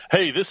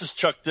Hey, this is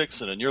Chuck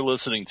Dixon, and you're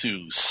listening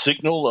to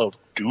Signal of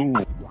Doom.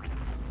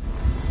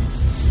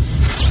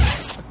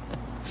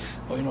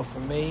 Well, for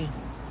me,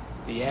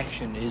 the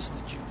action is the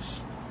juice.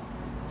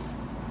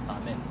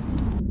 I'm in.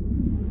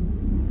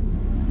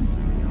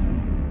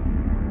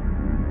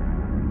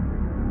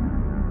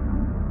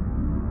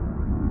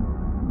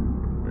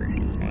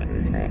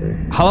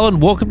 Hello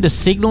and welcome to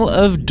Signal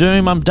of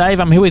Doom. I'm Dave.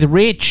 I'm here with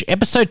Rich.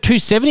 Episode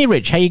 270,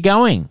 Rich. How you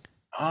going?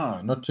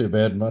 Not too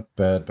bad,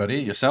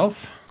 buddy.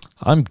 Yourself?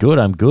 I'm good.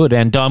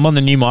 And I'm on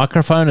the new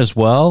microphone as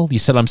well. You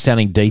said I'm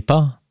sounding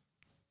deeper?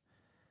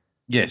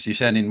 Yes, you're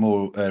sounding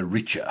more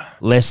richer.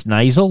 Less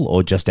nasal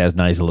or just as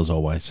nasal as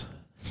always?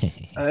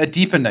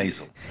 Deeper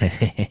nasal.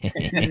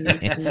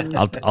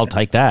 I'll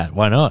take that.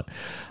 Why not?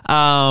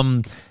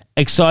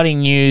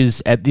 Exciting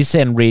news at this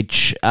end,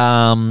 Rich.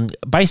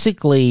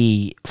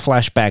 Basically,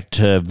 flashback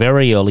to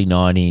very early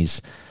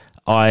 90s.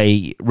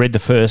 I read the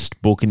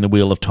first book in the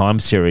Wheel of Time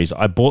series.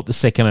 I bought the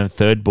second and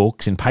third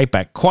books in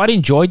paperback. Quite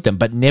enjoyed them,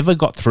 but never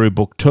got through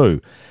book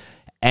 2.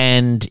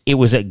 And it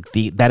was at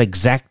that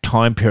exact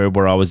time period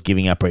where I was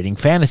giving up reading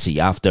fantasy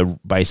after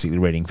basically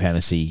reading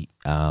fantasy,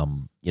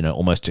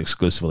 almost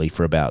exclusively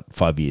for about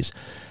 5 years.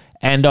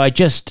 And I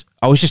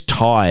was just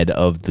tired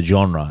of the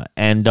genre.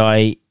 And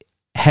I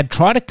had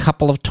tried a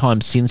couple of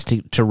times since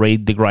to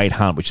read The Great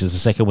Hunt, which is the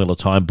second Wheel of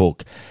Time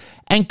book.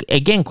 And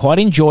again, quite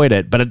enjoyed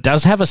it, but it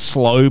does have a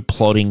slow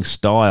plodding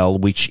style,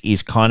 which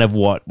is kind of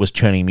what was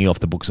turning me off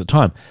the books at the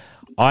time.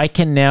 I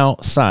can now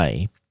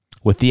say,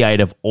 with the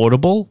aid of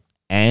Audible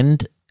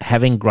and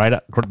having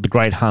The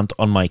Great Hunt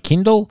on my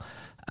Kindle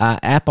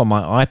app on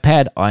my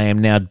iPad, I am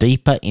now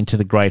deeper into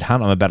The Great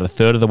Hunt. I'm about a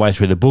third of the way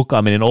through the book.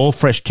 I'm in an all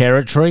fresh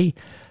territory.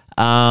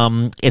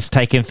 It's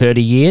taken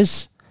 30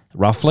 years,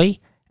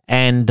 roughly,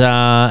 and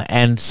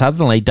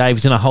suddenly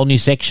Dave's in a whole new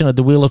section of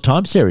the Wheel of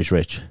Time series,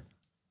 Rich.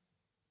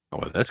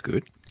 Oh, that's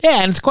good.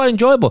 Yeah, and it's quite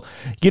enjoyable.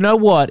 You know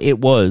what it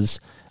was?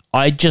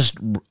 I just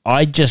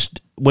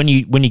when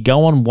you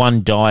go on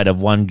one diet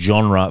of one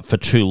genre for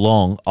too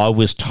long, I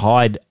was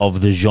tired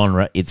of the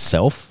genre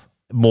itself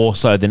more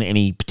so than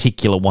any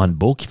particular one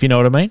book, if you know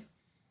what I mean.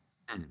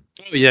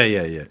 Oh,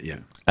 yeah.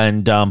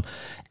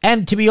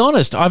 And to be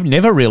honest, I've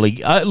never really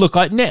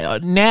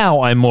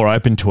now I'm more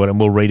open to it, and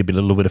we'll read a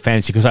little bit of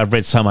fantasy because I've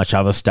read so much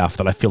other stuff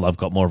that I feel I've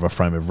got more of a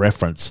frame of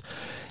reference.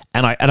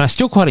 And I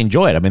still quite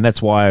enjoy it. I mean,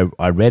 that's why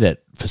I read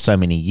it for so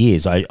many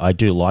years. I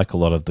do like a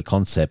lot of the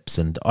concepts,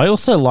 and I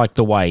also like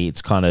the way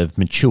it's kind of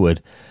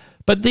matured.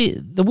 But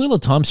the Wheel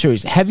of Time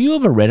series, have you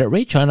ever read it,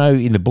 Rich? I know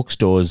in the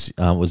bookstores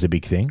was a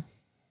big thing.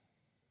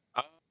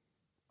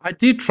 I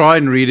did try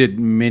and read it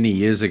many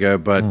years ago,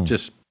 but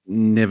just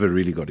never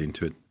really got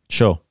into it.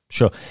 Sure.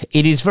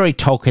 It is very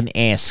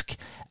Tolkien-esque.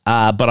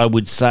 But I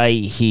would say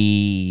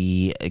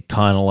he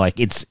kind of like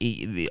it's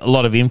a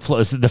lot of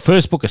influence. The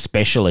first book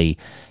especially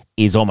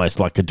is almost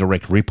like a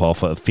direct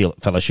rip-off of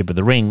Fellowship of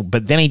the Ring,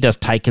 but then he does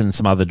take it in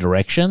some other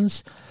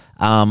directions,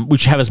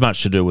 which have as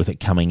much to do with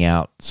it coming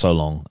out so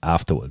long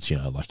afterwards.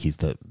 Like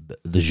the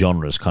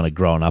genre's kind of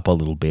grown up a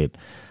little bit.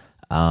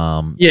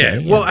 Well,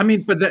 I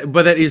mean, but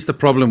that is the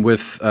problem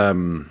with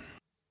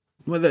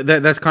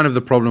that's kind of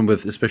the problem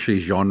with especially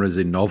genres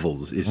in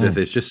novels is that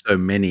there's just so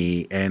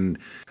many, and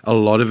a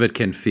lot of it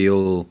can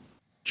feel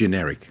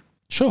generic.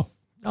 Sure.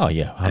 Oh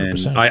yeah,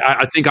 100%. And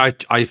I think I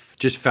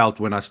just felt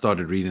when I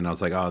started reading, I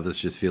was like, oh, this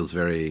just feels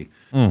very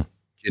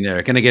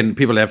generic. And again,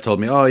 people have told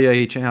me, oh yeah,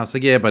 I was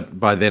like, yeah, but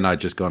by then I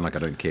just gone like I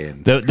don't care.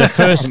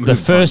 The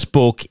first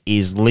book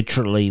is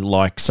literally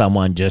like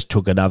someone just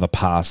took another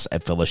pass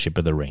at Fellowship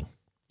of the Ring.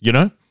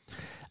 Yeah.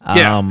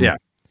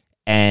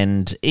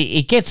 And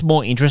it gets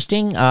more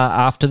interesting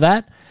after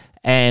that,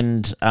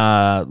 and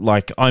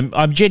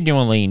I'm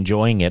genuinely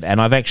enjoying it, and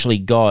I've actually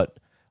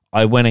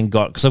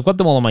because I've got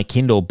them all on my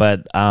Kindle,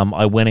 but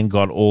I went and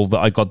got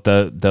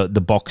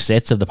the box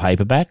sets of the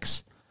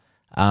paperbacks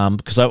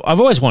because I've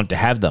always wanted to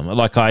have them.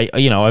 Like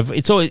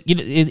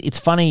it's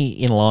funny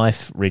in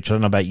life, Rich. I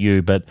don't know about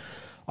you, but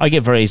I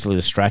get very easily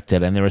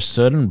distracted, and there are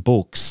certain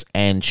books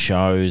and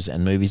shows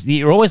and movies that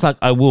you're always like,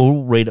 I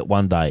will read it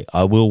one day,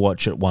 I will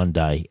watch it one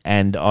day,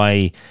 and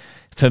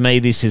for me,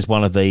 this is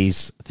one of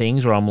these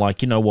things where I'm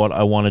like, you know what,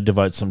 I want to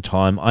devote some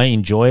time. I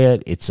enjoy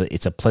it. It's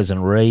a pleasant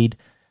read.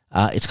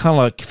 It's kind of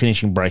like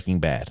finishing Breaking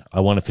Bad. I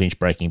want to finish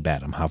Breaking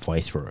Bad. I'm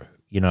halfway through.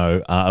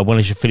 I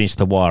want to finish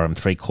The Wire. I'm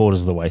 3/4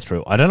 of the way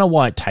through. I don't know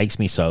why it takes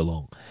me so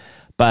long,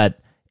 but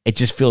it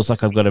just feels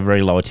like I've got a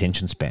very low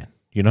attention span,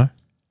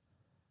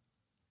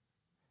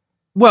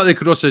 Well, it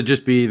could also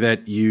just be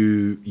that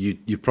you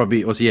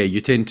probably also, you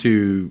tend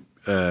to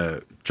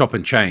chop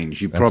and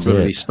change. You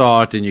probably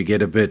start and you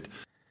get a bit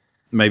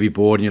maybe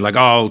bored and you're like, oh,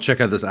 I'll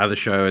check out this other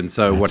show. And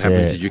so what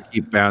happens is you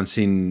keep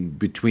bouncing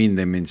between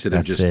them instead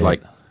of just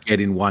like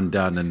getting one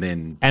done and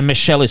then. And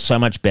Michelle is so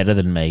much better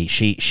than me.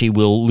 She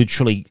will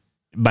literally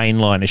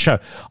mainline a show.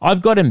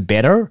 I've gotten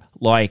better.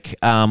 Like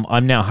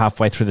I'm now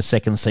halfway through the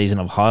second season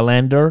of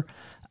Highlander.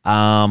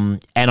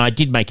 And I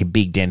did make a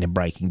big dent in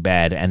Breaking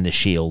Bad and The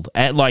Shield.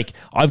 And, like,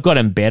 I've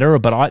gotten better,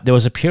 but there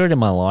was a period in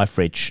my life,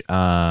 Rich,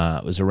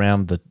 it was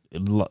around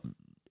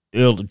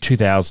early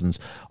 2000s,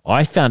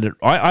 I found it.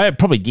 I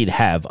probably did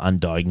have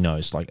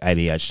undiagnosed like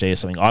ADHD or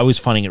something. I was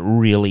finding it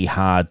really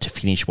hard to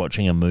finish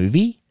watching a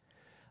movie.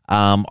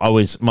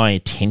 My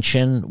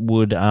attention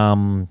would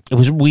it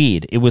was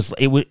weird. It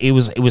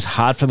was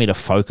hard for me to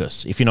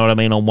focus, if you know what I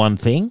mean, on one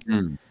thing.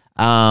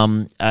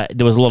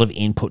 There was a lot of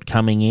input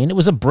coming in. It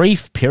was a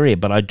brief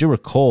period, but I do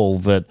recall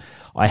that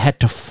I had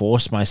to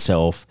force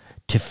myself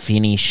to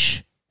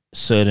finish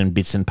certain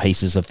bits and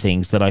pieces of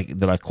things that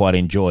I quite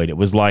enjoyed. It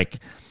was like,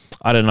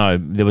 I don't know,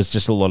 there was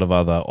just a lot of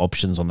other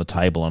options on the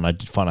table, and I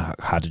did find it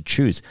hard to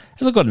choose.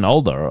 As I've gotten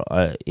older,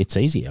 it's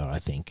easier, I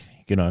think.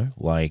 You know,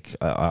 like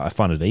I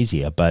find it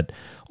easier. But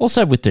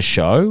also with the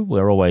show,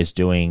 we're always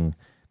doing,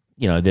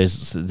 you know,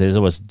 there's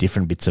always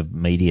different bits of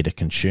media to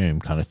consume,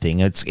 kind of thing.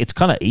 It's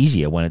kind of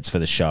easier when it's for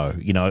the show.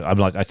 You know, I'm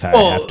like, okay,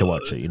 I have to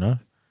watch it. You know.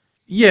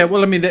 Yeah,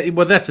 well, I mean,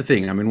 that's the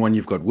thing. I mean, when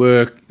you've got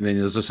work, and then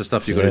there's also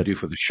stuff you got to do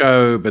for the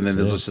show, but then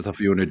there's also stuff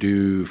you want to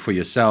do for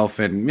yourself,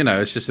 and you know,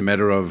 it's just a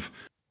matter of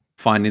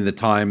finding the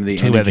time, the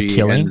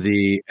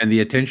energy, and the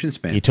attention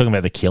span. You're talking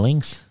about the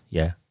killings,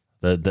 yeah,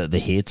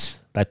 the hits.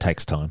 That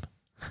takes time.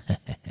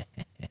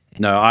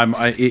 No,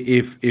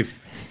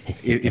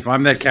 if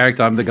I'm that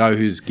character, I'm the guy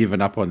who's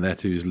given up on that,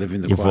 who's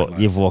living the quiet life.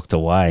 You've walked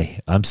away.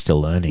 I'm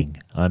still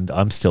learning.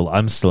 I'm still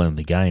in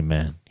the game,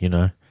 man. You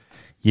know,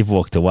 you've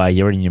walked away.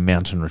 You're in your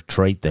mountain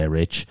retreat there,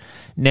 Rich.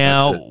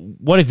 Now,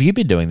 what have you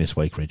been doing this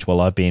week, Rich? Well,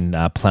 I've been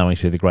plowing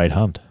through the Great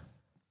Hunt.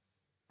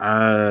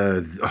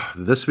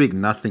 This week,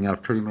 nothing.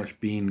 I've pretty much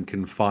been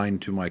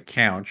confined to my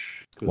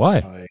couch.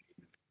 Why?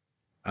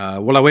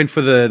 Well, I went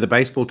for the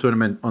baseball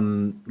tournament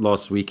on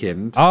last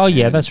weekend. Oh,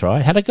 yeah, that's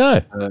right. How'd it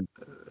go?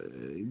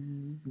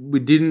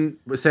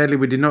 Sadly,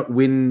 we did not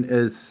win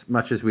as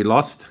much as we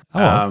lost.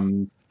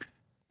 Oh.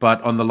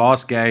 But on the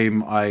last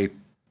game, I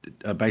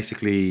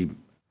basically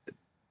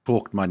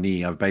torqued my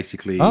knee. I've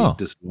basically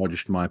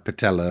dislodged my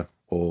patella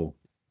or...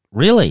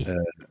 Really?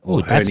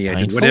 Or that's herniated,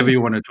 painful. whatever you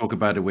want to talk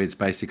about it, where it's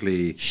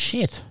basically...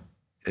 Shit.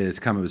 It's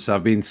come. So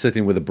I've been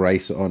sitting with a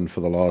brace on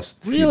for the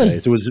last few Really?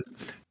 days. It was...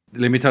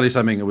 Let me tell you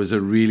something. It was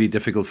a really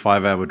difficult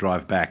 5-hour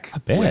drive back. I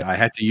bet. Where I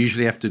had to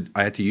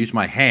use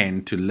my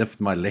hand to lift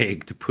my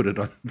leg to put it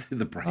onto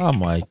the brake. Oh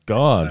my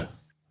God.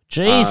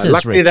 Jesus,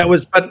 luckily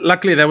Richard.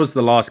 luckily that was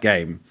the last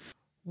game.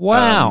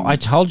 Wow, I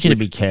told you to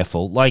be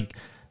careful. Like,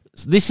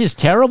 this is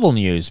terrible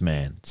news,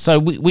 man. So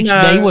which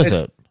knee was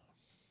it?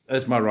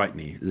 It's my right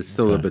knee. It's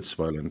still a bit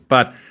swollen,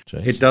 but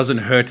Jesus. it doesn't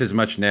hurt as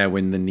much now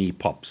when the knee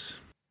pops.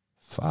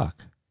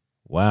 Fuck.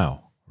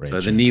 Wow. So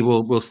the knee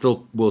will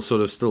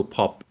sort of still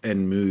pop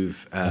and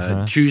move.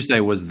 Tuesday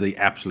was the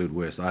absolute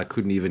worst. I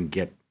couldn't even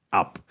get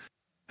up,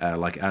 out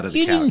of the couch.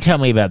 You didn't tell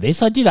me about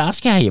this. I did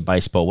ask you how your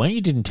baseball went.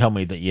 You didn't tell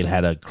me that you'd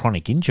had a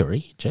chronic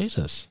injury.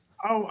 Jesus.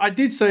 Oh, I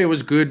did say it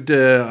was good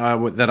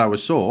that I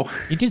was sore.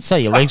 You did say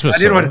your legs were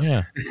sore.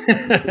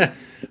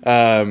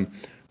 Yeah.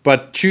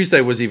 But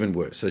Tuesday was even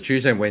worse. So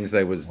Tuesday and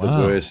Wednesday was the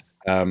worst.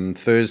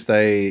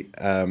 Thursday,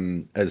 as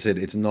I said,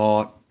 it's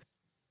not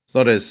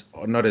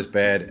as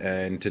bad,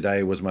 and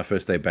today was my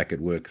first day back at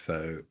work,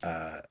 so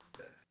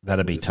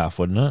that'd be tough,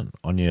 wouldn't it?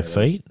 On your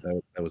feet?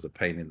 That was a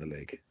pain in the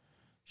leg.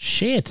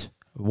 Shit.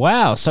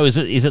 Wow. So is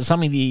it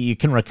something that you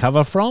can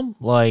recover from?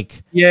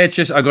 Like, yeah, it's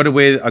just I got to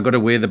wear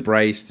the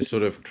brace to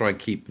sort of try and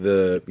keep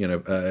the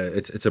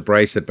it's a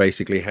brace that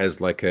basically has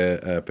like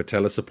a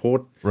patella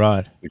support,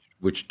 right?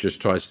 Which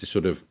just tries to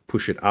sort of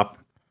push it up,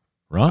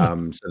 right?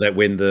 So that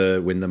when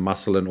the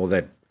muscle and all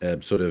that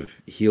sort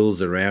of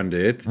heals around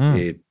it,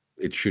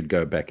 it should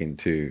go back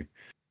into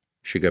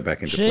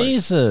place.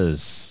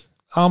 Jesus.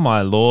 Oh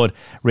my Lord.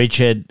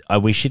 Richard, I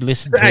wish you'd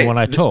listen to me when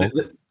I talk.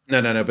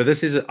 No. But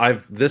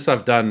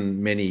I've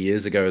done many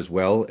years ago as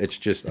well. It's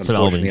just an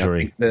old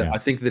injury. I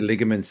think the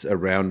ligaments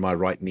around my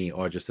right knee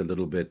are just a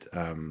little bit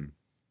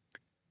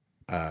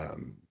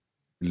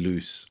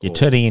loose. You're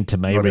turning into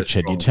me,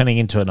 Richard. You're turning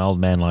into an old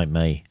man like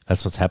me.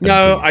 That's what's happening.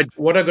 No,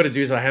 what I got to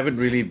do is I haven't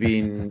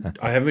been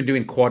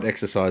doing quad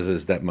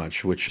exercises that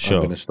much, which I'm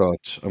going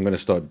to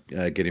start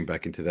getting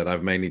back into that.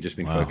 I've mainly just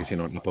been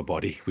focusing on upper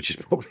body, which is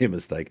probably a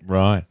mistake.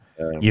 Right.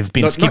 You've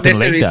been skipping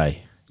leg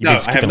day. I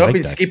have not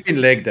been skipping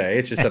leg day.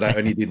 It's just that I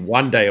only did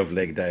one day of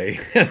leg day.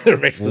 The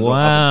rest is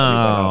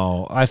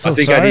wow. I feel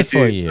sorry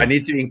for you. I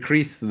need to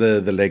increase the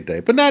leg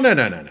day. But no.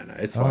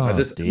 It's fine.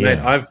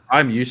 Mate,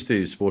 I'm used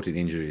to sporting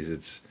injuries.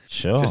 It's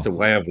just a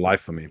way of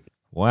life for me.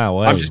 Wow.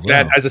 I'm just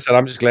glad, as I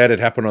said, it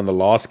happened on the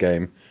last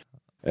game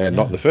and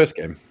not the first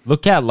game.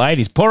 Look out,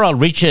 ladies. Poor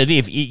old Richard.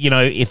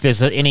 If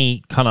there's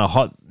any kind of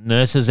hot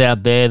nurses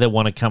out there that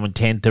want to come and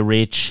tend to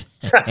Rich,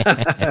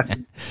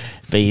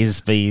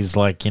 bees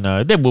like,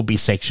 there will be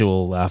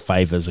sexual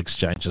favors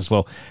exchanged as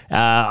well.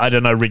 I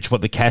don't know, Rich,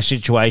 what the cash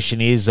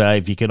situation is,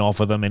 if you can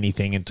offer them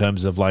anything in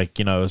terms of a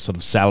sort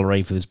of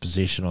salary for this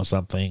position or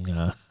something,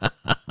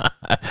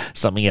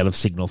 something out of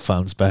Signal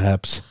funds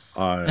perhaps.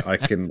 I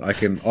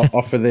can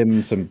offer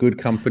them some good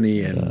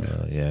company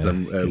and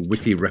some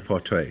witty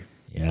repartee.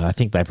 Yeah, I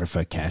think they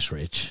prefer cash,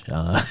 Rich.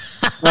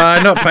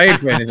 I'm not paid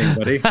for anything,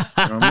 buddy.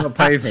 I'm not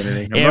paid for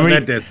anything. I'm not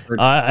that desperate.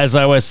 As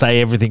I always say,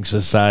 everything's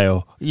for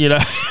sale.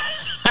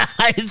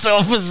 It's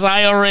all for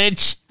sale,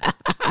 Rich.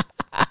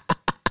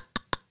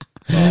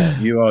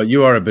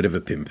 You are a bit of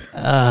a pimp.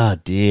 Oh,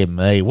 dear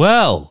me.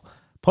 Well,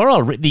 poor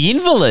old the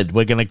invalid,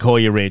 we're going to call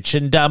you, Rich.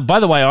 And by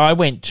the way, I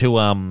went to,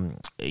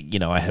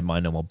 I had my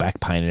normal back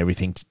pain and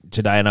everything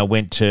today, and I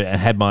went to and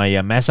had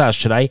my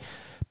massage today,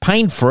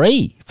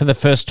 pain-free for the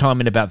first time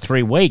in about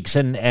 3 weeks,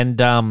 and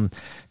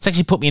it's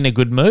actually put me in a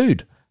good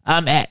mood.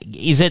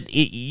 Is it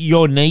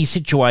your knee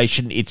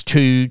situation? It's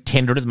too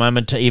tender at the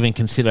moment to even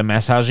consider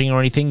massaging or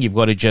anything. You've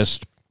got to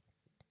just.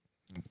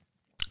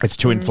 It's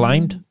too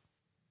inflamed.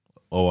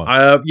 Or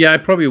I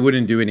probably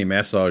wouldn't do any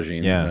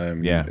massaging.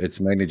 Yeah. It's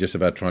mainly just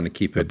about trying to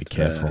keep it. Be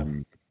careful.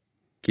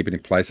 Keep it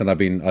in place, and I've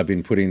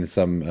been putting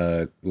some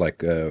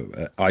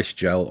ice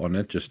gel on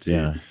it just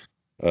to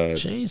try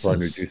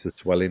and reduce the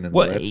swelling and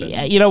well, that.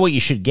 You know what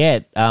you should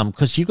get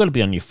because you've got to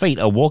be on your feet.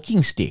 A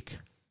walking stick.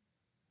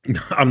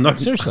 I'm not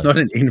Seriously. I'm not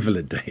an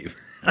invalid, Dave.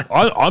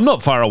 I'm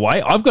not far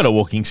away. I've got a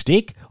walking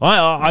stick.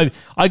 I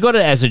got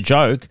it as a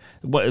joke.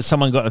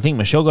 Someone got, I think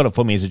Michelle got it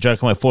for me as a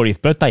joke on my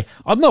 40th birthday.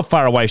 I'm not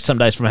far away some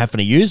days from having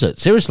to use it.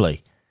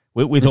 Seriously,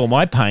 with all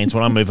my pains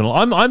when I'm moving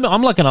along,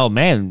 I'm like an old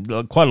man.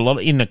 Quite a lot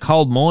in the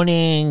cold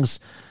mornings.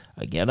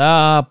 I get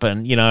up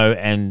and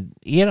I'm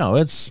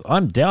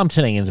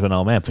turning into an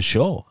old man for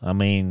sure. I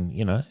mean,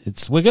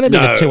 we're going to be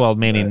the two old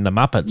men in the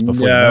Muppets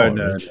before you know it.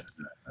 No.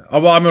 Oh,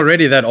 well, I'm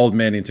already that old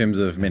man in terms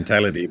of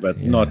mentality, but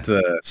not.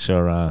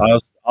 Sure.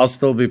 I'll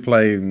still be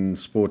playing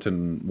sport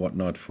and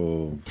whatnot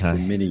for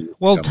many years.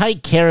 Well,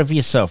 take care of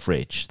yourself,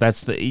 Rich.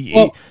 That's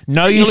your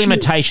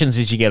limitations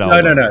as you get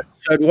older. No.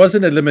 So it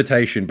wasn't a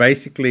limitation.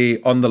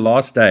 Basically, on the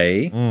last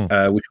day,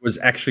 which was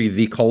actually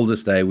the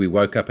coldest day, we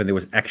woke up and there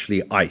was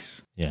actually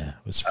ice. Yeah, it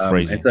was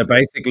freezing. And so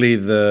basically,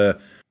 the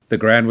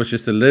ground was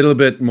just a little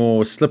bit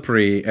more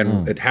slippery,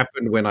 and it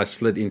happened when I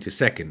slid into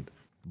second.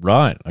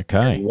 Right.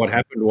 Okay. And what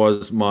happened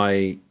was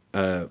my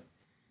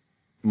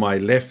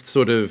left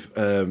sort of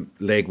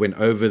leg went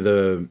over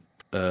the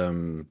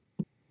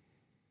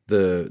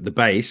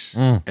base,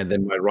 and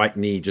then my right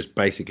knee just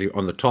basically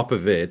on the top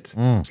of it,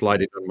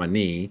 sliding on my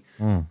knee,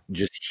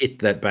 just hit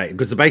that base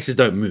because the bases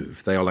don't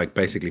move; they are like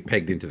basically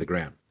pegged into the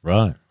ground.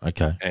 Right.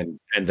 Okay. And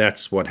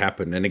that's what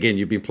happened. And again,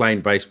 you've been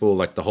playing baseball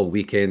like the whole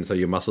weekend, so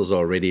your muscles are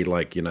already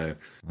like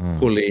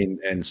pulling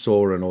and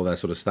sore and all that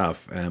sort of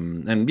stuff.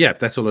 And yeah,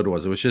 that's all it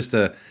was. It was just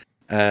an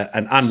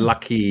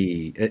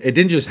unlucky. It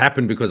didn't just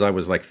happen because I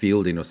was like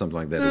fielding or something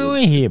like that. No,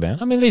 I hear, man.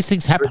 I mean, these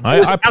things happen.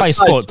 I play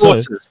sport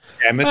too.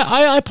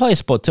 I play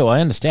sport too. I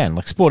understand.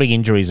 Like sporting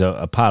injuries are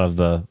a part of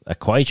the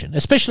equation,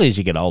 especially as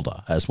you get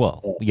older as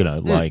well.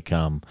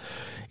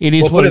 It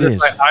is what it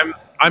is.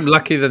 I'm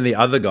luckier than the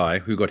other guy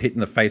who got hit in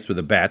the face with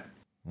a bat.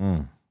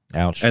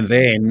 Ouch. And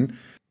then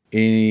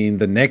in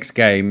the next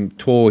game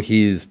tore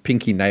his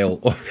pinky nail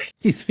off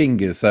his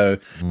finger. So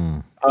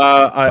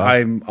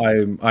I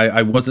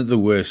wasn't the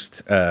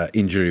worst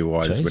injury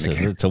wise.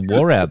 It's a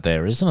war out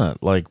there, isn't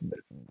it? Like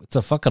it's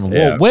a fucking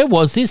war. Where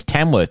was this?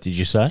 Tamworth, did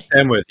you say?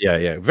 Tamworth,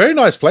 yeah. Very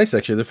nice place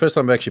actually. The first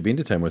time I've actually been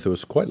to Tamworth, it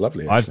was quite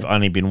lovely. Actually. I've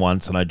only been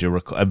once, and I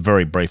do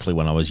very briefly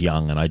when I was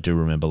young, and I do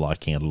remember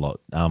liking it a lot.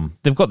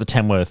 They've got the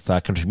Tamworth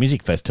Country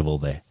Music Festival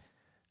there.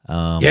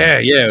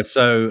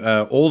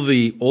 So all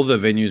the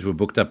venues were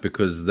booked up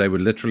because they were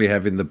literally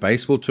having the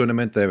baseball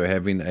tournament, they were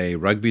having a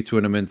rugby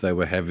tournament, they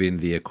were having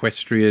the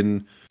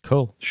equestrian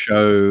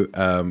show,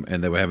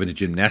 and they were having the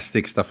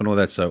gymnastics stuff and all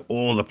that. So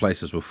all the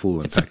places were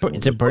full. It's a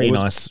pretty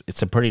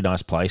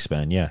nice place,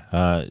 man.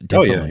 Yeah,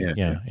 definitely.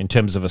 Yeah. In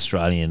terms of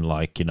Australian,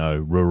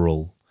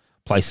 rural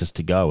places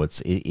to go,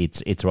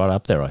 it's right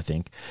up there, I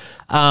think.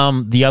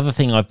 The other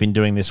thing I've been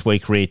doing this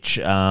week, Rich,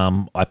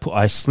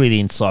 I slid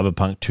in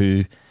Cyberpunk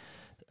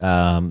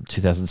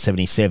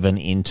 2077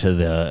 into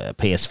the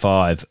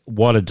PS5.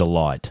 What a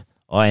delight.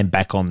 I am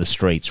back on the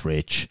streets,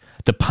 Rich.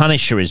 The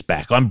Punisher is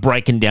back. I'm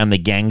breaking down the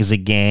gangs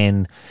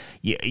again.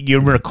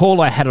 You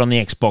recall I had it on the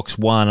Xbox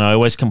One, and I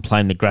always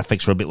complained the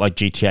graphics were a bit like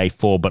GTA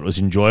 4, but it was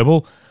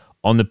enjoyable.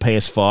 On the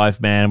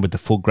PS5, man, with the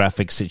full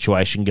graphics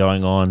situation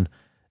going on,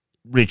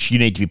 Rich, you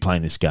need to be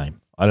playing this game.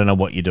 I don't know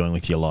what you're doing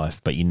with your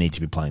life, but you need to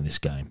be playing this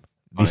game.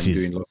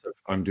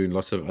 I'm doing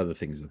lots of other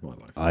things with my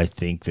life. I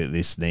think that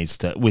this needs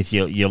to.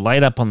 You're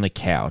laid up on the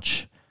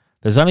couch.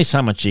 There's only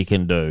so much you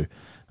can do.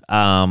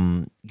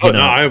 I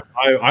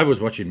was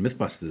watching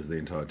MythBusters the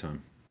entire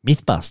time.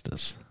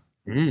 MythBusters.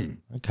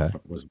 Okay,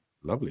 it was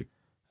lovely.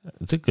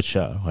 It's a good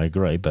show. I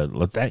agree, but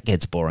look, that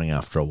gets boring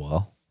after a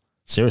while.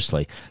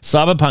 Seriously,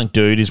 Cyberpunk,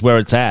 dude, is where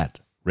it's at,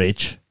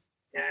 Rich.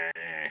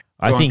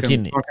 I think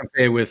can't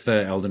compare with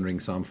Elden Ring,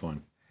 so I'm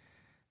fine.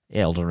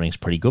 Elden Ring's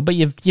pretty good, but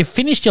you've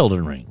finished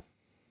Elden Ring.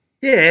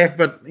 Yeah,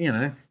 but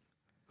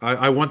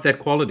I want that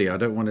quality. I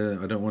don't want to.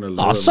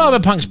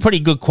 Cyberpunk's pretty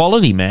good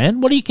quality, man.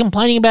 What are you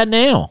complaining about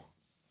now?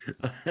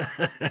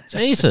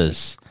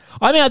 Jesus,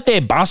 I'm out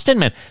there busting,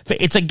 man.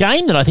 It's a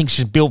game that I think is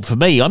just built for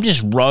me. I'm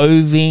just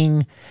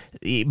roving,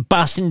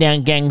 busting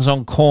down gangs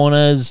on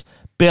corners,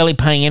 barely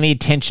paying any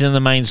attention to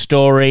the main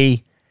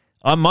story.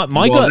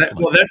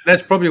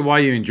 That's probably why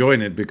you're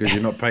enjoying it, because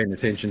you're not paying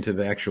attention to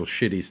the actual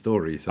shitty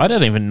story. So. I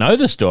don't even know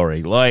the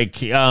story. Like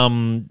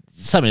something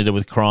to do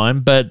with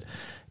crime, but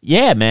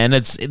yeah, man,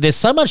 there's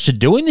so much to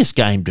do in this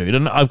game, dude.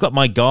 And I've got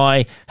my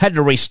guy had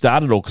to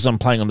restart it all because I'm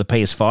playing on the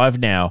PS5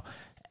 now,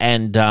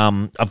 and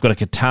I've got a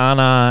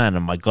katana, and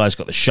my guy's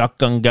got the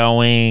shotgun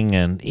going,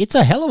 and it's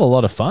a hell of a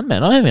lot of fun,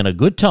 man. I'm having a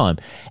good time,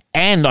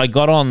 and I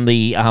got on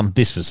the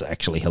this was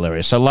actually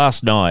hilarious. So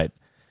last night.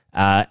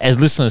 As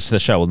listeners to the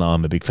show will know,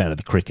 I'm a big fan of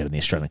the cricket and the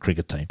Australian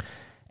cricket team.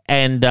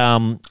 And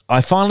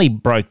I finally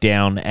broke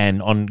down and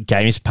on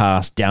Games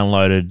Pass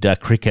downloaded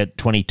Cricket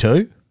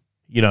 22,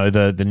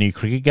 the new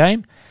cricket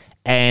game.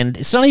 And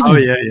it's not even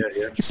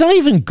It's not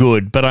even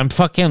good, but I'm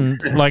fucking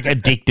like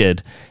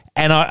addicted.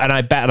 And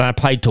I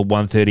played till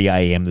 1:30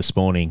 a.m. this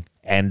morning.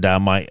 And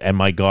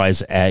my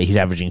guy's he's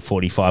averaging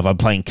 45. I'm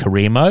playing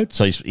career mode,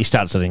 so he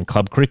starts it in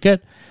club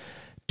cricket.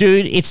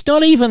 Dude, it's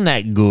not even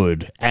that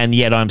good, and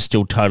yet I'm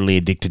still totally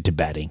addicted to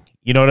batting.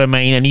 You know what I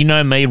mean? And you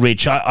know me,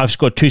 Rich. I've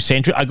scored 2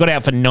 centuries. I got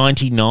out for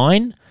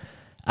 99.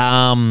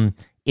 In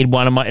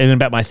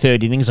about my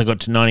third innings, I got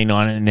to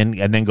 99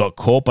 and then got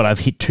caught. But I've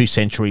hit 2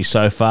 centuries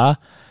so far.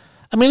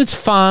 I mean, it's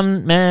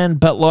fun, man.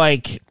 But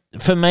like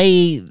for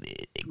me,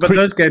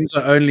 those games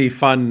are only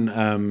fun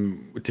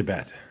to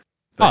bat.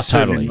 They're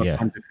totally, yeah.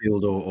 Fun to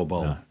field or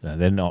bowl. No,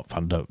 they're not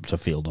fun to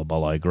field or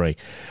bowl. I agree.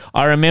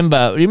 I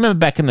remember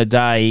back in the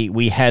day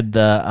we had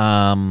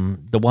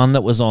the one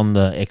that was on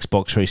the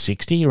Xbox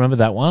 360. You remember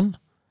that one?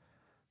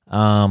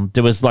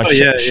 There was like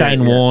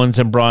Shane Warnes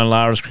and Brian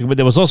Lara's cricket, but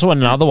there was also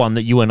another one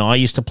that you and I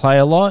used to play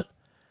a lot.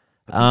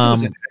 It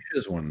was an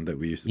Ashes one that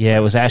we used to play. Yeah,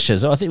 it was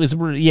Ashes. I think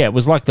it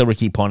was like the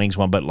Ricky Ponnings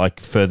one, but like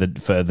further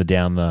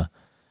down the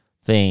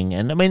thing.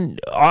 And I mean,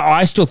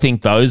 I still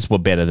think those were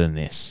better than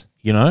this.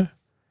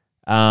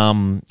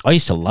 I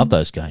used to love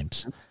those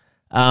games.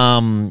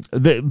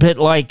 But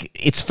like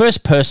it's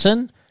first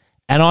person,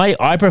 and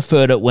I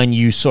preferred it when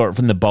you saw it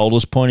from the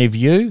bowler's point of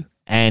view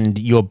and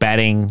you're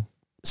batting.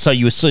 So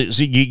you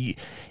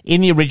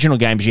in the original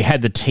games you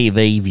had the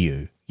TV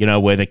view,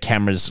 where the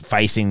camera's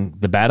facing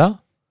the batter.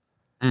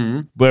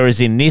 Mm-hmm. Whereas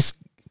in this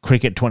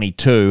Cricket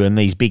 22 and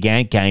these big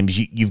ant games,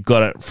 you've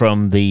got it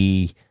from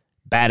the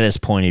batter's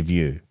point of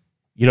view.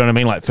 You know what I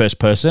mean, like first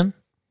person.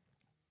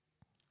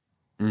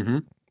 Mm-hmm.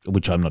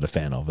 Which I'm not a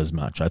fan of as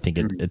much. I think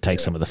it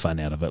takes some of the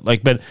fun out of it.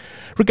 Like, but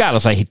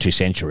regardless, I hit 2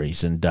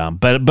 centuries, and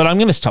but I'm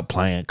going to stop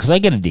playing it because I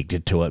get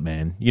addicted to it,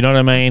 man. You know what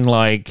I mean?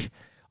 Like,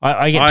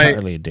 I get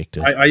totally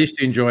addicted. I used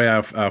to enjoy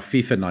our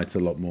FIFA nights a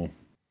lot more.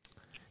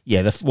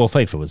 Yeah,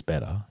 FIFA was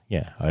better.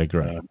 Yeah, I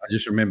agree. I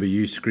just remember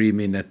you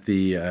screaming at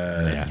the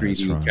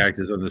 3D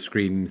characters on the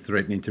screen,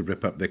 threatening to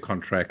rip up their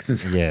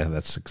contracts. Yeah,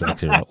 that's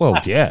exactly right. Well,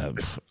 yeah,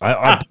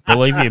 I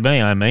believe you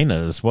me, I mean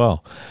it as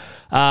well.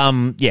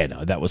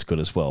 That was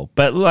good as well.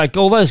 But like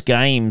all those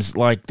games,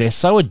 like they're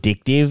so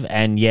addictive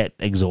and yet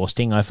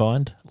exhausting, I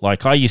find.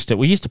 Like we used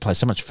to play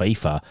so much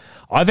FIFA.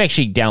 I've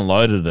actually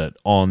downloaded it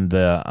on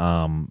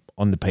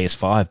the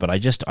PS5, but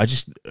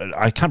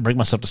I can't bring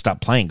myself to start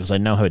playing because I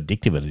know how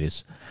addictive it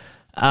is.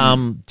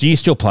 Do you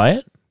still play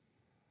it?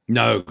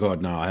 No,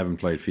 God, no. I haven't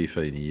played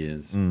FIFA in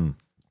years.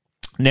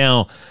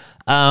 Now,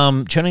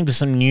 turning to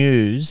some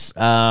news,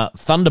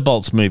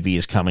 Thunderbolts movie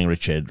is coming,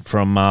 Richard,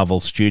 from Marvel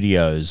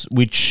Studios,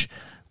 which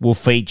will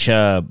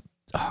feature,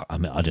 I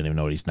don't even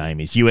know what his name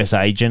is, US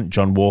agent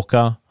John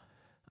Walker.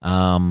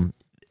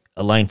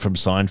 Elaine from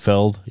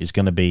Seinfeld is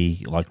going to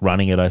be like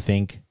running it, I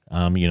think.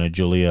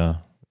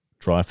 Julia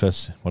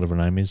Dreyfus, whatever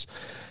her name is.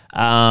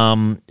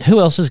 Who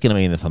else is going to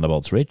be in the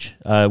Thunderbolts, Rich?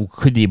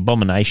 Could the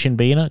Abomination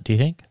be in it, do you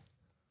think?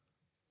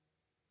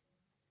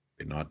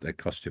 Not. That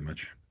costs too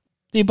much.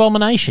 The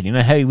Abomination,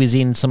 how he was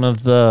in some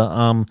of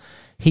the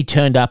he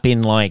turned up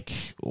in like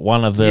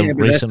one of the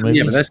recent movies.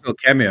 Yeah, but that's still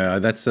cameo.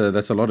 That's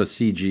a lot of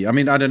CG. I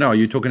mean, I don't know. Are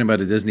you talking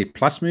about a Disney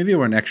Plus movie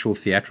or an actual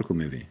theatrical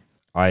movie?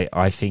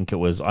 I think it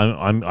was.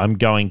 I'm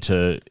going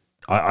to.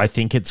 I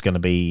think it's going to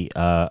be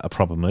a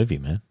proper movie,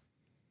 man.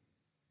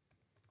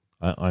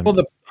 Well,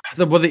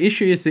 the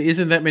issue is there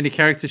isn't that many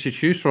characters to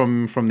choose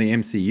from the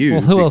MCU.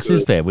 Well, who else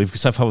is there?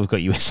 So far we've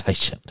got US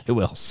Agent.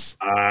 Who else?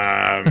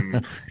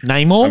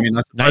 Namor. I mean,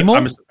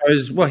 I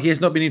suppose. Well, he has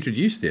not been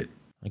introduced yet.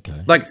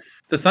 Okay. Like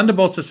the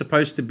Thunderbolts are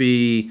supposed to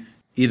be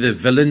either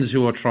villains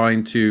who are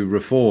trying to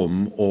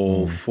reform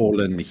or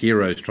fallen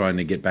heroes trying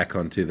to get back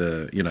onto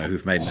the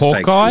who've made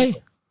mistakes. Hawkeye.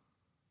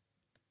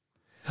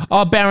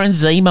 Oh, Baron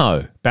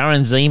Zemo.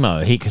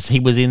 Because he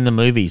was in the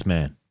movies,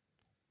 man.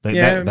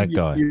 That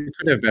guy. You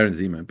could have Baron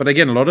Zemo, but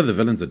again, a lot of the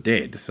villains are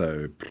dead.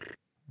 So,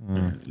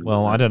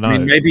 well, I don't know. I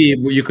mean, maybe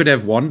you could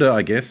have Wanda,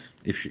 I guess,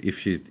 if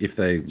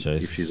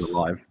she's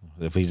alive.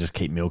 If we just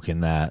keep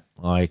milking that,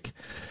 like.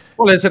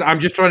 Well, as I said, I'm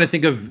just trying to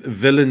think of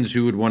villains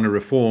who would want to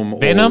reform.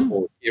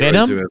 Venom.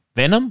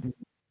 Venom.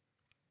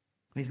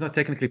 He's not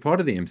technically part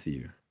of the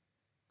MCU.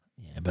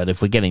 Yeah, but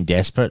if we're getting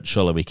desperate,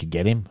 surely we could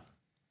get him.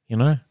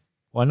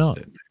 Why not?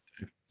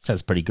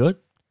 Sounds pretty good.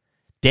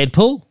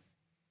 Deadpool.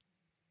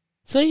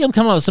 See, I'm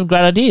coming up with some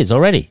great ideas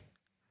already.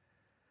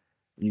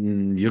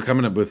 You're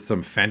coming up with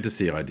some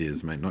fantasy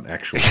ideas, mate, not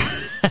actual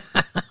ideas.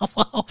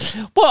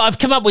 Well, I've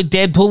come up with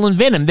Deadpool and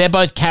Venom. They're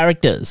both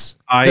characters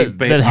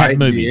that have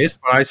movies. Yes,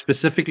 but I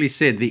specifically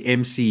said the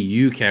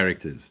MCU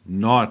characters,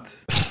 not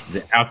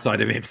the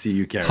outside of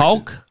MCU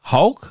characters.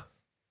 Hulk?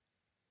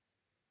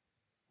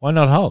 Why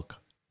not Hulk?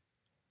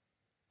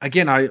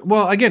 Again,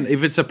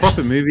 if it's a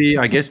proper movie,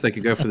 I guess they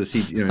could go for the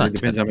CG. It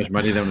depends how much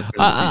money they want to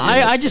spend.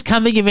 I just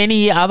can't think of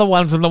any other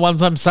ones than the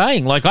ones I'm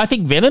saying. Like, I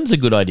think Venom's a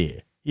good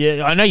idea.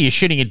 Yeah, I know you're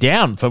shooting it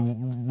down for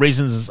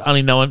reasons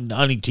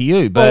only to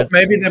you, but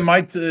maybe they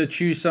might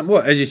choose some.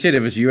 Well, as you said,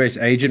 if it's US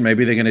agent,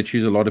 maybe they're going to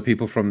choose a lot of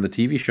people from the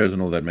TV shows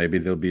and all that. Maybe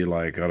they'll be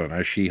like, I don't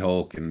know,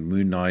 She-Hulk and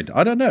Moon Knight.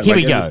 I don't know.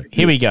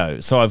 Here we go.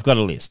 So I've got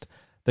a list.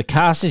 The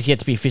cast is yet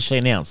to be officially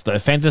announced. The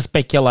fans are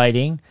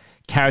speculating.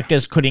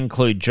 Characters could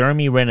include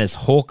Jeremy Renner's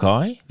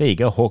Hawkeye. There you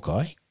go,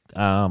 Hawkeye.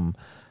 I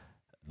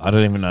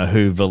don't even know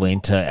who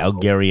Valenta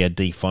Algeria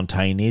de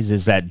Fontaine is.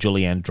 Is that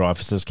Julianne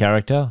Dreyfus's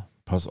character?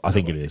 I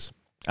think it is.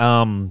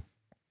 Baron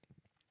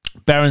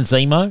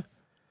Zemo,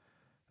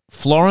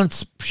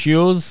 Florence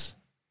Pugh's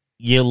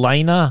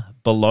Yelena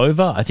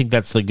Belova. I think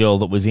that's the girl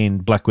that was in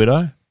Black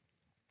Widow.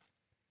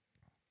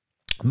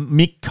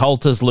 Mick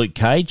Coulter's Luke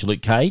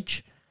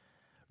Cage.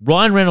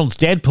 Ryan Reynolds'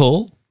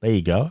 Deadpool. There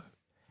you go.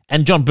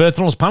 And John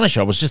Berthel's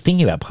Punisher. I was just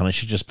thinking about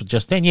Punisher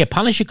just then. Yeah,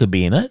 Punisher could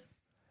be in it.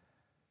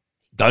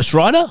 Ghost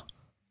Rider?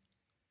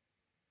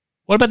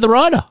 What about the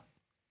Rider?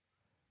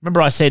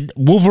 Remember I said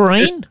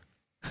Wolverine?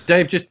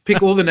 Dave, just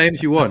pick all the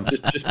names you want.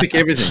 Just pick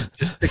everything.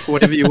 Just pick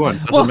whatever you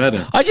want. Doesn't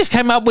matter. I just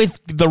came up with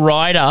the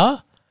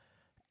Rider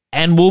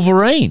and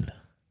Wolverine.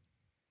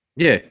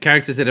 Yeah,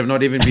 characters that have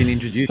not even been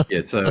introduced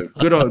yet. So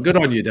good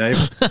on you,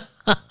 Dave.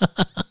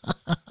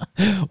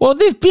 Well,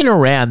 they've been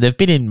around. They've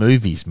been in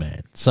movies,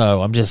 man.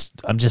 So I'm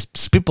just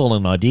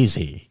spitballing ideas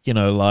here.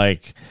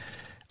 Like,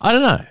 I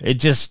don't know.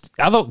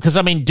 Because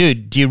I mean,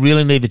 dude, do you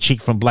really need the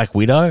chick from Black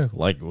Widow?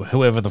 Like,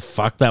 whoever the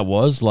fuck that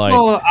was? Like,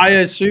 well, I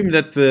assume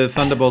that the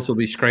Thunderbolts will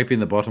be scraping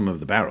the bottom of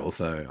the barrel.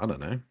 So I don't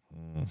know.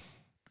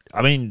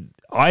 I mean,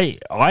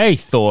 I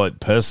thought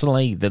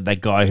personally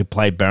that guy who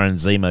played Baron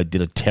Zemo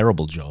did a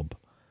terrible job.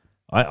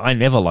 I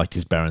never liked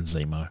his Baron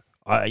Zemo.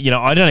 I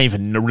don't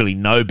even really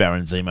know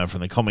Baron Zemo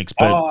from the comics,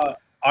 but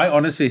I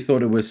honestly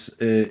thought it was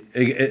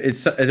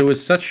it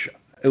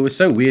was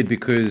so weird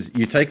because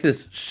you take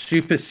this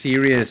super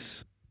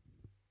serious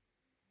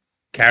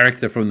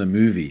character from the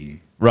movie,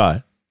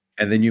 right,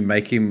 and then you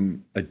make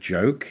him a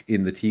joke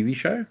in the TV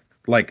show.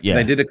 Like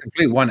they did a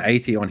complete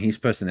 180 on his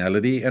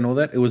personality and all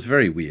that. It was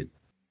very weird.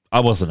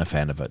 I wasn't a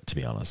fan of it, to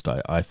be honest.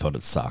 I thought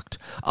it sucked.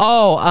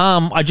 Oh,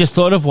 I just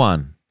thought of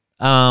one.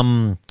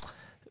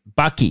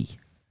 Bucky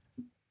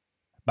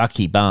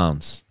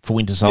Barnes for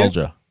Winter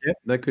Soldier. Yeah,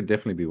 that could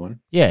definitely be one.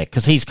 Yeah,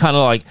 because he's kind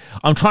of like,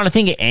 I'm trying to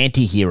think of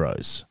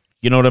anti-heroes.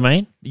 You know what I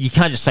mean? You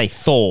can't just say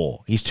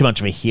Thor. He's too much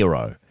of a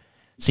hero.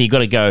 So you got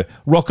to go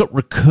Rocket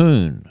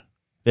Raccoon.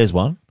 There's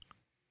one.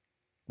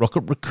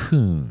 Rocket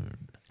Raccoon.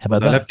 How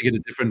about that? I'll have to get a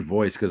different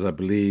voice because I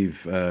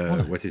believe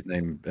what's his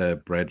name?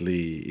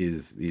 Bradley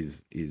is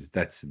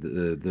that's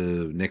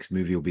the next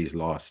movie will be his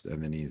last,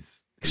 and then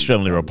he's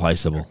extremely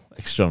replaceable.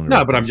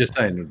 But I'm just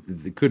saying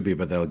it could be,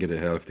 but they'll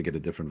have to get a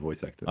different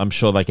voice actor. I'm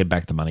sure they could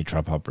back the money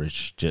trap up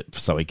rich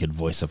so he could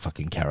voice a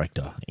fucking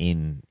character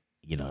in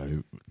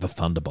the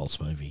Thunderbolts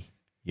movie.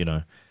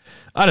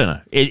 I don't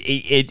know.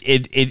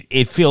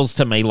 It feels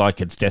to me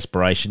like it's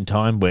desperation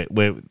time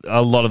where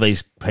a lot of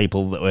these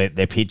people that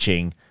they're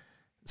pitching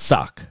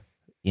suck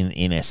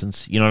in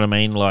essence. You know what I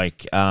mean?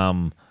 Like,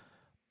 I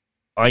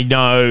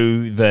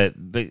know that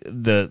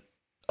the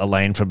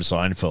Elaine from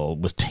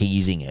Seinfeld was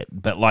teasing it,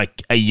 but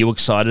like, are you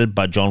excited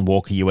by John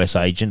Walker, US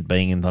agent,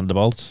 being in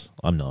Thunderbolts?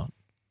 I'm not.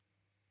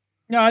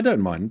 No, I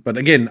don't mind. But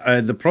again,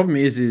 the problem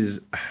is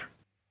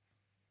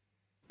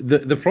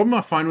the problem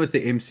I find with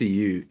the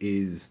MCU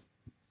is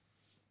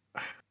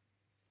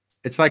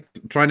it's like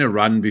trying to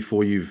run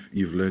before you've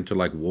learned to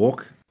like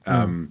walk.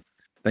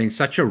 They're in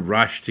such a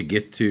rush to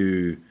get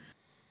to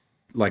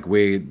like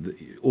where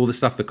all the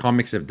stuff the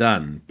comics have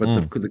done,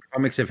 but the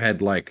comics have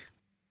had like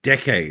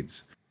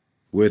decades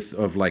worth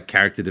of like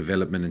character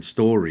development and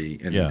story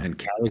and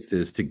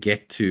characters to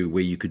get to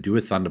where you could do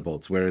a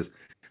Thunderbolts. Whereas,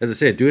 as I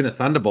said, doing a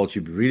Thunderbolts,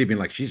 you've really been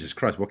like, Jesus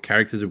Christ, what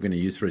characters are we going to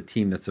use for a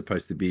team that's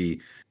supposed to be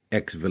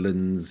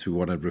ex-villains who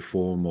want to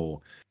reform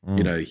or,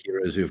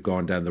 heroes who have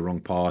gone down the wrong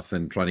path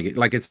and trying to get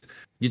like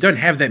you don't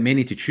have that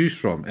many to choose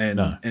from.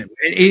 And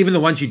even the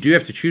ones you do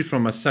have to choose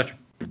from are such,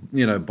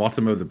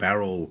 bottom of the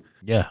barrel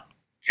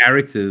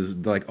characters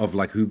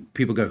like who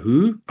people go,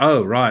 who?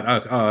 Oh,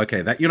 right. Oh,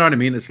 okay. That, you know what I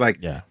mean? It's like,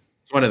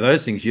 it's one of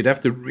those things you'd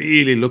have to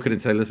really look at it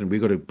and say, listen,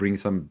 we've got to bring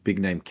some big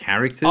name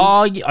characters.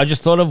 Oh, I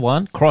just thought of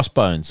one.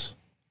 Crossbones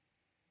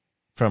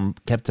from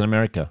Captain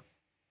America.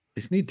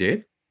 Isn't he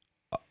dead?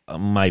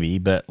 Maybe,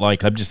 but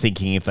like I'm just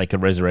thinking if they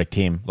could resurrect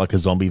him, like a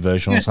zombie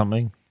version or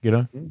something,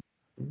 Who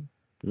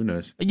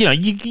knows?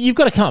 You've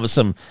got to come up with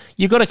some.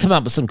 You've got to come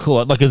up with some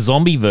cool, like a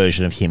zombie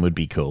version of him would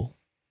be cool.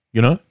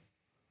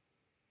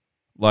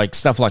 Like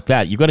stuff like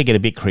that. You've got to get a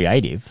bit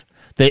creative.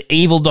 The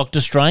evil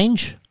Doctor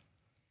Strange.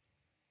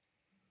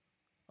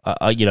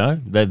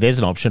 There's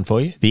an option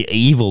for you. The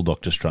evil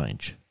Doctor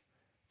Strange.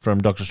 from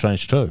Doctor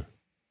Strange 2.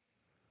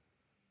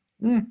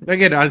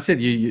 Again, I said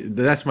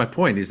that's my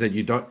point, is that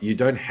you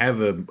don't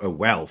have a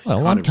wealth.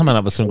 Well, I'm coming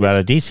up with some great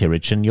ideas here,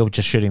 Rich, and you're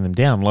just shooting them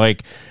down.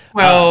 Like,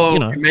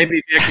 maybe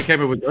if you actually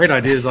came up with great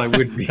ideas, I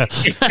would be.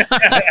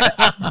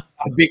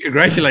 I'd be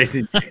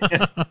congratulated.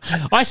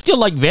 I still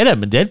like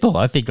Venom and Deadpool.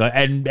 I think,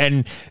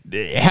 and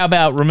how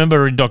about,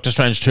 remember in Doctor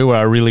Strange 2 where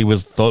I really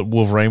thought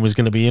Wolverine was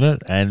going to be in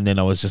it, and then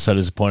I was just so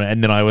disappointed,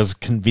 and then I was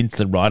convinced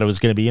that Ryder was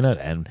going to be in it,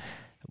 and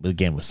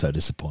again was so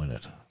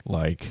disappointed.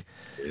 Like,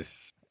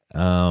 yes.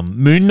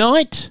 Moon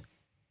Knight.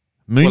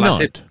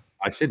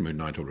 I said Moon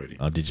Knight already.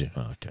 Oh, did you?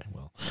 Oh, okay.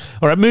 Well,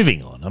 all right.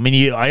 Moving on. I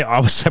mean,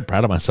 I was so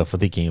proud of myself for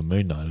thinking of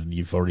Moon Knight, and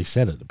you've already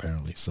said it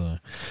apparently. So,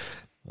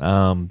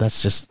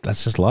 that's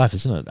just life,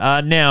 isn't it?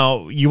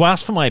 Now you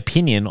asked for my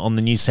opinion on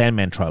the new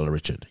Sandman trailer,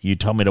 Richard. You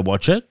told me to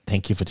watch it.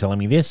 Thank you for telling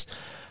me this.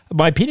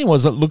 My opinion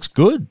was it looks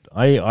good.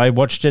 I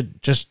watched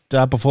it just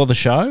before the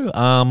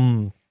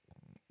show.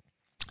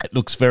 It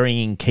looks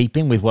very in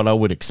keeping with what I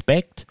would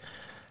expect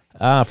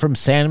from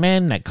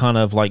Sandman, that kind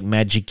of like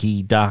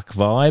magic-y dark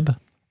vibe.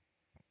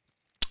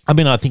 I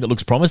mean, I think it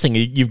looks promising.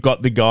 You've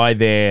got the guy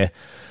there.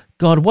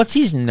 God, what's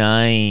his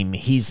name?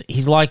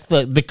 He's like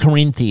the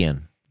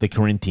Corinthian. The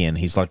Corinthian.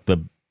 He's like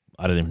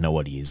I don't even know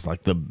what he is.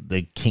 Like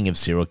the king of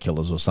serial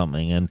killers or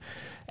something.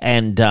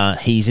 And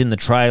he's in the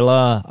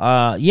trailer.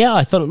 Yeah,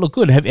 I thought it looked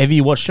good. Have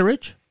you watched it,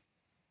 Rich?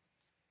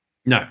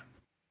 No.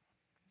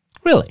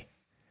 Really?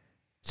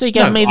 So you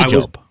gave me the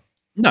job.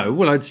 No,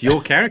 well, it's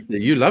your character.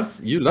 You love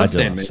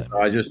Sandman. So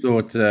I just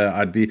thought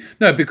I'd be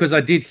because I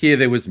did hear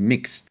there was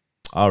mixed.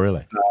 Oh,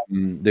 really?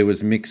 There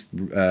was mixed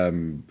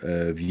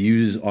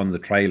views on the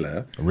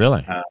trailer.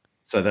 Really?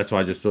 So that's why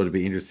I just thought it'd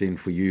be interesting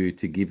for you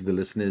to give the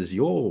listeners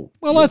your.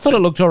 Well, I thought it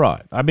looked all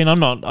right. I mean, I'm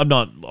not.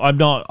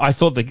 I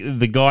thought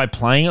the guy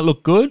playing it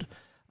looked good.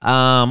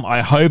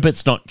 I hope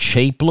it's not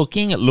cheap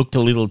looking. It looked a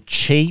little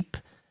cheap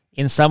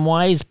in some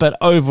ways, but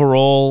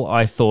overall,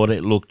 I thought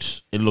it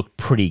looked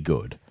pretty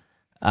good.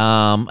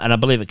 And I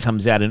believe it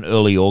comes out in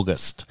early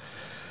August.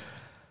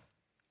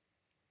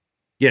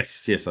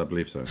 Yes, I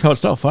believe so. So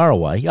it's not far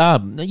away. Yeah,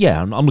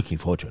 I'm looking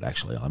forward to it,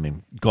 actually. I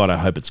mean, God, I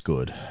hope it's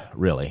good,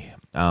 really.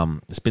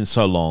 It's been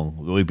so long.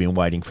 We've been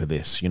waiting for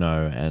this,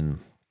 and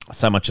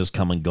so much has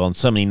come and gone.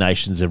 So many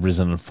nations have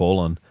risen and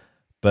fallen.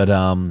 But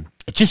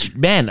it just,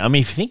 man, I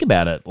mean, if you think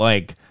about it,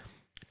 like,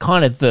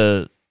 kind of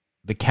the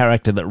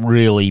character that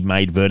really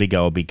made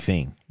Vertigo a big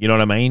thing. You know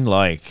what I mean?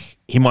 Like,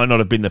 he might not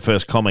have been the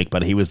first comic,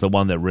 but he was the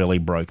one that really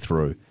broke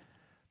through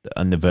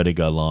on the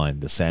Vertigo line,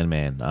 the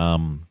Sandman.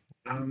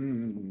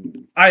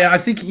 I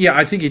think he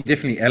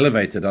definitely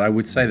elevated it. I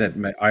would say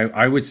that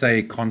I would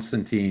say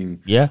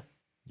Constantine, yeah,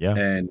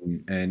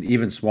 and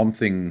even Swamp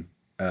Thing,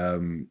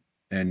 and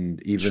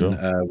even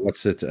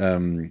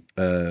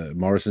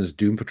Morrison's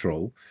Doom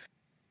Patrol.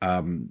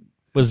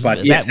 Was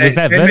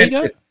that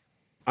Vertigo?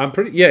 I'm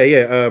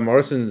pretty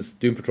Morrison's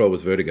Doom Patrol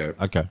was Vertigo.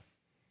 Okay.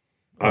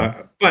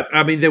 But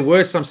I mean, there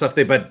were some stuff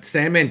there, but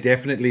Sandman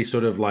definitely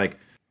sort of like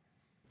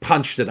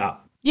punched it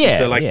up. Yeah.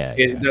 So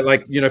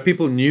like,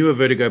 people knew of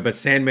Vertigo, but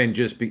Sandman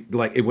just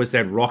it was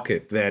that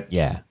rocket that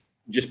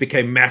just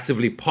became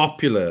massively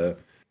popular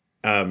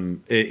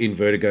in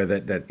Vertigo.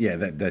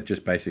 That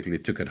just basically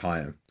took it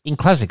higher. In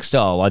classic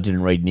style, I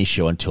didn't read an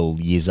issue until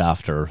years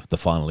after the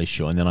final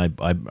issue, and then I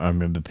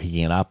remember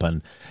picking it up.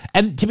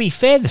 And to be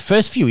fair, the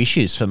first few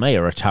issues for me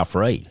are a tough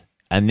read,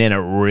 and then it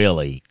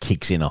really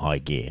kicks in a high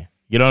gear.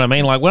 You know what I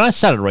mean? Like, when I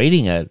started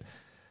reading it,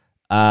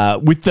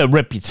 with the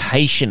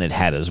reputation it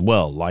had as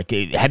well. Like,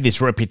 it had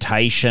this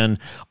reputation.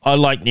 I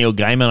like Neil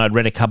Gaiman. I'd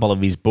read a couple of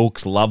his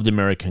books, loved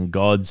American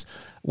Gods.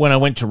 When I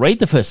went to read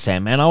the first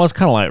Sandman, I was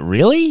kind of like,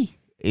 really?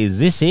 Is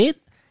this it?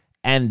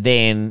 And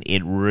then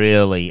it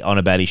really, on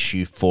about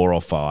issue 4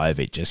 or 5,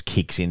 it just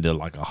kicks into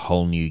like a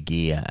whole new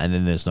gear, and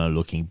then there's no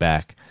looking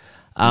back.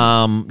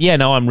 I'm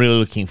really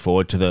looking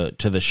forward to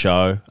the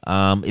show.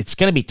 It's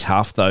going to be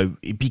tough though,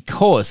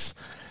 because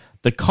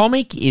the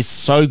comic is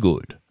so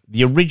good.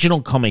 The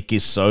original comic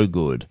is so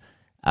good,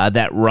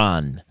 that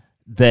run,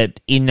 that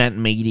in that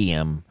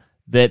medium,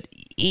 that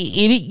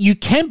you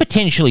can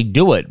potentially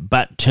do it,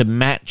 but to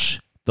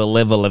match the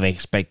level of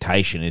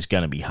expectation is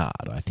going to be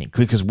hard, I think,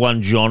 because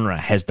one genre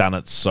has done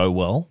it so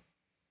well.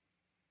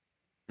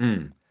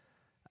 Mm.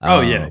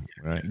 Right,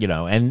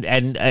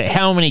 and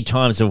how many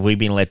times have we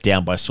been let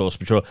down by Source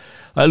Patrol?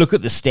 I look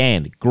at The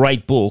Stand,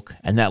 great book,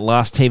 and that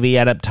last TV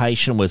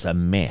adaptation was a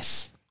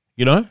mess.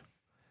 It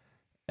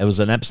was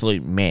an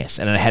absolute mess,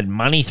 and it had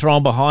money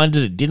thrown behind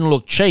it. It didn't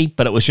look cheap,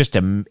 but it was just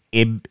in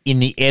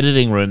the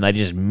editing room, they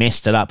just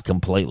messed it up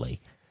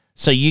completely.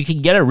 So you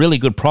can get a really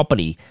good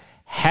property,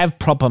 have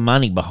proper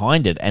money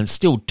behind it, and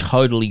still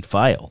totally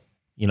fail,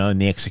 in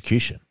the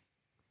execution.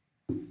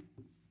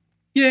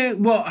 Yeah,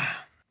 well,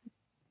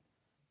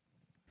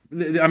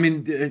 I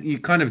mean, you're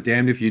kind of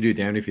damned if you do,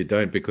 damned if you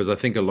don't, because I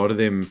think a lot of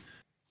them,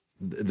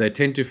 they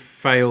tend to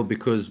fail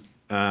because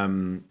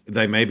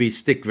they maybe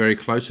stick very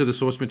close to the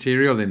source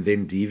material and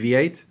then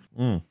deviate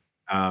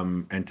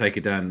and take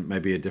it down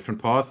maybe a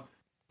different path.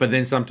 But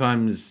then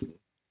sometimes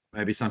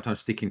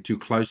sticking too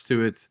close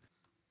to it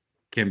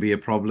can be a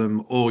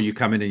problem, or you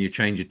come in and you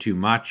change it too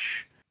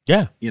much.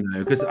 Yeah.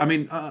 Because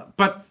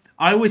but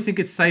I always think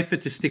it's safer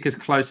to stick as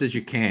close as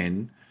you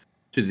can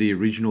to the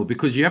original,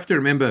 because you have to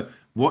remember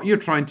what you're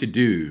trying to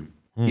do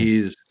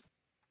is,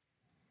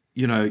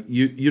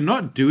 you're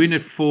not doing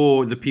it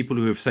for the people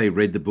who have, say,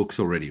 read the books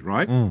already,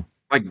 right?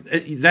 Like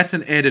that's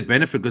an added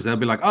benefit, because they'll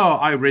be like, oh,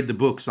 I read the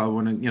books, I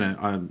want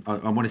to,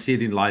 I want to see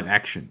it in live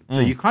action.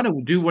 So you kind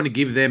of do want to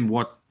give them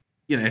what,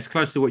 as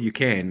close to what you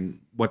can,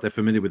 what they're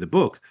familiar with the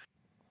book.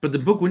 But the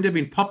book wouldn't have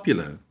been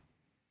popular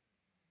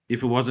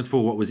if it wasn't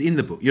for what was in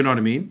the book. You know what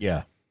I mean?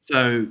 Yeah.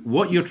 So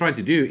what you're trying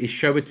to do is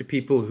show it to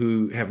people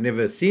who have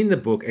never seen the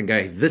book and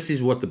go, this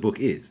is what the book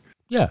is.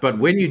 Yeah. But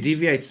when you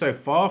deviate so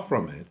far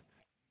from it,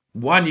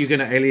 one, you're going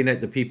to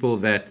alienate the people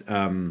that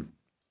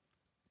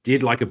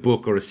did like a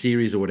book or a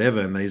series or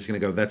whatever, and they're just going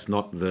to go, that's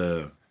not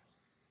the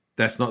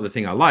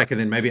thing I like. And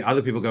then maybe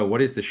other people go,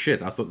 what is the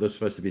shit? I thought there was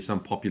supposed to be some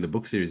popular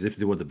book series. If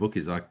what the book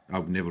is, I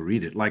would never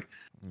read it. Like,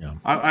 yeah.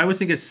 I always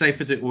think it's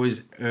safer to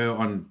always err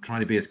on trying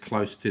to be as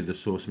close to the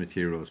source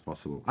material as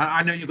possible.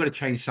 I know you've got to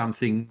change some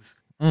things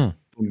for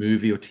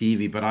movie or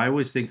TV, but I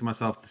always think to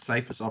myself, the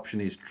safest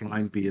option is try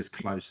and be as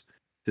close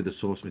to the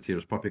source material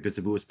as possible, because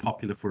it was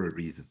popular for a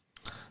reason.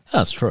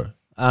 That's true.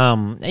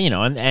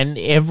 And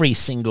every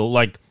single,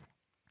 like,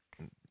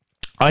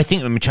 I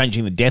think them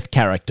changing the Death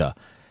character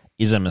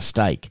is a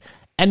mistake.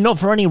 And not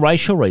for any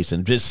racial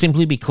reason, just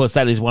simply because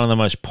that is one of the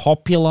most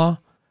popular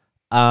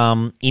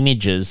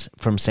images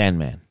from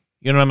Sandman.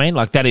 You know what I mean?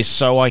 Like, that is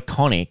so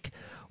iconic.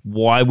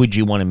 Why would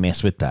you want to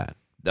mess with that?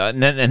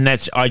 And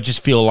that's, I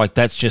just feel like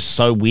that's just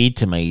so weird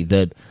to me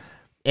that,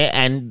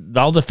 and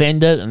they'll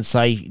defend it and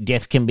say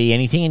Death can be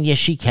anything, and yes,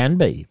 she can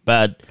be.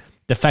 But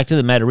the fact of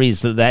the matter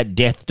is that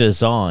Death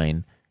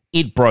design,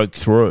 it broke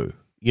through.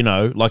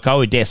 Like I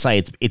would dare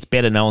say it's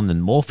better known than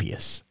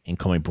Morpheus in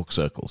comic book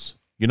circles,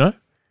 So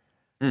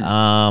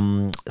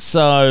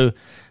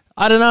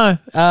I don't know.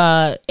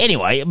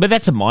 Anyway, but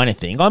that's a minor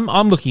thing.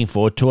 I'm looking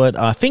forward to it.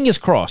 Fingers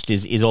crossed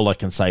is all I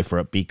can say for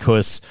it,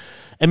 because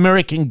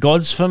American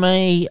Gods for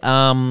me,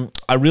 I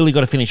really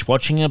got to finish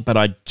watching it, but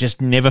I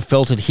just never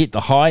felt it hit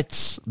the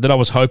heights that I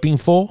was hoping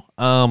for.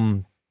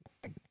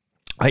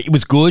 It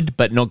was good,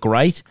 but not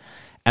great.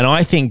 And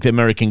I think The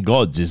American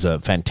Gods is a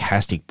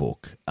fantastic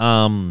book.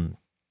 I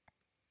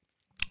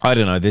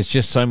don't know. There's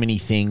just so many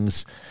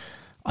things.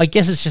 I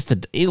guess it's just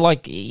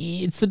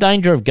it's the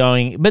danger of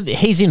going, but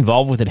he's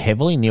involved with it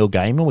heavily, Neil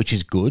Gaiman, which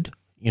is good.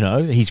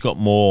 He's got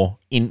more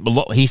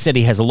he said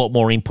he has a lot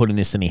more input in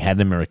this than he had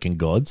in American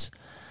Gods.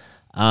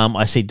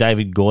 I see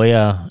David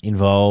Goyer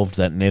involved.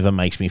 That never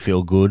makes me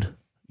feel good.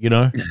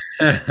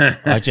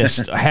 I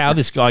just, how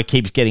this guy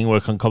keeps getting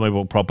work on comic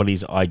book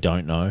properties, I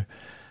don't know.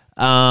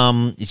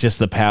 It's just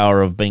the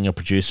power of being a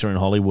producer in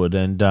Hollywood,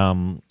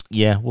 and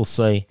yeah, we'll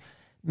see.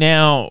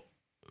 Now,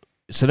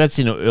 so that's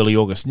in early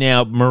August.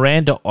 Now,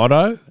 Miranda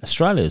Otto,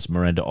 Australia's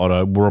Miranda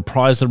Otto, will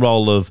reprise the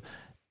role of,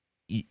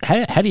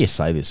 how do you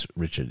say this,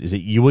 Richard? Is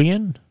it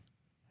Ewan?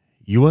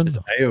 It's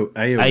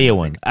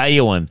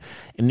Eowyn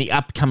in the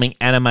upcoming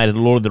animated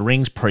Lord of the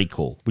Rings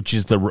prequel, which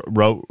is the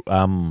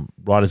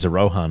Riders of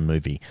Rohan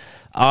movie.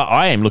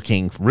 I am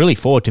looking really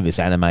forward to this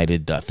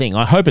animated thing.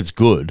 I hope it's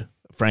good,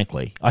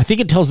 frankly. I think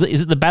it tells,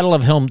 is it the Battle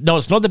of Helm? No,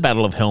 it's not the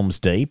Battle of Helm's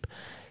Deep.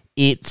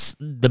 It's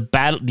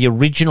the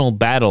original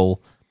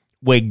battle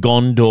where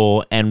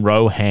Gondor and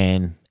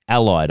Rohan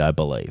allied, I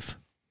believe.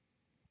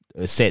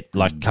 Set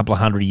like a couple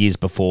of 100 years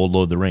before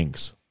Lord of the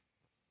Rings.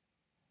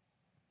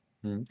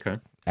 Okay.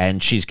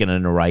 And she's going to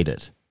narrate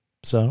it.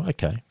 So,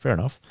 okay, fair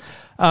enough.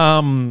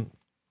 Now,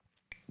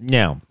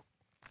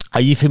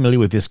 are you familiar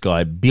with this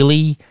guy,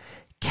 Billy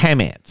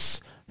Kametz,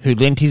 who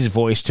lent his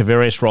voice to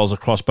various roles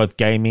across both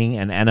gaming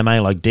and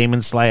anime like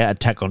Demon Slayer,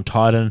 Attack on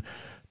Titan,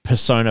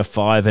 Persona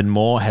 5 and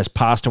more, has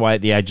passed away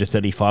at the age of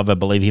 35. I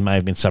believe he may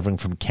have been suffering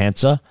from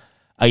cancer.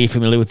 Are you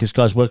familiar with this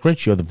guy's work,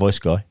 Rich? You're the voice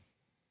guy.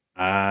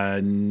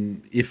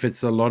 If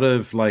it's a lot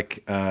of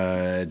like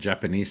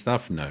Japanese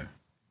stuff, no.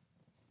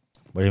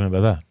 What do you mean by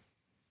that?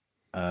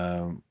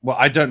 Well,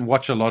 I don't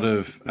watch a lot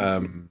of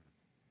I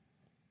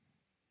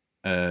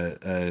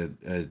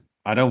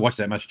don't watch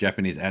that much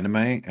Japanese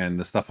anime, and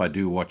the stuff I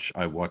do watch,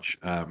 I watch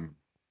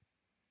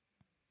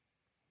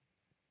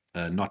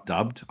not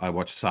dubbed. I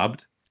watch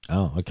subbed.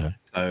 Oh, okay.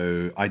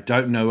 So I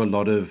don't know a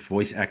lot of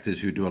voice actors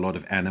who do a lot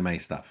of anime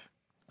stuff.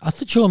 I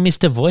thought you were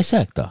Mr. Voice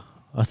Actor.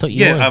 I thought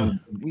you were.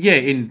 Yeah,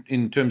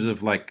 in terms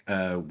of like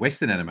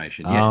Western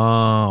animation. Yes.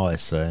 Oh, I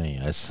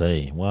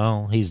see.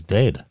 Well, he's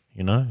dead.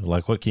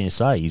 Like, what can you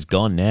say? He's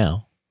gone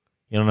now.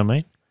 You know what I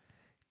mean?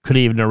 Could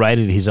he have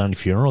narrated his own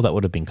funeral? That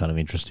would have been kind of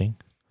interesting.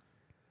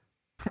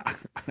 I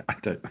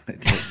don't know.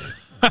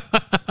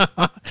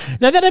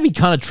 No, that'd be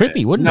kind of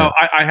trippy, wouldn't it? No,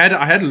 I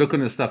had a look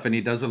on his stuff, and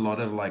he does a lot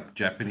of like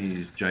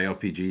Japanese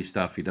JRPG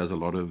stuff. He does a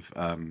lot of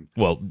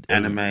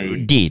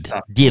anime. Did a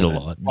lot. Did a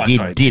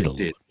lot.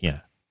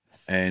 Yeah.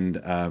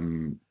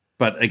 And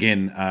but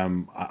again,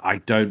 I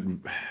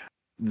don't.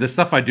 The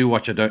stuff I do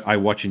watch, I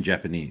watch in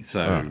Japanese.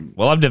 So,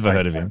 well, I've never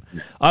heard of him.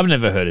 I've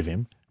never heard of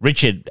him.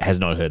 Richard has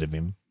not heard of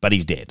him, but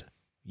he's dead.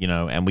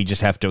 and we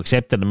just have to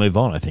accept it and move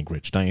on. I think,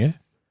 Rich, don't you?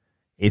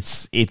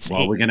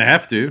 We're going to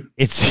have to.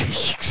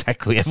 It's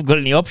exactly. Haven't got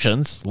any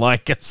options.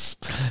 Like it's,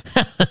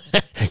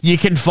 you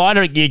can fight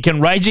it, you can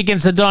rage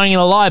against the dying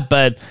and the light,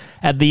 but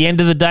at the end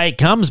of the day, it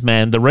comes,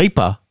 man, the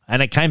Reaper,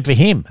 and it came for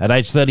him at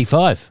age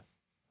 35.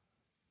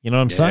 You know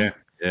what I'm saying?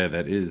 Yeah,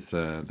 that is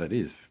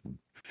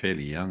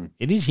fairly young.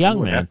 It is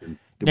young, man. Happened?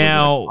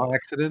 Now, was it a car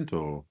accident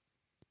or?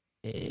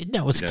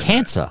 No, it was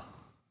cancer.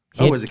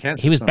 Was it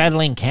cancer? He was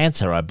battling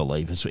cancer, I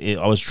believe.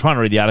 I was trying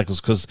to read the articles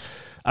because,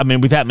 I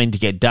mean, without meaning to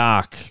get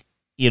dark,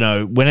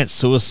 when it's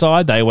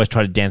suicide, they always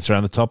try to dance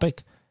around the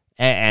topic.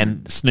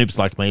 And Snoops,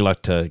 like me,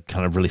 like to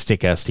kind of really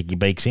stick our sticky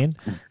beaks in.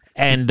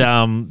 And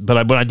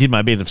but when I did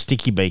my bit of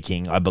sticky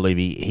beaking, I believe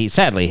he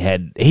sadly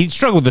he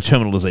struggled with the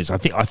terminal disease. I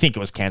think it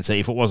was cancer.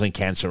 If it wasn't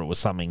cancer, it was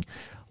something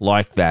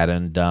like that.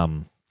 And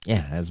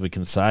as we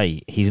can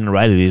say, he's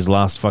narrated his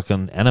last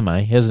fucking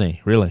anime, hasn't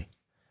he? Really.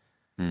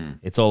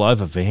 It's all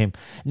over for him.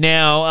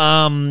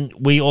 Now,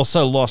 we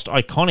also lost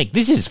iconic.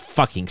 This is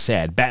fucking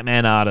sad.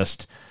 Batman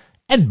artist,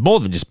 and more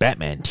than just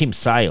Batman, Tim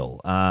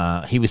Sale.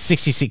 He was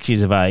 66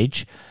 years of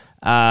age.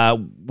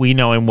 We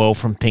know him well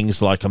from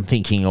things like, I'm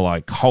thinking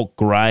like Hulk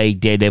Grey,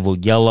 Daredevil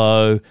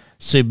Yellow,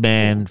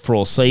 Superman for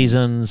All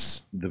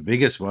Seasons. The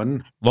biggest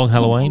one. Long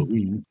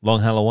Halloween.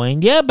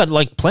 Yeah, but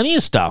like plenty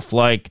of stuff.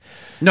 No,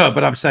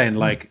 but I'm saying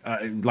like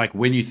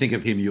when you think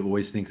of him, you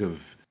always think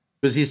of,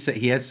 because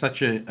he has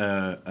such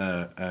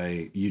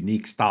a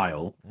unique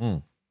style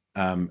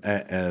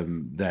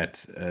that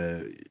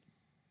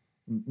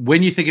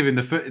when you think of him,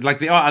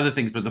 there are other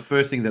things, but the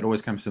first thing that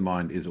always comes to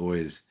mind is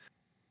always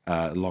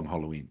Long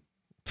Halloween.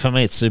 For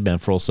me, it's Superman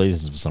for All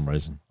Seasons for some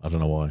reason. I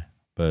don't know why.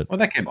 But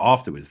that came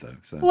afterwards, though.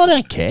 So. Well, I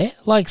don't care.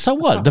 Like, so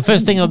what? The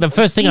first thing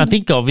I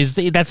think of is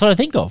that's what I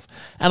think of,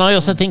 and I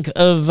also think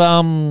of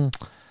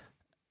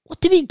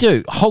what did he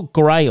do? Hulk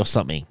Grey or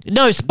something?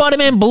 No,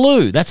 Spider-Man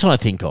Blue. That's what I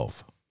think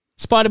of.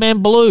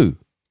 Spider-Man Blue.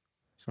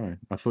 Sorry,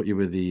 I thought you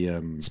were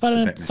the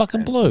Spider-Man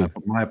fucking Blue.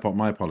 My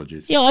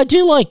apologies. Yeah, I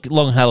do like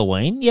Long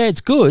Halloween. Yeah,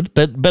 it's good,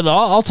 but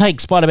I'll take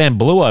Spider-Man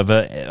Blue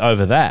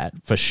over that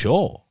for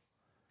sure.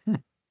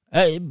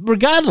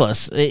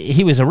 Regardless,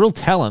 he was a real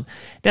talent.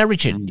 Now,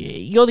 Richard,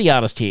 you're the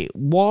artist here.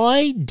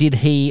 Why did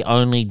he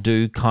only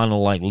do kind of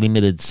like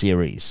limited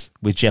series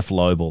with Jeff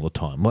Loeb all the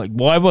time? Like,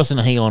 why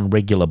wasn't he on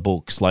regular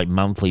books, like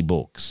monthly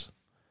books?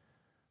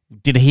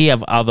 Did he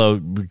have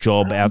other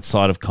job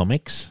outside of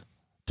comics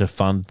to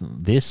fund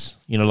this?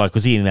 Like,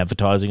 was he in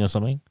advertising or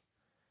something?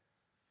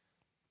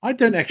 I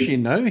don't actually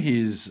know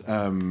his.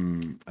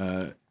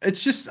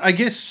 It's just, I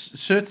guess,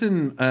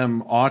 certain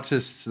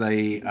artists,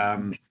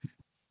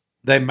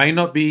 they may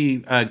not be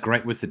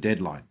great with the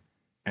deadline,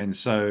 and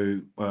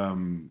so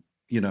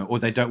or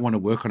they don't want to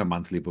work on a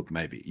monthly book.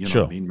 Maybe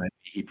Sure. What I mean. Maybe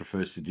he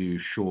prefers to do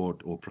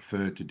shorter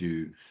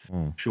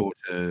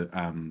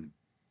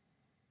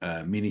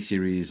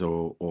miniseries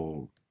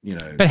or.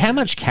 But how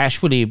much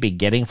cash would he be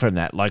getting from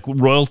that? Like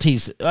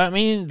royalties? I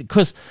mean,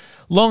 because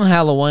Long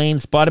Halloween,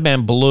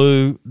 Spider-Man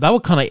Blue, they were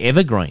kind of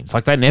evergreens.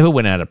 Like they never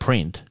went out of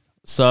print.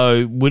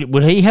 So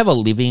would he have a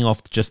living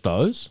off just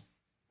those?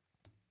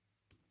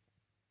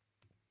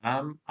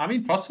 I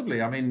mean,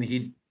 possibly. I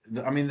mean,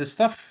 the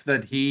stuff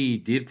that he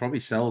did probably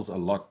sells a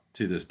lot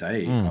to this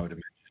day. I would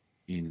imagine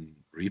in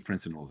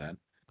reprints and all that.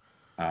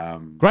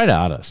 Great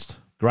artist.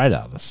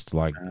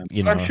 Like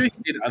I'm sure he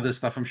did other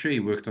stuff. I'm sure he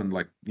worked on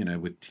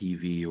with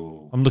TV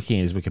or. I'm looking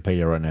at his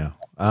Wikipedia right now.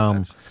 I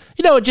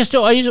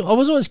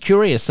was always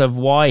curious of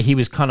why he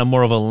was kind of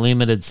more of a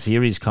limited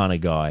series kind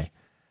of guy.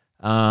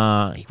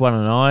 He won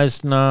an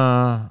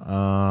Eisner,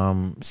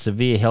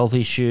 severe health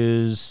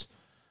issues.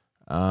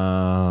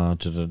 But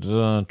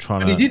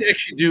he did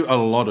actually do a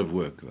lot of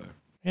work, though.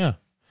 Yeah.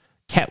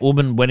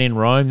 Catwoman When in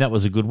Rome, that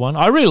was a good one.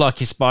 I really like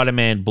his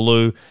Spider-Man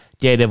Blue,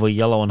 Daredevil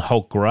Yellow, and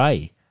Hulk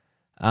Grey.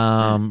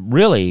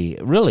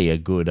 Really a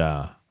good,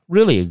 I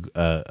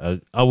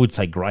would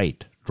say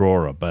great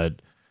drawer,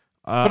 but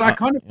I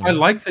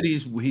like that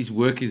his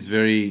work is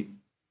very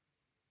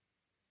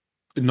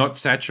not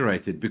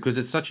saturated, because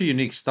it's such a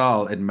unique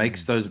style. It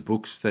makes those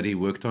books that he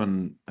worked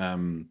on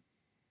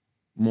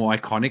more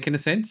iconic in a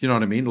sense. You know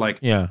what I mean? Like,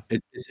 yeah,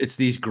 it's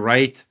these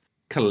great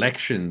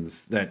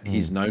collections that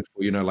he's known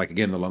for. Like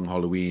again, the Long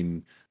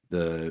Halloween,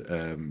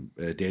 the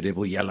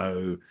Daredevil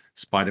Yellow,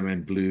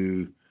 Spider-Man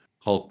Blue,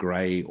 Hulk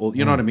Grey, or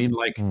you know what I mean?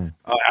 Like,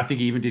 I think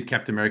he even did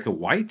Captain America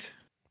White.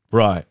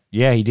 Right?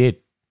 Yeah, he did.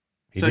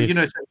 So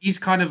he's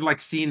kind of like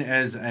seen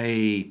as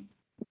a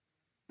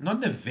not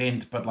an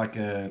event, but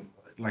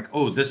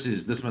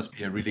this must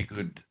be a really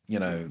good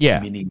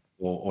mini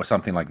or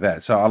something like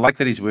that. So I like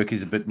that his work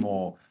is a bit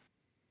more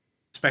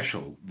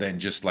special than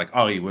just like,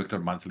 he worked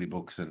on monthly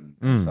books and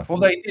stuff.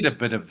 Although he did a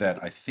bit of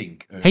that, I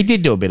think. He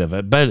did do a bit of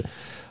it, but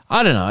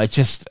I don't know. It's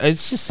just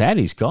sad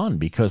he's gone,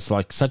 because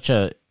like such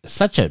a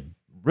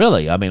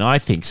really, I mean, I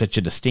think such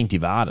a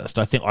distinctive artist.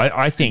 I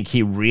think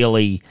he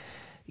really,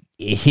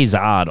 his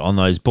art on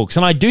those books,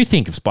 and I do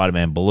think of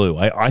Spider-Man Blue.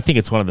 I think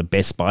it's one of the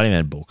best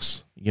Spider-Man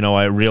books.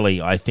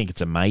 I think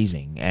it's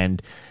amazing.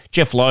 And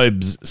Jeff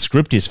Loeb's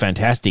script is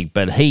fantastic,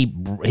 but he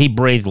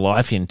breathed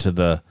life into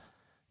the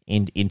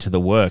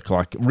work,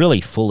 like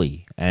really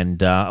fully.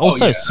 And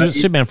also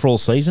Superman for All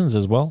Seasons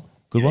as well.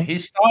 Good one.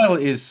 His style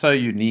is so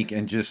unique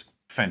and just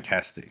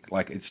fantastic.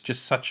 Like it's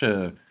just such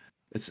a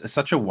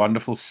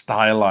wonderful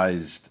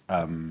stylized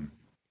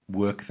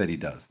work that he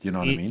does. Do you know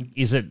what I mean?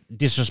 Is it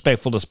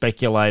disrespectful to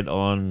speculate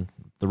on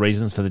the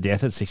reasons for the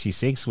death at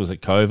 66? Was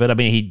it COVID? I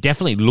mean, he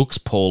definitely looks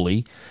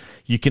poorly.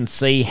 You can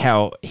see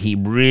how he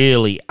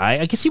really...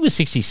 I guess he was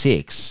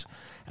 66.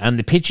 And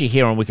the picture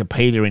here on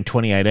Wikipedia in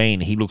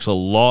 2018, he looks a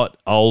lot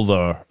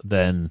older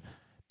than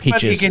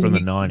pictures from the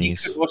 90s.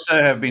 He could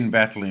also have been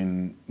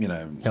battling,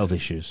 health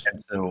issues.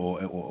 Cancer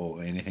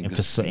or anything.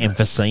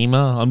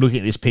 Emphysema. I'm looking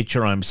at this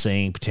picture. I'm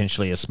seeing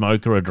potentially a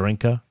smoker, a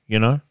drinker,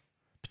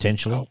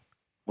 potentially. Oh.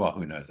 Well,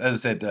 who knows? As I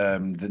said,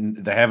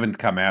 they haven't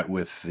come out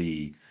with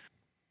the.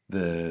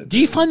 Do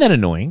you find that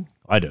annoying?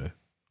 I do.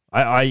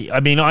 I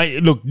mean,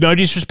 look. No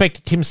disrespect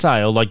to Tim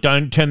Sale. Like,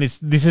 don't turn this.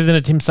 This isn't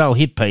a Tim Sale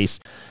hit piece.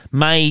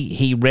 May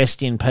he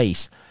rest in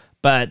peace.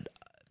 But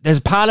there's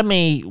a part of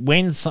me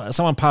when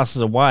someone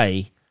passes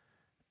away,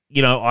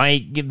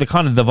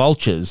 the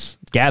vultures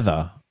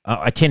gather.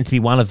 I tend to be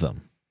one of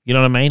them. You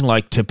know what I mean?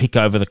 Like to pick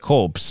over the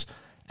corpse,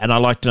 and I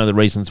like to know the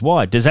reasons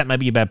why. Does that make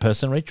me a bad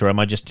person, Rich, or am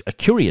I just a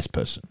curious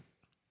person?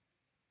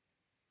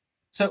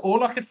 So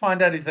all I could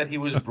find out is that he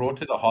was brought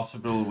to the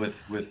hospital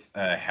with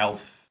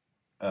health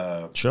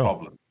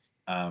problems.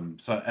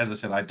 So as I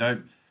said, I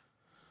don't.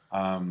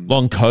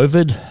 Long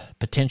COVID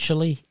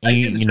potentially,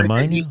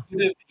 pneumonia.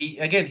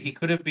 He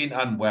could have been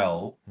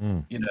unwell.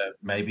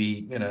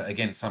 Maybe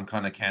again some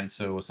kind of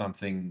cancer or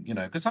something.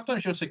 Because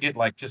sometimes you also get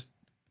like just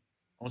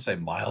I won't say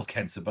mild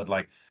cancer, but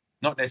like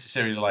not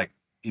necessarily like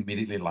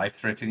immediately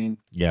life-threatening.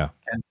 Yeah,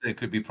 cancer. It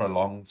could be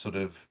prolonged sort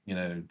of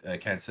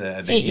cancer.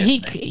 And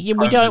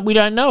then we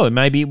don't know.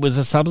 Maybe it was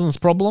a substance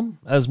problem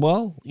as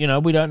well.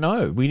 We don't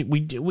know. We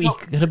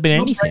could have been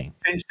anything.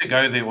 Tends to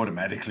go there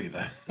automatically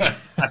though.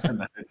 I don't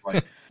know.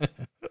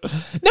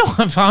 No,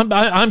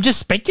 I'm just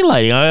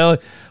speculating.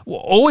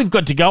 All we've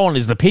got to go on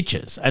is the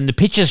pictures, and the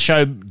pictures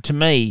show to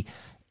me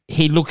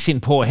he looks in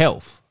poor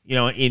health.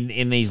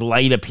 In these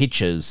later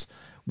pictures,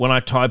 when I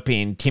type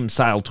in Tim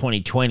Sale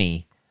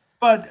 2020.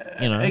 But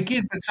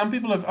again, but some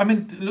people have. I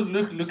mean,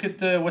 look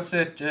at what's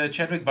that?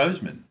 Chadwick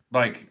Boseman.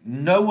 Like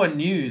no one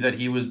knew that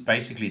he was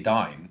basically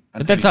dying.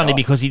 But that's only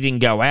because he didn't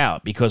go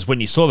out. Because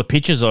when you saw the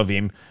pictures of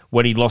him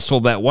when he lost all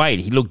that weight,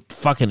 he looked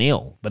fucking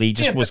ill. But he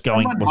just was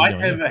going. Someone might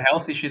have a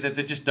health issue that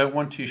they just don't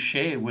want to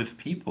share with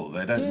people.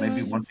 They don't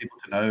maybe want people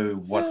to know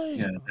what.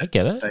 I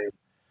get it.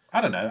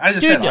 I don't know. As I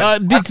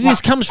said,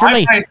 this comes from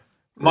me.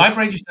 My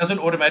brain just doesn't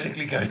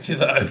automatically go to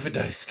the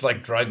overdose,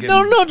 like drug.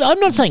 No, I'm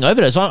not saying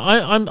overdose.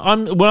 I'm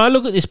when I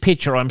look at this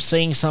picture, I'm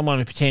seeing someone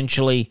who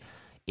potentially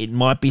it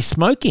might be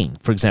smoking,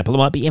 for example. It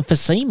might be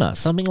emphysema,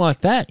 something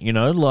like that.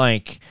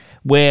 Like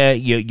where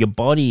your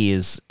body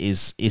is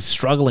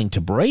struggling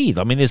to breathe.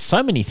 I mean, there's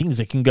so many things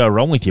that can go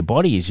wrong with your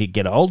body as you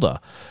get older.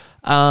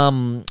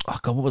 Oh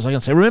God, what was I going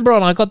to say? Remember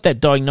when I got that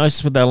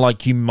diagnosis where they're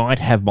like, you might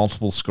have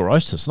multiple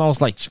sclerosis, and I was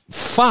like,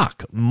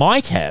 fuck,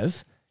 might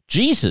have,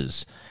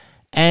 Jesus.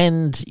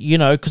 And,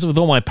 because with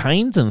all my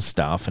pains and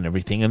stuff and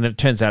everything, and it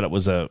turns out it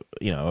was a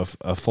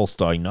false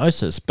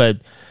diagnosis,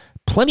 but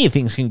plenty of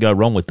things can go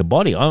wrong with the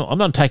body. I'm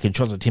not taking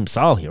shots at Tim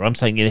Sale here. I'm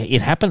saying it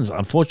happens,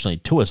 unfortunately,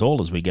 to us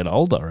all as we get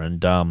older.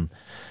 And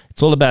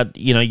it's all about,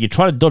 you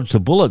try to dodge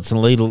the bullets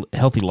and lead a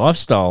healthy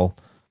lifestyle,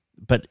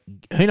 but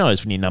who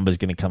knows when your number's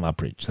going to come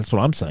up, Rich? That's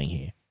what I'm saying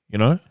here,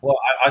 Well,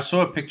 I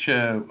saw a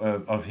picture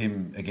of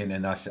him again,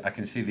 and I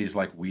can see these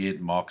like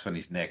weird marks on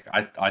his neck.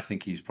 I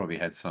think he's probably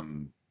had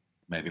some...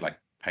 maybe like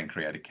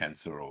pancreatic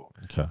cancer or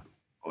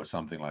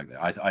something like that.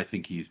 I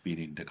think he's been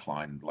in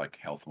decline, like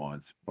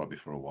health-wise, probably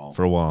for a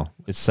while.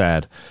 It's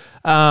sad.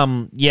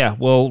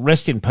 Well,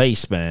 rest in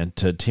peace, man,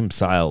 to Tim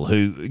Sale,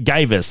 who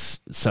gave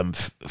us some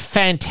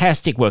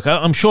fantastic work.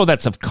 I'm sure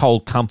that's of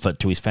cold comfort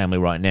to his family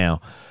right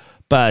now.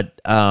 But,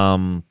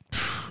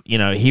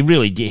 he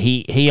really did.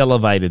 He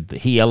elevated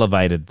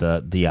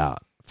the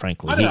art,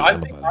 frankly.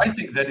 I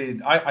think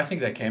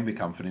that can be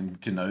comforting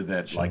to know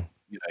that, sure. Like,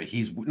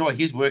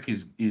 his work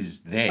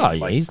is there. Oh,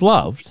 yeah, he's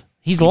loved.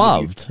 He's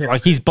loved.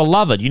 Like, he's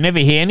beloved. You never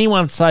hear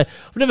anyone say...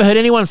 I've never heard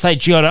anyone say,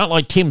 gee, I don't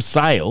like Tim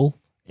Sale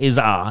is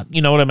art.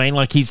 You know what I mean?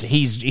 Like, he's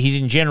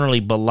a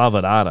generally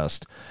beloved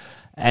artist.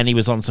 And he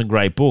was on some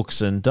great books.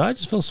 And I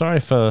just feel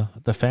sorry for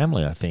the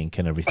family, I think,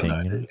 and everything.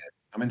 I mean,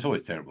 it's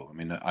always terrible. I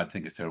mean, I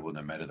think it's terrible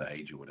no matter the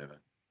age or whatever.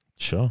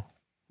 Sure.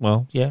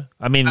 Well, yeah.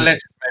 I mean...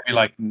 Unless maybe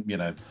like,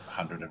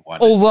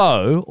 101.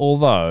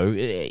 Although...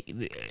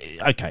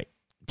 Okay.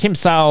 Tim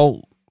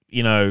Sale,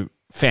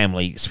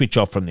 family, switch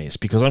off from this,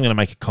 because I'm going to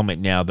make a comment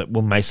now that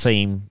may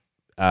seem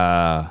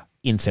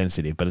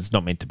insensitive, but it's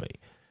not meant to be.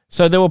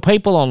 So there were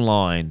people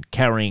online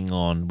carrying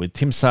on with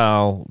Tim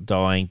Sale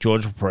dying,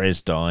 George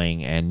Perez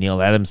dying, and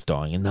Neil Adams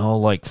dying, and they were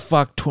like,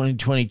 fuck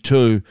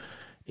 2022,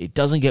 it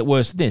doesn't get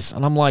worse than this.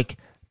 And I'm like,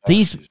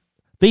 these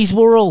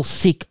were all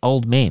sick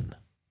old men.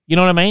 You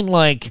know what I mean?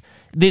 Like,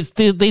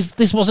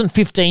 This wasn't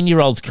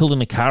 15-year-olds killed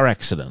in a car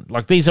accident.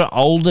 Like, these are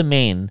older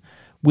men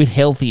with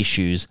health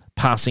issues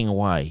passing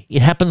away.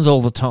 It happens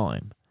all the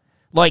time.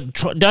 Like,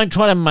 don't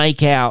try to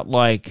make out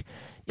like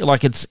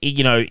it's,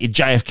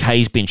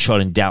 JFK's been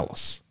shot in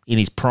Dallas in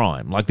his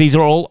prime. Like, these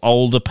are all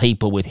older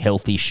people with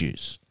health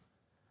issues.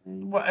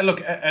 Well,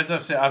 look, as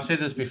I've said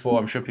this before.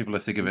 I'm sure people are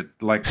sick of it.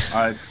 Like,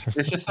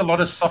 there's just a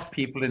lot of soft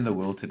people in the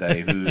world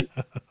today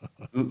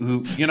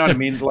who you know what I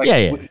mean? Like,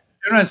 yeah.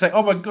 Turn around and say,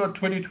 "Oh my God,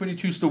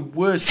 2022 is the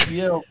worst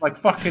year of like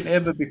fucking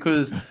ever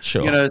because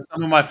Sure.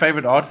 some of my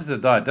favorite artists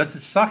have died." Does it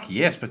suck?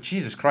 Yes, but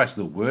Jesus Christ,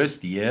 the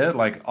worst year.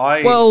 Like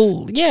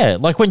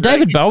like when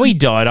David Bowie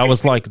died, I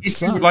was like,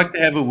 if you would like to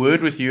have a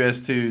word with you as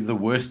to the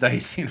worst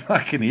days in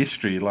fucking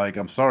history. Like,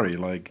 I'm sorry,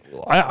 like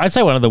I'd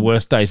say one of the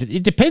worst days.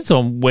 It depends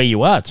on where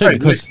you are too,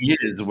 because worst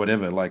years or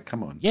whatever. Like,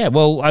 come on. Yeah,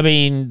 well, I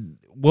mean,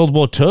 World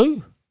War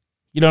II.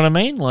 You know what I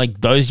mean? Like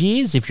those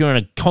years, if you're in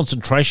a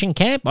concentration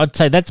camp, I'd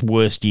say that's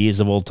worst years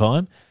of all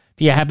time.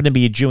 If you happen to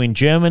be a Jew in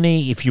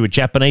Germany, if you were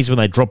Japanese when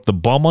they dropped the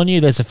bomb on you,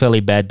 that's a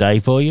fairly bad day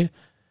for you.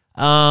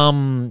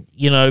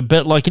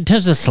 But like in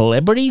terms of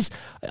celebrities,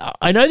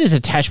 I know there's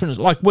attachment.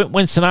 Like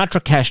when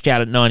Sinatra cashed out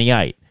at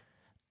 98.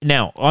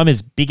 Now, I'm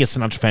as big a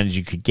Sinatra fan as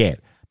you could get,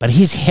 but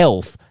his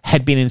health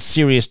had been in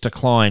serious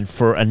decline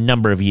for a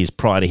number of years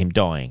prior to him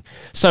dying.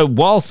 So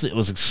whilst it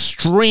was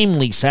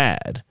extremely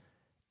sad,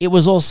 it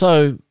was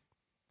also...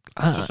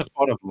 It's just a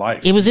part of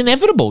life. It was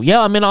inevitable. Yeah,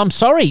 I mean, I'm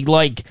sorry.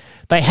 Like,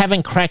 they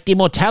haven't cracked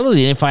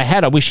immortality. And if I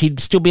had, I wish he'd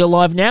still be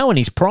alive now in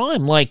his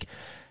prime. Like,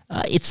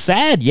 it's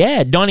sad. Yeah,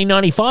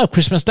 1995,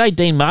 Christmas Day,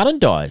 Dean Martin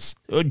dies.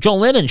 John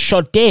Lennon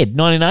shot dead,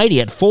 1980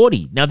 at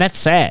 40. Now, that's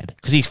sad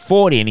because he's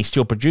 40 and he's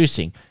still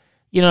producing.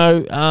 But,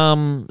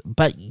 I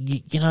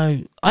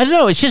don't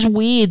know. It's just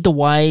weird the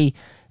way,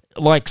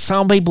 like,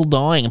 some people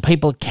dying and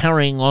people are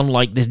carrying on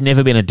like there's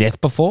never been a death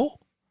before.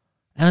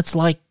 And it's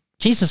like,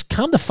 Jesus,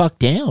 calm the fuck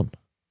down.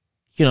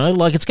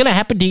 Like it's going to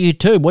happen to you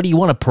too. What do you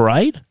want, a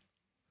parade?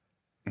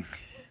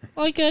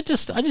 Like I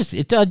just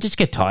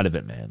get tired of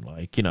it, man.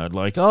 Like,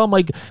 oh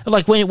my,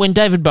 like when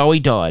David Bowie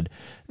died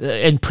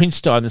and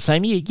Prince died in the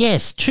same year.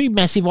 Yes, two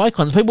massive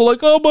icons. People are like,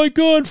 oh my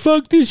God,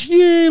 fuck this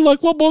year.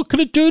 Like, what more can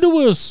it do to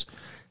us?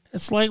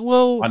 It's like,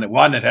 well,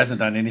 one that hasn't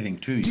done anything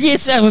to you.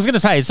 Yes, I was going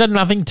to say it's done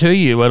nothing to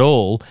you at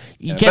all.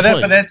 Yeah,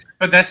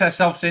 but that's how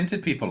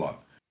self-centered people are.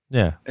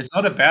 Yeah, it's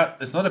not about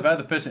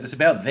the person. It's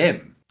about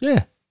them.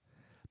 Yeah.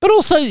 But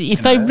also,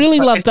 if they really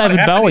love David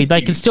Bowie,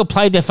 they can still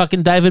play their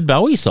fucking David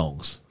Bowie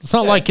songs. It's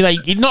not like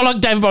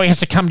David Bowie has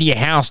to come to your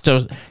house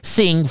to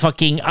sing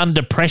fucking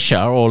Under Pressure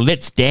or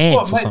Let's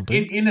Dance or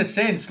something. In a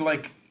sense,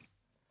 like,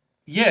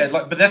 yeah,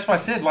 like, but that's why I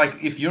said, like,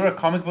 if you're a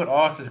comic book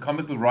artist, a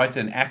comic book writer,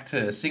 an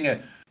actor, a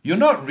singer, you're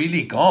not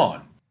really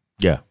gone.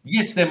 Yeah.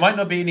 Yes, there might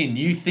not be any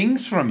new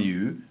things from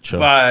you, sure,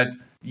 but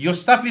your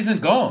stuff isn't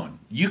gone.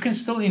 You can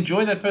still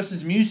enjoy that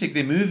person's music,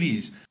 their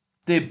movies,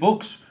 their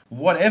books,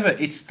 whatever.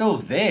 It's still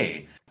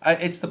there.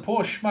 It's the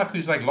poor schmuck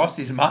who's like lost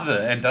his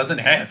mother and doesn't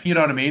have, you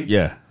know what I mean?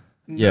 Yeah.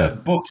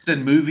 Books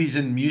and movies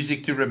and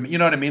music to you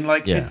know what I mean?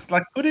 Like, it's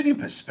like, put it in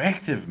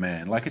perspective,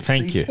 man. Like, it's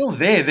still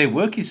there. Their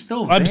work is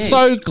still there. I'm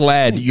so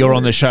glad you're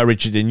on the show,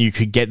 Richard, and you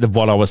could get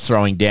what I was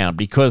throwing down,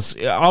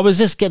 because I was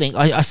just getting,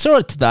 I saw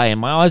it today and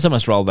my eyes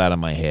almost rolled out of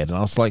my head. And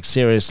I was like,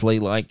 seriously,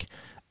 like,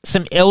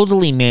 some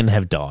elderly men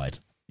have died.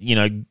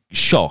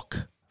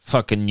 Shock.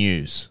 Fucking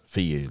news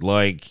for you.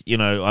 Like,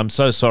 I'm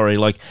so sorry.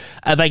 Like,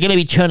 are they going to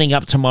be turning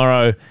up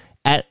tomorrow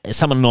at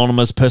some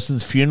anonymous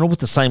person's funeral with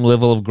the same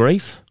level of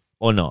grief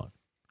or not?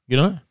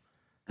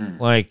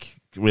 Like,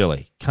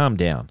 really, calm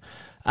down.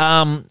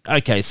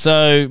 Okay,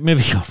 so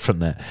moving on from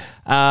that.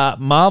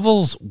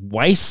 Marvel's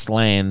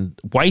Wastelanders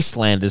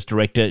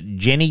director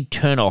Jenny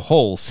Turner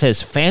Hall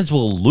says fans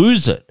will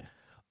lose it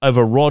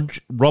over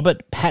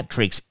Robert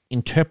Patrick's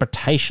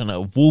interpretation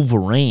of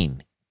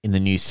Wolverine in the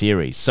new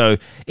series. So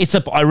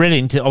I read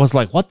into, I was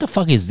like, what the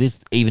fuck is this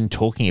even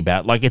talking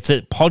about? Like, it's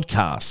a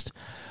podcast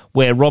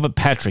where Robert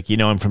Patrick,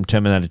 him from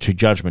Terminator 2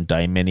 Judgment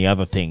Day and many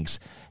other things,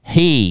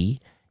 he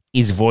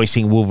is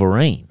voicing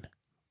Wolverine,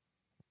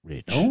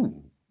 Rich. Oh.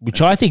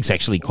 Which I think is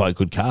actually quite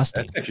good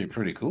casting. That's actually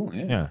pretty cool,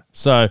 yeah. Yeah.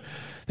 So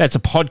that's a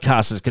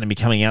podcast that's going to be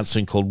coming out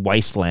soon called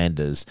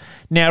Wastelanders.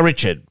 Now,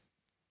 Richard,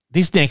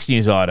 this next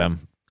news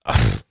item,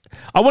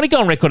 I want to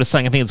go on record as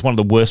saying I think it's one of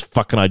the worst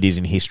fucking ideas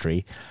in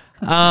history.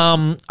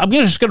 I'm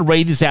just going to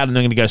read this out and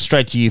I'm going to go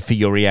straight to you for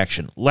your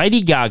reaction.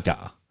 Lady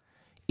Gaga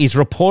is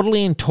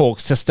reportedly in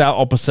talks to star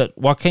opposite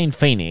Joaquin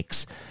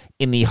Phoenix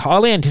in the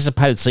highly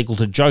anticipated sequel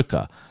to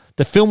Joker.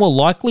 The film will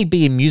likely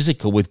be a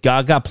musical with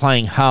Gaga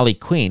playing Harley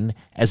Quinn,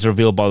 as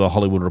revealed by The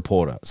Hollywood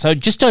Reporter. So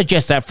just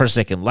digest that for a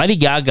second. Lady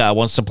Gaga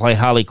wants to play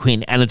Harley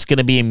Quinn and it's going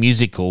to be a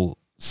musical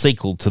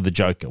sequel to the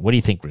Joker. What do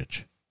you think,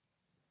 Rich?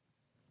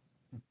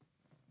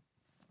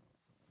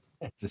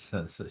 It just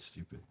sounds so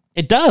stupid.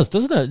 It does,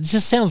 doesn't it? It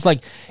just sounds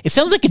like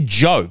a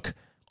joke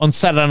on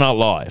Saturday Night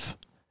Live.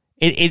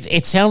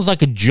 It sounds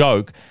like a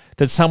joke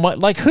that someone,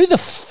 like, who the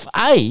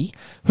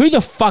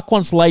fuck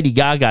wants Lady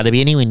Gaga to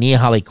be anywhere near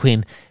Harley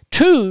Quinn?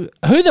 Two,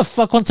 who the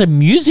fuck wants a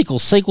musical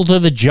sequel to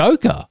the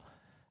Joker?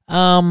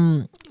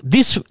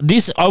 This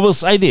I will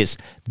say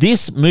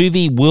this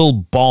movie will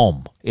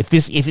bomb if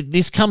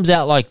this comes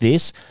out like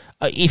this.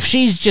 If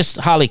she's just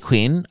Harley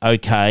Quinn,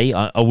 okay,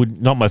 I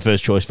would not my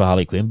first choice for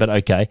Harley Quinn, but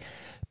okay.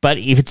 But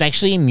if it's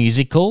actually a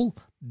musical,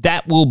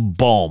 that will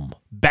bomb.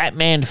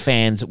 Batman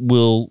fans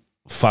will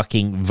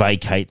fucking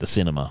vacate the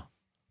cinema.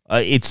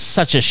 It's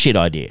such a shit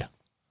idea.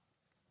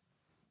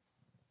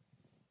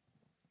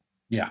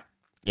 Yeah.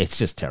 It's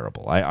just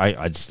terrible.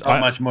 I just not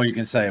much more you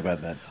can say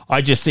about that.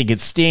 I just think it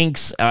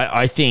stinks.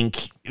 I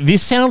think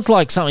this sounds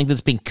like something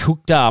that's been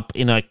cooked up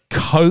in a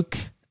Coke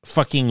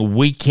fucking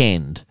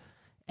weekend,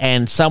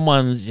 and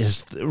someone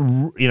just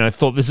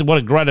thought this is what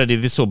a great idea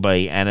this will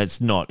be, and it's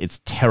not.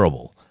 It's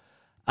terrible.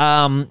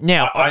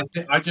 Now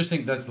I just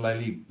think that's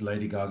Lady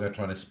Gaga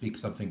trying to speak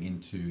something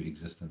into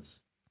existence.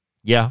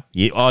 Yeah.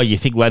 You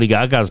think Lady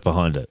Gaga's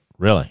behind it?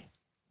 Really?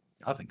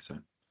 I think so.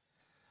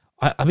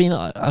 I mean,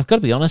 I've got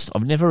to be honest.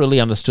 I've never really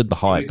understood the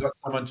hype. Got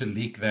someone to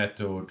leak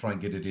that or try and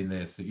get it in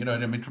there. So you know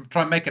what I mean.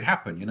 Try and make it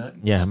happen. You know.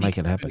 Yeah, make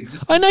it happen.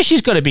 I know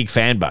she's got a big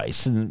fan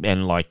base,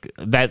 and like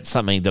that's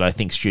something that I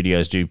think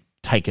studios do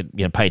pay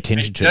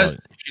attention to.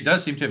 She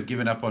does seem to have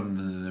given up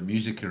on the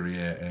music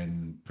career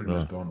and pretty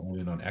much gone all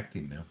in on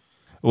acting now.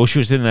 Well, she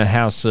was in the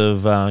House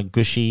of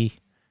Gucci.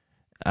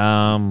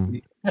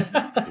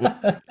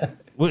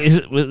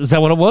 Is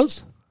that what it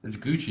was? It's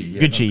Gucci,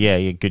 yeah.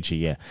 Gucci,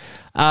 yeah.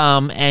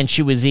 And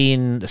she was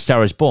in A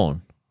Star Is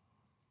Born.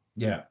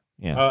 Yeah.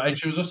 And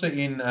she was also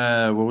in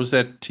what was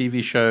that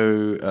TV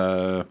show?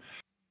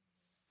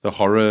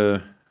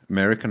 The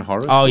American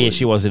Horror Story? Oh, yeah,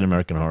 she was in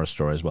American Horror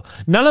Story as well.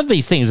 None of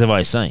these things have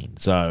I seen.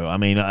 So, I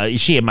mean,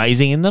 is she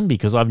amazing in them?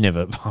 Because I've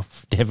never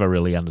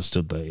really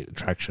understood the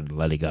attraction to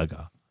Lady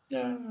Gaga.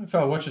 Yeah, if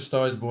I watch A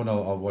Star Is Born,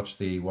 I'll watch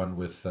the one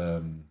with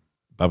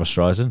Barbra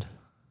Streisand.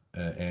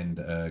 And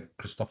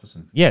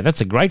Christopherson. Yeah, that's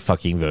a great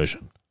fucking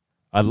version.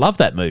 I love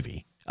that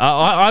movie.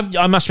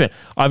 I must admit,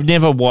 I've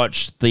never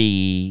watched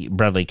the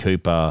Bradley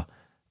Cooper,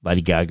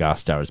 Lady Gaga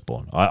Star Is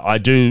Born. I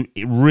do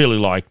really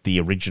like the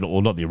original,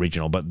 or not the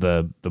original, but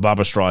the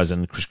Barbra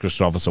Streisand, Chris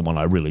Christopherson one.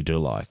 I really do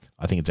like.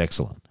 I think it's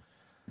excellent.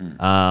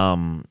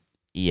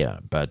 Yeah,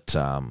 but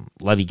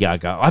Lady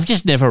Gaga, I've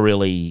just never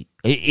really.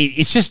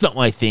 It's just not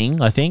my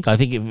thing. I think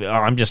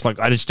I'm just like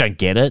I just don't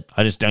get it.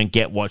 I just don't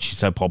get why she's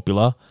so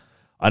popular.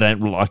 I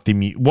don't like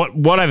the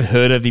what I've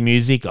heard of the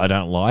music. I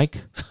don't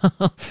like,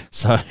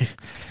 so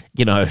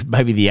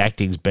maybe the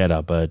acting's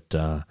better. But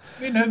her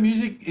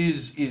music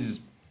is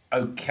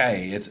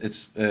okay.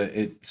 It's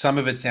some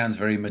of it sounds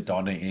very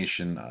Madonna-ish,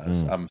 and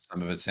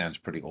some of it sounds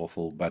pretty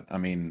awful. But I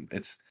mean,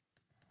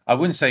 I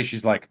wouldn't say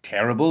she's like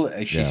terrible.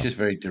 She's just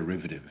very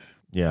derivative.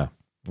 Yeah.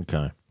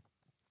 Okay.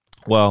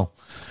 Well,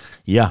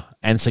 yeah,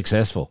 and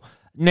successful.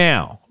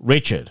 Now,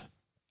 Richard,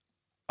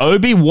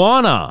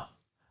 Obi-Wan.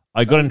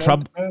 I got in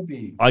trouble.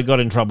 I got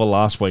in trouble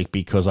last week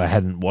because I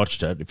hadn't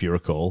watched it, if you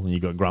recall, and you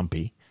got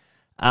grumpy.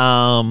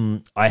 I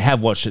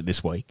have watched it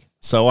this week,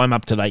 so I'm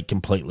up to date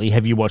completely.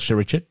 Have you watched it,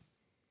 Richard?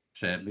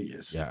 Sadly,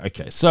 yes. Yeah.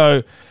 Okay.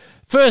 So,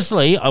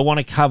 firstly, I want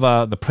to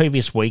cover the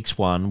previous week's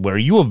one where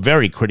you were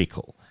very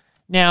critical.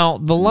 Now,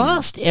 the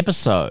last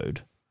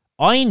episode,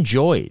 I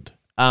enjoyed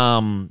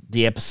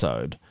the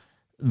episode,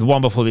 the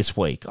one before this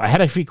week. I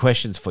had a few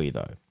questions for you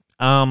though.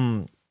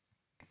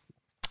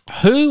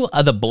 Who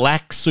are the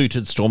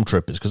black-suited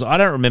stormtroopers? Because I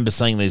don't remember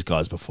seeing these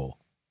guys before.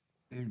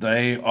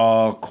 They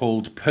are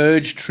called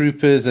Purge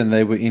Troopers, and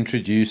they were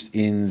introduced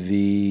in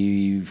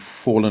the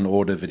Fallen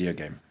Order video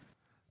game.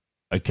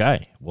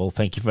 Okay. Well,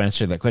 thank you for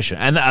answering that question.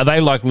 And are they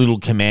like little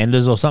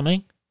commanders or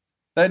something?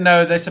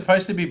 No, they're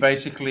supposed to be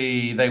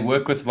basically... They're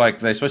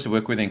supposed to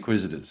work with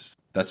Inquisitors.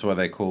 That's why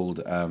they're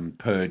called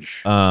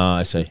Purge.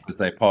 I see. Because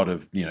they're part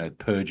of,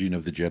 purging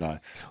of the Jedi.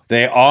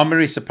 Their armor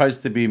is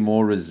supposed to be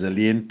more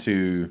resilient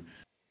to...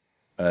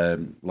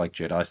 like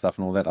Jedi stuff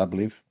and all that, I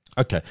believe.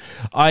 Okay.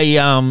 I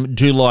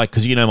do like,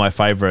 because my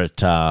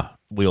favorite,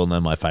 we all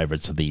know my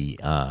favorites are the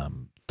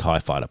TIE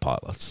fighter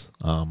pilots.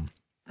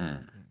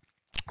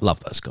 Love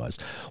those guys.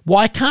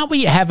 Why can't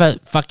we have a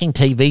fucking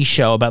TV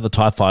show about the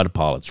TIE fighter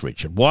pilots,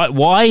 Richard?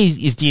 Why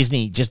is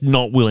Disney just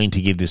not willing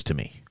to give this to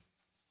me?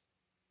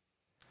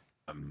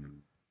 I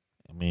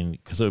mean,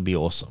 because it would be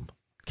awesome.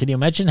 Can you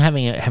imagine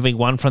having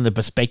one from the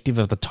perspective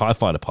of the TIE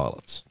fighter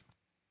pilots?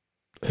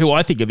 Who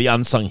I think are the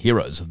unsung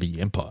heroes of the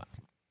Empire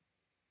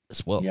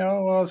as well. Yeah,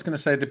 well, I was going to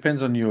say it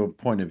depends on your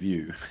point of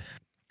view.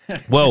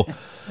 Well,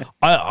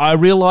 I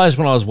realized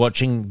when I was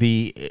watching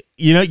the,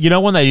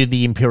 when they do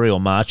the Imperial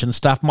March and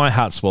stuff, my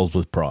heart swells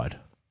with pride.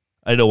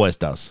 It always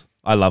does.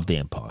 I love the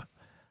Empire.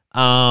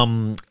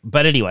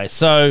 But anyway,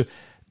 so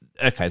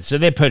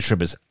they're Purge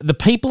Troopers. The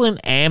people in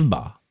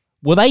Amber,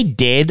 were they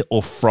dead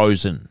or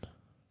frozen?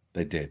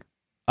 They're dead.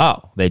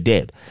 Oh, they're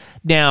dead.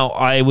 Now,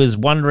 I was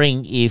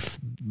wondering if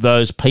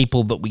those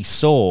people that we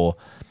saw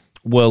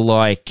were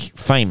like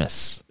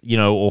famous,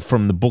 or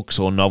from the books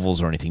or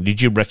novels or anything.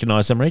 Did you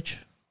recognize them, Rich?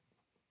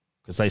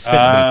 Because they spent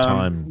a bit of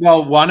time.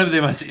 Well, one of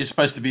them is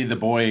supposed to be the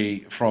boy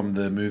from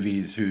the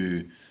movies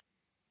who,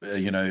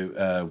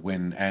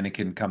 when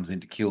Anakin comes in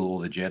to kill all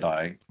the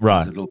Jedi. Right.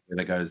 There's a little boy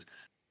that goes,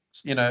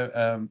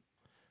 Anakin.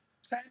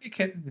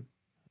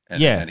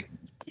 Yeah. Anakin,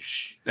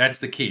 that's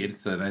the kid.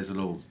 So there's a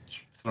little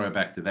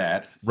throwback to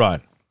that.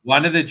 Right.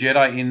 One of the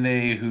Jedi in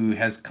there who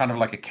has kind of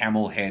like a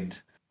camel head.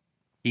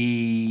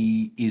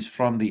 He is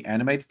from the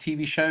animated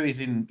TV show.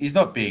 He's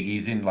not big.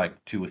 He's in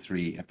like 2 or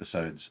 3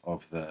 episodes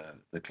of the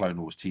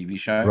Clone Wars TV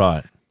show.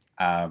 Right.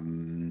 Are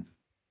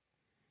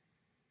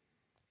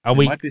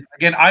we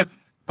again?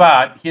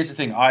 But here's the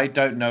thing: I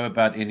don't know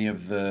about any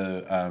of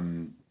the.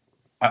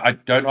 I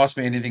don't ask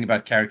me anything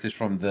about characters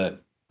from the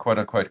quote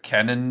unquote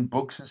canon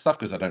books and stuff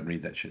because I don't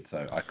read that shit.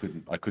 So I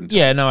couldn't.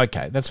 Yeah, no,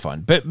 okay, that's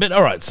fine. But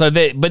all right. So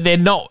they're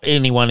not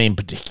anyone in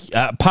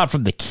particular apart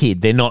from the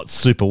kid. They're not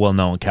super well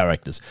known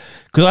characters.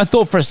 Because I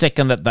thought for a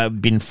second that they've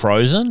been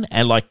frozen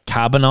and like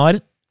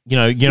carbonite. You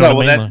know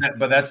what I mean?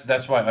 But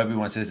that's why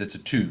Obi-Wan says it's a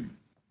tomb.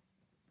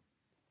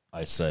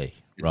 I see.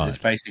 It's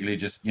basically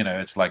just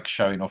it's like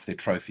showing off their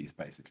trophies,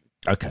 basically.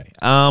 Okay.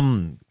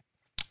 All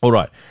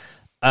right.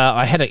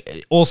 I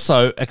had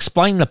also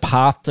explain the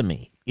path to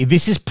me.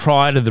 This is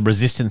prior to the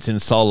Resistance in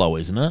Solo,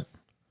 isn't it?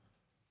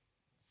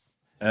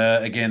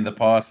 Again, the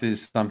path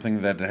is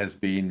something that has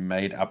been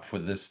made up for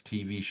this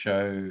TV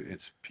show.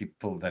 It's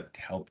people that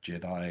help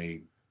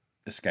Jedi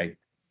escape.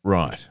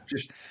 Right.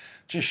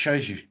 Just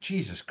shows you,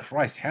 Jesus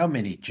Christ, how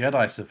many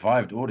Jedi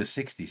survived Order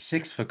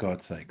 66, for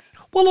God's sakes.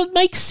 Well, it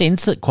makes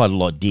sense that quite a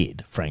lot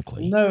did,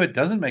 frankly. No, it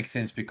doesn't make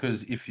sense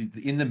because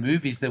in the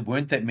movies there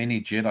weren't that many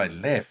Jedi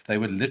left. They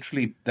were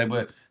literally they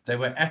were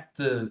at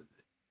the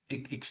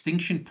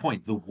extinction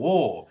point, the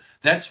war.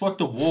 That's what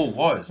the war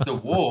was. The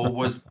war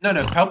was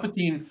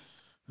Palpatine.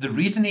 The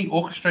reason he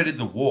orchestrated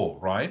the war,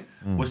 right,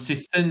 was to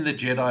thin the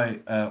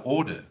Jedi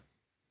order.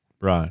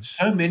 Right.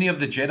 So many of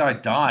the Jedi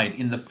died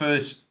in the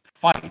first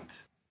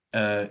fight.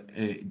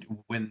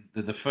 When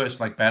the first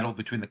battle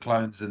between the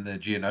clones and the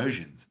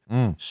Geonosians,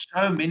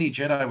 so many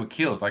Jedi were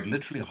killed, like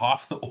literally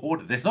half the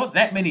order. There's not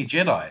that many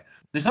Jedi.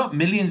 There's not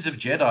millions of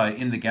Jedi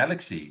in the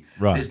galaxy.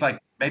 Right. There's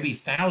like maybe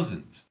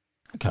thousands.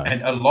 Okay.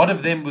 And a lot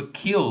of them were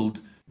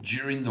killed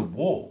during the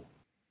war.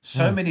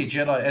 So many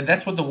Jedi, and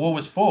that's what the war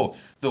was for.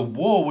 The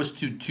war was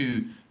to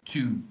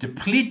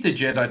deplete the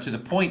Jedi to the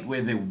point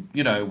where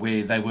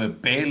they were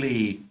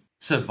barely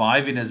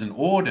surviving as an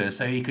order,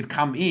 so he could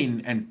come in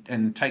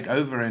and take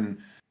over and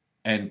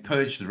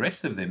purge the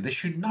rest of them. There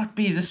should not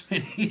be this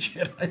many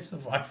Jedi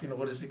surviving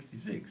Order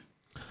 66.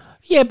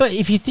 Yeah, but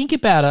if you think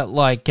about it,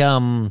 like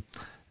the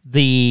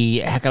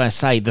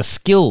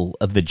skill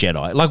of the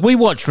Jedi. Like we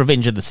watched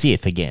Revenge of the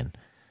Sith again.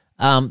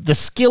 The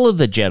skill of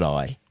the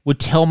Jedi would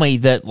tell me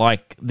that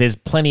like there's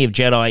plenty of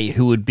Jedi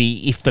who would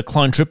be, if the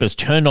clone troopers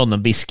turned on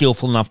them, be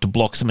skillful enough to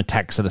block some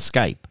attacks and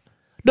escape.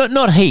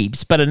 Not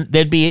heaps, but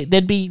there'd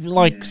be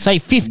like say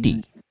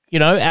 50,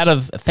 out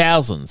of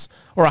thousands,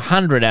 or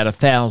 100 out of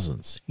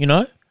thousands,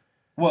 Well,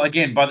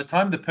 again, by the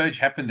time the purge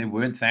happened, there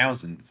weren't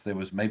thousands. There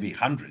was maybe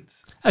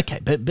hundreds.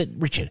 Okay, but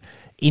Richard,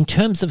 in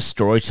terms of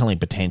storytelling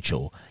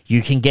potential,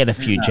 you can get a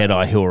few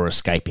Jedi who are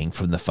escaping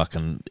from the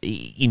fucking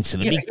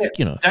incident.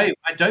 Yeah. Dave,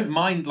 I don't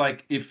mind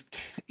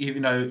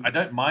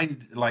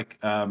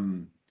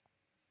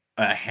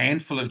a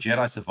handful of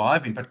Jedi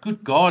surviving, but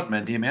good God,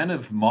 man, the amount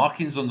of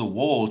markings on the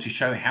wall to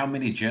show how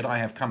many Jedi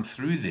have come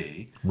through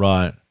there,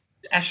 right?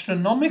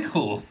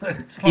 Astronomical.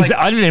 It's like,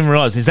 I didn't even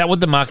realize. Is that what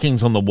the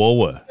markings on the wall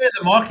were? Yeah,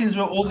 the markings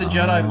were all the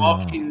Jedi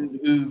marking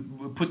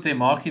who put their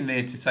mark in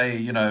there to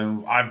say,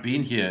 I've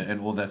been here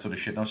and all that sort of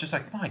shit. And I was just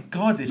like, my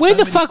God, where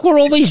the fuck were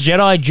all these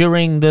Jedi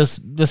during the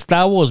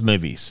Star Wars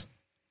movies?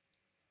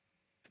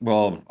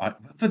 Well,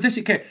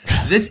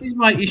 this is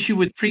my issue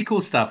with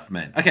prequel stuff,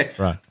 man. Okay,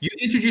 right. You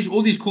introduce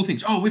all these cool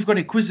things. Oh, we've got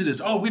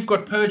Inquisitors. Oh, we've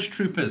got Purge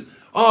Troopers.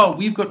 Oh,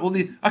 we've got all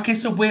the... Okay,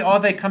 so where are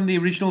they come the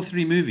original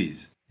 3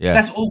 movies? Yeah.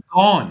 That's all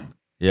gone.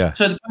 Yeah.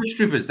 So the Purge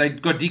Troopers, they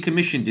got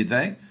decommissioned, did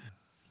they?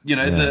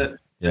 The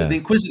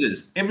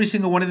Inquisitors, every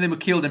single one of them were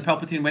killed, and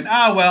Palpatine went,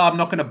 well, I'm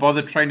not going to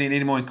bother training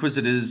any more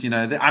Inquisitors.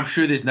 I'm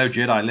sure there's no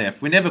Jedi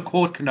left. We never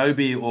caught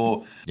Kenobi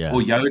or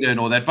Yoda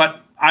and all that,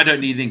 but I don't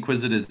need the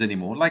Inquisitors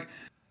anymore. Like,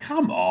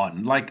 come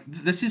on. Like,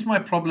 this is my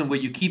problem where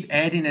you keep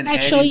adding and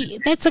Actually, adding.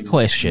 that's a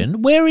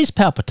question. Where is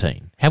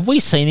Palpatine? Have we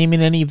seen him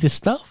in any of this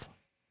stuff?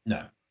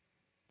 No.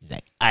 He's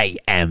like, I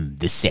am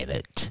the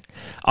Senate.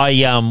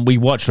 We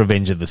watched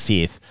Revenge of the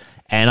Sith,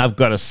 and I've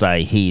got to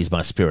say, he is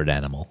my spirit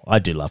animal. I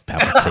do love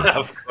Palpatine.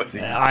 Of course he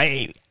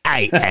is.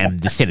 I am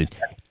the Senate.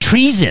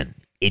 Treason,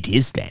 it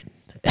is then.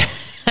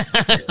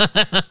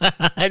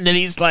 And then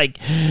he's like,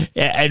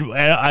 and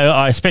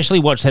I especially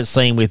watched that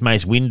scene with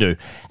Mace Windu,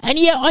 and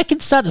I can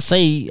start to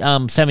see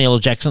Samuel L.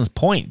 Jackson's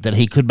point that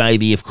he could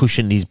maybe have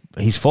cushioned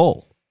his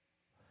fall.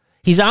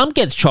 His arm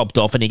gets chopped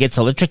off and he gets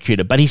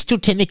electrocuted, but he's still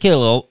technically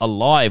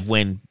alive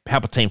when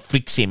Palpatine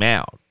flicks him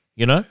out.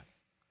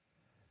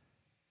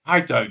 I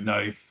don't know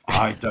if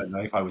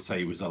I would say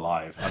he was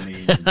alive. I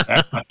mean,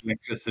 that much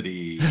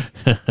electricity.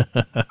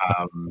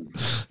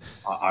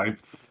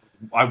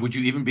 Would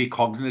you even be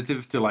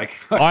cognitive to like?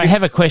 I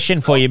have a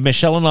question for you.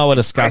 Michelle and I were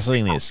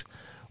discussing this.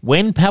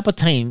 when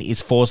Palpatine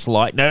is Force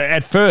Light, no,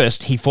 at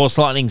first he Force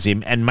Lightnings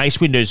him, and Mace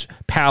Windu's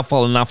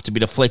powerful enough to be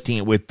deflecting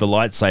it with the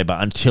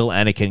lightsaber until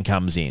Anakin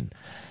comes in.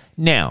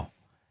 Now,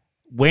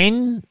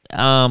 when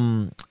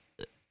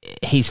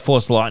he's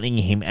Force Lightning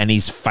him and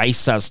his face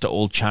starts to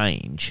all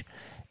change,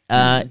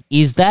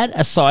 is that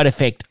a side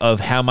effect of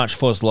how much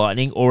Force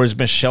Lightning, or as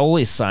Michelle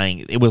is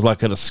saying, it was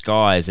like a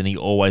disguise and he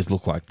always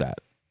looked like that?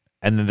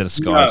 And then the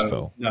disguise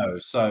fell. No,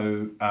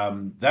 so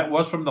that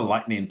was from the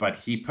lightning, but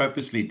he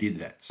purposely did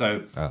that.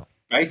 So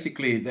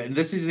basically, and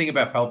this is the thing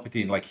about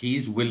Palpatine, like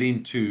he's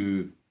willing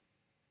to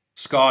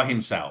scar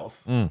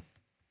himself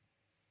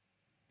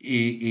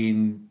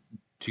in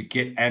to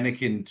get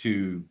Anakin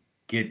to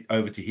get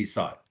over to his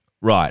side.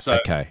 Right, so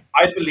okay.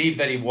 I believe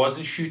that he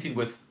wasn't shooting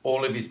with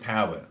all of his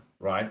power,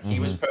 right? He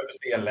was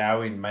purposely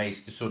allowing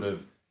Mace to sort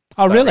of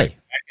really? Back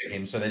at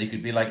him so that he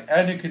could be like,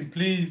 Anakin,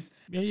 please,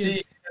 see, you're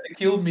going to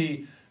kill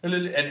me. And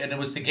it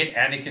was to get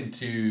Anakin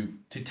to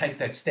take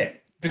that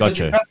step. Because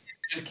if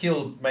Palpatine just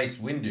killed Mace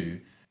Windu,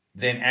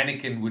 then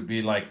Anakin would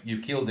be like,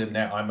 you've killed him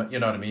now. You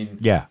know what I mean?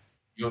 Yeah.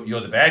 You're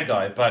the bad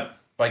guy. But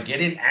by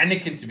getting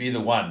Anakin to be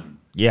the one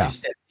who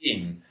stepped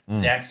in,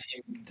 that's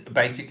him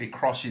basically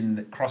crossing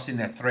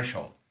that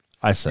threshold.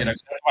 I see.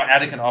 That's why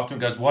Anakin often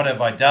goes, what have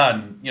I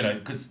done?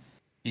 because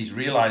he's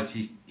realized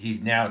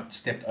he's now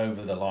stepped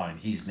over the line.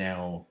 He's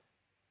now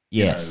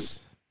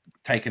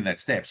taken that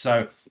step.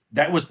 So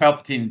that was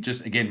Palpatine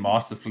just, again,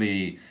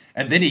 masterfully.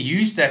 And then he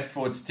used that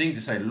for the thing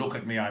to say, look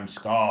at me, I'm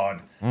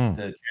scarred.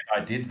 The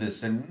Jedi did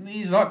this. And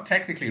he's not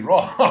technically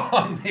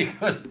wrong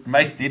because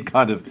Mace did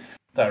kind of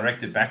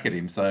direct it back at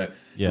him. So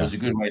it was a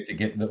good way to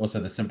get also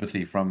the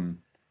sympathy from,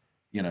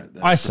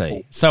 I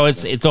see. So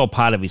it's all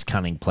part of his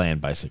cunning plan,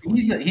 basically.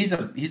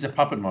 He's a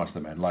puppet master,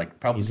 man. Like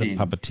Palpatine. He's a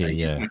puppeteer,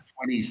 he's like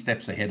 20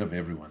 steps ahead of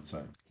everyone.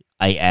 So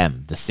I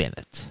am the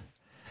Senate.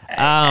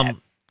 The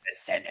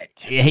Senate.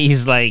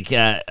 He's like,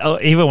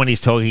 even when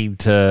he's talking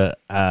to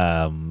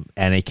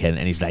Anakin,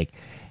 and he's like,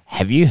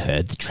 "Have you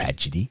heard the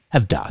tragedy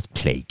of Darth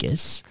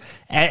Plagueis?"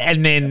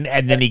 And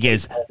then he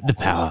goes, "The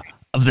power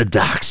of the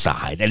dark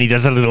side," and he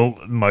does a little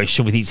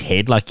motion with his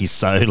head, like he's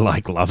so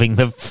like loving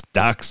the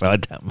dark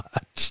side that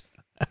much.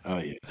 Oh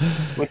yeah,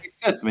 well he's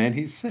Sith, man.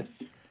 He's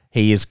Sith.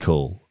 He is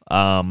cool.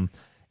 I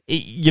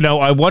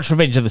watch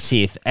Revenge of the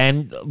Sith,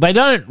 and they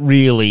don't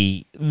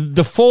really.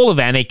 The fall of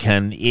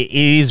Anakin it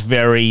is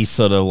very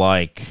sort of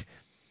like,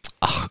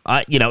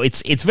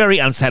 it's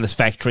very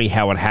unsatisfactory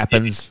how it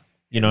happens.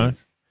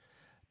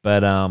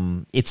 But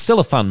it's still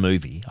a fun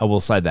movie. I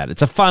will say that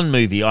it's a fun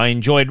movie. I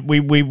enjoyed.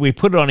 We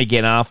put it on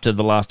again after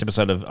the last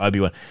episode of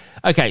Obi-Wan.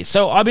 Okay,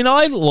 so I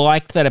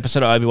liked that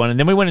episode of Obi-Wan, and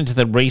then we went into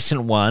the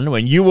recent one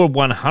when you were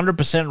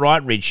 100%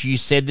 right, Rich. You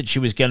said that she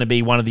was going to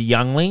be one of the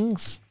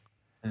younglings.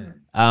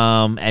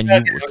 And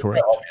you were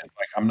correct.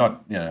 Like, I'm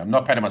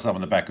not patting myself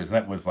on the back because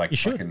that was like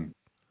fucking.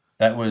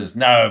 That was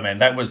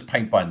that was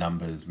paint by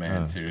numbers,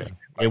 man. Seriously,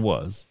 okay. It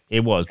was,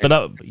 but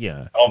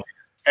obvious.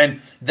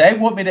 And they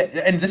want me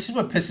to, and this is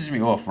what pisses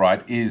me off,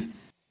 right? Is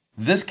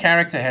this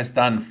character has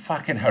done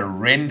fucking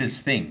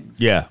horrendous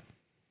things. Yeah.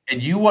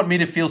 And you want me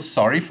to feel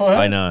sorry for her?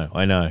 I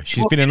know.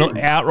 She's been an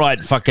outright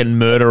fucking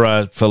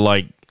murderer for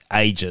like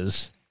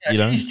ages.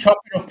 She's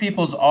chopping off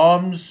people's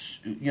arms,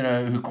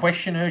 who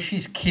question her.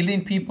 She's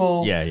killing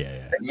people.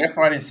 Yeah. Left,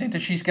 right, and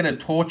center. She's going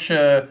to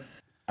torture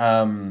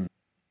Leia,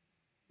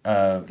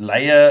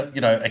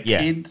 a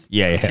kid.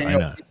 Yeah, I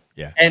know.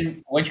 Yeah.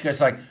 And when she goes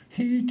like,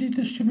 he did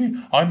this to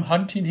me, I'm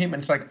hunting him.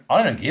 And it's like,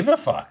 I don't give a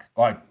fuck.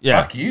 Like,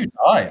 fuck you,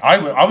 die.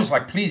 I was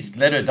like, please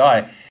let her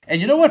die.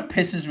 And you know what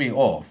pisses me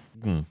off?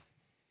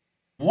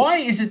 Why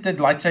is it that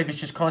lightsabers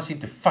just can't seem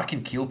to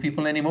fucking kill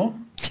people anymore?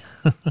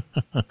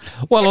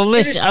 Well,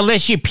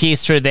 unless you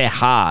pierce through their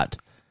heart,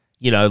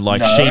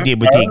 like she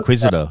did with the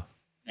Inquisitor.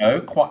 No,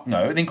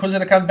 the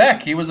Inquisitor come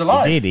back. He was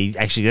alive. He did. He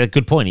actually, a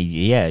good point.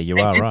 You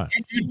are right.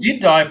 You did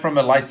die from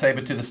a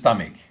lightsaber to the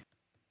stomach.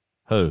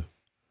 Who?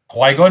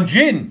 Qui-Gon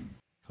Jinn.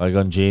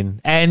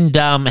 And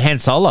Han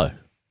Solo.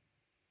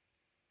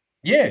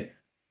 Yeah.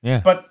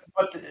 But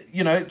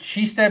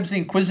she stabs the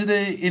Inquisitor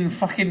in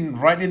fucking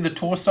right in the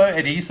torso,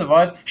 and he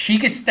survives. She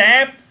gets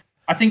stabbed,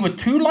 I think, with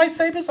 2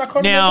 lightsabers. I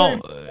can't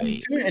remember.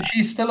 And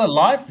she's still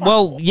alive.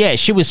 Well, yeah,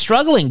 she was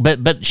struggling,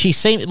 but she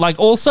seemed like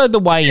also the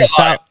way in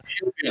Star.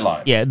 She'll be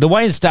alive. Yeah, the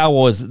way in Star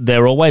Wars,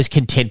 they're always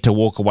content to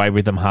walk away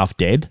with them half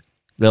dead.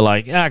 They're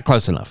like,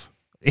 close enough.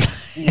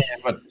 Yeah,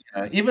 but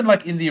even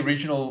like in the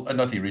original,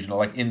 not the original,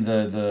 like in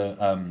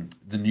the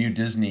new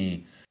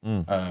Disney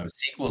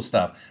sequel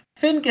stuff,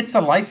 Finn gets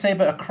a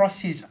lightsaber across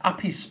his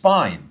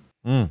spine.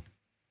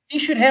 He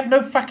should have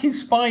no fucking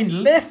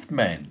spine left,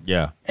 man.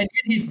 Yeah, and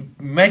yet he's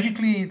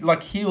magically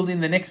like healed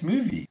in the next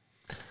movie.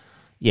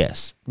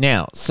 Yes.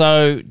 Now,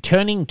 so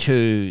turning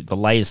to the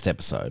latest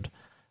episode,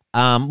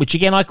 which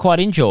again I quite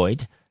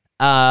enjoyed.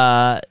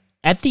 At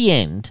the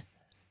end,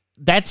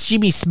 that's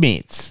Jimmy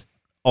Smits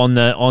on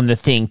the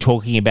thing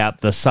talking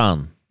about the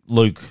son,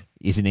 Luke,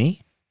 isn't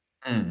he?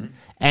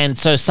 And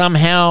so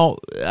somehow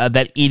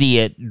that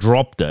idiot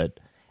dropped it,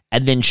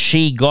 and then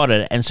she got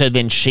it, and so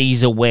then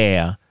she's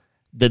aware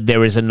that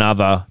there is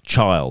another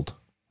child,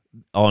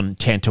 on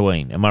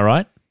Tatooine. Am I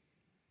right?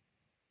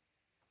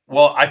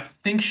 Well, I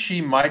think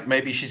she might.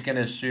 Maybe she's going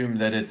to assume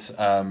that it's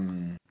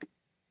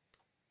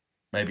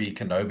maybe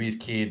Kenobi's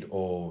kid,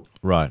 or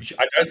right.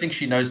 I don't think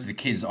she knows the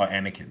kids are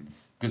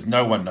Anakin's, because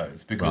no one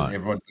knows, because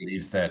everyone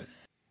believes that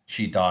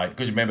she died.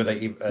 Because remember, they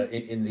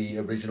in the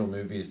original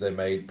movies they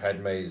made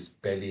Padme's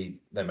belly.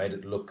 They made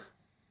it look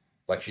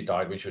like she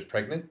died when she was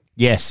pregnant.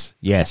 Yes.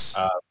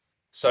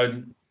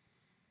 So,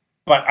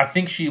 but I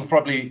think she'll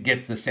probably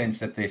get the sense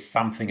that there's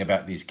something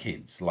about these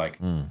kids, like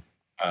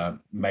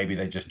maybe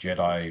they just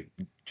Jedi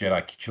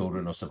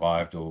children or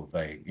survived, or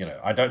they,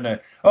 I don't know.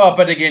 Oh,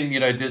 but again,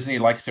 Disney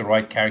likes to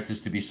write characters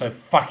to be so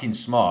fucking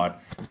smart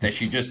that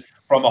she just,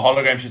 from a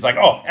hologram, she's like,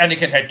 oh,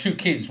 Anakin had 2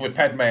 kids with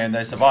Padme and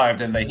they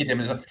survived and they hit him.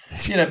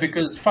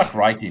 Because fuck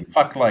writing.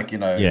 Fuck people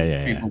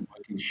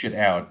working shit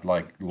out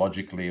like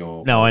logically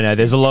or... No, I know.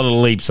 There's a lot of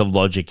leaps of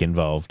logic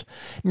involved.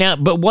 Now,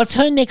 but what's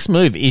her next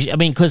move?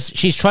 Because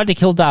she's tried to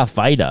kill Darth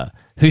Vader,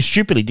 who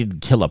stupidly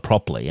didn't kill her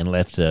properly and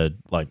left her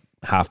like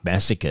half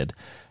massacred.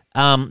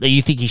 Are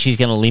you thinking she's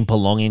going to limp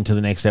along into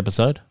the next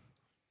episode?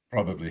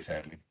 Probably,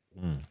 sadly.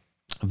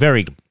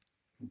 Very,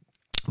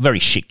 very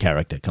shit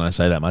character. Can I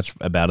say that much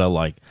about her?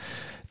 Like,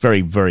 very,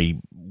 very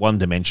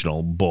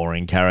one-dimensional,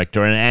 boring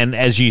character. And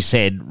as you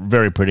said,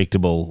 very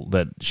predictable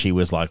that she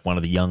was like one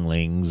of the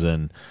younglings,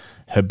 and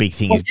her big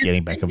thing is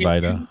getting back at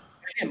Vader.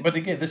 But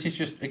again, this is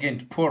just,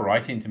 poor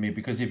writing to me,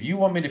 because if you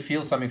want me to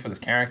feel something for this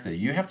character,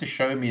 you have to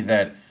show me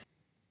that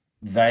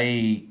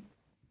they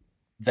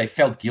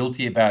felt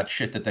guilty about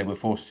shit that they were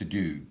forced to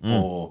do,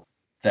 or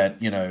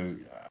that,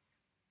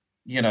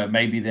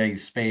 maybe they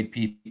spared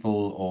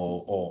people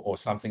or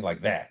something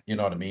like that. You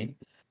know what I mean?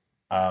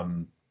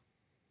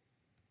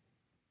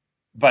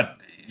 But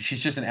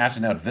she's just an out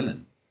and out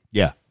villain.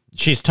 Yeah.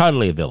 She's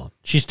totally a villain.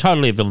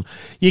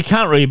 You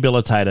can't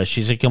rehabilitate her.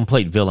 She's a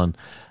complete villain.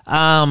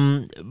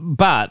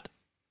 But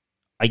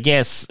I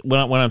guess when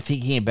I'm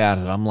thinking about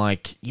it, I'm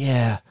like,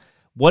 yeah,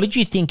 what did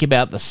you think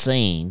about the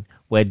scene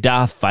where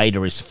Darth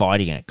Vader is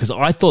fighting it? Because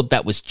I thought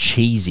that was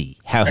cheesy.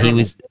 How he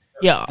was,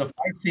 the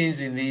fight scenes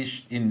in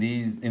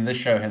this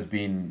show has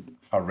been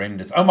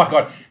horrendous. Oh my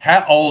god,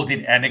 how old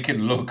did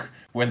Anakin look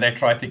when they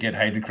tried to get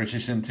Hayden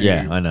Christensen to?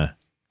 Yeah, I know.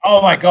 Oh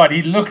my god,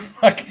 he looked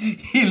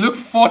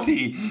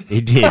 40.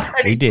 He did.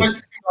 He did.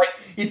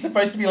 He's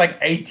supposed to be like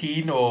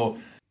 18 or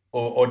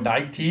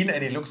 19,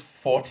 and he looks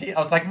 40. I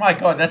was like, my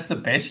god, that's the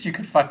best you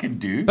could fucking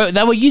do. But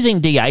they were using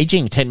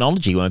de-aging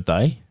technology, weren't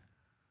they?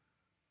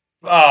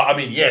 I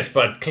mean, yes,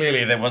 but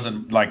clearly there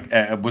wasn't, like,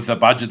 with the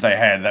budget they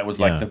had, that was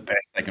like the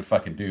best they could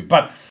fucking do.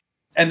 But,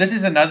 and this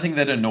is another thing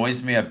that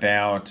annoys me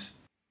about,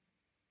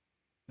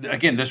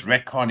 again, this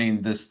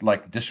retconning, this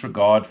like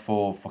disregard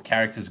for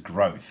characters'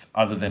 growth,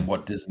 other than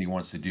what Disney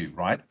wants to do,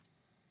 right?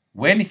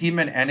 When him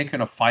and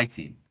Anakin are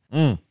fighting,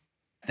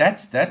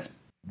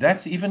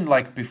 that's even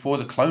like before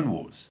the Clone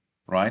Wars,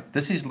 right?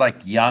 This is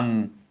like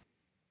young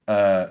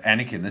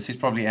Anakin. This is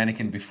probably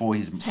Anakin before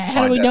his...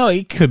 How do we know?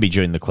 It could be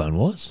during the Clone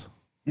Wars.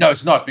 No,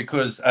 it's not,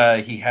 because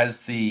he has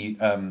the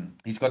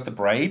he's got the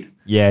braid.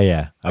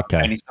 Yeah. Okay.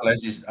 And he still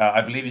has his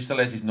I believe he still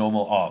has his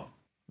normal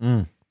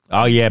arm.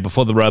 Oh yeah,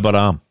 before the robot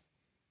arm.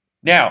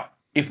 Now,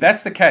 if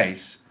that's the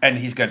case, and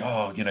he's going,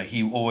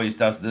 he always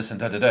does this and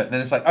da-da-da,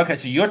 then it's like, okay,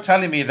 so you're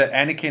telling me that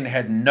Anakin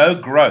had no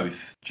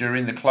growth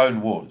during the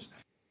Clone Wars.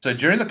 So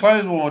during the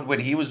Clone Wars, when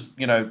he was,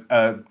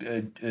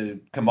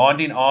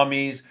 commanding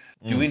armies,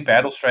 doing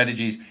battle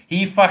strategies,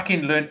 he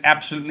fucking learned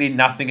absolutely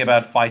nothing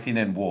about fighting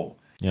and war.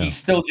 Yeah. He's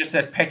still just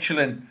that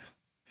petulant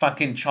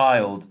fucking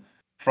child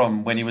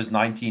from when he was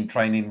 19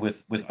 training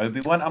with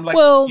Obi-Wan. I'm like,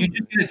 you're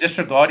just going to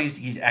disregard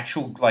his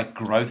actual like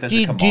growth as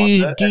a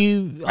commander.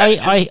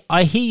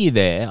 I hear you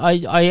there.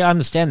 I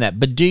understand that.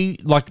 But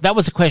that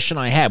was a question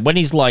I had. When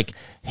he's like,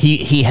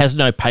 he has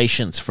no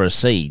patience for a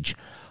siege.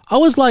 I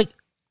was like,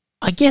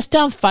 I guess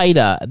Darth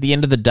Vader at the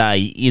end of the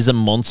day is a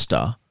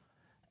monster,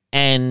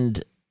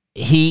 and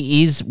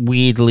he is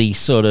weirdly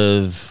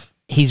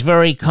he's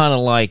very kind of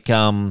like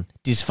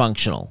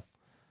dysfunctional.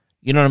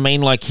 You know what I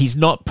mean? Like, he's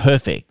not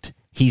perfect.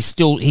 He's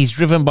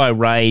driven by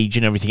rage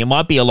and everything. It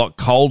might be a lot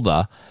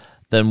colder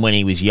than when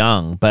he was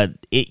young, but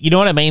you know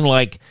what I mean?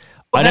 Like,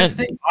 I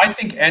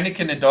think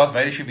Anakin and Darth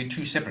Vader should be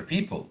 2 separate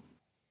people,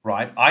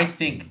 right? I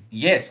think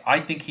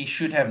he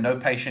should have no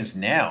patience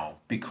now,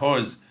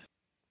 because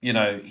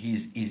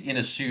he's in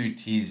a suit,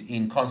 he's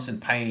in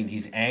constant pain,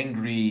 he's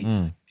angry, you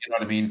know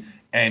what I mean?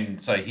 And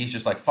so he's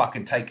just like,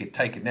 fucking take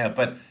it now.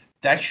 But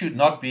that should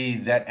not be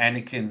that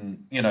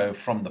Anakin,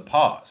 from the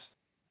past,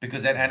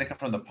 because that Anakin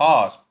from the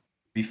past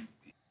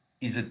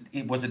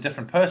was a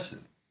different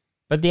person.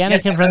 But the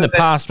Anakin from the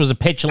past was a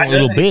petulant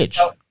little bitch.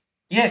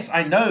 Yes,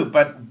 I know,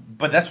 but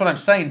that's what I'm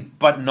saying.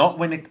 But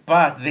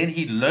then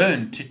he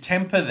learned to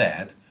temper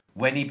that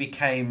when he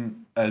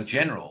became a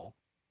general.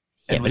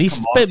 Yeah, but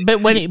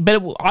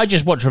I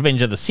just watched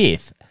Revenge of the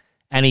Sith,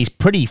 and he's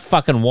pretty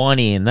fucking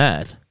whiny in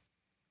that.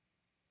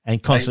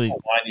 And constantly,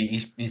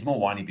 he's more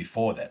whiny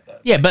before that, though.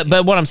 Yeah, but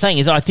what I'm saying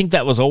is, I think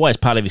that was always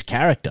part of his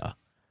character.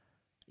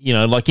 You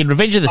know, like in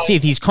Revenge of the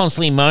Sith, he's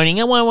constantly moaning,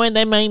 "Oh, why won't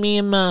they make me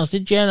a Master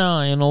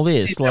Jedi?" and all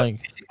this.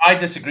 I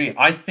disagree.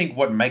 I think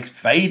what makes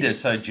Vader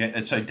so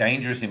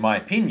dangerous, in my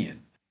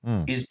opinion,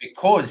 is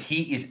because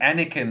he is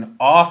Anakin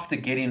after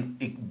getting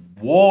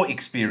war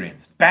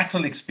experience,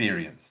 battle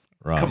experience,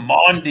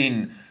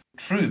 commanding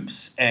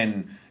troops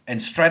and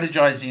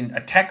strategizing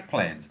attack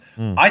plans.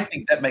 I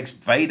think that makes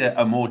Vader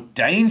a more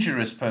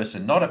dangerous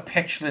person, not a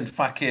petulant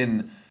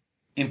fucking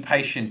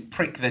impatient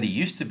prick that he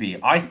used to be.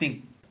 I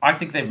think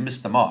they've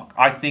missed the mark.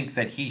 I think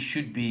that he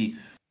should be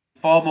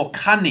far more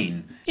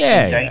cunning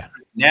and dangerous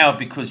now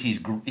because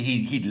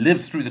he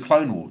lived through the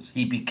Clone Wars.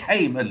 He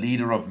became a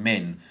leader of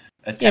men.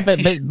 But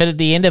at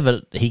the end of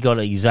it, he got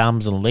his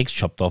arms and legs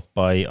chopped off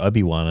by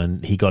Obi-Wan,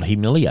 and he got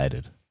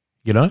humiliated.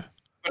 You know.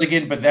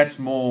 But that's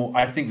more.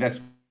 I think that's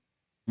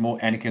more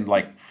Anakin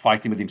like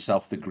fighting with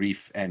himself, the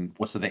grief, and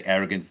also the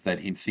arrogance that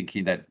him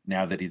thinking that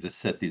now that he's a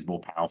Sith, he's more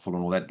powerful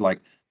and all that. Like.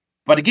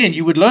 But again,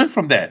 you would learn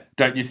from that,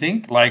 don't you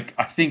think? Like,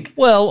 I think.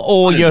 Well,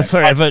 or you're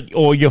forever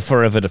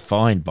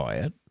defined by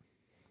it,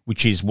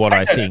 which is what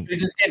I think.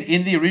 Because again,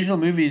 in the original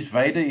movies,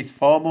 Vader is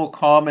far more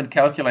calm and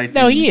calculated.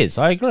 No, he is.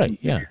 I agree.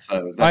 Yeah,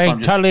 so I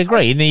totally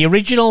agree. In the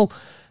original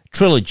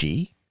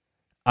trilogy,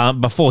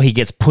 before he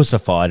gets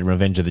pussified in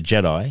Revenge of the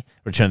Jedi,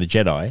 Return of the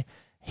Jedi,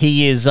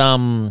 he is,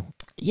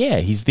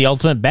 he's the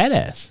ultimate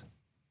badass,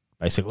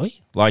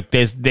 basically. Like,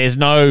 there's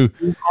no.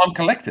 Calm,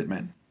 collected,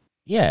 man.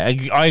 Yeah,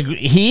 I agree.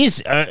 He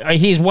is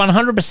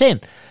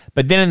 100%.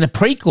 But then in the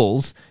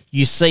prequels,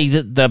 you see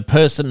that the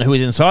person who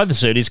is inside the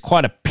suit is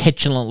quite a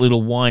petulant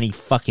little whiny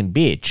fucking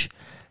bitch,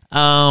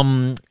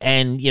 and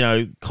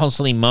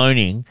constantly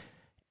moaning,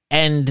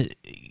 and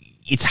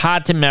it's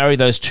hard to marry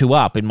those two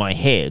up in my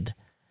head.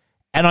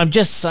 And I'm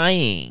just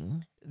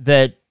saying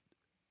that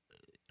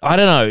I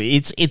don't know.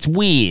 It's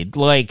weird,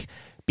 like,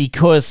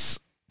 because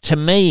to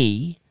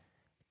me,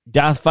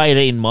 Darth Vader,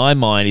 in my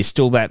mind, is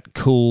still that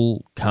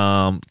cool,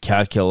 calm,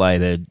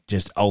 calculated,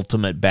 just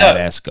ultimate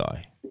badass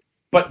guy.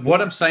 But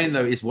what I'm saying,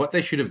 though, is what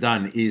they should have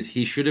done is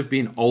he should have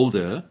been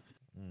older,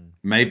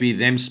 maybe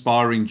them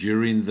sparring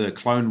during the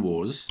Clone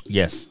Wars.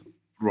 Yes.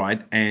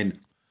 Right? And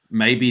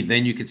maybe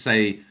then you could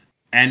say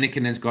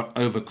Anakin has got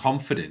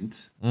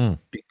overconfident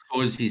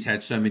because he's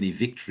had so many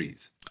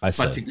victories.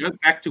 But to go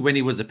back to when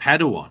he was a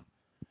Padawan,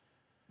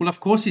 well, of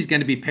course he's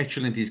going to be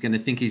petulant. He's going to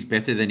think he's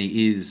better than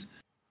he is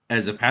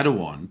as a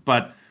Padawan,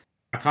 but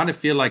I kind of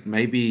feel like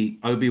maybe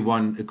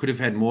Obi-Wan could have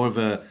had more of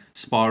a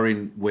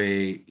sparring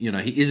where,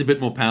 he is a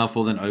bit more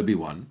powerful than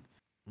Obi-Wan.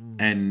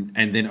 And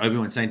then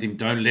Obi-Wan saying to him,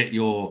 don't let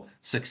your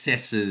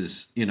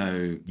successes,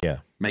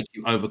 make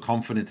you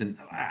overconfident. And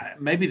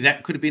maybe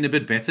that could have been a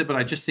bit better, but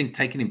I just think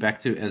taking him back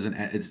to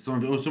it's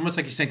almost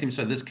like you're saying to him,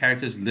 so this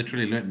character's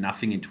literally learned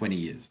nothing in 20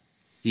 years.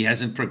 He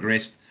hasn't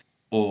progressed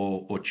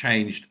or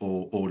changed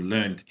or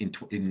learned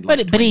in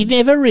But he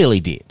never really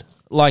did.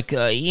 Like,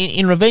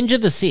 in Revenge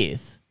of the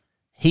Sith,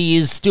 he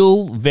is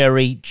still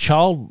very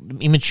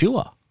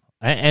immature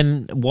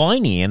and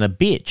whiny and a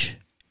bitch.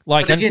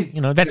 Like, but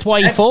again, that's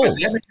why he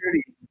falls.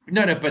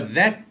 But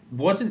that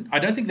wasn't. I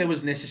don't think that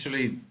was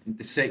necessarily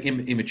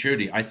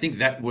immaturity. I think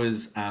that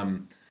was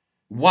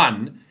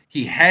one.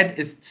 He had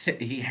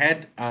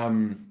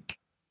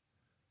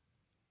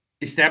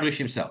established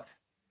himself.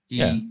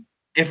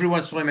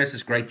 Everyone saw him as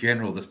this great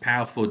general, this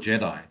powerful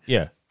Jedi.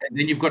 Yeah. And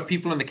then you've got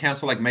people on the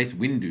council like Mace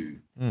Windu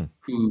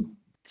who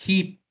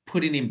keep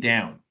putting him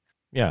down.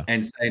 Yeah.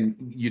 And saying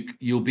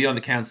you'll be on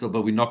the council,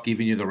 but we're not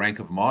giving you the rank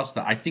of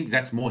master. I think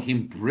that's more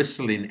him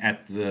bristling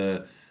at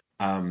the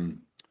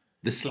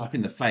slap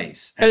in the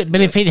face.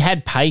 But if he'd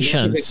had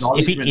patience,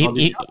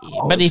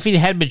 if he'd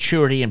had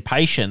maturity and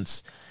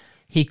patience,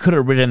 he could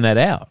have written that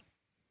out.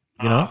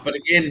 But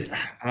again,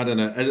 I don't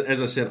know.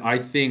 As I said, I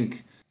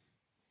think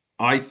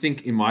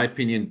in my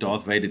opinion,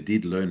 Darth Vader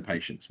did learn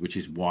patience, which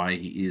is why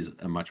he is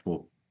a much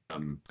more.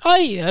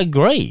 I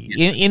agree.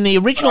 In the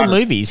original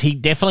movies, he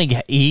definitely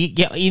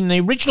in the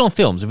original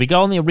films. If we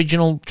go on the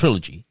original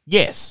trilogy,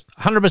 yes,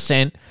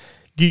 100%.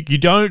 You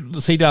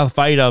don't see Darth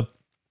Vader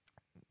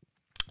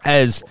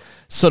as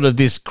sort of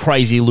this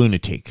crazy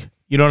lunatic.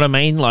 You know what I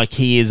mean? Like,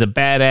 he is a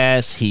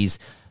badass. He's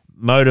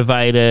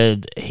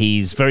motivated.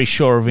 He's very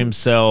sure of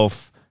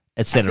himself.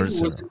 Etc.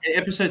 It was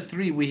episode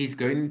 3 where he's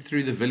going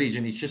through the village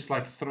and he's just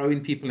like throwing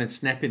people and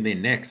snapping their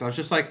necks. I was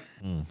just like,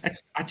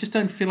 I just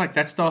don't feel like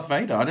that's Darth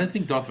Vader. I don't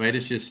think Darth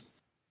Vader's just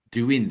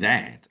doing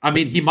that. I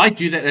mean, he might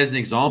do that as an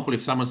example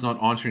if someone's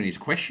not answering his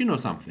question or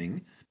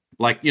something.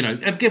 Like,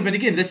 but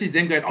again, this is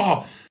them going,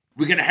 oh,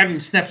 we're going to have him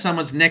snap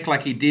someone's neck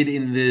like he did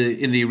in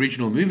the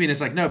original movie. And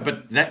it's like, no,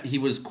 but that he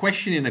was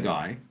questioning a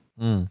guy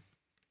and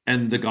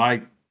the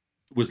guy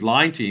was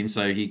lying to him,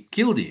 so he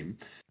killed him.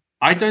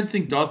 I don't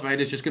think Darth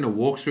Vader is just going to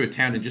walk through a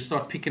town and just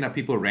start picking up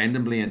people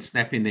randomly and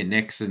snapping their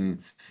necks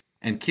and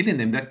killing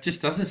them. That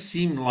just doesn't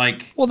seem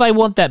like. Well, they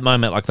want that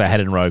moment like they had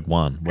in Rogue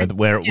One,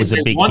 where it was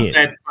a big hit.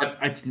 That,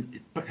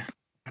 but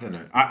I don't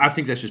know. I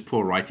think that's just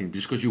poor writing.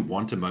 Just because you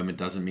want a moment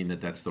doesn't mean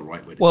that that's the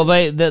right way. Well,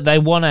 they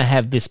want to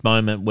have this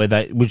moment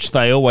which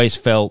they always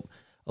felt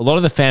a lot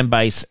of the fan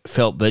base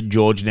felt that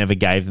George never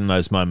gave them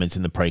those moments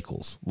in the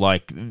prequels.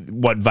 Like,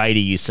 what Vader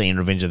you see in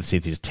Revenge of the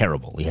Sith is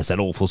terrible. He has that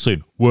awful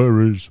suit.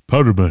 Where is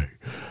Padme?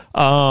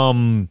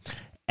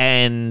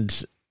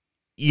 And,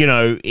 you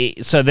know,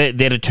 so they're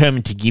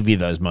determined to give you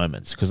those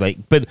moments.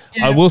 But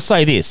I will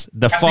say this,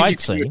 the fight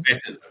scene...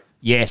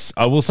 Yes,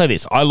 I will say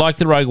this. I liked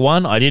the Rogue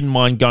One. I didn't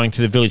mind going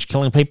to the village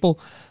killing people.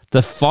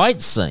 The fight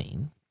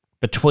scene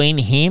between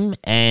him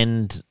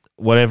and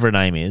whatever her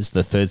name is,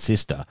 the third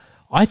sister,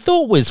 I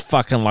thought was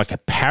fucking like a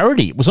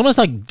parody. It was almost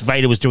like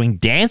Vader was doing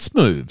dance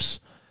moves.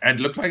 And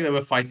it looked like they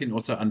were fighting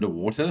also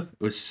underwater.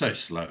 It was so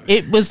slow.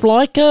 It was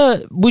like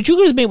would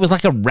you admit it was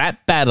like a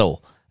rap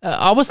battle?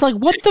 I was like,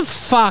 what the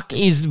fuck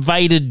is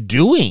Vader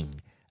doing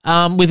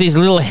with his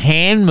little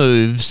hand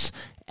moves?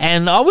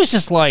 And I was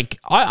just like,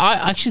 I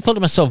actually thought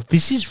to myself,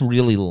 this is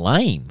really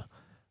lame.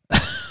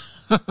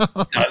 No,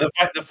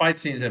 the fight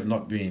scenes have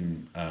not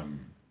been...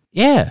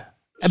 yeah.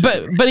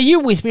 But are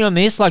you with me on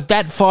this? Like,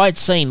 that fight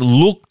scene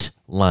looked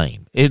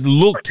lame. It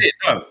looked...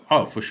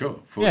 For sure.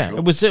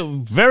 It was a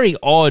very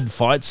odd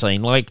fight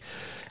scene. Like,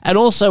 and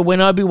also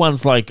when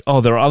Obi-Wan's like, oh,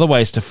 there are other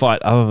ways to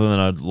fight other than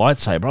a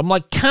lightsaber. I'm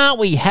like, can't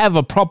we have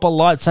a proper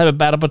lightsaber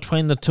battle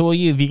between the two of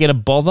you if you're going to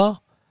bother?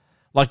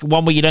 Like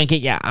one where you don't get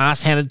your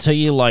ass handed to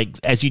you, like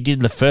as you did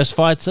in the first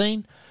fight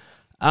scene.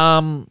 I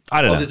don't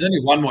know. There's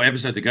only one more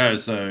episode to go,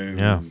 so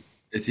yeah.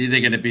 It's either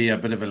going to be a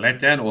bit of a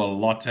letdown or a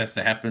lot has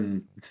to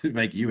happen to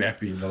make you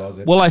happy in the last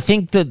episode. Well, I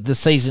think that the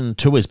season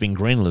 2 has been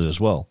greenlit as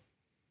well.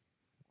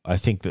 I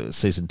think that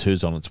season 2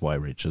 is on its way,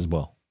 Rich, as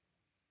well,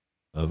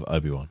 of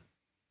Obi-Wan.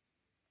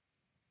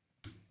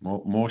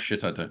 More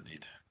shit I don't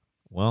need.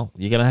 Well,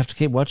 you're going to have to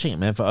keep watching it,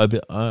 man, for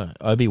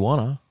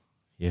Obi-Wan.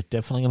 You're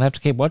definitely going to have to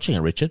keep watching it,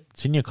 Richard.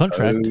 It's in your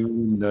contract. Oh,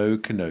 no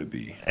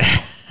Kenobi.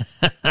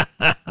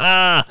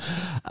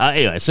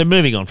 Anyway, so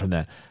moving on from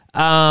that.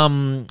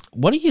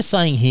 What are you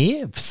saying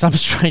here? For some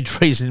strange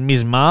reason,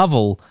 Ms.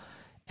 Marvel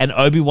and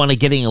Obi-Wan are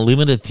getting a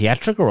limited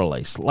theatrical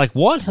release. Like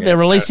what? They're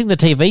releasing the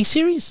TV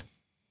series?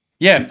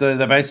 Yeah,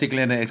 they're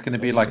basically, it's going to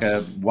be like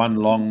a one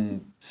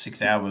long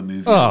 6-hour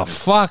movie. Oh,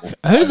 fuck.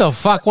 Who the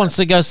fuck wants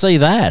to go see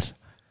that?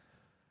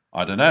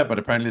 I don't know, but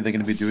apparently they're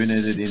going to be doing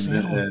it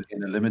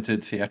in a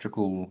limited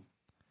theatrical...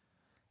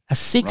 A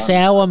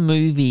 6-hour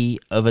movie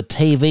of a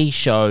TV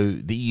show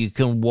that you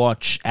can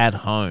watch at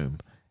home.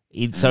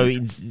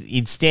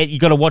 Instead, you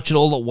got to watch it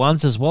all at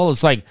once as well.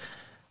 It's like,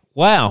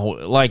 wow.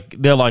 Like,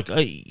 they're like,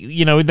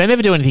 you know, they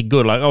never do anything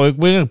good. Like, oh,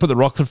 we're going to put the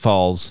Rockford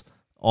Files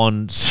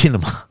on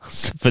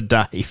cinemas for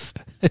Dave.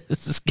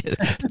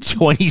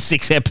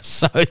 26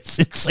 episodes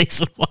in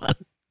season 1.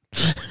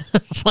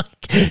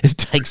 It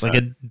takes like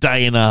a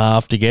day and a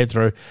half to get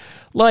through.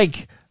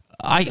 Like,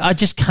 I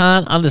just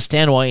can't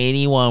understand why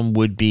anyone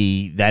would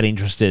be that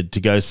interested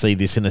to go see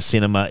this in a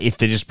cinema if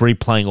they're just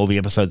replaying all the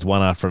episodes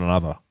one after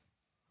another.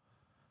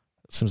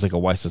 It seems like a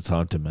waste of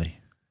time to me.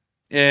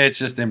 Yeah, it's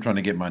just them trying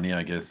to get money,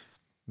 I guess.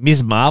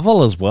 Ms.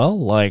 Marvel as well?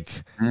 Like,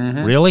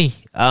 really?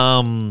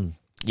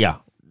 Yeah,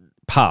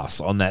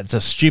 pass on that. It's a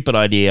stupid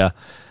idea.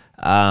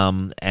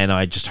 And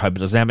I just hope it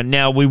doesn't happen.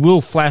 Now, we will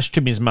flash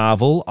to Ms.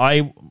 Marvel.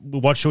 I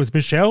watched it with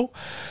Michelle.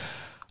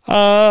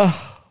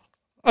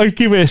 I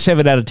give it a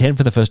 7 out of 10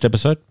 for the first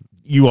episode.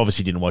 You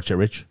obviously didn't watch it,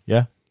 Rich.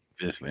 Yeah?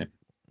 Obviously.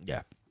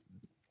 Yeah.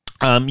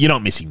 You're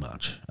not missing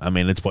much. I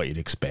mean, it's what you'd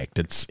expect.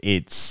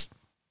 It's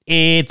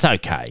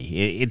okay.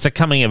 It's a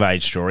coming of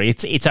age story.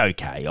 It's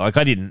okay. Like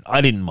I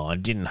didn't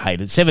mind, didn't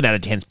hate it. 7 out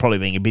of 10 is probably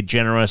being a bit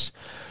generous.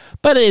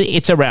 But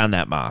it's around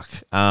that mark.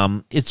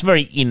 It's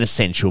very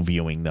inessential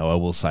viewing, though, I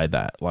will say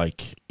that.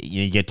 Like,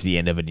 you get to the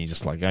end of it and you're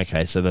just like,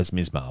 okay, so that's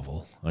Ms.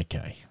 Marvel.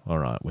 Okay, all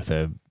right, with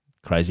her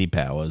crazy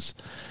powers,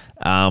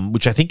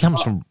 which I think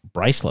comes from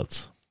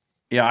bracelets.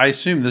 Yeah, I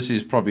assume this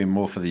is probably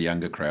more for the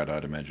younger crowd,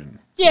 I'd imagine.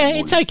 Yeah,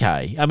 it's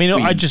okay. I mean,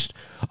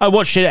 I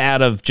watched it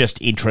out of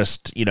just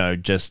interest, you know,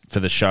 just for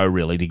the show,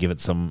 really, to give it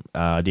some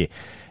idea.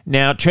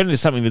 Now, turning to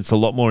something that's a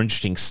lot more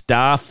interesting,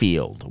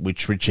 Starfield,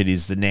 which, Richard,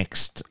 is the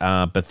next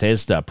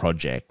Bethesda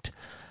project.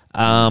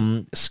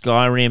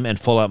 Skyrim and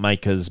Fallout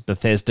makers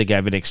Bethesda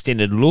gave an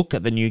extended look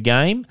at the new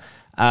game.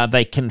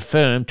 They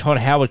confirmed, Todd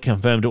Howard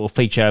confirmed it will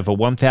feature over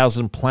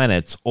 1,000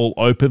 planets, all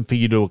open for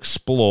you to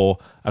explore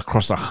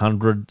across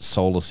 100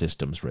 solar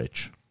systems,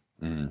 Rich.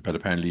 But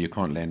apparently you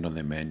can't land on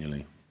them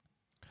manually.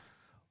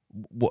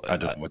 I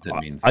don't know what that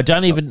means. I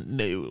don't even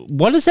know.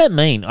 What does that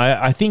mean?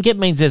 I think it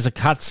means there's a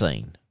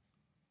cutscene.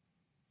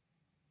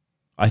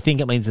 I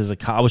think it means there's a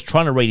cut. I was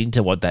trying to read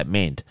into what that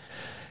meant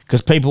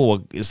because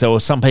there were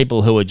some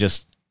people who were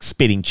just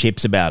spitting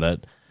chips about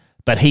it.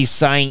 But he's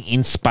saying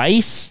in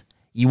space,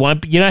 you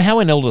won't. You know how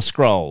in Elder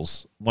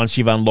Scrolls, once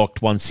you've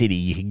unlocked one city,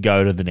 you can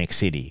go to the next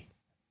city.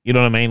 You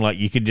know what I mean? Like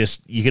you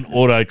can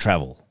auto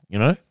travel. You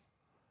know.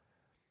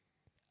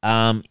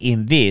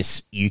 In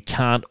this, you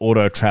can't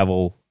auto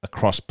travel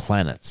across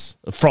planets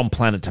from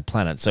planet to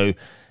planet. So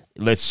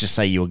let's just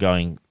say you were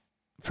going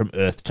from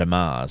Earth to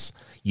Mars.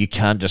 You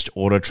can't just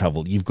auto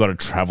travel. You've got to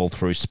travel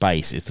through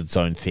space. It's its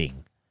own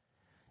thing.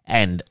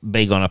 And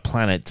being on a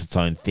planet, it's its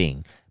own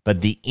thing. But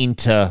the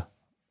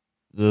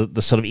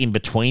sort of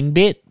in-between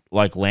bit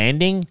like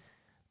landing,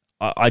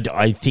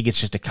 I think it's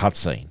just a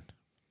cutscene.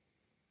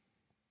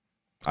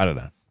 I don't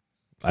know.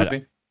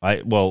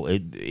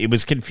 It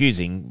was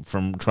confusing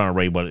from trying to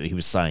read what he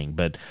was saying,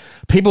 but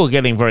people were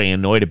getting very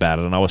annoyed about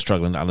it, and I was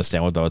struggling to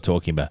understand what they were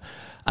talking about.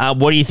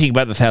 What do you think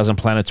about the 1,000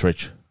 Planets,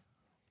 Rich?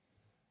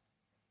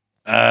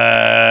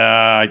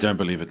 I don't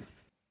believe it.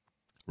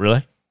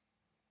 Really?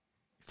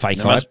 Fake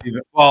hype?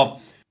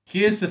 Well,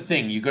 here's the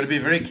thing. You've got to be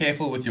very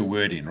careful with your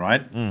wording,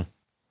 right?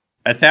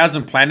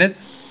 1,000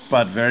 planets,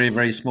 but very,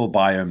 very small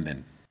biome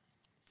then.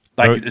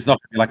 Like, it's not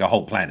going to be like a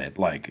whole planet.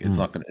 Like, it's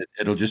not going to...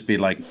 It'll just be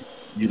like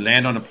you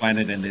land on a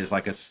planet and there's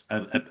like a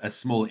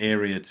small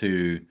area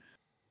to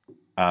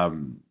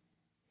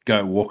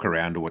go walk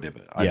around or whatever.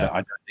 I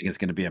don't think it's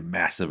going to be a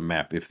massive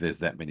map if there's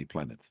that many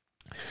planets.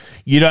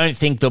 You don't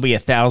think there'll be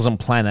 1,000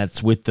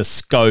 planets with the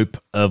scope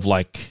of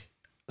like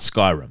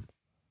Skyrim?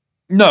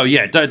 No,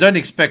 yeah, don't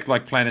expect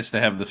like planets to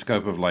have the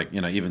scope of like,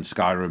 even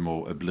Skyrim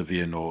or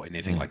Oblivion or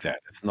anything like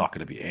that. It's not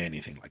going to be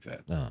anything like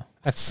that. Oh,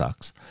 that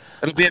sucks.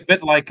 It'll be a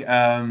bit like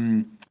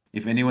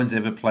if anyone's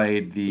ever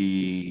played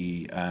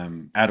the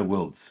Outer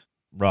Worlds.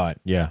 Right,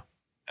 yeah.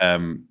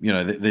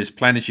 There's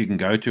planets you can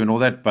go to and all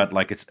that, but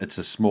like it's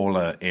a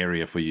smaller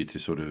area for you to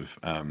sort of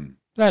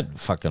that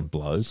fucking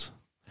blows.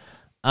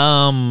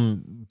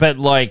 But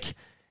like,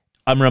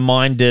 I'm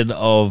reminded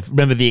of,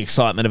 remember the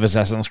excitement of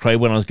Assassin's Creed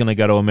when I was going to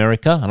go to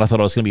America and I thought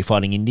I was going to be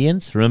fighting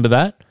Indians? Remember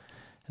that?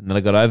 And then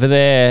I got over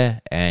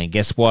there and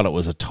guess what? It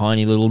was a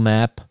tiny little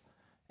map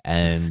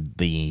and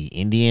the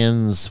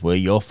Indians were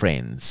your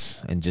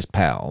friends and just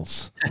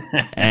pals.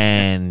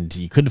 And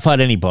you couldn't fight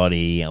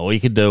anybody. All you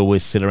could do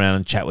was sit around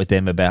and chat with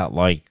them about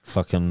like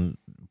fucking,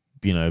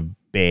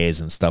 bears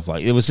and stuff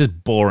like. It was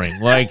just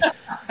boring. Like,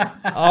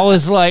 I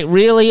was like,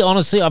 really?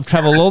 Honestly, I've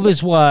traveled all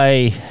this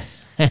way.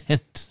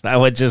 And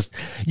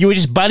you were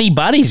just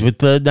buddies with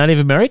the Native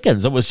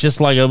Americans. It was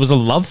just like, it was a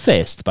love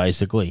fest,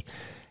 basically.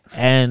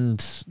 And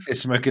they're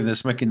smoking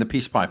the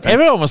peace pipe.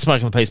 Everyone was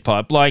smoking the peace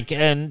pipe. Like,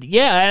 and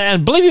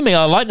believe me,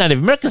 I like Native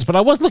Americans, but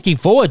I was looking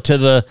forward to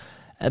the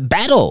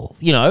battle,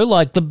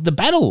 like the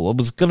battle. It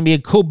was going to be a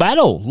cool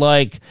battle.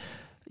 Like,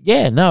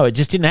 yeah, no, it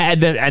just didn't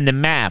have, and the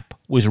map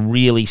was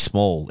really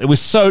small. It was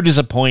so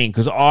disappointing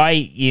because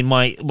I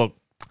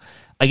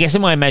guess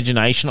in my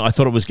imagination, I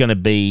thought it was going to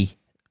be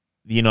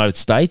the United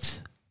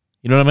States.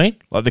 You know what I mean?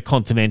 Like the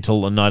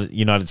continental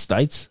United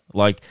States.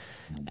 Like,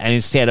 and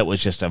instead it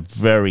was just a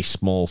very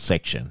small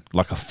section,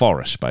 like a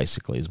forest,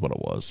 basically, is what it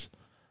was.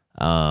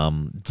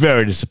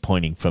 Very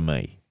disappointing for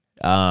me.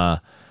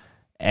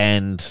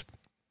 And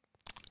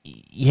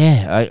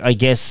yeah, I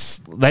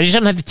guess they just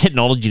don't have the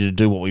technology to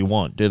do what we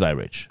want, do they,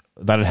 Rich?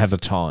 They don't have the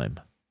time.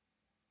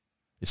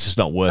 It's just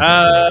not worth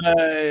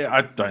it.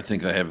 I don't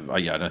think they have.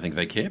 I don't think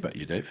they care about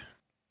you, Dave.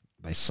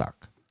 They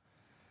suck.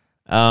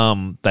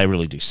 They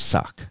really do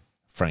suck,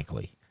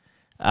 frankly.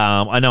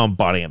 I know I'm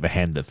biting at the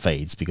hand that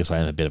feeds because I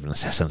am a bit of an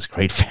Assassin's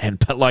Creed fan,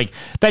 but like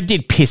that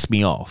did piss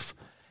me off.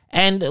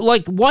 And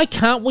like, why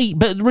can't we?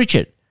 But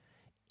Richard,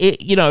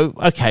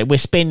 okay, we're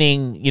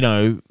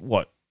spending,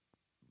 what,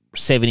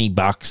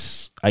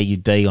 $70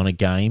 AUD on a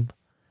game.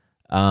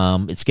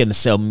 It's going to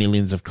sell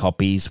millions of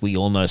copies. We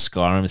all know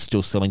Skyrim is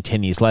still selling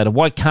 10 years later.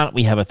 Why can't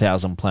we have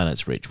 1,000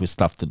 planets, Rich, with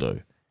stuff to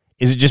do?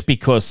 Is it just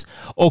because,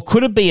 or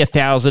could it be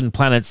 1,000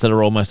 planets that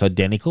are almost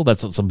identical?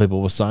 That's what some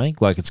people were saying.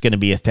 Like it's going to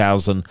be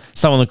 1,000,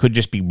 some of them could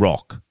just be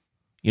rock.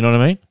 You know what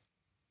I mean?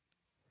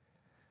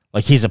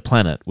 Like here's a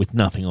planet with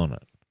nothing on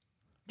it.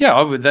 Yeah,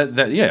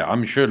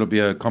 I'm sure it'll be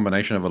a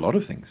combination of a lot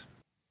of things.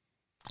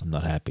 I'm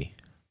not happy.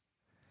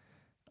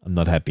 I'm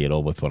not happy at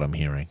all with what I'm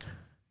hearing.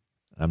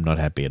 I'm not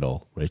happy at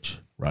all, Rich,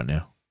 right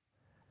now.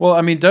 Well,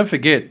 I mean, don't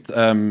forget,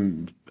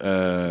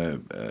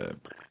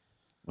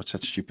 what's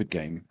that stupid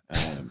game?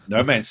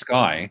 No Man's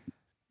Sky.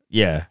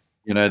 Yeah.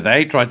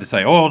 They tried to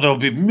say, oh, there'll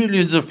be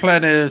millions of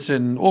planets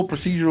and all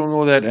procedural and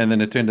all that, and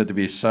then it turned out to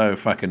be so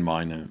fucking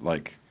minor.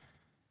 Like,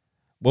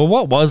 well,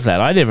 what was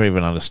that? I never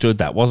even understood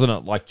that. Wasn't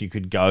it like you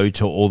could go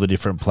to all the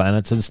different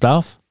planets and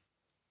stuff?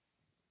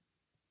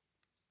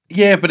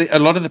 Yeah, but a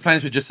lot of the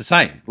planets were just the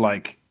same.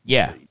 Like,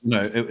 yeah,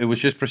 it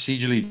was just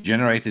procedurally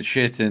generated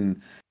shit,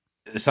 and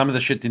some of the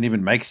shit didn't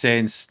even make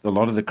sense. A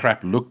lot of the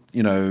crap looked,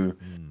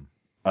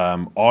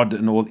 odd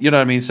and all. You know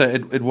what I mean? So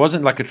it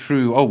wasn't like a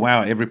true, oh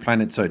wow, every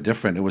planet's so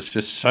different. It was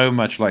just so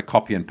much like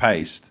copy and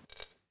paste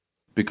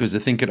because the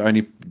thing could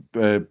only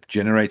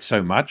generate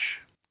so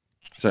much.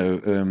 So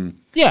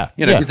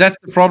because that's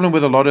the problem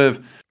with a lot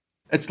of.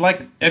 It's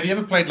like, have you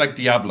ever played like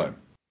Diablo?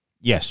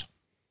 Yes.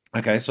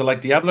 Okay, so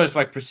like Diablo is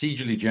like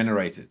procedurally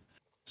generated.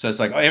 So it's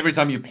like every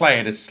time you play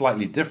it, it's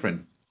slightly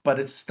different, but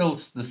it's still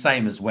the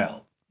same as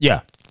well.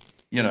 Yeah.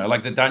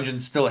 Like the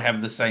dungeons still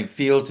have the same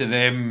feel to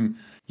them.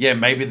 Yeah,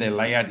 maybe their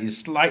layout is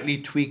slightly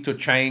tweaked or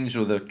changed,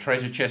 or the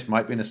treasure chest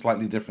might be in a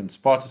slightly different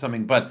spot or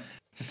something, but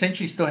it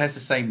essentially still has the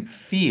same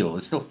feel.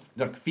 It still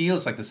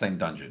feels like the same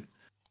dungeon.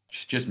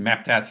 It's just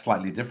mapped out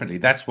slightly differently.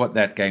 That's what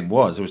that game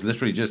was. It was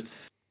literally just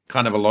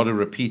kind of a lot of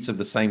repeats of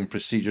the same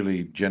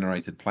procedurally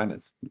generated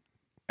planets.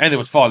 And there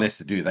was far less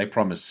to do. They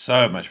promised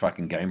so much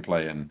fucking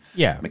gameplay and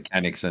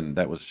mechanics, and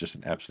that was just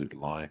an absolute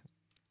lie.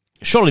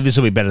 Surely this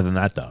will be better than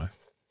that, though.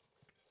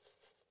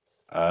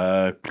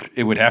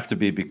 It would have to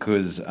be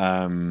because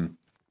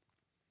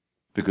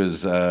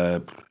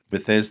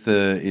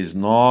Bethesda is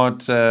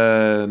not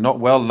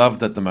well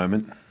loved at the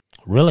moment.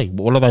 Really?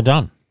 What have they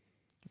done?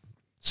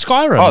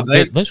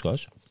 Skyrim. Those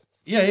guys.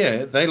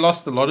 Yeah. They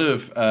lost a lot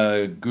of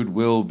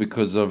goodwill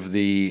because of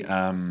the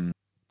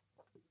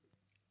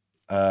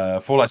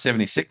Fallout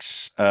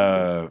 76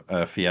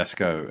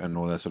 fiasco and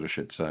all that sort of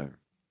shit. So,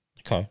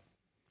 okay.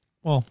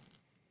 Well,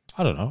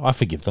 I don't know. I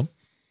forgive them.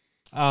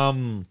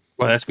 Well,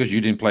 that's because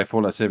you didn't play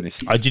Fallout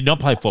 76. I did not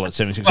play Fallout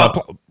 76.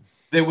 Well,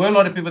 there were a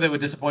lot of people that were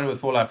disappointed with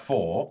Fallout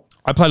 4.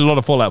 I played a lot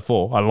of Fallout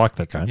 4. I like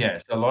that game.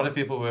 Yes, a lot of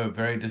people were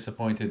very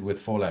disappointed with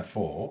Fallout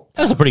 4.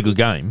 That was a pretty good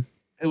game.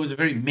 It was a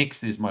very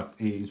mixed, is what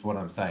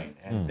I'm saying.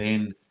 And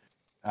then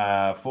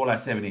Fallout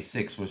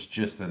 76 was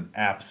just an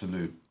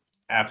absolute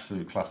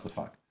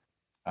clusterfuck.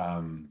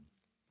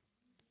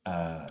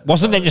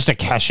 Wasn't that just a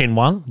cash-in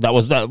one? That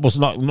was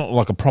not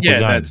like a proper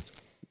game.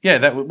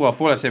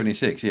 Fallout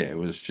 76. Yeah, it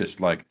was just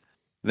like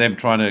them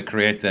trying to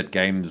create that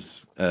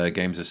games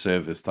as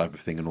service type of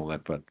thing and all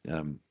that. But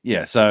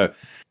so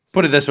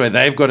put it this way,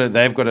 they've got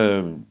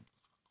to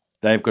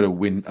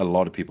win a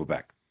lot of people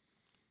back.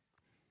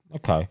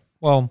 Okay.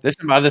 Well, there's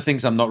some other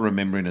things I'm not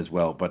remembering as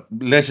well, but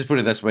let's just put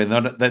it this way: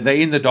 they're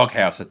in the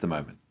doghouse at the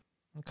moment.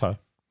 Okay.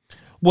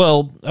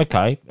 Well,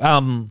 okay.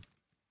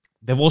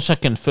 They've also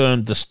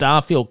confirmed the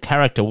Starfield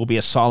character will be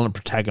a silent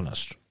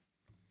protagonist,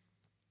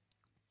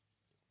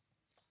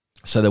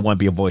 so there won't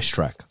be a voice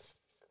track.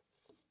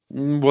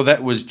 Well,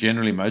 that was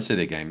generally most of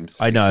their games.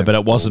 I know, but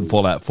it wasn't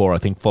Fallout 4. I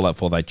think Fallout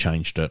 4 they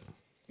changed it.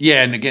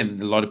 Yeah, and again,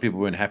 a lot of people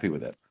weren't happy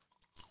with it.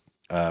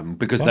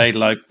 Because they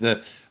like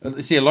a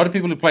lot of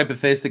people who play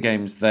Bethesda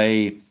games,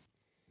 they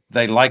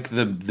like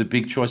the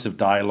big choice of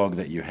dialogue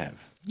that you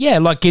have. Yeah,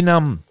 like in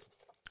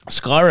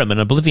Skyrim and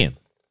Oblivion.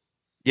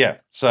 Yeah.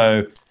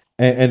 So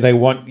and they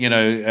want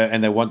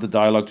and they want the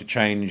dialogue to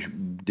change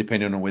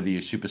depending on whether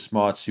you're super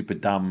smart, super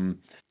dumb,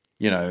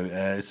 They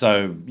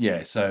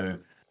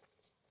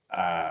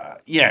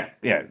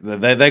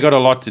got a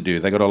lot to do.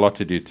 They got a lot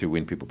to do to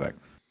win people back.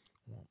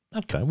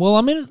 Okay. Well,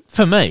 I mean,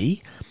 for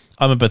me,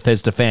 I'm a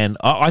Bethesda fan.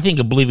 I think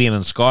Oblivion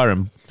and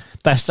Skyrim,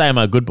 they stay in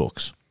my good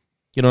books.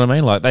 You know what I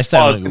mean? Like they stay.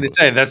 I was going to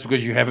say that's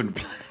because you haven't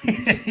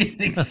played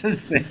anything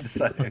since then.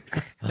 So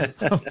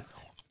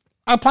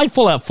I played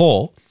Fallout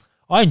 4.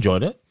 I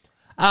enjoyed it.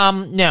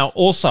 Now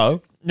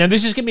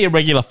this is going to be a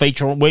regular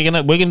feature. We're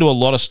gonna do a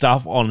lot of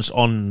stuff on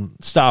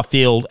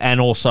Starfield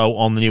and also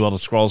on the new Elder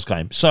Scrolls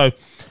game. So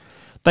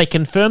they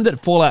confirmed that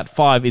Fallout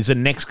 5 is the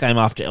next game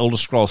after Elder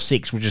Scrolls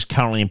 6, which is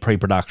currently in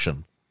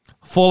pre-production.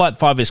 Fallout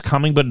 5 is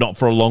coming, but not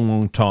for a long,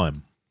 long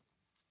time.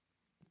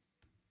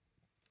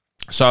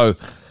 So,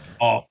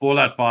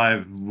 Fallout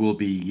 5 will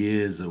be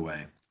years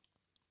away.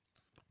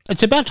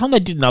 It's about time they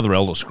did another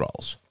Elder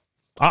Scrolls.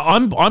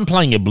 I'm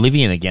playing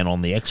Oblivion again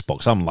on the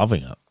Xbox. I'm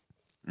loving it.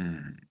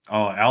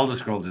 Elder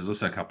Scrolls is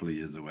also a couple of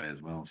years away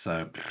as well.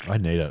 So I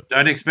need it.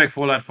 Don't expect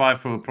Fallout 5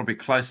 for probably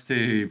close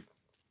to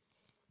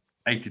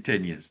 8 to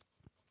 10 years.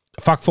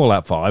 Fuck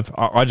Fallout 5.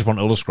 I just want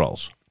Elder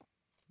Scrolls.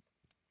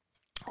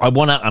 I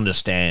want to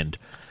understand.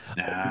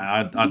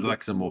 Nah, I'd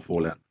like some more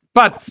Fallout.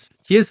 But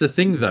here's the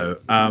thing, though.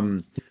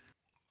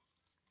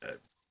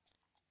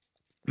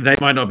 They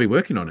might not be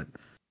working on it.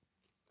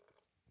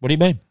 What do you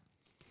mean?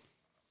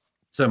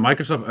 So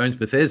Microsoft owns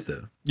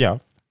Bethesda. Yeah.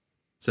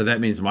 So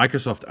that means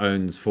Microsoft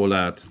owns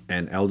Fallout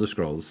and Elder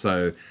Scrolls.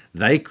 So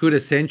they could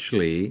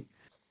essentially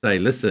say,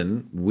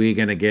 listen, we're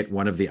going to get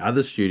one of the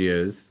other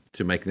studios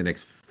to make the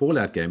next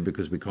Fallout game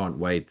because we can't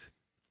wait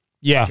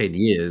 10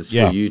 years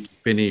for you to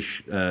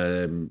finish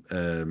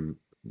the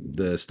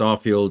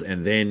Starfield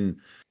and then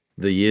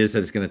the years that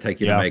it's going to take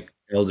you to make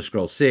Elder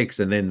Scrolls 6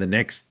 and then the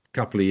next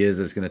couple of years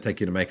it's going to take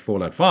you to make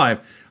Fallout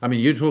 5. I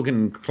mean, you're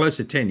talking close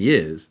to 10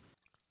 years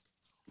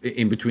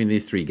in between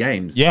these three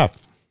games. Yeah.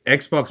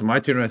 Xbox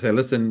might turn around and say,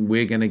 listen,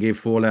 we're going to give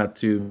Fallout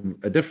to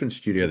a different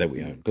studio that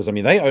we own. Because, I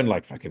mean, they own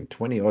like fucking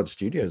 20-odd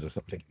studios or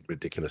something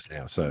ridiculous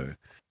now. So,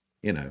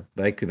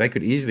 they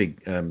could easily...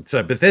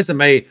 so Bethesda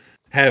may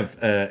have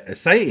a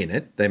say in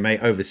it. They may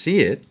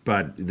oversee it,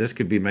 but this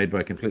could be made by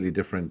a completely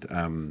different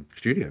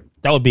studio.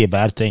 That would be a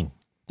bad thing.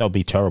 That would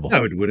be terrible.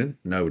 No, it wouldn't.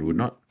 No, it would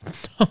not.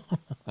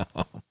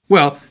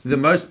 Well, the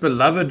most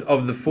beloved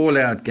of the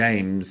Fallout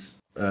games...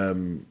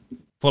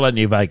 Fallout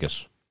New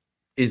Vegas.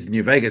 Is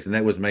New Vegas, and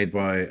that was made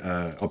by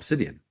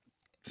Obsidian.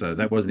 So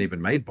that wasn't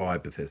even made by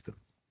Bethesda.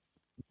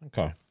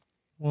 Okay.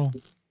 Well,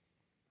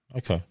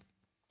 okay.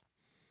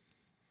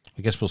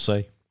 I guess we'll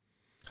see.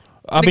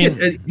 I mean,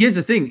 here's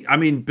the thing. I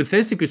mean,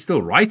 Bethesda could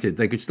still write it.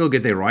 They could still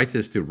get their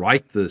writers to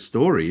write the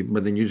story,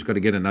 but then you just got to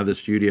get another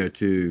studio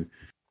to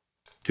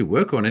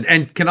work on it.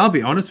 And can I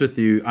be honest with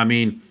you? I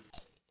mean,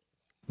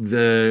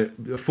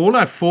 the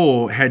Fallout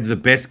 4 had the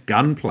best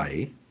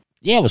gunplay.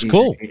 Yeah, it was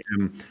cool.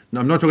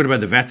 No, I'm not talking about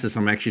the VATSIS.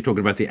 I'm actually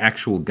talking about the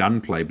actual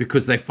gunplay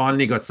because they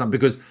finally got some.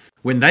 Because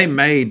when they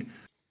made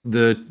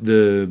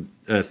the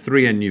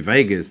 3 and New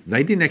Vegas,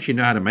 they didn't actually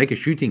know how to make a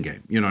shooting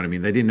game. You know what I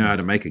mean? They didn't know how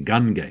to make a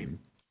gun game.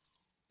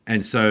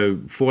 And so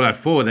Fallout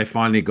 4, they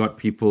finally got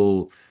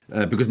people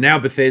because now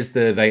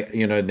Bethesda, they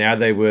had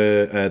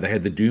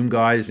the Doom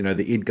guys,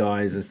 the id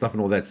guys and stuff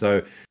and all that.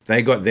 So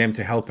they got them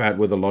to help out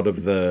with a lot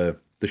of the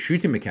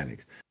shooting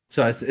mechanics.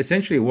 So it's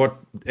essentially what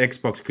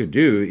Xbox could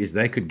do is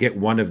they could get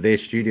one of their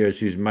studios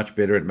who's much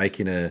better at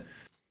making a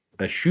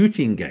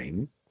shooting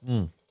game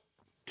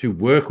to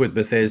work with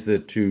Bethesda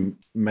to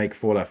make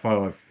Fallout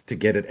 5 to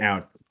get it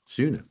out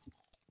sooner.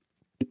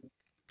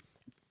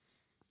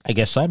 I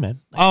guess so, man.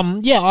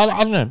 Yeah,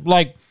 I don't know.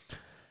 Like,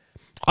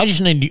 I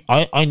just need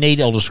I need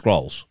Elder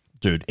Scrolls,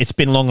 dude. It's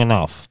been long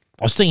enough.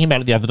 I was thinking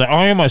about it the other day.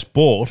 I almost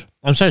bought.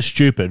 I'm so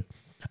stupid.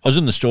 I was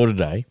in the store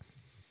today,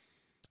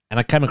 and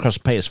I came across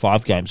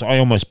PS5 games. I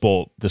almost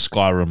bought the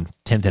Skyrim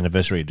 10th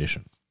Anniversary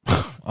Edition.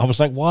 I was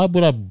like, why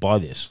would I buy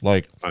this?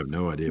 Like, I have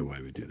no idea why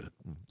we do that.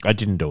 I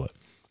didn't do it.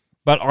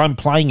 But I'm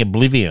playing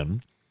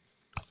Oblivion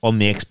on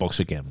the Xbox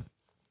again.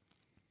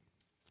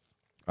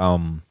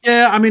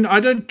 Yeah, I mean, I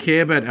don't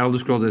care about Elder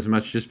Scrolls as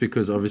much just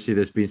because obviously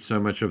there's been so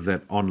much of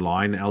that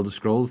online Elder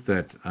Scrolls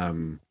that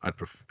I'd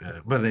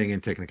prefer. But then again,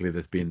 technically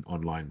there's been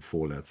online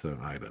Fallout, so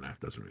I don't know.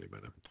 It doesn't really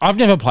matter. I've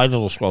never played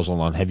Elder Scrolls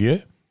Online. Have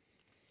you?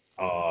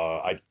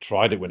 I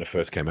tried it when it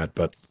first came out,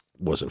 but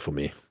wasn't for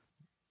me.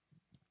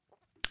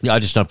 Yeah, I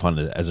just don't find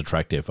it as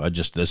attractive.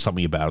 There's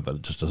something about it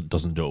that just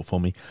doesn't do it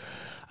for me.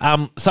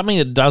 Something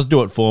that does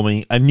do it for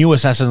me, a new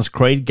Assassin's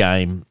Creed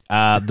game.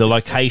 The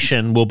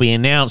location will be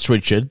announced,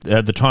 Richard.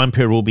 The time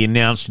period will be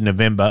announced in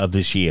November of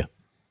this year.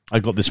 I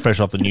got this fresh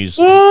off the news.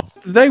 What?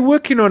 They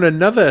working on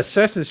another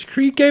Assassin's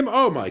Creed game?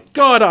 Oh my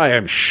god, I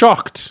am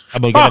shocked.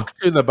 Shocked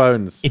to the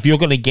bones. If you're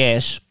going to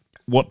guess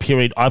what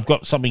period, I've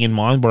got something in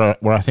mind where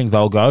I think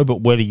they'll go,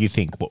 but where do you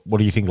think? What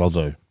do you think they'll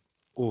do?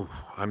 Oh,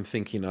 I'm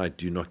thinking I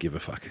do not give a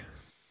fuck.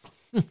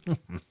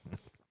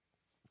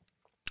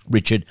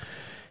 Richard,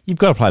 you've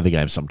got to play the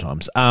game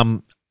sometimes.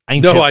 No,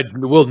 I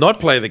will not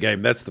play the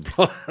game. That's the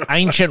problem.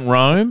 Ancient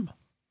Rome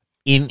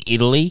in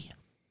Italy,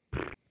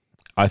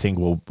 I think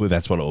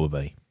that's what it will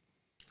be.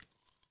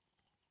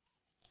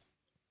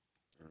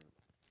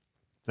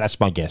 That's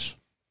my guess.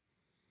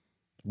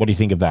 What do you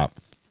think of that?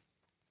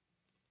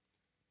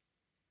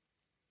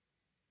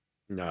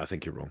 No, I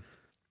think you're wrong.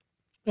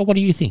 Well, what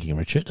are you thinking,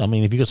 Richard? I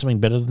mean, have you got something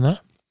better than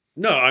that?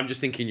 No, I'm just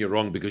thinking you're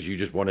wrong because you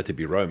just want it to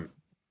be Rome.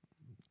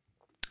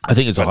 I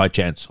think it's a high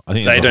chance. I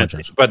think it's a high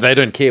chance. But they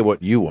don't care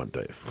what you want,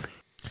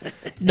 Dave.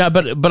 No,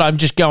 but I'm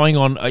just going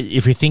on.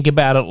 If you think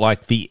about it,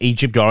 like the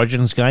Egypt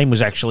Origins game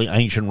was actually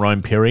ancient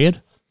Rome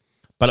period,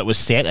 but it was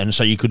set, and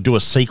so you could do a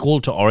sequel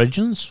to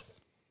Origins.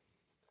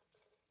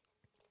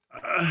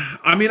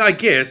 I mean, I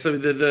guess. I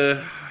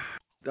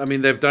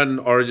mean, they've done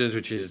Origins,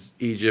 which is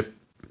Egypt.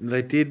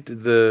 They did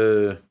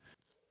the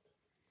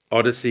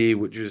Odyssey,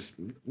 which was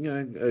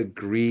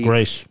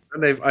Greece.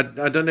 I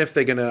don't know if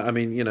they're gonna. I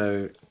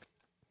mean,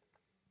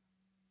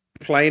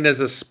 playing as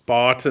a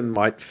Spartan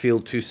might feel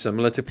too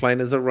similar to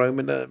playing as a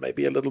Roman,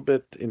 maybe a little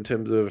bit in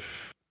terms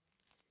of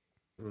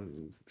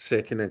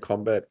setting and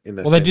combat.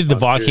 Well, they did the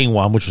Viking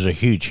one, which was a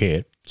huge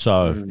hit.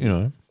 So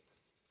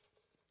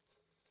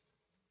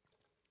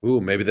Ooh,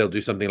 maybe they'll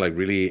do something like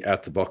really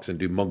out the box and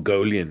do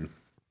Mongolian.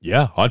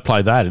 Yeah, I'd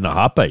play that in a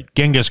heartbeat.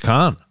 Genghis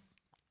Khan.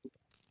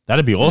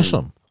 That'd be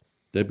awesome.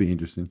 That'd be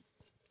interesting.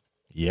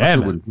 Yeah, I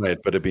wouldn't play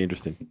it, but it'd be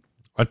interesting.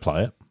 I'd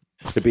play it.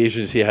 It'd be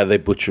interesting to see how they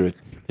butcher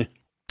it.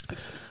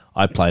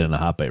 I'd play it in a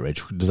heartbeat,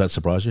 Rich. Does that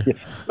surprise you? Yeah.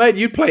 Mate,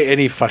 you'd play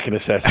any fucking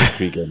Assassin's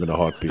Creed game in a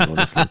heartbeat,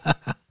 honestly.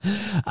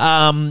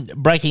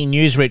 Breaking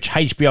news, Rich.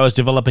 HBO is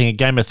developing a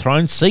Game of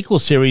Thrones sequel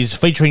series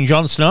featuring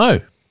Jon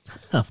Snow.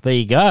 Oh, there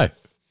you go.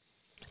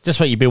 Just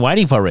what you've been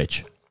waiting for,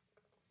 Rich.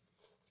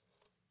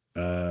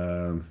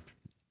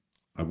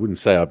 I wouldn't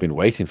say I've been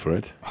waiting for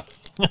it.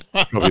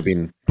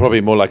 Probably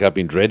more like I've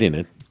been dreading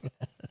it.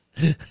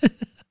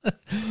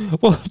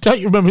 Well, don't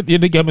you remember at the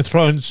end of Game of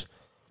Thrones,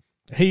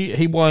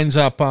 he winds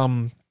up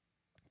going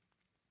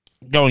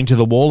to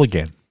the wall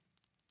again.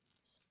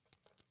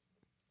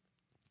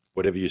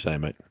 Whatever you say,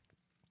 mate.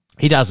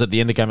 He does at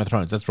the end of Game of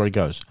Thrones. That's where he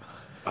goes.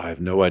 I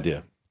have no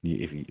idea.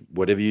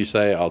 Whatever you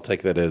say, I'll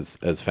take that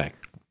as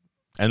fact.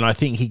 And I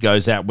think he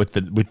goes out with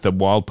the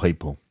wild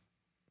people.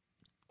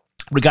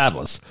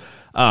 Regardless,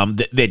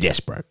 they're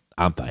desperate,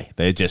 aren't they?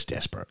 They're just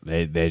desperate.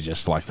 They're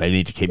just like they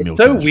need to keep milking.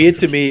 It's so weird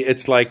to me.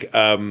 It's like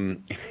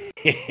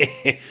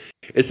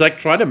it's like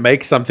trying to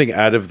make something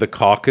out of the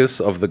carcass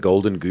of the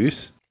golden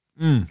goose.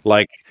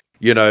 Like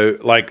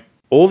like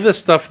all the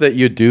stuff that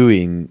you're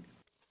doing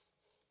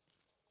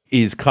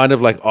is kind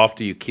of like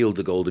after you killed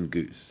the golden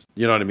goose.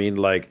 You know what I mean?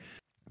 Like,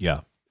 yeah.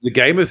 The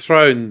Game of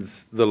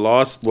Thrones, the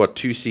last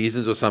 2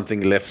 seasons or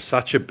something, left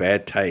such a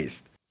bad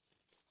taste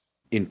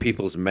in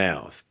people's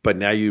mouth, but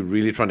now you're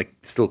really trying to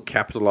still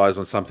capitalize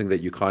on something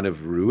that you kind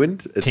of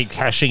ruined. Keep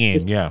cashing in,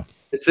 yeah.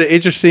 It's an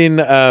interesting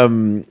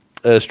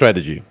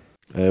strategy.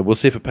 We'll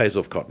see if it pays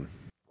off, Cotton.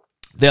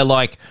 They're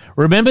like,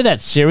 remember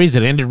that series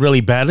that ended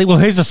really badly? Well,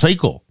 here's a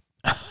sequel.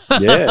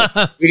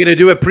 Yeah, we're going to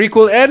do a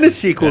prequel and a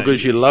sequel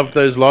because you love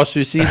those last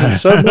 2 seasons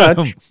so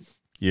much.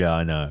 Yeah,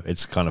 I know.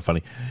 It's kind of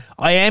funny.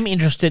 I am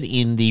interested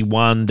in the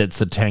one that's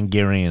the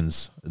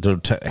Targaryens,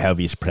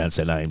 however you pronounce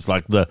their names,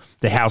 like the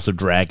House of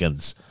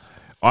Dragons.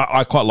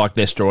 I quite like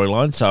their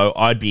storyline, so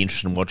I'd be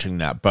interested in watching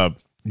that. But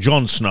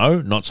Jon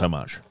Snow, not so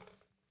much.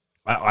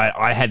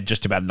 I had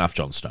just about enough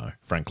Jon Snow,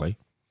 frankly.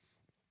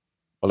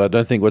 Well, I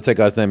don't think, what's that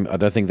guy's name? I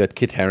don't think that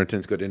Kit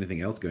Harington's got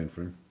anything else going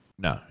for him.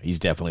 No, he's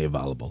definitely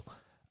available.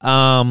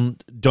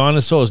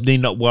 Dinosaurs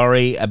need not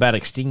worry about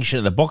extinction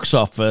at the box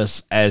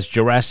office as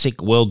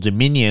Jurassic World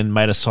Dominion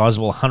made a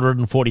sizable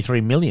 143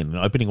 million in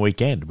opening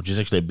weekend, which is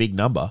actually a big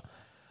number.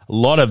 A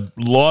lot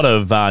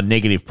of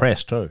negative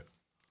press too.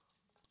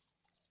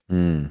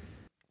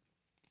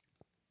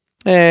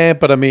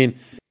 But I mean,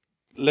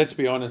 let's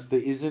be honest, there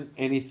isn't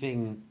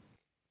anything.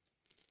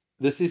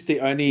 This is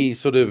the only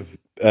sort of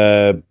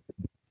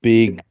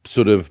big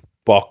sort of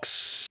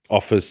box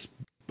office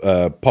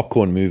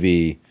popcorn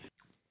movie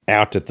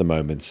out at the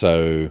moment.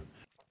 So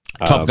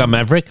Top Gun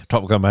Maverick.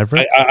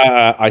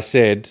 I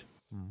said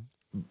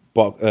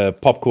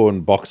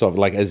popcorn box office,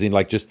 like as in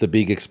like just the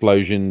big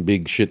explosion,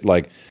 big shit,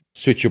 like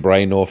switch your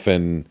brain off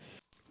and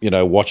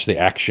watch the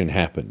action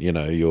happen.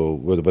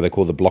 What they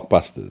call the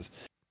blockbusters.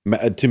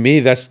 To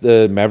me, that's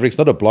the Maverick's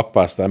not a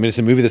blockbuster. I mean, it's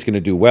a movie that's going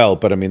to do well,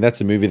 but I mean that's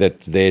a movie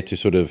that's there to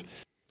sort of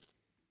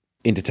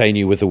entertain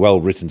you with a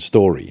well-written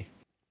story.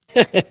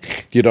 Do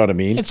you know what I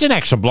mean? It's an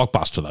action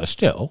blockbuster though,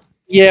 still.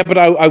 Yeah, but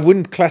I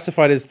wouldn't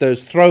classify it as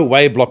those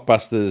throwaway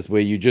blockbusters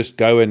where you just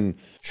go and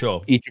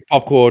eat your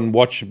popcorn,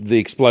 watch the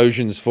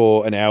explosions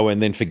for an hour,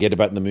 and then forget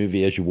about the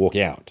movie as you walk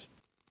out.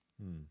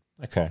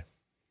 Okay.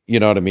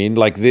 You know what I mean?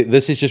 Like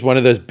this is just one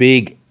of those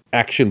big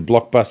action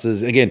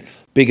blockbusters. Again,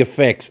 big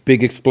effects,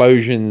 big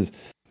explosions,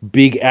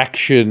 big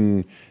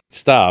action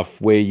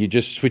stuff where you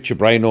just switch your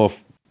brain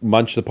off,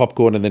 munch the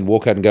popcorn, and then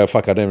walk out and go,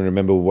 fuck, I don't even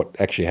remember what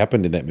actually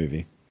happened in that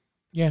movie.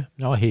 Yeah,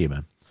 no, I hear you,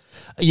 man.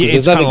 Yeah,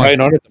 there's nothing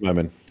going on at the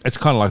moment. It's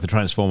kind of like the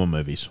Transformer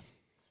movies.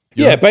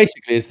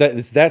 Basically, it's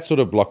that sort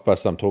of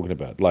blockbuster I'm talking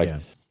about. Like,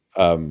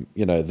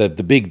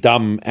 the big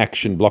dumb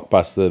action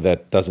blockbuster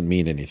that doesn't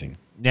mean anything.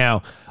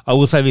 Now, I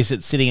will say this: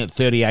 it's sitting at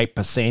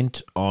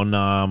 38% on,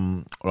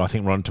 I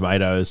think, Rotten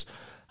Tomatoes.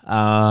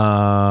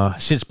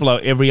 Sits below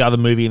every other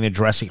movie in the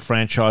Jurassic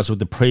franchise, with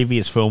the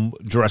previous film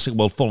Jurassic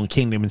World: Fallen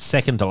Kingdom in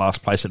second to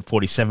last place at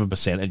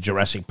 47%, and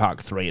Jurassic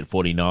Park 3 at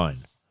 49%.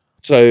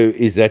 So,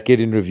 is that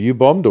getting review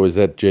bombed, or is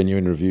that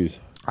genuine reviews?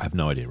 I have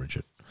no idea,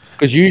 Richard.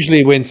 Because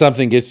usually when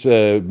something gets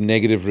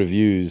negative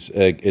reviews,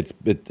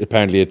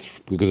 apparently it's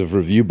because of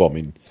review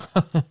bombing.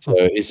 So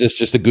is this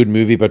just a good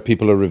movie, but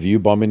people are review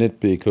bombing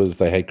it because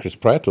they hate Chris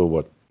Pratt, or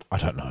what? I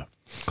don't know.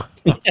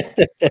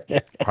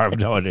 I have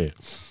no idea.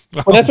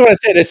 Well, that's what I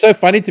said. It's so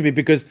funny to me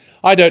because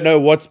I don't know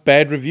what's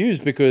bad reviews,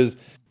 because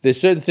there's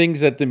certain things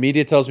that the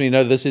media tells me,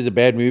 no, this is a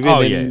bad movie.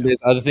 And then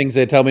there's other things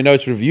they tell me, no,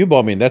 it's review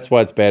bombing. That's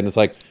why it's bad. And it's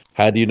like,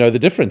 how do you know the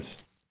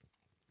difference?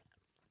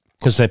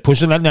 Because they're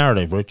pushing that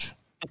narrative, Rich.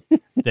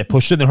 They're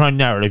pushing their own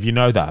narrative. You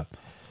know that.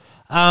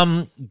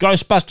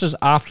 Ghostbusters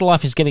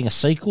Afterlife is getting a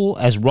sequel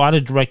as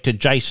writer-director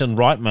Jason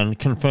Reitman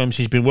confirms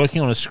he's been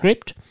working on a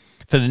script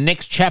for the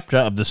next chapter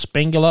of the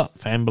Spengler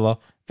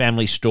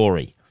family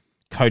story,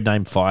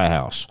 codenamed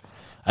Firehouse.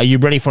 Are you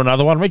ready for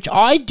another one, Rich?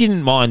 I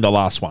didn't mind the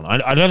last one.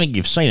 I don't think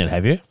you've seen it,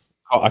 have you?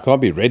 I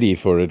can't be ready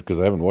for it because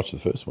I haven't watched the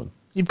first one.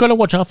 You've got to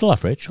watch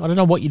Afterlife, Rich. I don't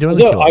know what you're doing.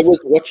 No, I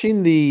was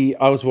watching the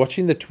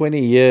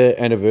 20-year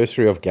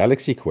anniversary of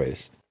Galaxy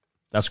Quest.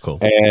 That's cool.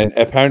 And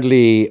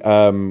apparently,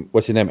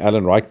 what's his name?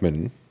 Alan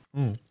Rickman.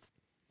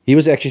 He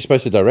was actually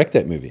supposed to direct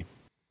that movie.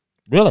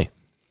 Really?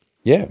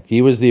 Yeah,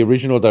 he was the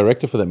original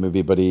director for that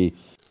movie, but he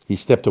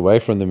stepped away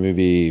from the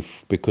movie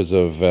because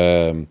of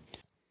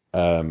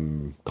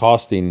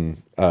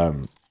casting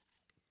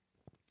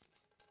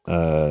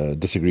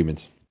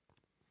disagreements.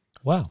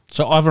 Wow.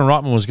 So Ivan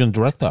Reitman was going to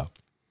direct that.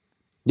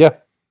 Yeah.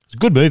 It's a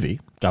good movie,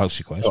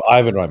 Galaxy Quest. Oh,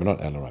 Ivan Reitman,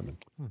 not Alan Rickman.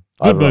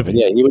 Good movie.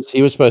 Yeah,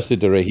 he was supposed to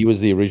direct. He was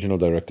the original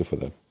director for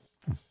that.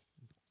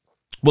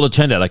 Well, it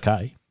turned out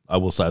okay. I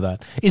will say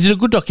that. Is it a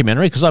good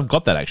documentary? Because I've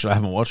got that, actually. I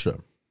haven't watched it.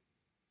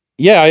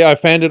 Yeah, I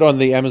found it on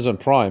the Amazon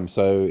Prime,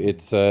 so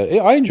it's.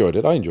 I enjoyed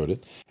it.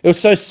 It was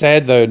so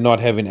sad though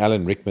not having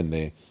Alan Rickman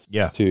there.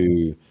 Yeah.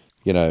 To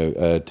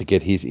to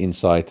get his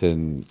insight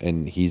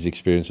and his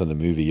experience on the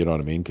movie. You know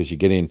what I mean? Because you're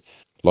getting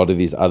a lot of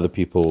these other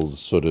people's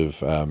sort of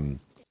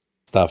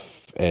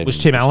stuff. And was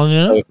Tim Allen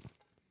in it?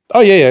 Oh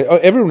yeah. Oh,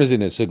 everyone was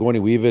in it. Sigourney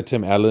Weaver,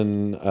 Tim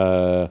Allen,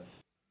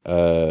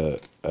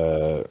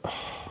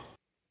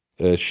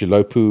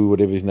 Shilopu,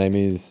 whatever his name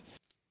is.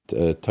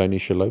 Tony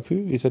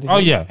Shalhoub, is that his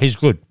name? Yeah, he's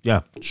good.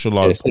 Yeah,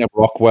 Shalhoub. Yeah, Sam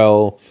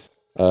Rockwell.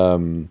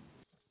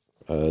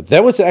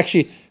 That was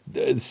actually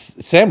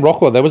Sam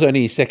Rockwell. That was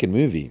only his second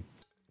movie.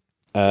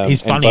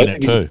 He's funny in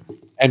it too.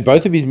 And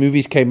both of his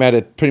movies came out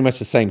at pretty much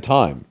the same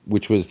time,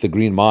 which was The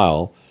Green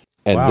Mile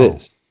and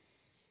this.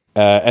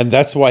 And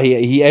that's why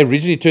he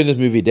originally turned this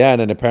movie down,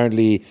 and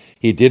apparently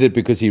he did it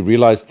because he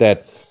realized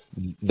that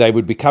they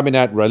would be coming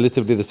out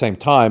relatively the same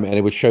time, and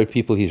it would show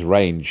people his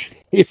range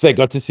if they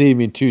got to see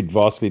him in two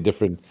vastly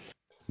different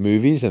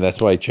movies, and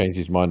that's why he changed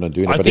his mind on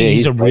doing it. I think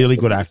he's a really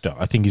good actor.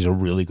 I think he's a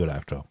really good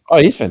actor. Oh,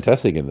 he's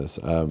fantastic in this.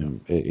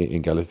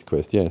 In Galaxy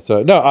Quest, yeah.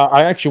 So no,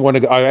 I actually want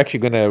to.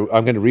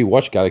 I'm going to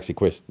rewatch Galaxy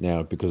Quest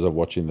now because of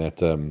watching that.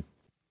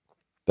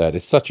 That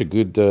it's such a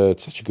good.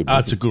 It's such a good. Movie.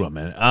 It's a good one,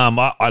 man.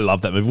 I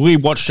love that movie. We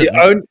watched it.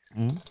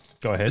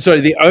 Go ahead. Sorry,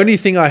 the only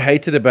thing I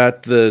hated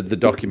about the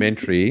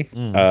documentary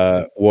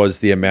was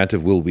the amount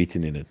of Will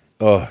Wheaton in it.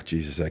 Oh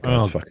Jesus, that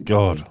guy's fucking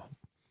God.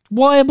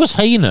 Why was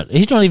he in it?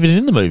 He's not even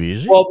in the movie,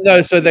 is he? Well,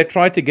 no. So they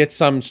tried to get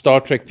some Star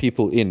Trek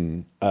people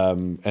in,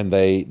 and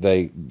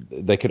they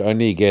could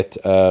only get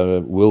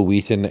Will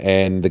Wheaton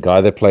and the guy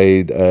that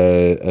played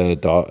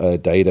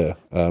Data.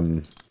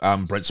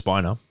 Brett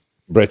Spiner.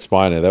 Brett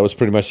Spiner. That was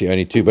pretty much the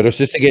only two. But it was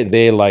just to get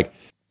there, like,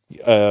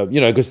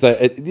 because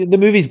the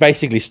movie's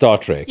basically Star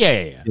Trek.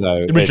 Yeah.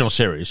 The original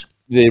series.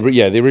 The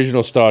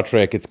original Star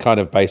Trek. It's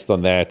kind of based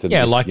on that.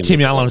 And like Tim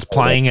Allen's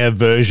playing a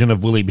version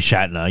of William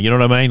Shatner. You know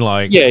what I mean?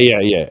 Like,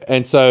 yeah.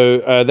 And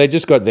so they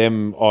just got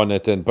them on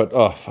it. But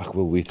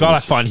Will Wheaton. God, I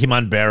find him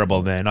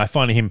unbearable, man. I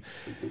find him.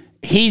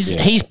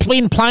 He's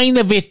been playing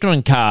the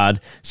veteran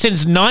card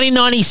since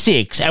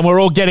 1996, and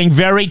we're all getting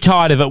very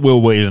tired of it. Will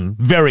Wheaton,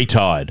 very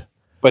tired.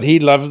 But he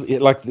loves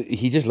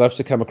he just loves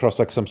to come across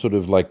like some sort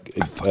of like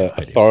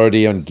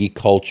authority on geek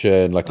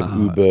culture and like an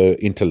uber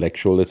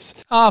intellectual.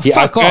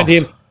 Fuck off.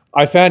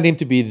 I found him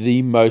to be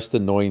the most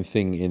annoying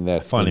thing in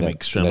that. I find him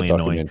extremely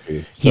annoying.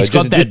 So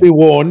just be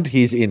warned,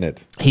 he's in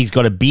it. He's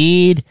got a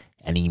beard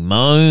and he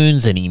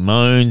moans and he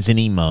moans and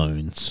he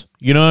moans.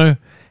 You know,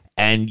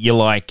 and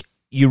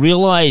you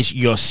realize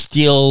you're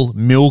still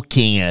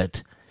milking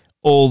it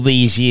all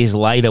these years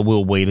later,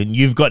 Will Wheaton.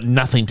 You've got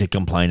nothing to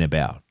complain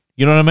about.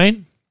 You know what I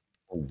mean?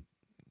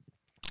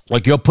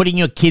 Like you're putting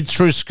your kids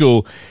through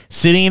school,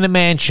 sitting in a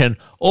mansion,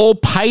 all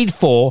paid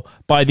for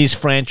by this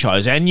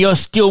franchise, and you're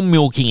still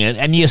milking it,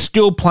 and you're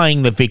still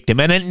playing the victim,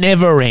 and it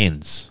never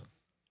ends.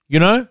 You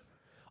know?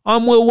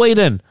 I'm Will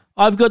Wheaton.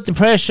 I've got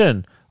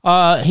depression.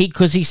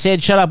 Because he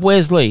said, "Shut up,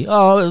 Wesley."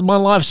 Oh, my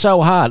life's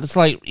so hard. It's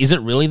like, is it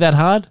really that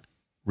hard?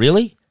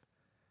 Really?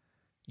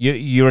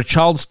 You're a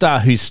child star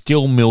who's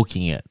still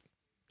milking it.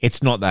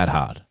 It's not that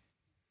hard.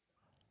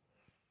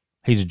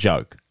 He's a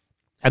joke.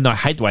 And I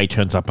hate the way he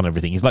turns up on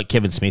everything. He's like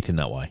Kevin Smith in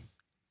that way,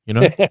 you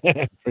know?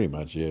 Pretty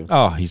much, yeah.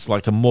 Oh, he's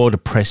like a more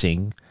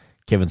depressing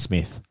Kevin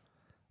Smith.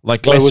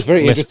 Like it was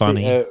very less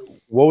funny.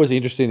 What was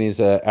interesting is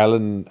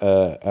Alan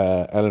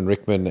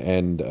Rickman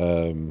and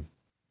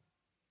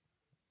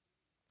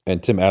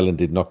Tim Allen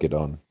did not get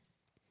on.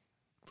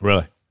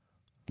 Really?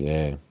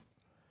 Yeah.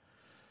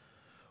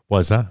 Why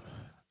is that?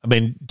 I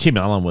mean, Tim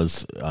Allen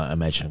was, I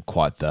imagine,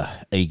 quite the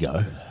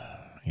ego,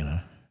 you know?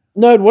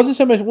 No, it wasn't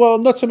so much. Well,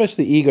 not so much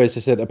the ego. As I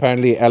said,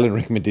 apparently Alan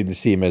Rickman didn't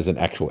see him as an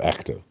actual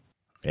actor.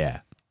 Yeah,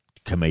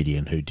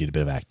 comedian who did a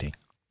bit of acting.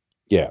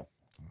 Yeah,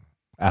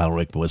 Alan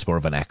Rickman was more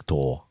of an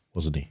actor,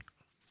 wasn't he?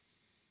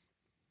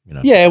 You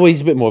know. Yeah, well,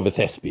 he's a bit more of a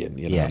thespian.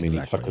 You know, Yeah, I mean,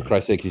 exactly, he's fucking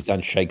Christ's sakes, he's done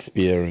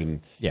Shakespeare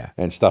Yeah.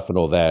 and stuff and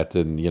all that,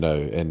 and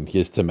and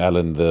here's Tim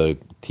Allen, the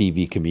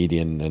TV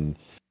comedian and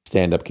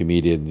stand-up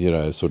comedian. You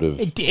know, sort of.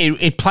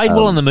 It played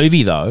well in the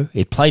movie, though.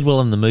 It played well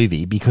in the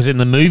movie because in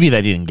the movie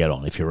they didn't get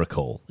on, if you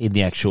recall, in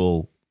the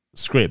actual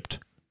script.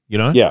 You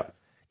know. Yeah.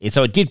 And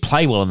so it did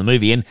play well in the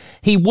movie, and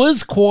he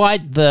was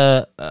quite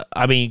the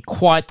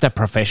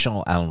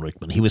professional Alan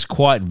Rickman. He was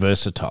quite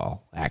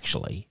versatile,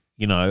 actually.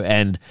 You know,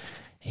 and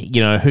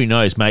who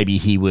knows? Maybe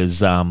he was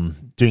doing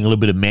a little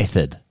bit of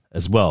method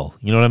as well.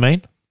 You know what I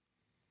mean?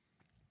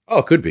 Oh,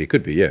 it could be,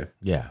 yeah.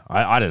 Yeah,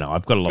 I don't know.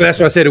 I've got a lot. But that's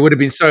why I said it would have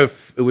been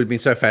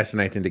so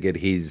fascinating to get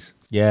his.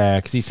 Yeah,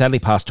 because he sadly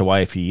passed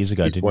away a few years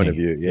ago, didn't he? Point of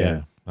view,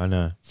 yeah. I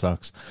know, it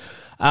sucks.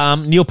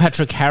 Neil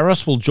Patrick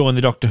Harris will join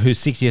the Doctor Who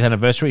 60th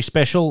anniversary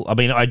special. I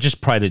mean, I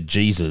just pray to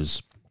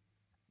Jesus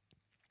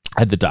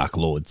and the Dark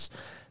Lords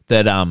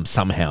that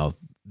somehow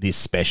this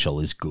special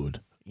is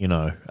good. You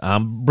know,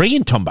 bring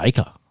in Tom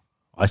Baker,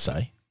 I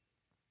say.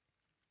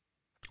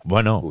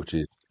 Why not? Which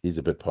is he's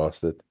a bit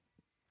past it.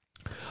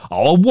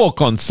 Oh, a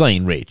walk-on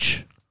scene,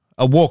 Rich.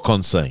 A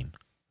walk-on scene.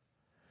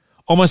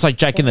 Almost like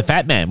Jake and the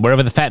Fat Man.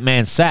 Wherever the Fat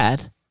Man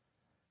sat,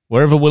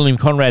 wherever William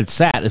Conrad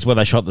sat is where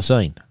they shot the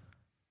scene.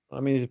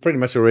 I mean, he's pretty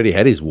much already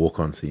had his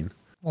walk-on scene.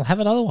 Well, have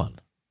another one.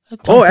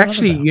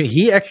 Actually,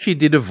 he actually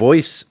did a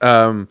voice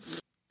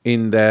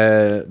in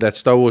that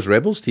Star Wars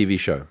Rebels TV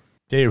show.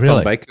 Did he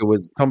really?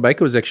 Tom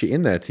Baker was actually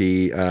in that.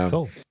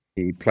 Cool.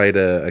 He played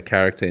a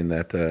character in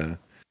that.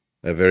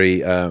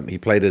 He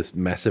played this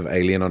massive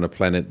alien on a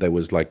planet that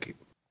was like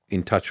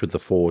in touch with the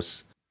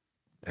Force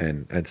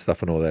and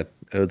stuff and all that.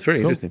 It's very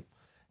interesting.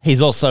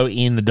 He's also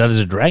in the Dungeons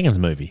and Dragons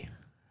movie.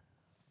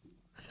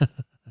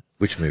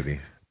 Which movie?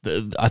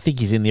 I think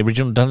he's in the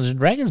original Dungeons and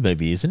Dragons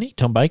movie, isn't he?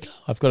 Tom Baker?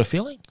 I've got a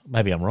feeling.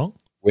 Maybe I'm wrong.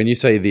 When you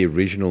say the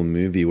original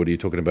movie, what are you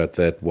talking about?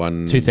 That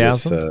one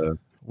 2000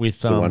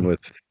 with the one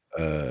with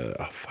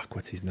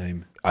what's his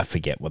name? I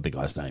forget what the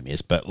guy's name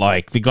is, but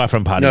like the guy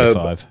from Party of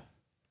Five.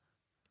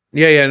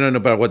 Yeah, no,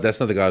 but that's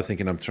not the guy I was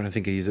thinking. I'm trying to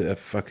think. He's a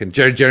fucking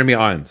Jeremy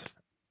Irons.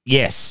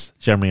 Yes,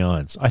 Jeremy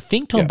Irons. I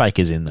think Tom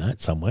Baker's in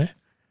that somewhere.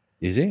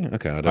 Is he?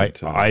 Okay, I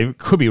don't. I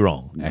could be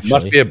wrong. Actually,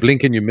 must be a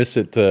blink and you miss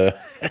it.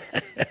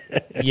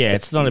 Yeah,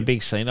 it's not a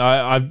big scene.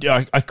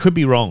 I could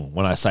be wrong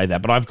when I say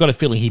that, but I've got a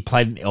feeling he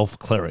played an elf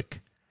cleric.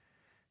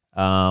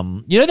 You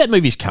know that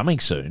movie's coming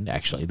soon.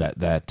 Actually,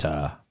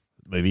 that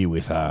movie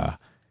with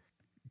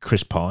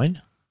Chris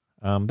Pine.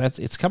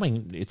 It's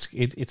coming.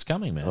 It's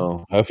coming, man.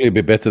 Oh, hopefully it'll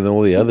be better than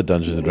all the other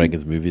Dungeons and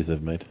Dragons movies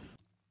they've made.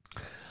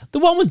 The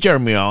one with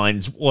Jeremy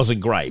Irons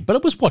wasn't great, but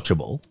it was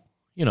watchable.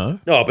 You know.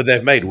 No, but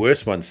they've made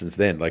worse ones since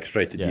then, like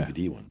straight to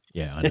DVD ones.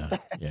 Yeah, I know.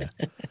 Yeah.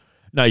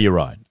 No, you're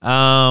right.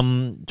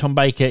 Tom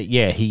Baker,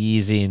 yeah, he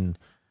is in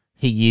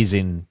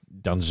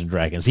Dungeons and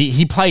Dragons.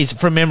 He plays,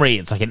 from memory,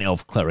 it's like an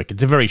elf cleric.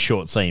 It's a very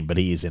short scene, but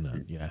he is in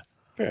it. Yeah.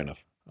 Fair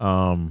enough.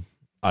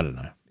 I don't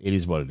know. It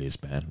is what it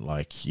is, man.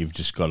 Like, you've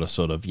just got to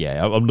sort of,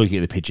 I'm looking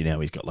at the picture now.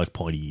 He's got like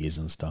pointy ears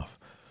and stuff.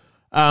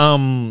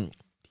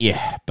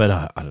 Yeah, but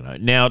I don't know.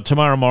 Now,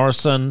 Tamara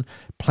Morrison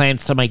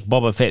plans to make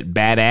Boba Fett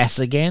badass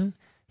again.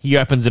 He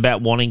opens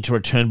about wanting to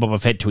return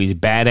Boba Fett to his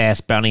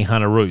badass bounty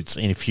hunter roots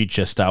in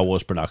future Star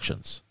Wars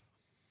productions.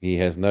 He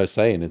has no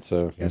say in it,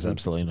 so he has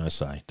absolutely no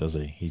say, does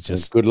he? He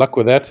just good luck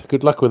with that.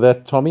 Good luck with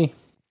that, Tommy.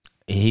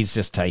 He's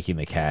just taking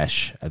the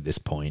cash at this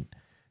point.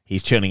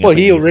 He's turning. Well,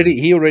 he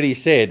already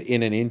said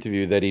in an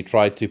interview that he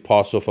tried to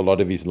pass off a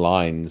lot of his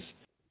lines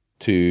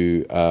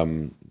to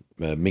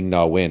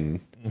Ming-Na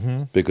Wen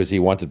because he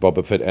wanted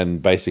Boba Fett,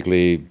 and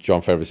basically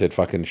Jon Favreau said,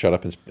 "Fucking shut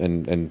up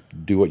and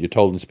do what you're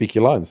told and speak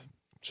your lines."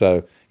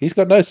 So he's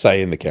got no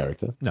say in the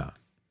character. No,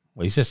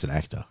 well, he's just an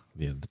actor at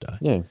the end of the day.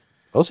 Yeah.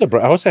 I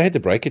also had to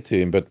break it to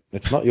him, but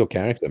it's not your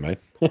character, mate.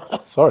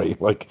 Sorry,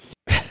 like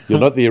you're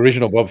not the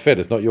original Boba Fett.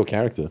 It's not your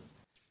character.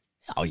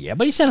 Oh yeah,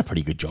 but he's done a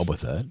pretty good job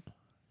with it.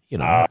 You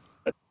know,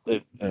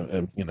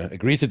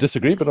 agree to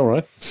disagree, but all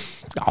right.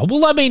 Oh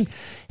well, I mean,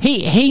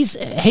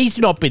 he's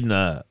not been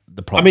the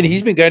problem. I mean,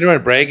 he's been going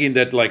around bragging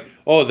that like,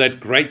 oh,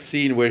 that great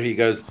scene where he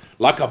goes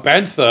like a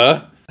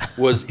panther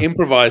was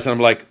improvised, and I'm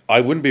like, I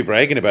wouldn't be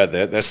bragging about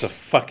that. That's a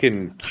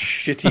fucking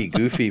shitty,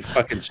 goofy,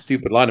 fucking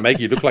stupid line to make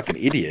you look like an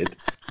idiot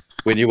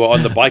when you were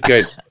on the bike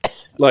going,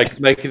 like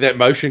making that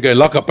motion going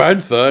like a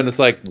panther, and it's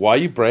like, why are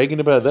you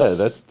bragging about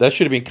that? That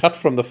should have been cut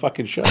from the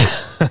fucking show.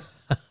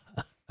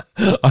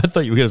 I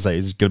thought you were going to say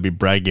he's going to be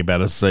bragging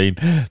about a scene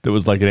that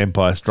was like an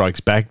Empire Strikes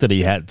Back that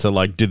he had to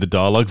like do the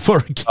dialogue for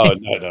again. Oh,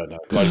 no.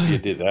 Like if you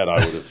did that,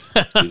 I would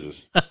have.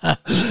 Jesus.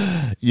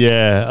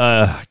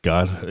 Yeah.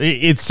 God.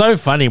 It's so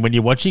funny when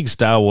you're watching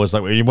Star Wars,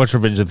 like when you watch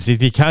Revenge of the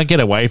Sith, you can't get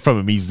away from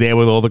him. He's there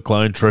with all the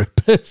clone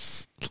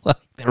troopers. Like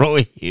they're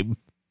all him.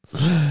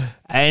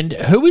 And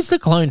who is the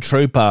clone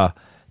trooper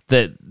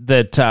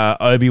that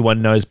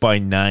Obi-Wan knows by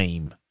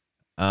name?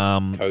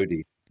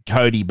 Cody.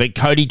 But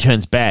Cody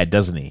turns bad,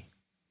 doesn't he?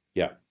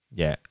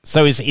 Yeah.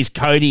 So is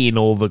Cody in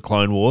all the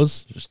Clone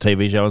Wars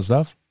TV show and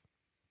stuff?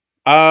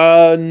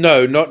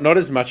 No, not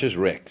as much as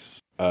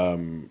Rex.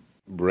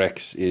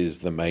 Rex is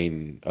the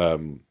main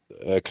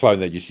clone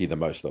that you see the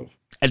most of.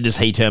 And does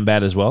he turn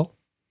bad as well?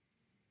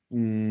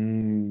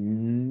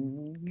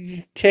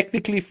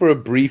 Technically, for a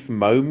brief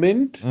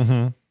moment,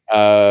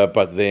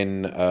 but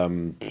then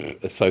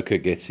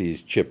Ahsoka gets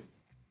his chip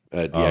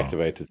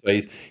deactivated.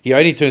 So he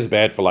only turns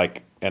bad for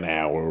like an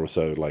hour or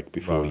so, like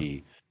before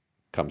he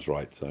comes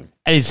right. So,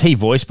 and is he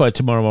voiced by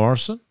Tamara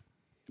Morrison?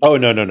 Oh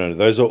no!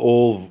 Those are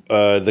all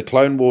the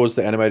Clone Wars,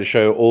 the animated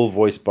show, all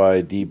voiced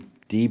by D.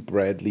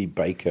 Bradley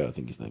Baker, I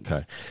think his name.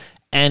 Okay,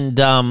 and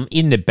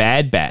in the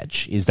Bad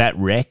Batch, is that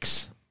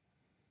Rex?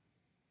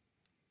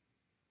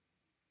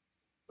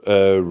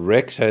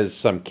 Rex has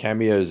some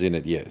cameos in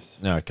it. Yes.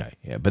 Okay.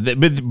 Yeah, but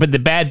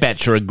the Bad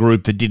Batch are a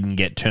group that didn't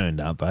get turned,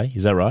 aren't they?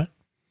 Is that right?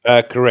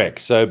 Correct.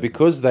 So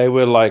because they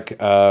were like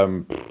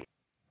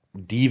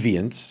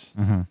deviants.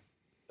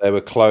 They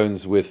were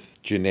clones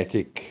with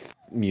genetic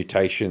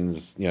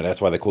mutations. You know, that's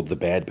why they're called the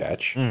Bad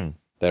Batch.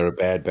 They're a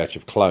bad batch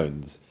of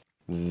clones.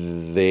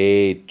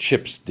 Their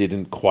chips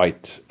didn't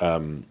quite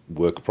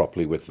work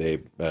properly with their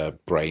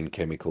brain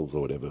chemicals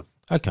or whatever.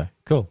 Okay,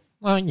 cool.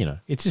 Well, you know,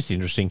 it's just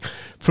interesting.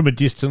 From a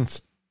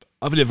distance,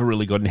 I've never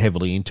really gotten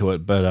heavily into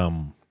it, but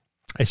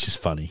it's just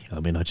funny. I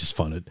mean, I just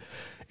find it...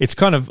 It's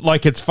kind of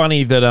like, it's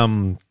funny that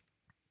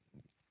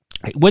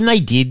when they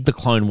did the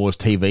Clone Wars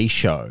TV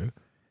show...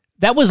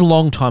 That was a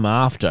long time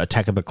after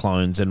Attack of the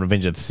Clones and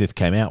Revenge of the Sith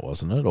came out,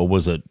 wasn't it? Or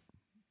was it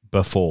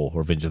before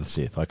Revenge of the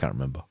Sith? I can't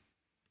remember.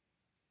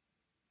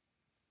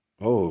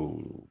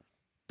 Oh.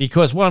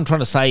 Because what I'm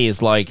trying to say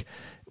is, like,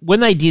 when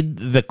they did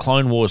the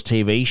Clone Wars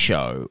TV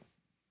show,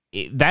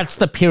 that's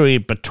the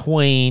period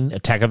between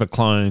Attack of the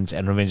Clones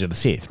and Revenge of the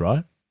Sith,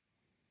 right?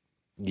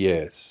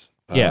 Yes.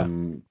 Yeah.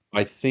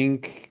 I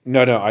think...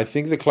 No, I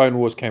think the Clone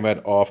Wars came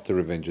out after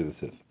Revenge of the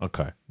Sith.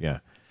 Okay,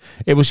 yeah.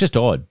 It was just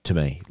odd to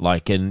me,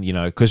 like, and you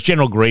know, because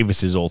General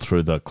Grievous is all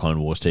through the Clone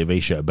Wars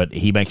TV show, but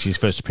he makes his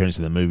first appearance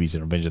in the movies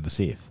in Revenge of the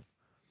Sith.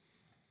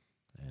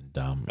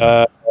 And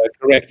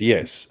correct,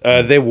 yes.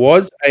 There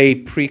was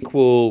a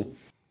prequel,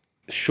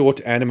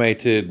 short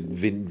animated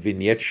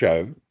vignette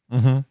show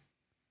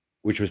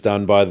which was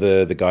done by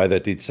the guy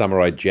that did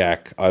Samurai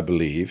Jack, I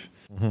believe,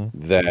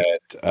 that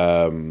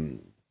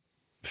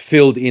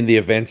filled in the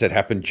events that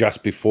happened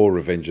just before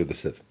Revenge of the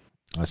Sith.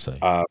 I see.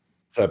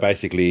 So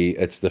basically,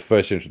 it's the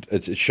first.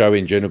 It's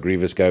showing General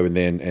Grievous go in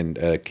there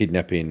and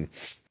kidnapping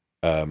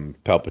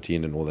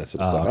Palpatine and all that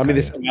sort of stuff. Okay, I mean,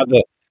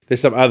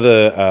 there's some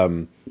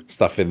other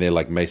stuff in there,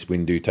 like Mace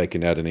Windu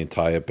taking out an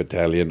entire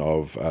battalion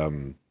of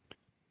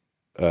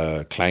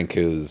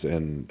clankers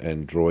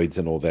and droids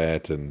and all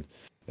that, and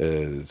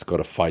it's got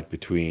a fight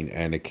between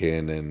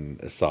Anakin and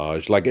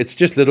Asajj. Like, it's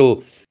just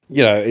little,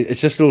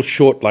 it's just little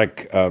short,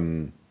 like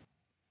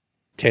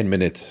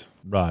 10-minute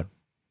right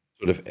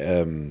sort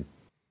of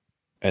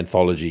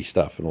anthology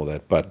stuff and all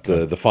that. But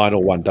the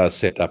final one does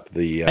set up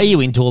the. Are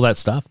you into all that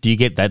stuff? Do you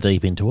get that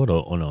deep into it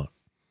or not?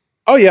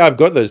 Oh yeah, I've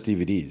got those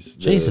DVDs.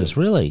 Jesus,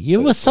 really?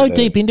 You were so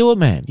deep into it,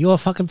 man. You are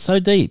fucking so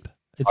deep.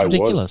 It's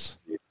ridiculous.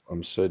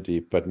 I'm so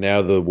deep, but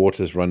now the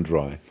waters run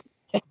dry.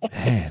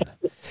 Man,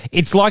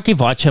 it's like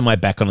if I turn my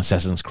back on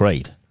Assassin's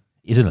Creed,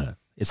 isn't it?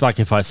 It's like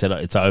if I said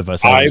it's over.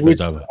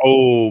 Over.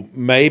 Oh,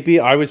 maybe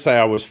I would say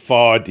I was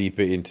far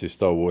deeper into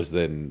Star Wars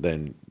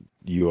than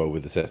you are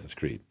with Assassin's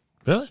Creed.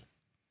 Really?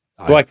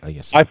 I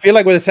guess so. I feel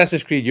like with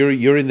Assassin's Creed,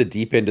 you're in the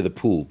deep end of the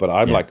pool, but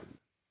I'm like,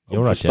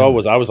 you're for right, Star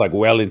Wars, I was like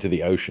well into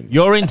the ocean.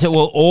 You're into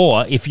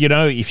or if you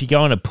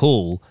go in a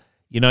pool,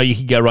 you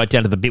can go right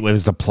down to the bit where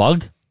there's the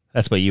plug.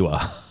 That's where you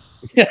are.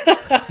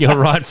 You're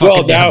right.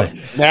 Well,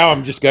 now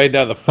I'm just going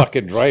down the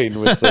fucking drain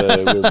with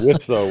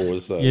Star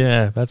Wars. So.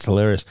 Yeah, that's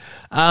hilarious.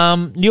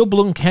 Neil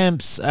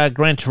Blomkamp's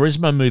Gran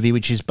Turismo movie,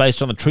 which is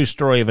based on the true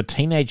story of a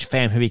teenage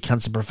fan who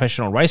becomes a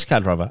professional race car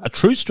driver, a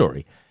true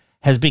story,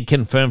 has been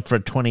confirmed for a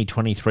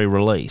 2023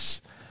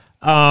 release.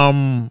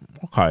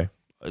 Okay.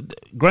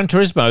 Gran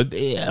Turismo,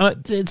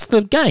 it's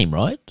the game,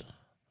 right?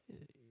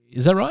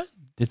 Is that right?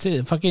 It's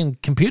a fucking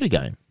computer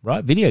game,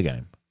 right? Video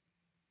game.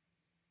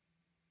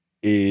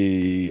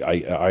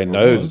 I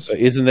know.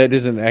 Is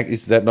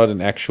that not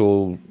an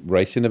actual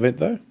racing event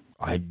though?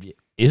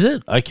 Is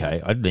it?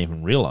 Okay, I didn't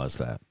even realize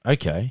that.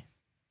 Okay,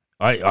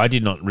 I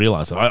did not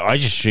realize that. I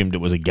just assumed it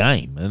was a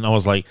game, and I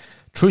was like,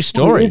 true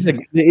story. There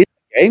is a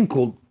game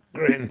called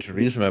Gran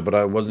Turismo, but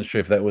I wasn't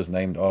sure if that was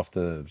named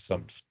after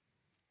some.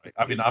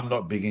 I mean, I'm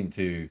not big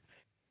into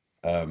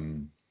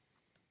motor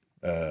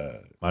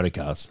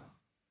cars.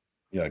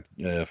 Yeah,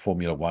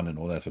 Formula One and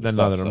all that sort of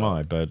stuff. Neither am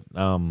I, but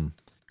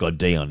God,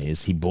 Dion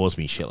is. He bores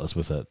me shitless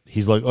with it.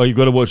 He's like, oh, you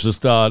got to watch the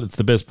start. It's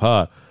the best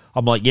part.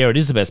 I'm like, yeah, it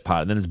is the best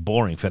part. And then it's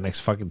boring for the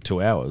next fucking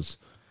 2 hours.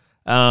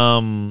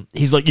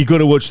 He's like, you got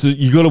to watch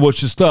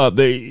the start.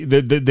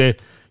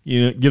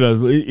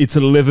 It's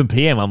at 11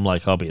 p.m. I'm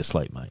like, I'll be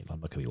asleep, mate. I'm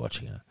not going to be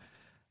watching it.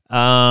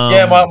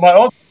 Yeah, my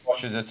old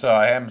watches it, so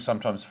I am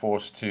sometimes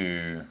forced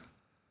to.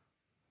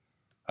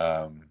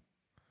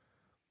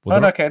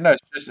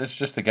 It's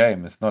just a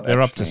game. It's not.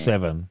 They're up to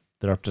 7.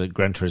 They're up to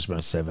Gran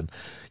Turismo 7.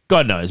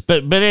 God knows,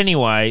 but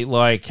anyway,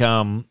 like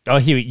I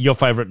hear your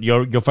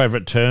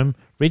favorite term,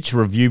 Rich,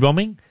 review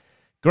bombing.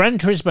 Gran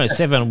Turismo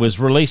 7 was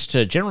released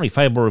to generally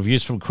favourable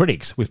reviews from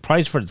critics, with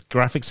praise for its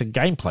graphics and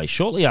gameplay.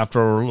 Shortly after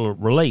a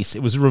release,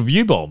 it was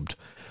review bombed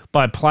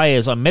by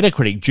players on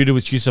Metacritic due to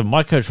its use of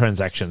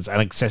microtransactions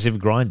and excessive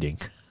grinding.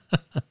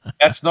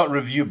 That's not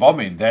review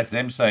bombing. That's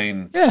them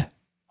saying, "Yeah,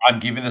 I'm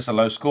giving this a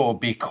low score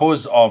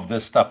because of the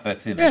stuff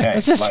that's in the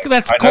game."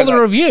 That's called a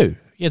review.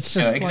 It's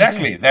just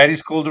exactly that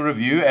is called a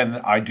review, and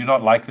I do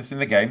not like this in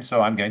the game,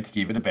 so I'm going to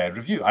give it a bad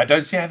review. I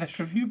don't see how that's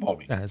review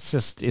bombing. No, it's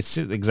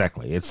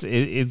exactly.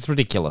 It's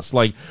ridiculous.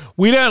 Like,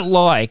 we don't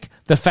like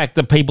the fact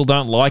that people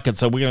don't like it,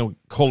 so we're going to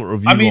call it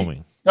review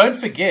bombing. Don't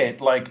forget,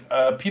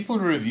 people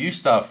who review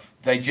stuff,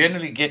 they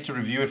generally get to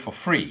review it for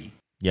free.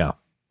 Yeah.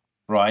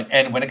 Right,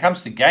 and when it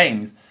comes to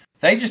games,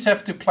 they just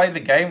have to play the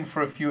game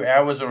for a few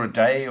hours or a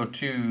day or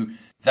two.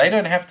 They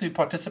don't have to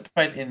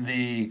participate in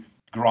the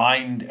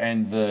grind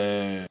and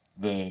the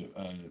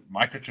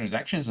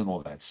microtransactions and all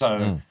that. So,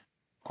 of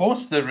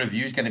course, the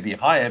review is going to be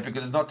higher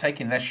because it's not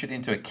taking that shit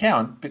into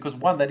account because,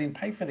 one, they didn't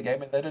pay for the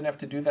game and they don't have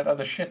to do that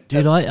other shit.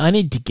 Dude, I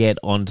need to get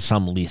on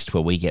some list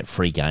where we get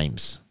free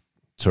games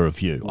to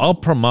review. I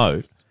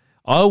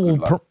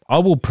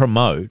will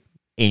promote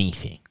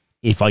anything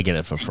if I get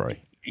it for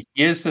free.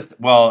 Here's I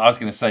was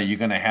going to say, you're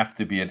going to have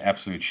to be an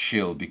absolute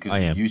shill because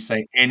if you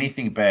say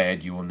anything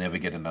bad, you will never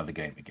get another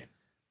game again.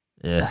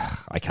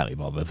 I can't be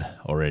bothered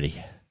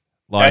already.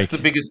 That's the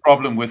biggest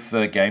problem with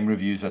game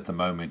reviews at the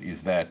moment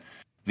is that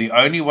the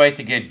only way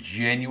to get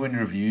genuine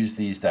reviews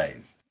these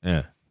days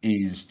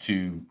is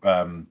to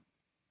try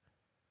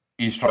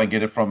and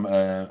get it from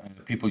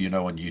people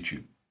on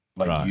YouTube,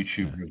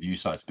 YouTube review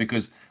sites.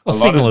 Because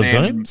Signal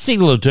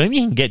of Doom,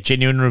 you can get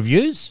genuine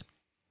reviews.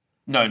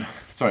 No,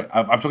 sorry,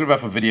 I'm talking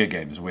about for video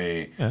games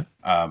where,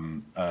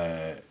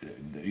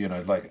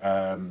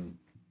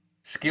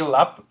 Skill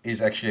Up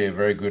is actually a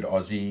very good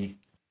Aussie.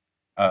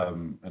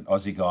 An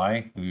Aussie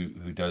guy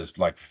who does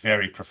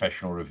very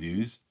professional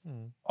reviews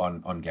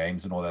on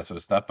games and all that sort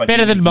of stuff. But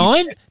better than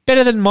mine?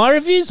 Better than my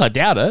reviews? I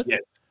doubt it.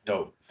 Yes,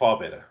 no, far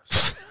better.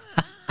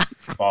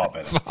 far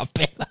better. Far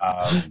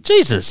better.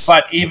 Jesus.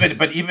 But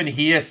even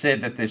he has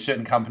said that there's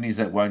certain companies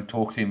that won't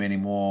talk to him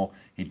anymore.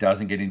 He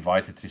doesn't get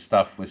invited to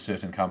stuff with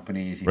certain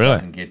companies. He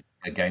doesn't get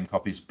game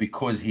copies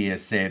because he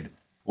has said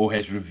or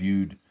has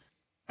reviewed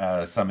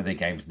some of their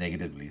games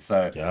negatively.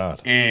 So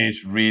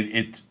it's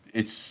really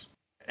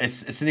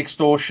it's an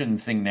extortion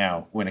thing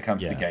now when it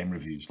comes to game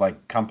reviews.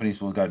 Like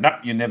companies will go, no,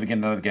 you never get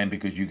another game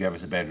because you gave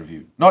us a bad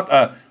review. Not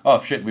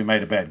oh shit, we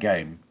made a bad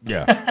game.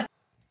 Yeah.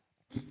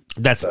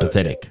 That's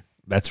pathetic.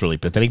 That's really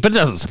pathetic. But it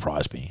doesn't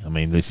surprise me. I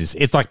mean,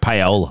 it's like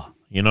payola.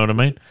 You know what I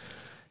mean?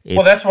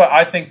 Well, that's why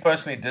I think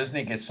personally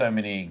Disney gets so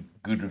many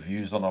good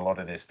reviews on a lot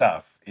of their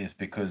stuff is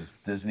because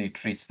Disney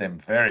treats them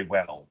very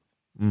well.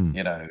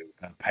 You know,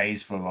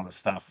 pays for a lot of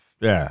stuff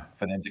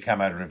for them to come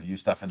out and review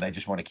stuff, and they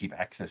just want to keep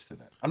access to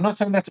that. I'm not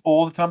saying that's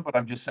all the time, but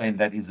I'm just saying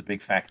that is a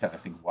big factor, I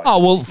think.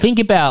 Why think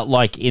about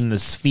like in the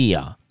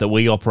sphere that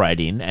we operate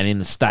in and in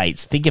the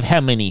States, think of how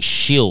many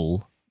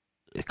shill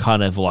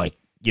kind of like,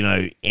 you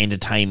know,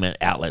 entertainment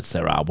outlets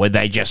there are where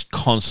they just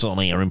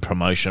constantly are in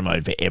promotion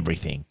mode for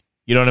everything.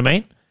 You know what I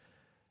mean?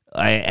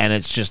 And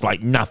it's just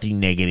like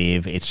nothing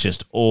negative. It's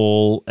just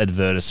all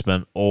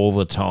advertisement all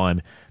the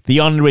time. The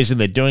only reason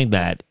they're doing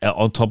that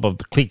on top of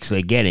the clicks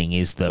they're getting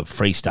is the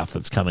free stuff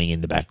that's coming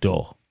in the back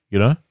door, you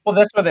know? Well,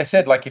 that's what they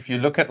said. Like if you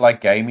look at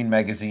like gaming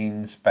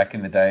magazines back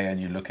in the day and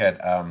you look at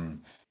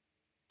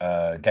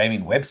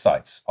gaming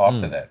websites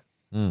after that,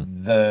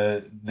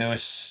 there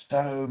was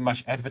so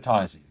much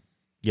advertising.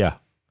 Yeah.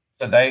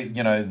 So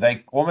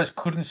they almost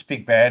couldn't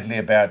speak badly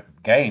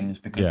about games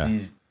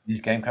because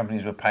these game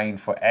companies were paying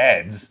for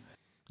ads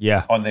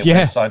on their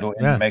website or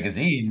in the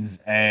magazines.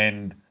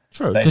 And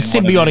true, it's a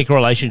symbiotic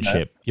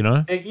relationship, you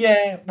know?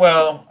 Yeah,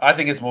 well, I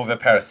think it's more of a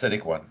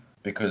parasitic one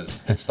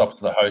because it stops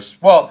the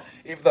host. Well,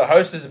 if the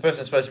host is the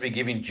person supposed to be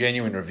giving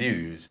genuine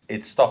reviews,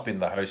 it's stopping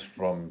the host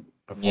from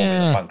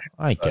performing the function.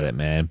 I get it,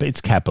 man. But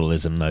it's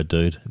capitalism, though,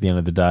 dude. At the end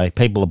of the day,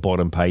 people are bought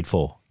and paid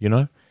for, you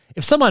know?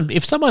 If someone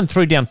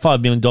threw down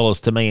 $5 million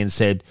to me and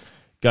said,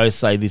 go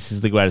say this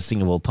is the greatest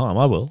thing of all time,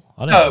 I will.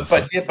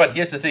 But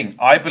here's the thing.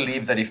 I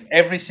believe that if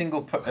every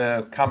single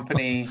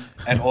company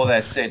and all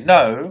that said,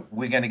 no,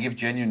 we're going to give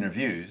genuine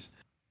reviews,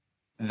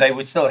 they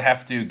would still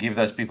have to give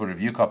those people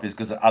review copies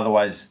because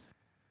otherwise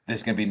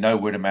there's going to be no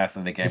word of mouth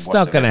in the game whatsoever.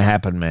 It's not going to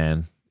happen,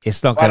 man.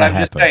 It's not going to happen.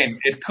 I'm just saying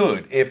it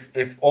could. If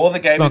all the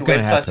gaming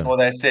websites and all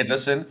that said,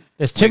 listen,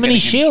 there's too many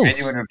shills.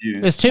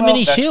 There's too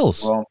many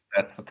shills. Well,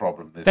 that's the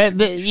problem.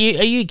 Are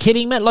you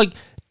kidding, man? Like,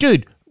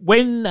 dude,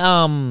 when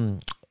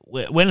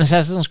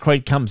Assassin's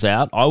Creed comes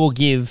out, I will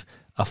give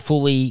a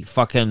fully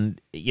fucking,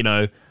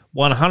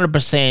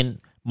 100%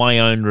 my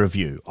own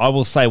review. I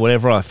will say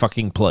whatever I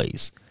fucking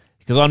please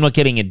because I'm not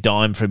getting a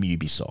dime from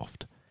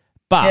Ubisoft.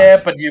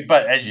 But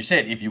but as you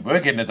said, if you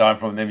were getting a dime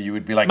from them, you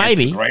would be like,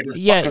 maybe it's the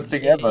greatest fucking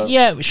thing ever.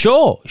 Yeah,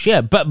 sure,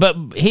 yeah. But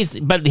here's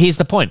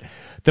the point: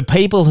 the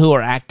people who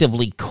are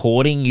actively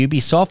courting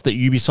Ubisoft, that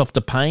Ubisoft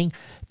are paying,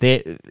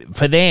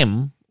 for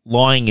them,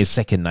 lying is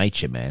second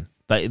nature, man.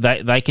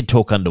 They could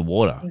talk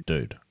underwater,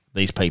 dude.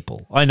 These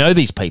people, I know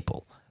these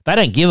people. They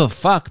don't give a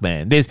fuck,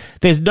 man.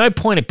 There's no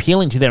point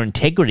appealing to their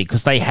integrity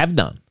because they have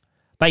none.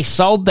 They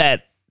sold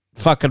that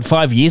fucking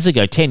 5 years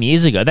ago, 10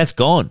 years ago. That's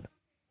gone.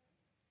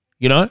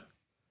 You know?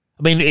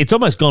 I mean, it's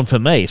almost gone for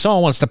me. If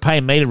someone wants to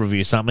pay me to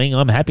review something,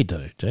 I'm happy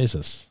to.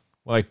 Jesus.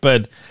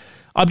 But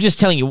I'm just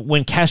telling you,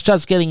 when cash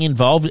starts getting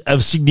involved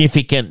of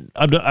significant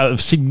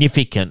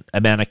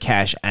amount of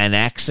cash and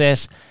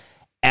access,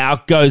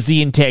 out goes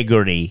the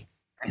integrity,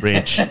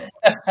 Rich.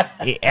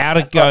 Out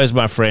it goes,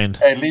 my friend.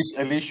 At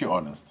least you're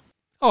honest.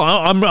 Oh,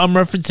 I'm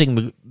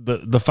referencing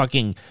the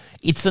fucking.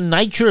 It's the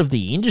nature of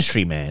the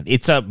industry, man.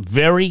 It's a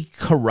very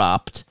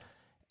corrupt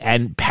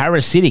and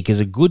parasitic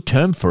is a good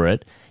term for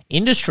it.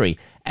 Industry.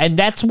 And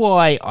that's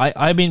why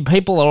I mean,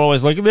 people are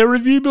always like, they're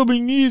review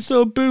bombing you,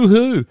 so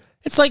boo-hoo.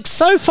 It's like,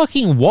 so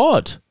fucking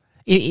what?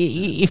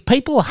 If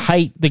people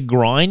hate the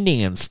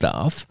grinding and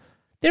stuff,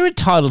 they're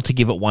entitled to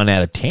give it 1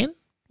 out of 10.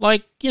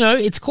 Like,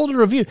 it's called a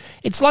review.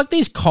 It's like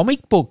these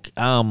comic book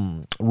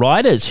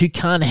writers who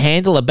can't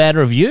handle a bad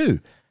review.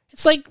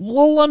 It's like,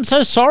 well, I'm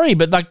so sorry,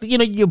 but like,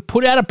 you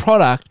put out a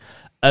product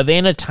of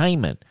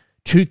entertainment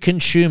to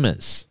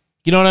consumers.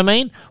 You know what I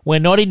mean? We're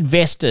not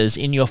investors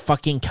in your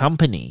fucking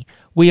company.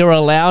 We are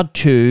allowed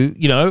to,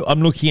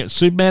 I'm looking at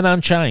Superman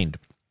Unchained.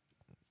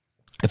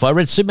 If I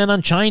read Superman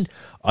Unchained,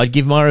 I'd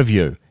give my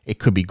review. It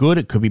could be good,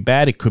 it could be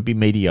bad, it could be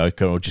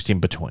mediocre, or just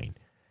in between.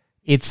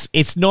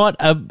 It's not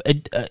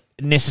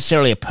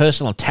necessarily a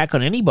personal attack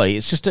on anybody.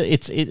 It's just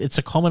it's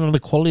a comment on the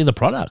quality of the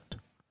product.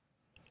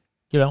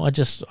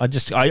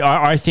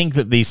 I think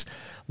that this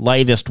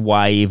latest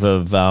wave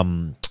of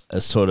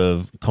sort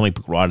of comic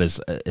book writers,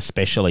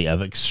 especially,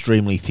 are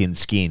extremely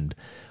thin-skinned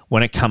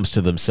when it comes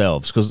to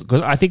themselves, because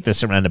I think they're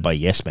surrounded by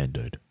yes men,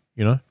 dude.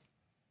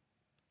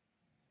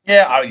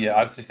 Yeah,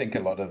 I just think a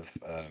lot of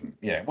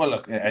Well,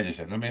 look, as you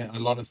said, I mean, a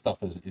lot of stuff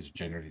is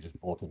generally just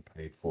bought and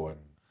paid for, and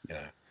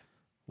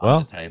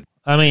well,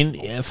 I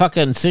mean,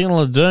 fucking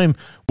Signal of Doom.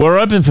 We're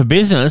open for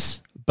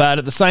business, But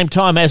at the same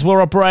time, as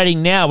we're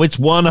operating now, it's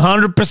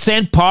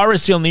 100%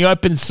 piracy on the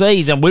open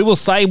seas, and we will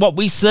say what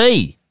we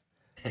see.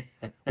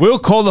 We'll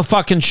call the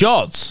fucking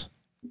shots.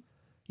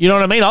 You know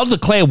what I mean? I'll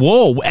declare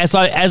war as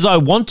I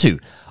want to.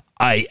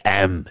 I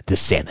am the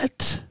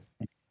Senate.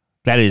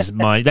 That's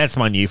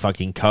my new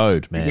fucking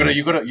code, man.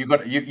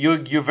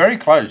 You're very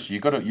close.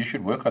 You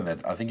should work on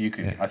that. I think you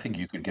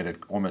could get it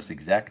almost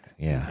exact.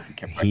 Yeah.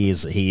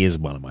 He is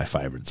one of my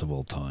favorites of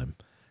all time.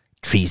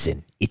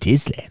 Treason. It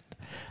is then.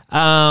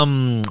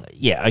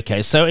 Yeah,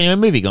 okay. So anyway,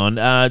 moving on.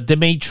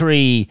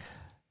 Dmitry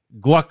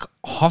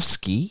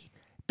Glukhovsky,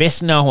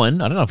 best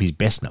known, I don't know if he's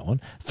best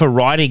known, for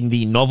writing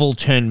the novel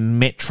turn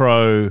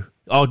game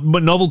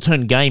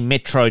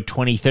Metro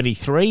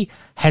 2033,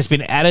 has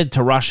been added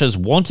to Russia's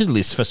wanted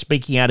list for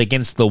speaking out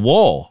against the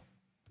war.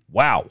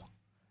 Wow.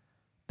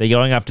 They're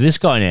going after this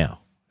guy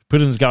now.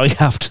 Putin's going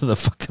after the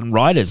fucking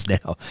writers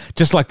now,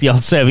 just like the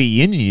old Soviet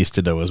Union used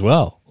to do as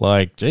well.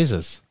 Like,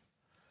 Jesus.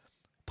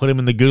 Put him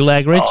in the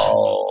gulag, Rich?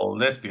 Oh,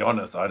 let's be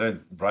honest.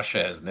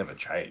 Russia has never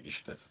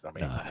changed.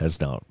 No,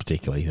 has not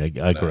particularly.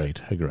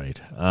 Agreed.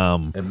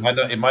 It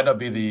might not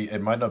be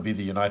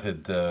the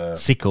United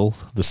sickle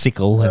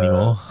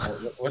anymore.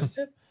 What is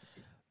it?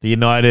 The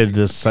United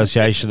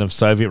Association of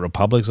Soviet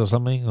Republics or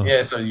something? Or?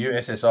 Yeah, so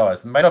USSR.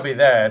 It may not be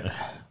that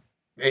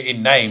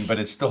in name, but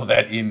it's still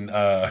that in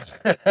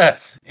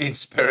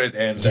spirit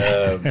and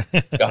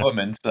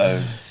government.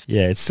 So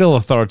yeah, it's still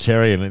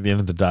authoritarian at the end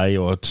of the day,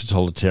 or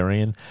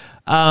totalitarian.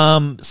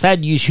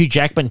 Sad news: Hugh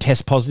Jackman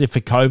tests positive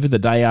for COVID the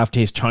day after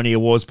his Tony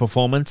Awards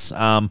performance.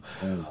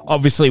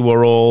 Obviously,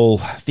 we're all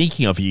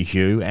thinking of you,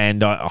 Hugh,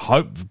 and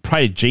I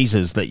pray to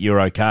Jesus that you're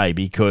okay,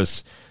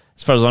 because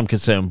as far as I'm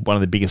concerned, one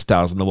of the biggest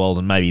stars in the world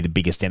and maybe the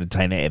biggest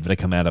entertainer ever to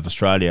come out of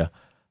Australia.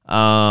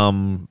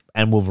 And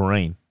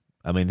Wolverine.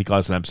 I mean, the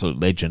guy's an absolute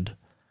legend.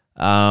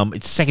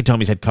 It's the second time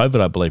he's had COVID,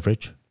 I believe,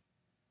 Rich.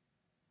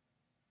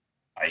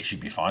 He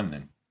should be fine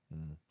then.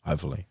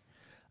 Hopefully.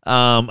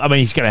 I mean,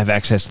 he's going to have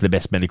access to the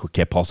best medical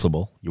care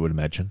possible, you would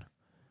imagine.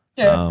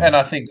 Yeah, and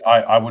I think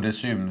I would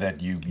assume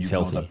that you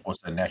build up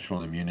also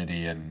natural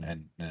immunity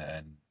and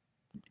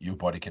your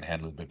body can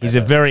handle it a bit better. He's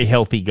a very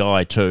healthy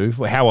guy too.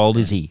 How old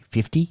is he?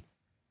 50?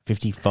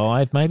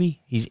 55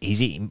 maybe? He's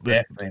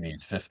definitely in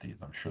his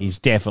 50s, I'm sure. He's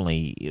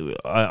definitely...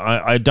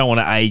 I don't want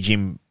to age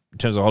him in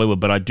terms of Hollywood,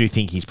 but I do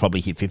think he's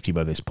probably hit 50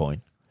 by this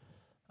point.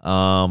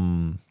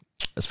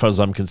 As far as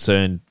I'm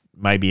concerned,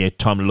 maybe a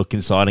time to look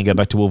inside and go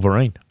back to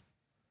Wolverine.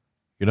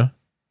 You know?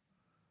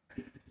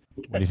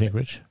 What do you think,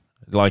 Rich?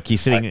 Like,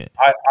 he's sitting...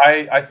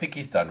 I think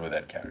he's done with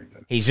that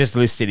character. He's just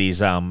listed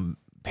his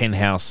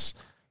penthouse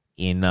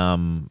in...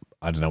 I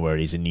don't know where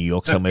it is, in New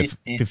York somewhere.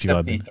 He's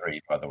 55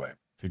 53, by the way.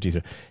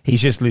 53.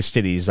 He's just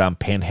listed his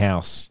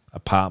penthouse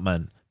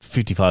apartment,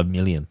 $55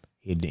 million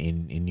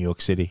in New York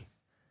City.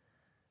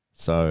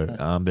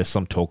 So there's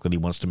some talk that he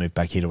wants to move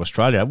back here to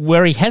Australia,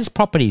 where he has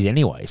properties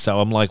anyway. So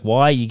I'm like,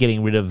 why are you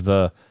getting rid of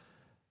the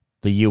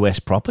US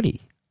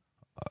property?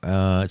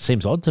 It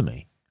seems odd to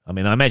me. I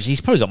mean, I imagine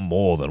he's probably got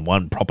more than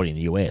one property in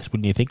the US,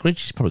 wouldn't you think,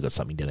 Rich? He's probably got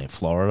something down in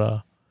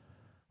Florida,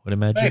 I would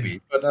imagine.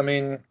 Maybe, but I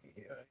mean,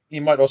 he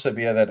might also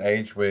be at that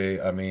age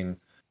where, I mean,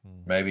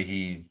 maybe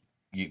he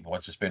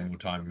wants to spend more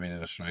time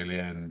in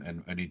Australia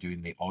and only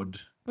doing the odd.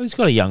 Well, he's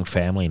got a young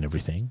family and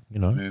everything, you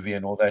know. Movie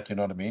and all that, you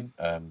know what I mean?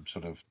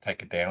 Sort of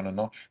take it down a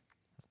notch.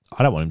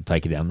 I don't want him to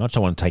take it down a notch. I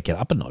want to take it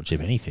up a notch,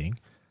 if anything.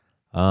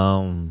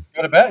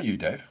 What about you,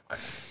 Dave?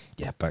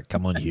 Yeah, but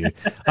come on, you.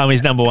 I'm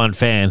his number one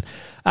fan.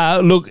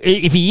 Look,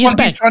 if he is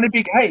back...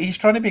 He's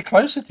trying to be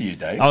closer to you,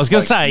 Dave. I was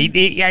going to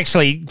say,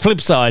 actually, flip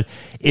side,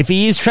 if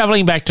he is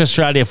travelling back to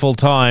Australia full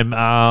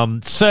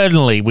time,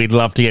 certainly we'd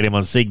love to get him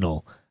on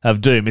Signal of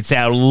Doom. It's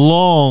our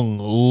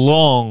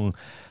long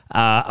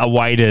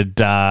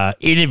awaited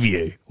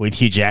interview with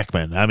Hugh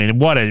Jackman. I mean,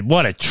 what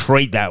a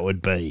treat that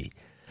would be.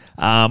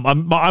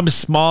 I'm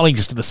smiling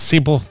just at the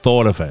simple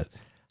thought of it.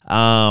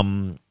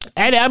 And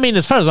I mean,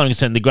 as far as I'm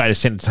concerned, the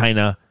greatest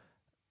entertainer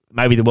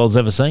maybe the world's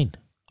ever seen.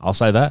 I'll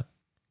say that.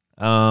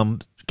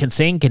 Can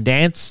sing, can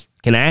dance,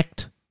 can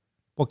act.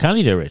 What can't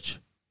he do, Rich?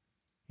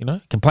 You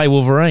know, can play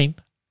Wolverine.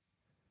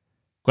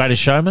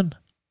 Greatest Showman.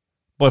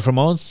 Boy from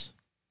Oz.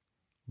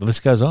 The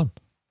list goes on.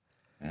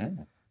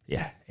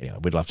 Yeah. Anyway,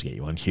 we'd love to get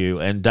you on, Hugh,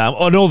 and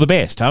all the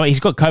best. He's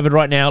got COVID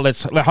right now.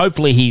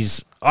 Hopefully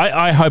he's.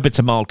 I hope it's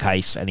a mild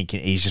case and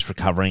he's just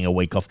recovering a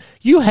week off.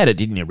 You had it,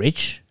 didn't you,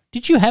 Rich?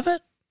 Did you have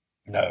it?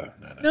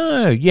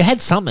 No, you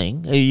had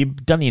something.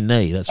 You've done your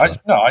knee. That's right.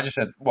 I just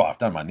had. Well, I've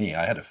done my knee.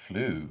 I had a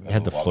flu. You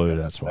had the flu.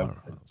 That's right.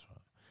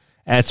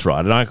 That's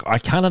right. And I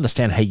can't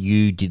understand how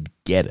you did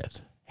get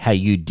it. How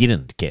you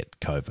didn't get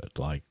COVID,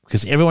 like,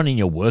 because everyone in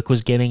your work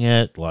was getting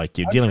it. Like,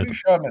 you're dealing with. I'm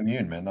sure I'm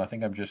immune, man. I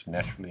think I'm just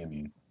naturally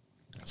immune.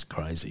 That's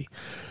crazy.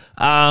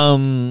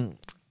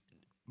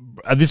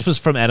 This was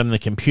from Adam the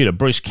Computer.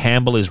 Bruce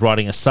Campbell is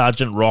writing a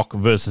Sergeant Rock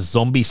versus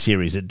Zombie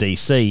series at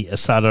DC.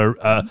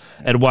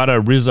 Eduardo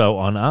Rizzo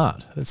on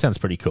art. That sounds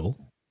pretty cool.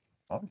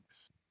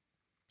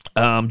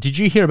 Nice. Did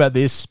you hear about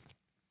this?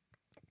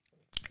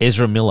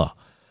 Ezra Miller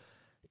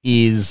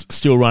is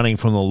still running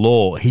from the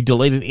law. He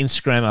deleted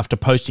Instagram after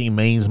posting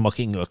memes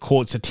mocking the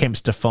court's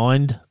attempts to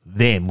find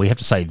them. We have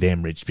to say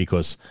them, Rich,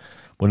 because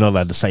we're not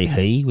allowed to say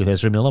he with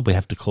Ezra Miller. We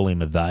have to call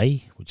him a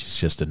they, which is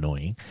just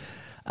annoying.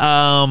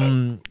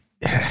 I'm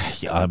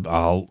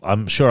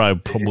sure I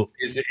probably...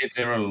 Is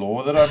there a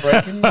law that I'm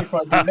breaking if I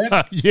do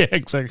that? Yeah,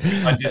 exactly.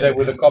 If I do that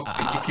with a cop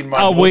kicking my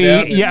door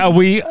down? Yeah, are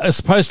we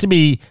supposed to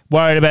be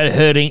worried about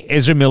hurting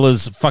Ezra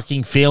Miller's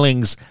fucking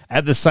feelings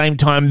at the same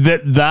time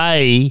that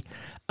they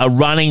are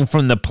running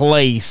from the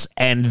police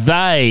and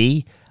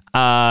they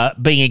are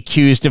being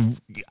accused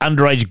of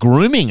underage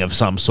grooming of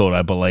some sort,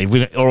 I believe,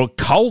 or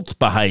occult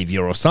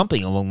behavior or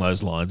something along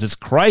those lines? It's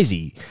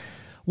crazy.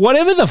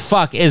 Whatever the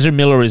fuck Ezra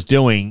Miller is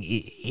doing,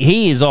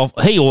 he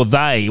or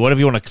they, whatever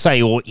you want to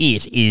say, or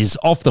it is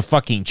off the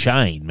fucking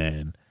chain,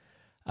 man.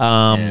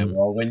 Yeah,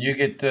 well, when you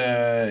get,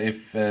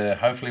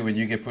 hopefully when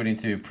you get put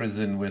into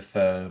prison with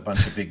a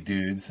bunch of big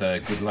dudes,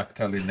 good luck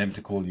telling them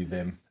to call you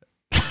them.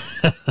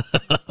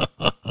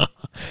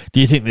 Do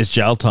you think there's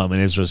jail time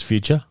in Ezra's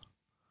future?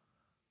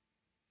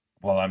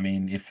 Well, I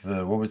mean,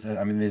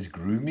 there's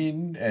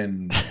grooming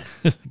and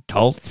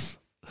cults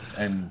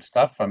and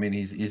stuff. I mean,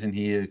 isn't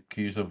he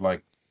accused of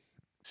like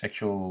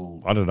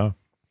sexual? I don't know,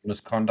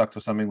 misconduct or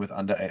something with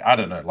under. I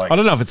don't know. Like, I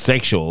don't know if it's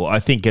sexual. I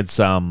think it's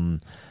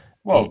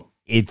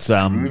it's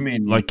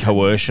like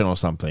coercion or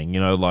something.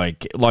 You know,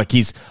 like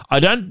he's. I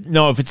don't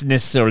know if it's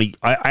necessarily.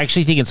 I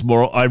actually think it's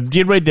more. I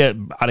did read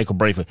the article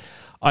briefly.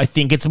 I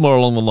think it's more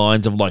along the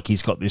lines of like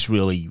he's got this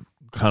really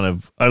kind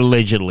of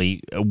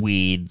allegedly a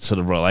weird sort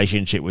of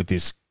relationship with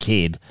this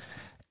kid,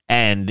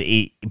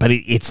 but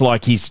it's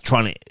like he's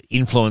trying to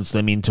influence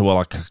them into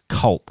like a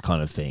cult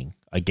kind of thing.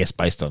 I guess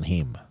based on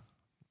him,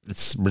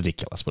 it's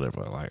ridiculous.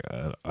 Whatever. Like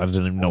I don't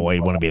even know why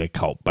you want to be in a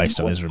cult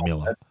based on Ezra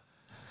Miller.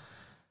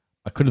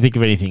 I couldn't think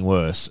of anything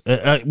worse.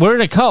 We're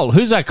in a cult.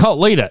 Who's our cult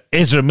leader?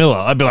 Ezra Miller.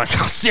 I'd be like,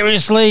 oh,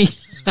 seriously?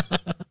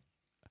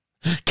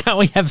 Can't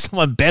we have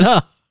someone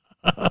better?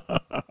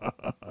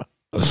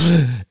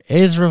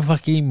 Ezra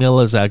fucking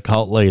Miller's our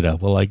cult leader.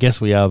 Well, I guess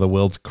we are the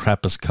world's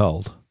crappiest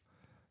cult.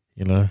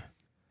 You know?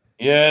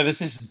 Yeah,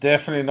 this is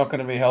definitely not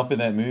going to be helping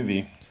that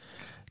movie.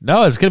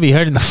 No, it's going to be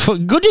hurting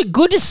the.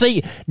 Good to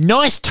see.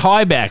 Nice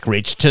tie back,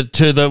 Rich, to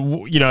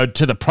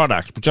the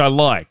product, which I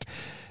like.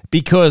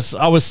 Because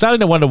I was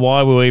starting to wonder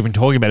why we were even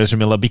talking about Ezra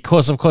Miller.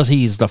 Because of course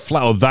he's the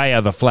Flash, or they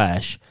are the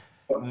Flash.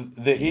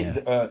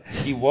 There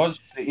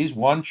is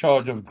one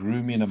charge of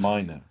grooming a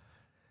minor.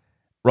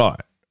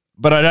 Right.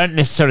 But I don't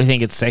necessarily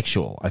think it's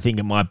sexual. I think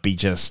it might be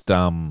just,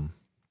 I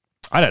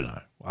don't know.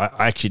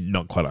 I actually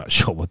not quite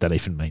sure what that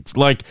even means.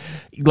 Like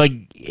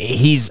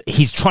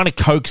he's trying to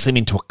coax him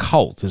into a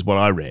cult is what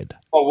I read.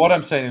 Well, what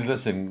I'm saying is,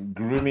 listen,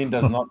 grooming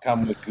does not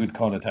come with good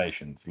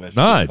connotations.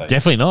 No,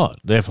 definitely not.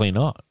 Definitely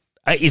not.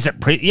 Is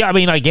it? Yeah, I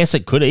mean, I guess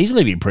it could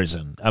easily be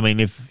prison. I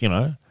mean,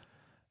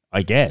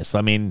 I guess.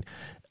 I mean,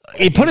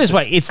 put it this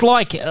way, it's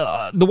like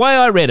the way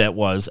I read it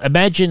was: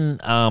 imagine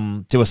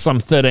there was some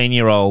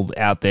 13-year-old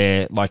out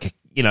there, like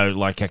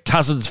a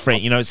cousin's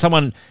friend,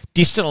 someone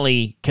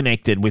distantly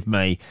connected with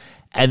me,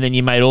 and then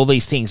you made all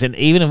these things, and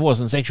even if it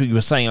wasn't sexual, you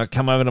were saying, "I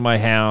come over to my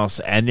house,"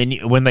 and then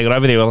when they got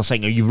over there, they were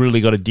saying, "Oh, you've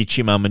really got to ditch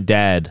your mum and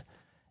dad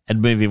and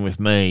move in with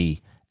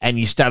me." And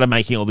you started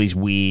making all these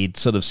weird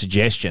sort of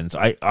suggestions.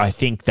 I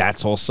think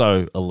that's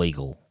also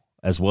illegal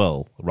as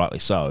well, rightly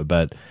so.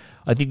 But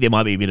I think there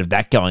might be a bit of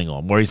that going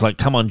on, where he's like,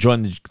 come on,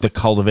 join the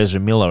cult of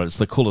Ezra Miller. It's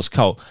the coolest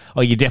cult.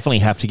 Oh, you definitely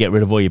have to get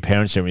rid of all your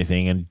parents and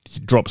everything and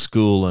drop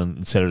school and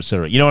et cetera, et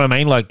cetera. You know what I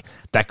mean? Like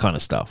that kind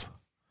of stuff.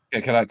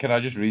 Okay, can I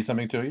just read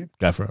something to you?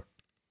 Go for it.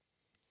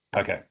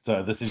 Okay,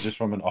 so this is just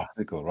from an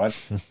article, right?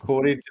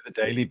 According to the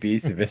Daily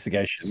Beast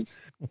investigation,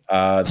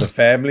 the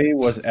family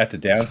was at the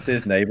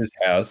downstairs neighbor's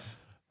house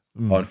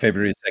on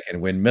February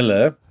 2nd when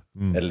Miller,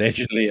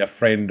 allegedly a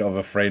friend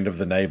of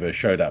the neighbor,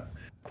 showed up.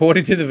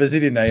 According to the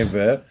visiting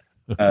neighbor,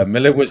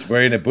 Miller was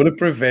wearing a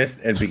bulletproof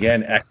vest and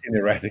began acting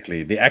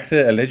erratically. The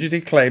actor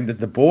allegedly claimed that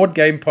the board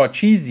game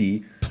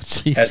Parcheesi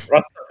has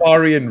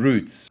Rastafarian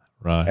roots.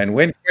 Right. And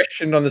when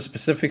questioned on the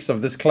specifics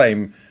of this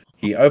claim,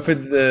 he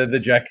opened the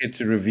jacket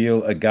to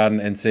reveal a gun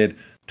and said,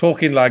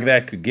 "Talking like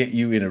that could get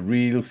you in a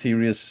real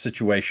serious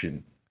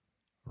situation."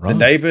 Right. The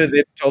neighbor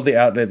then told the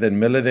outlet that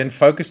Miller then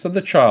focused on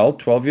the child,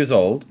 12 years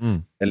old,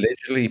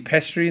 allegedly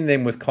pestering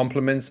them with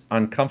compliments,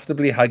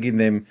 uncomfortably hugging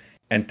them,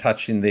 and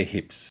touching their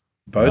hips.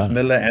 Both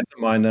Miller and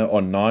the minor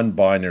are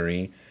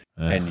non-binary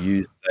and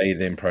use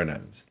they/them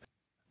pronouns.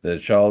 The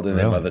child and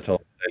their mother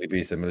told the Daily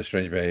Beast that Miller's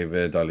strange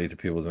behavior diluted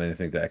pupils and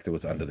anything the actor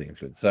was under the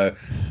influence. So,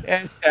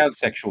 yeah, it sounds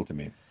sexual to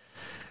me.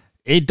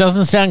 It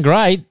doesn't sound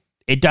great.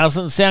 It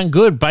doesn't sound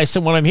good based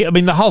on what I'm hearing. I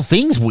mean, the whole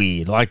thing's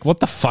weird. Like, what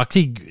the fuck's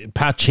he?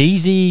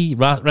 Parcheesi,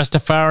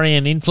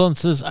 Rastafarian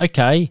influences?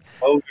 Okay.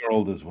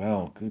 12-year-old as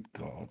well. Good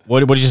God.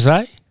 What did you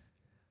say?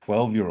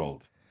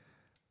 12-year-old.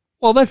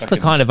 Well, that's the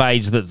kind of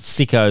age that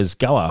sickos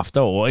go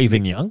after, or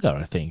even younger,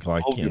 I think.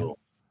 Like,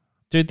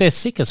 dude, they're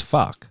sick as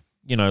fuck.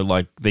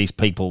 Like these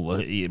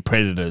people,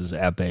 predators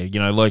out there.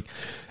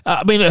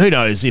 I mean, who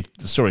knows if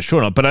the story's true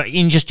or not? But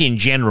in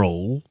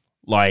general,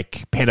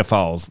 like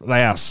pedophiles.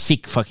 They are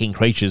sick fucking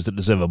creatures that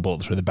deserve a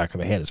bullet through the back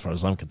of the head, as far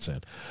as I'm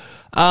concerned.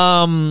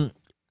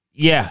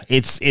 Yeah,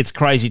 it's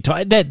crazy.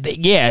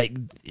 Yeah,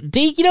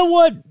 you know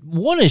what?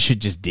 Warner should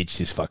just ditch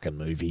this fucking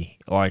movie.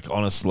 Like,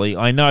 honestly,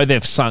 I know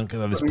they've sunk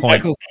at this point.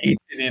 Michael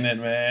Keaton in it,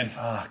 man.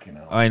 Fucking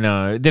hell. I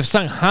know they've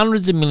sunk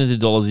hundreds of millions of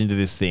dollars into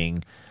this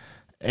thing.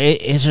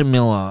 Ezra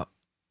Miller,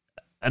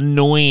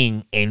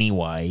 annoying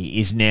anyway,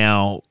 is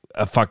now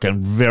a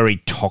fucking very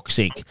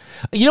toxic.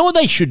 You know what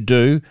they should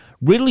do?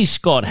 Ridley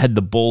Scott had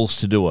the balls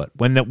to do it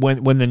when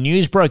the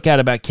news broke out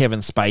about Kevin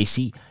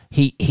Spacey.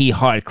 He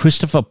hired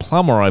Christopher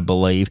Plummer, I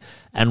believe,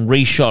 and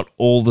reshot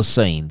all the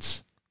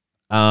scenes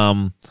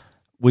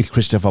with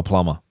Christopher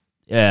Plummer.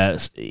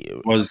 Was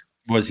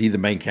he the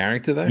main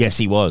character though? Yes,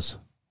 he was.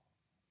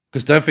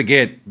 Because don't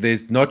forget,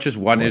 there's not just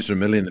one Ezra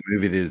Miller in the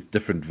movie. There's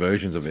different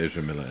versions of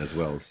Ezra Miller as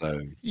well.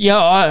 So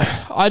yeah,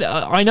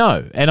 I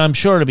know, and I'm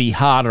sure it'll be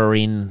harder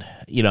in.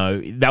 You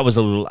know, that was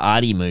a little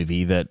arty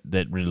movie that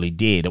really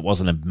did. It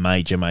wasn't a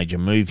major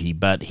movie,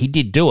 but he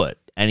did do it,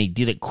 and he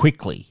did it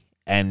quickly.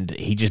 And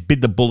he just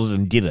bit the bullet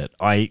and did it.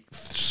 I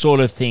sort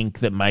of think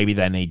that maybe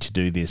they need to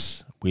do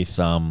this with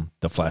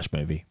the Flash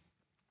movie.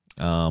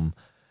 You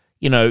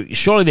know,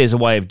 surely there's a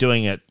way of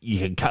doing it. You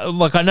can cut,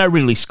 like, I know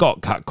Ridley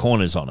Scott cut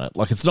corners on it.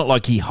 Like, it's not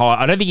like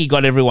I don't think he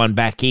got everyone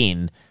back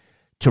in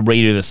to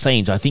redo the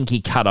scenes. I think he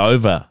cut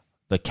over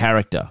the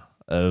character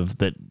of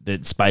that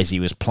Spacey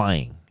was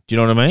playing. Do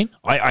you know what I mean?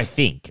 I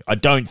think. I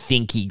don't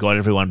think he got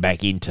everyone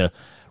back in to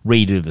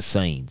redo the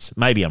scenes.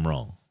 Maybe I'm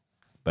wrong,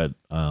 but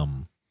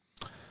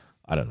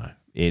I don't know.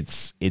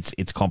 It's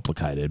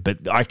complicated, but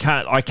I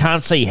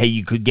can't see how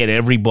you could get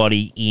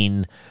everybody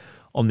in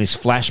on this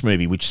Flash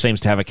movie, which seems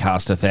to have a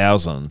cast of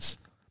thousands.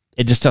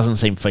 It just doesn't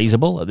seem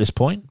feasible at this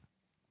point.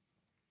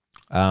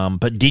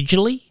 But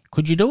digitally,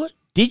 could you do it?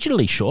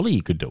 Digitally, surely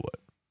you could do it.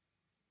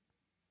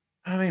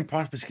 I mean,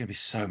 part of it's going to be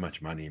so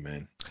much money,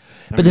 man.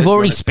 But they've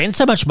already spent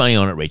so much money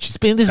on it, Rich.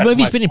 This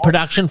movie's been in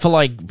production for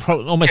like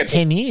almost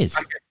 10 years.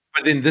 Okay.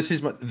 But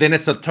then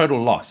it's a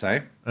total loss, eh?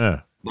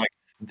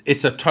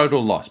 It's a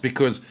total loss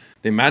because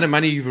the amount of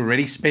money you've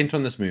already spent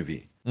on this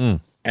movie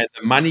and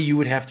the money you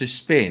would have to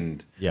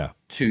spend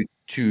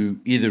to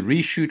either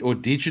reshoot or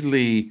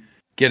digitally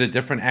get a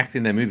different act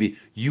in that movie,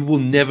 you will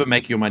never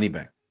make your money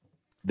back.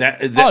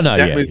 That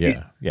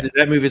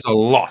movie is a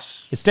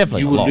loss. It's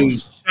definitely you a will loss.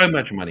 lose so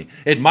much money.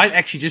 It might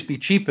actually just be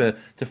cheaper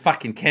to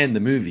fucking can the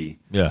movie.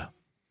 Yeah.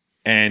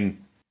 And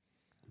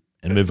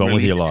move on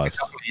with your lives. A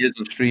couple of years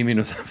on streaming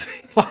or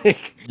something.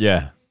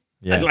 Yeah.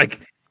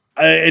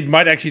 It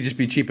might actually just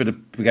be cheaper to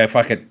go,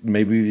 fuck it,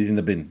 maybe it's in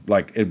the bin.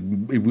 Like, it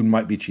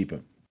might be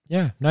cheaper.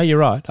 Yeah, no, you're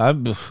right. I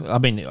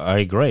mean, I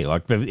agree.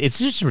 Like, it's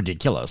just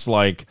ridiculous.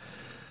 Like,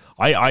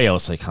 I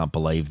also can't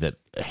believe that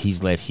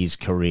he's let his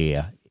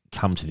career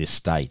come to this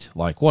state.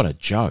 Like, what a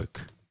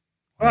joke.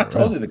 Well, I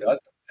told you the guy's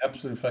got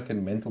absolute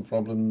fucking mental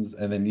problems.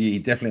 And then he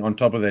definitely, on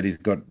top of that, he's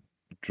got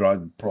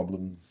drug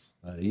problems.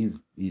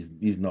 He's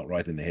not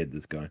right in the head,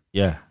 this guy.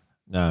 Yeah.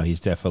 No, he's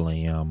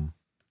definitely...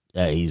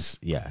 it's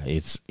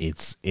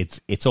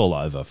all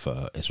over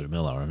for Ezra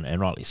Miller, and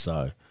rightly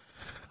so.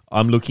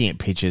 I'm looking at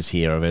pictures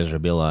here of Ezra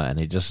Miller, and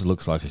it just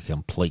looks like a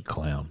complete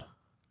clown.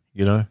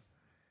 You know,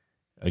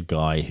 a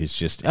guy who's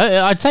just.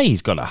 I'd say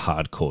he's got a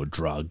hardcore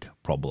drug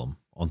problem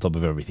on top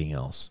of everything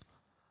else.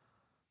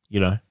 You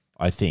know,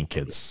 I think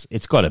it's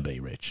got to be,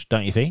 Rich,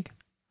 don't you think?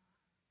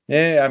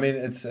 Yeah, I mean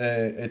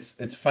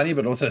it's funny,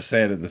 but also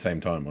sad at the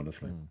same time,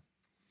 honestly.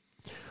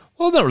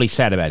 Well, I'm not really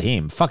sad about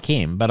him. Fuck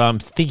him. But I'm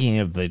thinking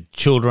of the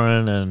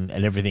children and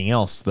everything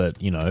else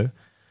that, you know,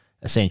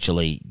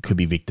 essentially could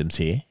be victims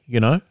here,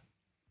 you know?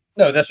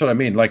 No, that's what I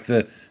mean. Like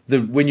the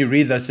when you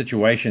read those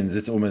situations,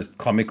 it's almost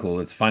comical,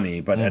 it's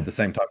funny, but at the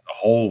same time, the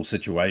whole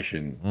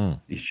situation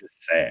is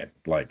just sad.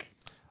 Like,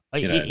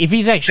 you know, if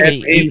he's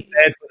actually...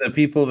 sad for the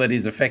people that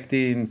he's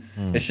affecting.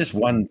 It's just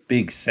one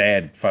big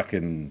sad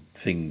fucking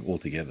thing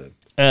altogether.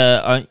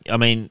 I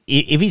mean,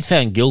 if he's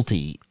found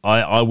guilty,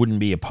 I wouldn't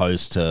be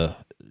opposed to...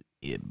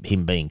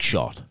 him being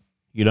shot,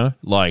 you know,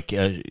 like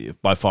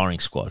by firing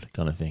squad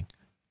kind of thing.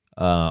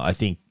 I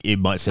think it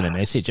might send a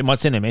message. It might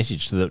send a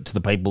message to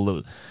the people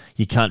that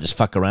you can't just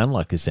fuck around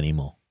like this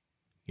anymore,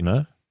 you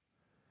know?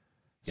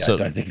 Yeah, so, I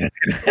don't think that's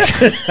going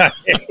to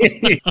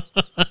happen.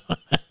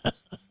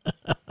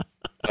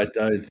 I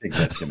don't think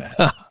that's going to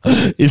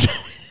happen. Is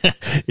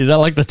that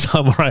like the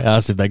time where I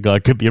asked if that guy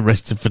could be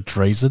arrested for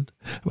treason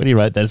when he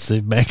wrote that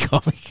Superman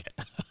comic?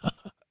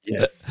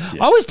 Yes.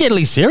 I was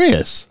deadly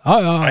serious.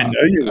 I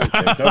know you would.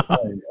 Don't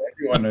worry.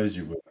 Everyone knows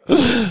you would.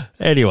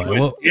 Anyway,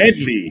 well,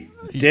 deadly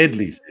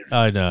serious.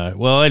 I know.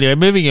 Well, anyway,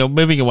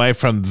 moving away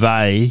from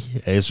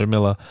Ezra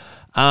Miller.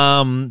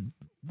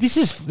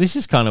 This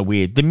is kind of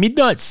weird. The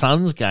Midnight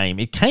Suns game.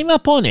 It came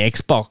up on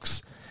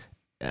Xbox,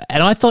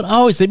 and I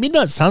thought, is the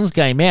Midnight Suns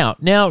game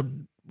out now?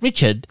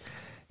 Richard,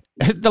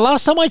 the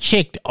last time I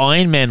checked,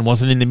 Iron Man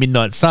wasn't in the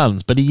Midnight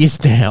Suns, but he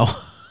is now.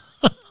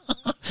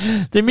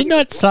 The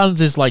Midnight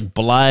Suns is like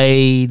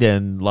Blade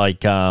and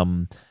like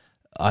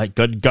I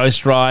got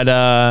Ghost Rider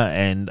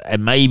and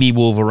maybe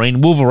Wolverine.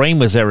 Wolverine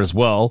was there as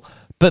well,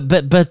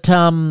 but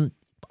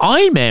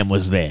Iron Man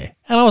was there,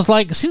 and I was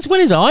like, since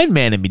when is Iron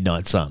Man a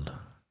Midnight Sun?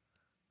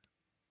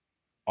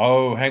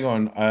 Oh, hang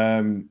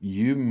on.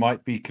 You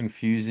might be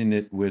confusing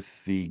it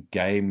with the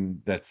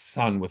game that's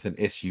Sun with an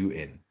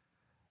SUN.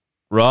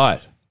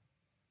 Right.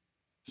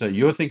 So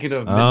you're thinking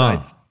of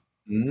Midnight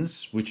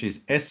Suns, which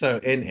is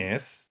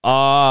SONS.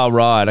 Oh,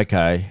 right.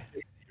 Okay.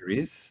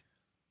 Series.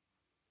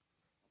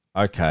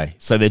 Okay.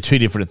 So they're two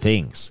different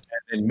things.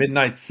 And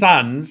Midnight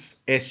Suns,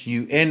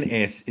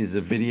 SUNS, is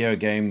a video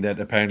game that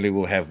apparently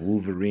will have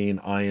Wolverine,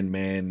 Iron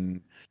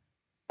Man,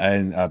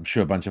 and I'm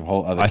sure a bunch of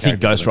whole other. I think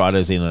Ghost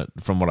Rider's in it,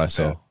 from what I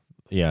saw.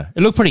 Yeah,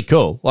 it looked pretty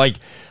cool. Like,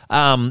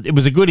 it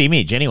was a good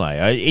image. Anyway,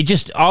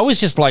 I was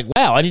just like,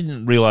 wow, I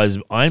didn't realize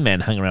Iron Man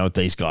hung around with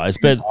these guys.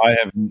 But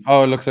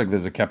it looks like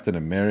there's a Captain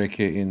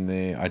America in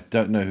there. I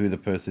don't know who the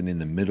person in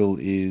the middle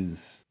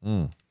is.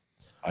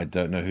 I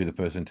don't know who the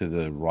person to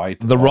the right.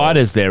 The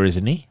rider's there,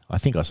 isn't he? I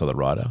think I saw the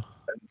rider.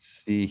 I don't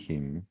see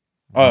him.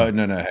 Oh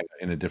no, hang on,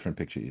 in a different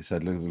picture. So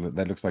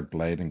that looks like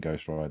Blade and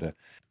Ghost Rider.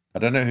 I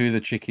don't know who the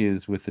chick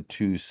is with the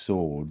two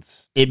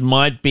swords. It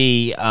might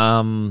be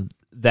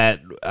that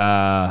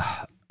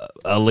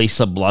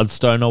Elisa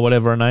Bloodstone or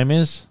whatever her name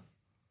is.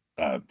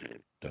 Don't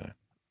know.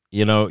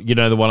 You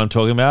know the one I'm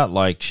talking about.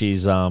 Like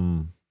she's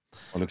It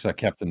looks like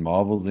Captain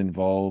Marvel's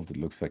involved. It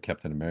looks like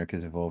Captain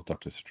America's involved.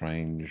 Doctor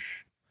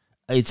Strange.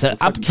 It's an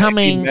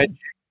upcoming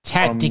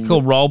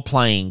tactical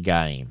role-playing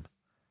game.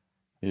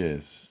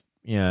 Yes.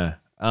 Yeah.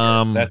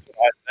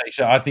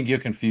 I think you're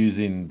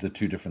confusing the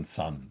two different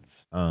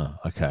suns. Oh,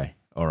 okay.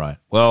 All right.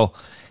 Well,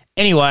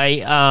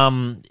 anyway,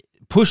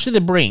 push to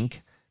the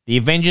brink. The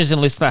Avengers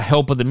enlist the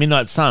help of the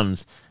Midnight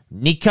Suns.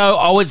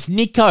 It's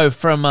Nico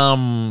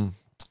from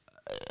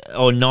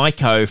or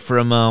Nico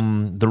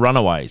from The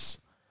Runaways.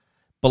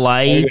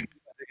 Blade. I think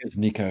it's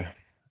Nico.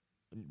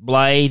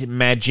 Blade,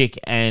 Magic,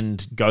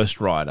 and Ghost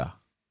Rider.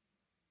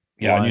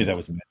 Yeah, I knew that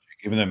was Magic.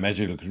 Even though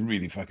Magic looks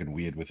really fucking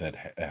weird with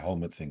that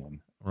helmet thing on.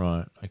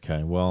 Right.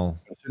 Okay. Well,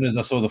 as soon as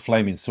I saw the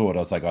flaming sword, I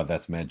was like, "Oh,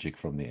 that's Magic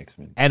from the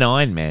X-Men." And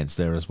Iron Man's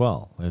there as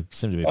well. There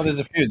seem to be. There's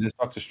a few. There's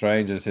Doctor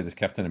Strange. As I said, there's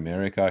Captain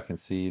America. I can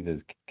see.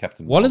 There's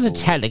Captain. What does a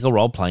tactical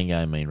role-playing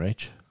game mean,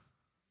 Rich?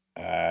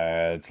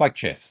 It's like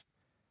chess.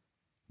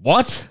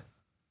 What?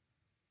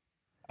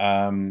 What?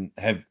 I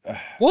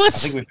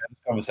think we've had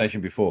this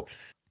conversation before.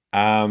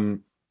 Have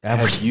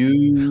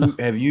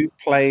you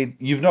played?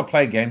 You've not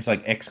played games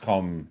like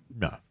XCOM?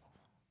 No.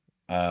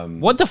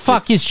 What the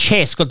fuck is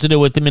chess got to do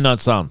with the Midnight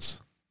Suns?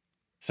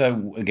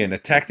 So again, a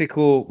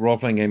tactical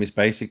role-playing game is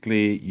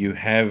basically you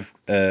have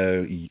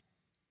a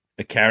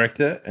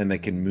character and they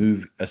can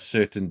move a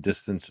certain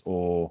distance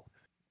or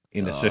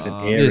in a certain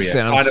area. This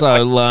sounds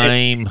so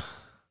lame.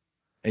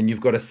 And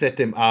you've got to set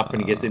them up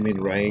and get them in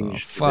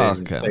range.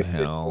 Fucking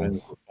hell!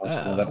 Games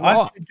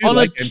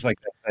like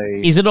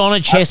that. Is it on a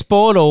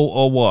chessboard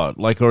or what?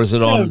 Or is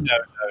it on? No.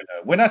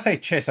 When I say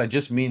chess, I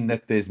just mean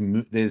that there's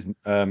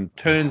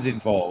turns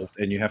involved,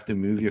 and you have to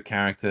move your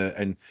character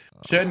and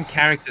certain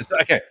characters.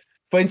 Okay,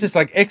 for instance,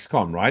 like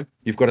XCOM, right?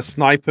 You've got a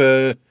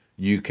sniper.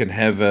 You can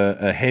have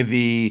a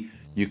heavy.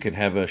 You can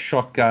have a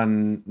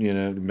shotgun.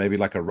 Maybe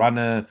like a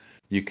runner.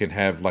 You can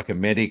have like a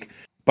medic.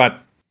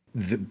 But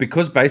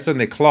because based on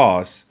their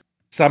class,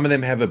 some of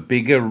them have a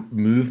bigger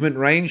movement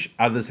range.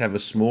 Others have a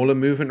smaller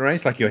movement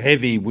range. Like your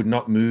heavy would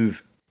not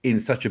move in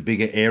such a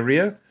bigger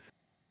area.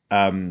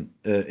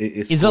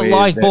 Is it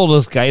like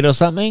Baldur's Gate or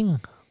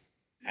something?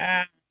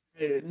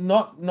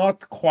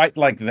 Not quite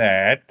like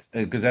that,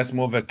 because that's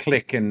more of a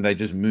click and they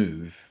just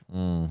move.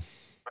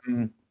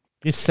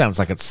 This sounds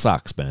like it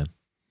sucks, man.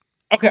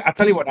 Okay, I'll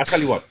tell you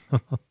what.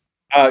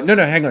 No,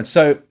 hang on.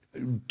 So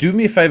do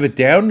me a favor,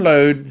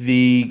 download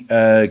the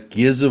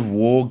Gears of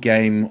War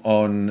game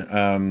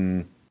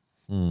on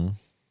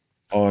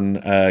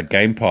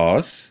Game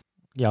Pass.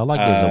 Yeah, I like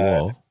Gears of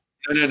War.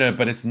 No,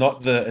 but it's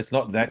not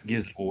that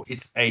Gears of War.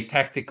 It's a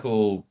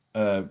tactical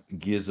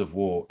Gears of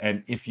War,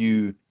 and if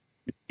you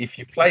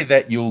play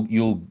that, you'll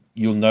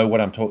know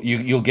what I'm talking.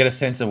 You'll get a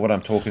sense of what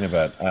I'm talking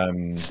about.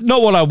 It's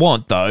not what I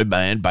want, though,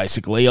 man.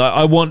 Basically,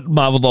 I want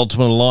Marvel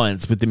Ultimate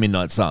Alliance with the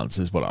Midnight Suns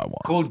is what I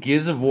want. Called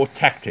Gears of War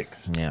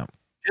Tactics. Yeah.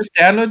 Just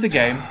download the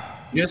game.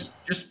 Just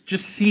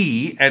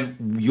see, and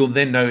you'll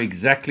then know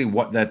exactly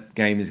what that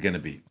game is going to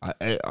be.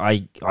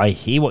 I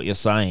hear what you're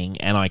saying,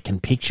 and I can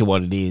picture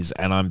what it is,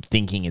 and I'm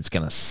thinking it's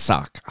going to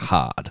suck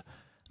hard.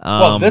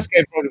 Well, this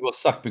game probably will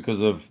suck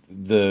because of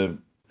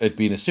it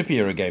being a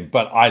superhero game,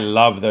 but I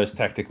love those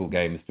tactical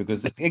games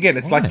because again,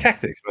 it's like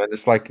tactics, man.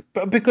 It's like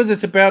because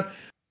it's about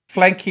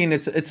flanking.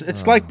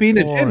 It's like being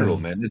a general,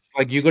 man. It's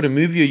like you got to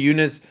move your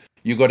units.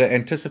 You got to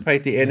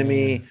anticipate the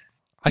enemy.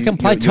 I can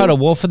play Total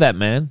War for that,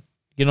 man.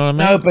 You know what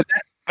I mean? No,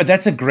 but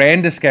that's a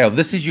grander scale.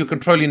 This is you're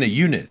controlling a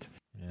unit,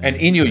 and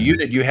in your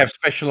unit you have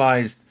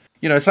specialized.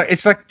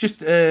 It's like just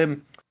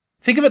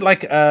think of it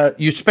like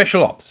you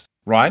special ops,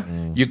 right?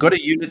 You've got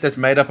a unit that's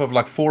made up of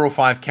like 4 or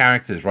 5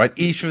 characters, right?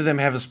 Each of them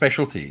have a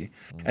specialty,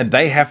 and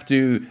they have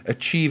to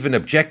achieve an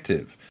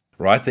objective,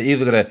 right? They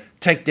either got to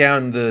take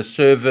down the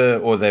server,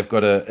 or they've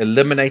got to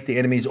eliminate the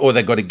enemies, or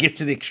they've got to get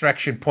to the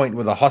extraction point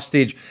with a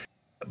hostage.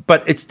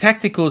 but it's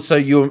tactical. So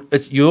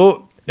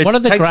what are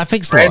the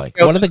graphics like?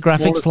 What are the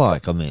graphics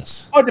like on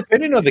this? Oh,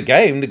 depending on the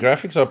game, the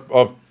graphics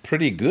are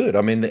pretty good.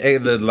 I mean,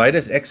 the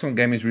latest XCOM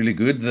game is really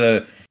good.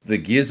 The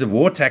Gears of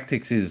War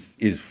Tactics is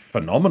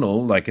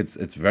phenomenal. Like it's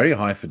very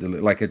high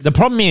fidelity. Like the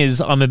problem is,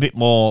 I'm a bit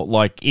more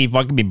like, if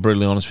I can be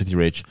brutally honest with you,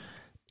 Rich,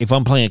 if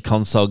I'm playing a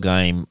console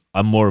game,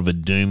 I'm more of a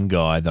Doom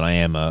guy than I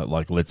am a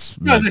let's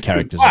move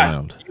characters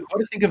around. You've got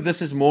to think of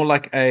this as more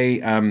like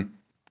a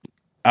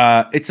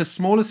it's a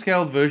smaller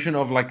scale version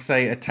of, like,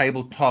 say, a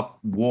tabletop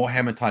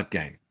Warhammer type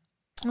game.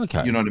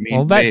 Okay. You know what I mean?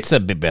 Well, that's a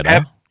bit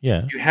better.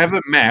 Yeah. You have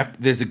a map.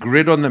 There's a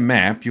grid on the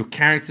map. Your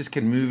characters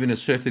can move in a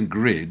certain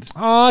grid.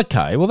 Oh,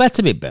 okay. Well, that's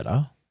a bit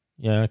better.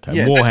 Yeah, okay.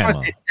 Yeah,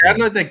 Warhammer.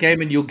 Download that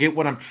game and you'll get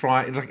what I'm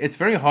trying. Like, it's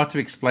very hard to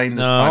explain this.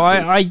 No,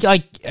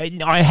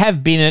 I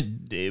have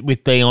been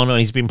with Dion, and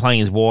he's been playing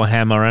his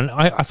Warhammer, and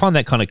I find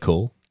that kind of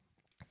cool.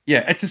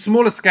 Yeah, it's a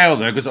smaller scale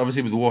though, because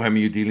obviously with Warhammer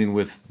you're dealing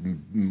with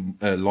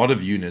a lot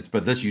of units,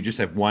 but this you just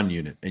have one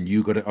unit, and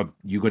you got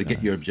to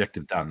get your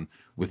objective done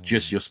with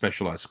just your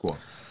specialized squad.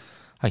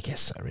 I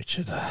guess so,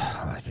 Richard.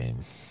 I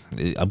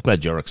mean, I'm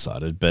glad you're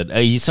excited, but no,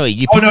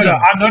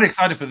 I'm not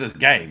excited for this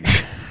game.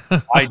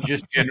 I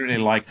just generally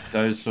like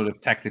those sort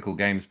of tactical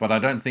games, but I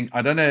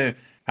don't know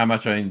how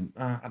much I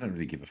don't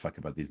really give a fuck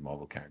about these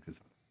Marvel characters.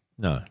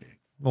 No.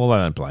 Well, I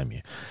don't blame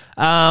you.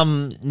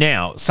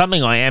 Now,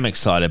 something I am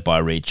excited by,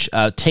 Rich,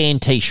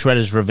 TNT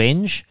Shredder's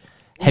Revenge.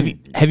 Have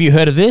you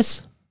heard of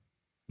this?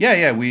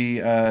 Yeah. We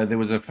there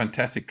was a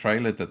fantastic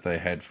trailer that they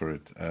had for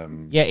it.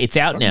 Yeah, it's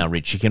out now,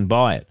 Rich. You can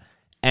buy it.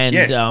 And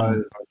yes, I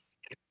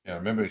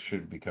remember it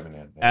should be coming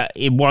out.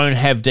 It won't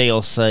have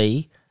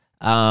DLC,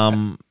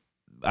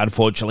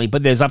 unfortunately,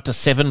 but there's up to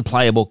 7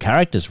 playable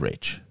characters,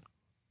 Rich.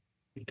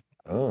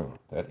 Oh,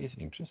 that is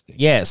interesting.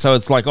 Yeah, so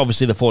it's like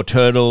obviously the 4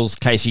 Turtles,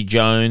 Casey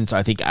Jones,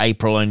 I think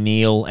April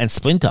O'Neil, and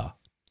Splinter.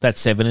 That's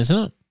 7, isn't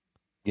it?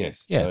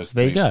 Yes. Yeah, so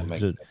there you go.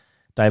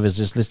 Dave has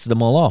just listed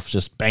them all off.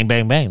 Just bang,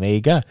 bang, bang. There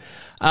you go.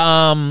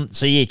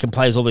 So, yeah, you can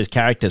play as all these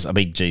characters. I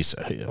mean, geez,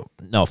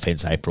 no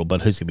offense, April,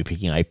 but who's going to be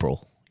picking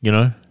April? You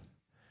know?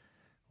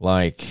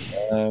 Like,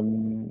 I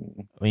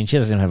mean, she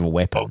doesn't even have a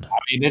weapon. I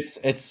mean,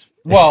 it's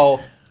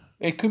well,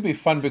 it could be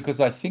fun because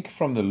I think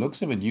from the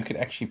looks of it, you could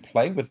actually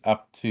play with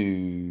up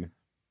to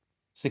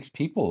 6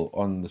 people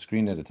on the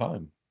screen at a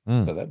time.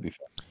 So that'd be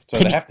fun. So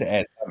they have to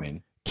add some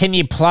in. Can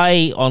you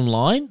play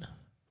online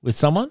with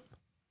someone?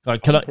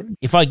 Like,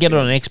 if I get it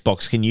on an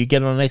Xbox, can you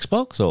get it on an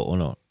Xbox or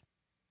not?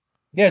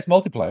 Yeah, it's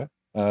multiplayer.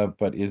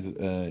 But is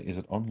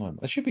it online?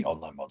 It should be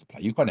online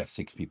multiplayer. You can't have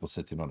 6 people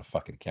sitting on a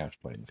fucking couch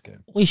playing this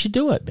game. Well, you should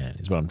do it, man,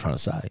 is what I'm trying to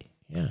say.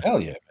 Yeah.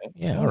 Hell yeah, man.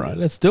 Yeah, all right.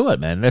 Let's do it,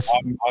 man.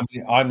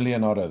 I'm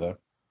Leonardo, though.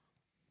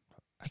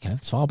 Okay,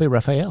 that's fine. I'll be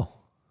Raphael.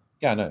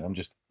 Yeah, no, I'm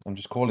just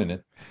calling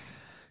it.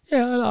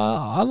 Yeah,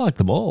 I like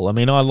them all. I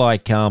mean, I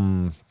like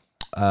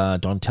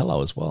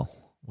Donatello as well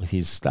with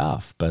his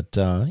staff. But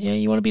yeah,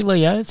 you want to be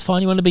Leo? It's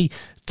fine. You want to be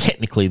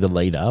technically the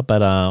leader,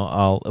 but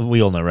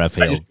we all know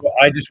Raphael.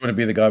 I just want to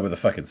be the guy with the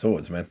fucking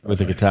swords, man. With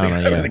the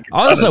katana. Yeah.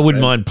 I also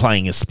wouldn't mind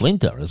playing a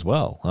Splinter as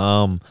well.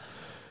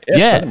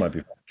 Yeah. Might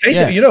be fun.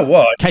 Casey, you know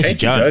what? Casey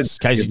Jones.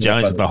 Casey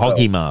Jones with the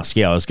hockey mask.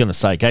 Yeah, I was going to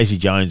say Casey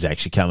Jones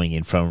actually coming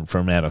in from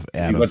out of.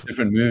 You've got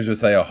different moves with,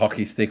 say, a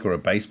hockey stick or a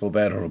baseball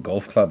bat or a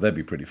golf club. That'd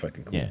be pretty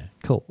fucking cool. Yeah,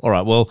 cool. All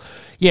right. Well,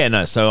 yeah,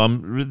 no. So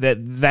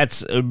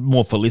that's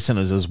more for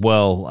listeners as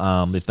well,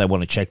 if they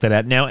want to check that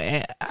out. Now,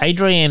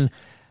 Adrian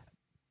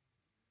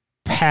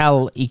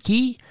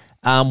Palicki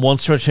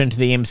wants to return to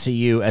the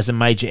MCU as a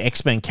major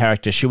X-Men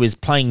character. She was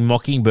playing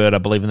Mockingbird, I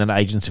believe, in that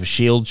Agents of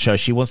S.H.I.E.L.D. show.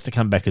 She wants to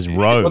come back as Rogue.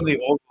 She's on the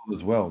Orville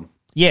as well.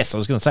 Yes, I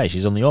was going to say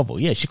she's on the Orville.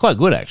 Yeah, she's quite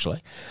good,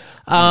 actually.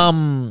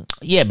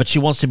 Yeah, but she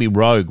wants to be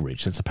Rogue,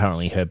 Rich. That's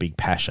apparently her big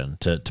passion,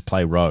 to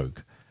play Rogue.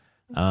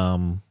 You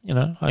know,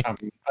 I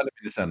don't mean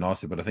to sound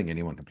nasty, but I think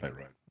anyone can play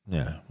Rogue.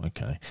 Yeah,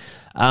 okay.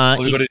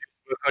 All you got to do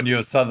is work on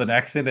your southern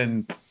accent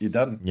and you're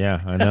done. Yeah,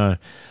 I know.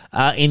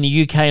 In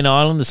the UK and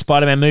Ireland, the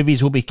Spider-Man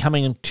movies will be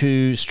coming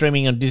to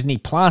streaming on Disney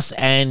Plus,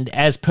 and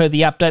as per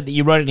the update that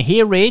you wrote in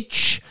here,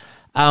 Rich,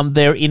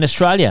 they're in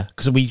Australia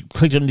because we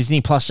clicked on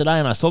Disney Plus today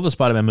and I saw the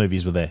Spider-Man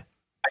movies were there.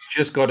 I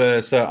just got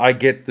I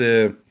get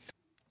the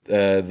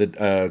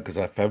because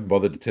I haven't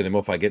bothered to turn them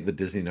off. I get the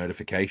Disney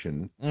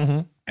notification,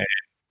 and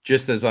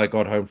just as I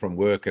got home from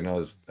work and I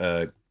was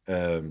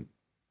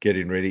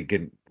getting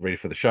ready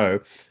for the show,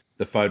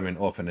 the phone went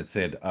off and it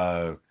said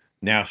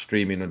now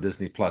streaming on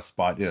Disney Plus.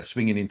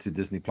 Swinging into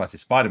Disney Plus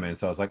is Spider-Man.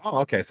 So I was like, oh,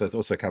 okay. So it's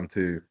also come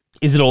to.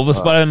 Is it all the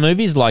Spider-Man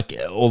movies, like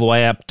all the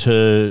way up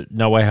to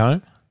No Way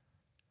Home?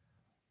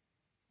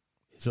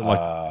 Is it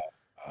like?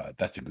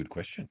 That's a good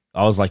question.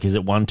 I was like, is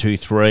it 1, 2,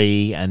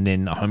 3, and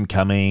then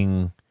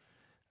Homecoming?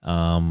 Well,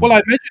 I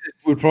imagine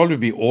it would probably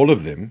be all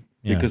of them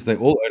because they're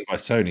all owned by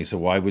Sony. So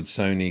why would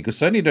Sony? Because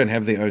Sony don't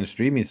have their own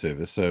streaming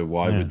service, so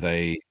why would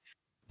they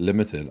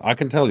limit it? I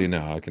can tell you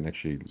now. I can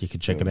actually. You can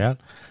check it out.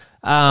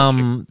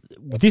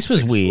 This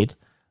was weird.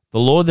 The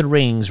Lord of the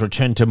Rings: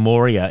 Return to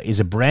Moria is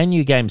a brand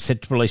new game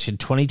set to release in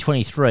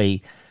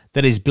 2023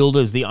 that is billed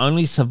as the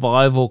only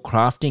survival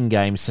crafting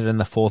game set in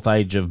the fourth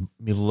age of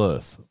Middle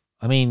Earth.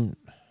 I mean,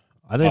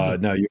 I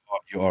don't. No, you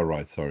are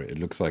right. Sorry, it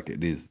looks like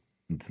it is.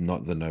 It's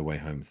not the No Way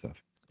Home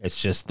stuff.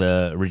 It's just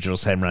the original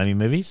Sam Raimi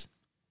movies.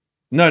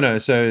 No.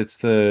 So it's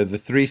the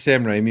 3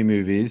 Sam Raimi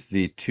movies,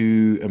 the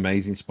 2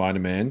 Amazing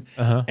Spider-Man,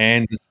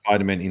 and the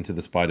Spider-Man Into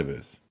the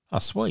Spider-Verse. Oh,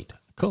 sweet,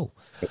 cool.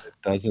 But it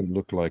doesn't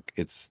look like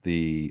it's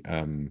the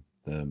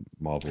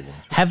Marvel ones.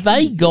 Have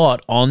they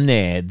got on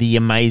there the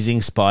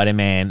Amazing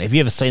Spider-Man? Have you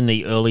ever seen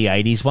the early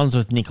 '80s ones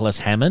with Nicholas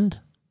Hammond?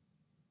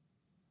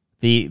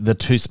 The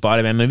 2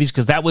 Spider-Man movies,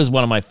 because that was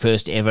one of my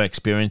first ever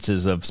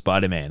experiences of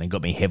Spider-Man and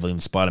got me heavily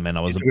into Spider-Man.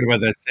 You're talking about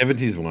that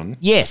 70s one?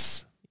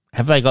 Yes.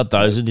 Have they got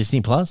those on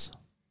Disney Plus?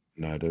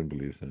 No, I don't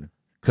believe so.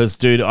 Because,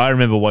 dude, I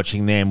remember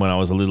watching them when I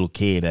was a little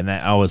kid, and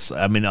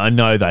I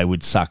know they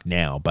would suck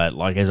now, but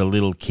like as a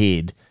little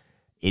kid,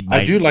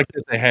 I do like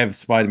that they have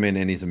Spider-Man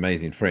and his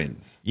amazing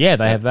friends. Yeah,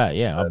 they have that.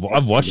 Yeah,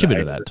 I've watched a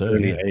bit of that too.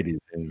 Early Yeah. 80s.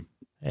 Yeah,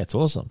 it's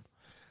awesome.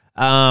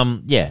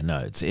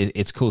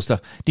 It's cool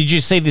stuff. Did you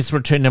see this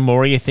Return to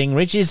Moria thing,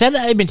 Rich? Is that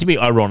meant to be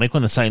ironic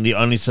when they're saying the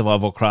only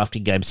survival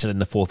crafting game set in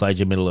the 4th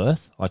age of Middle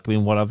Earth? Like, I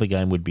mean, what other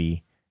game would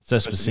be so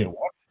specific?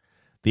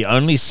 The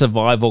only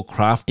survival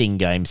crafting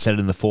game set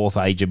in the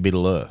 4th age of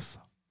Middle Earth.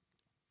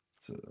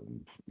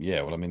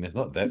 Yeah, well, I mean, there's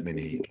not that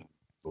many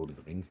Lord of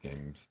the Rings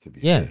games to be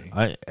Yeah,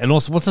 fair. and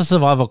also, what's a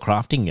survival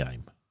crafting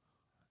game?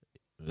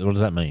 What does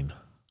that mean?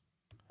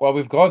 Well,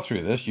 we've gone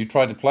through this. You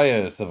tried to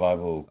play a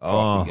survival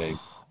crafting game.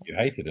 You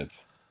hated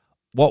it.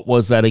 What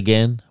was that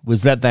again?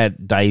 Was that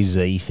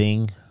DayZ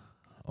thing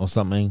or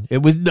something?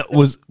 It was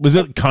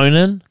it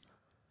Conan?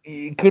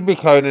 It could be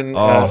Conan.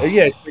 Oh.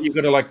 Yeah, you've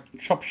got to like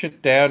chop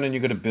shit down and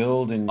you've got to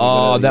build. And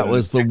That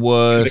was the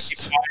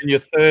worst. And your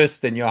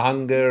thirst and your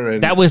hunger.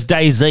 And That was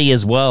DayZ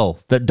as well.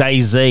 That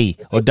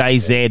DayZ or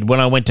DayZ. When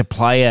I went to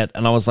play it,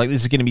 and I was like,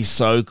 "This is going to be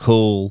so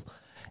cool."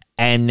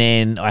 And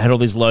then I had all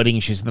these loading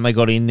issues. And then I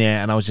got in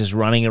there, and I was just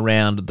running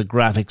around. The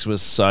graphics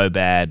was so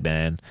bad,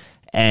 man.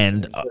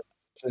 And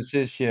so it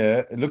says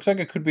here, it looks like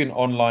it could be an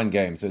online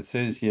game. So it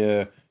says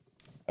here,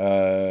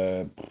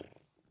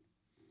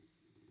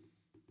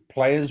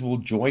 players will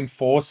join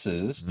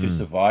forces to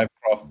survive,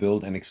 craft,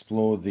 build, and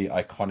explore the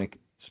iconic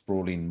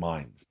sprawling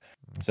mines.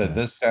 Okay. So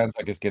this sounds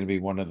like it's going to be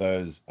one of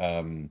those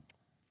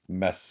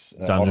mass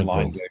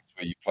online games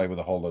where you play with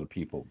a whole lot of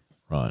people.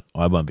 Right,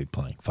 I won't be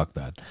playing. Fuck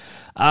that.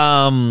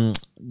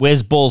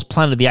 Wes Ball's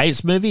Planet of the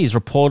Apes movie is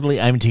reportedly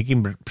aiming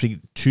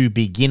to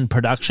begin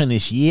production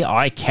this year.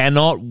 I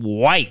cannot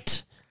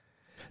wait.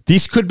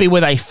 This could be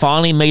where they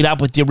finally meet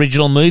up with the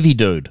original movie,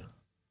 dude.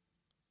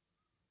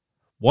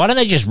 Why don't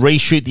they just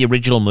reshoot the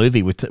original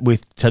movie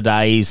with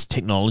today's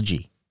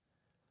technology?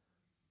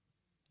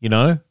 You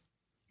know?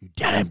 You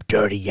damn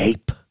dirty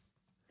ape.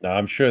 No,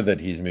 I'm sure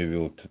that his movie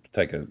will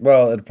take a...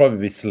 Well, it'll probably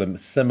be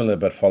similar,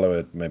 but follow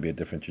it maybe a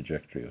different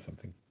trajectory or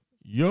something.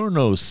 You're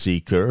no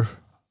seeker.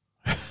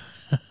 I'm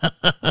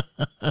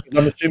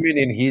assuming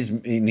in his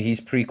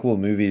prequel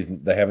movies,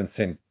 they haven't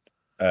sent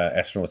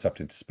astronauts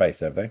up into space,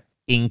 have they?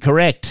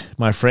 Incorrect,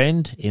 my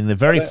friend. In the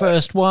very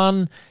first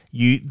one,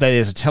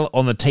 there's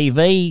on the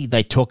TV,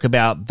 they talk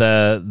about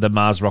the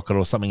Mars rocket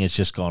or something has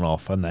just gone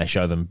off, and they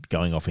show them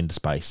going off into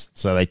space.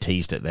 So they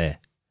teased it there.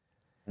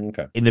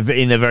 Okay. In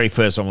the very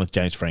first one with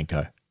James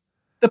Franco.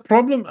 The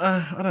problem,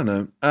 I don't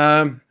know.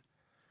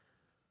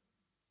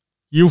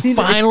 You've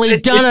finally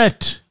done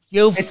it.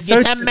 It's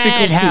a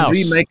madhouse. To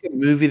remake a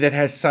movie that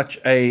has such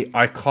a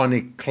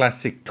iconic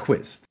classic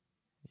twist.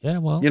 Yeah,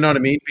 well, you know what I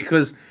mean,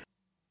 because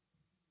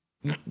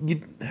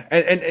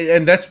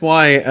and that's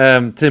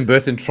why Tim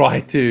Burton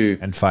tried to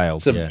and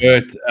failed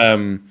subvert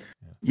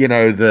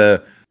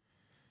the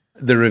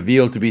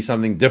reveal to be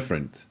something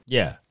different.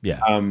 Yeah.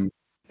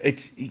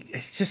 It's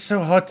just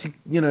so hard to,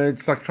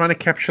 it's like trying to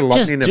capture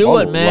lightning in a bottle.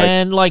 Just do it,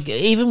 man. Like,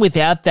 even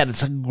without that,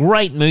 it's a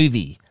great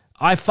movie.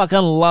 I fucking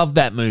love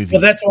that movie.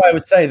 Well, that's why I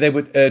would say they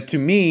would, to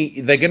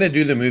me, they're going to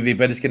do the movie,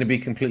 but it's going to be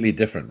completely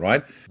different,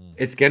 right?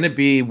 It's going to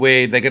be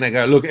where they're going to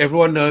go, look,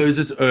 everyone knows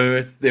it's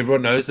Earth.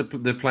 Everyone knows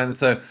the planet.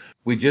 So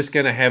we're just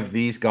going to have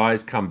these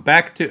guys come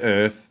back to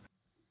Earth.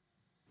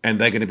 And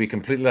they're going to be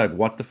completely like,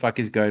 what the fuck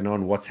is going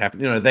on? What's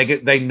happening?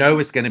 They know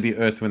it's going to be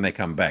Earth when they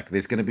come back.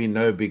 There's going to be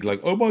no big like,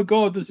 oh my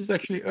God, this is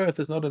actually Earth.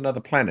 It's not another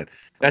planet.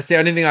 That's the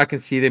only thing I can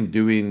see them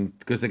doing,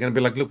 because they're going to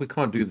be like, look, we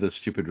can't do the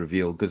stupid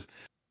reveal, because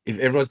if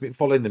everyone's been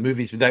following the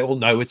movies, they all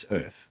know it's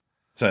Earth.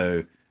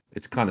 So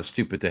it's kind of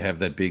stupid to have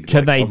that big.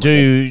 Can they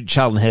do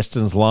Charlton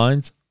Heston's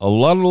lines? A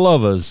lot of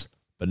lovers,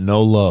 but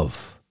no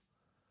love.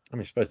 I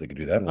mean, I suppose they could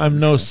do that. I'm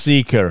no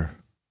seeker.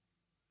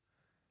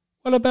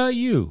 What about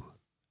you?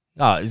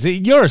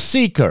 You're a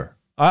seeker.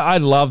 I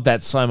love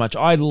that so much.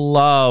 I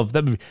love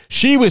that movie.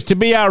 She was to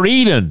be our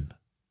Eden.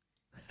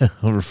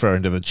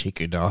 Referring to the chick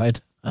who died.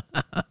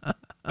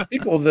 I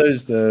think all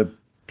the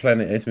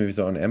Planet X movies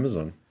are on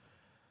Amazon.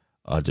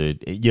 Oh,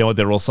 dude. You know what?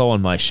 They're also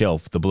on my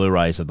shelf, the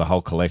Blu-rays of the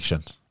whole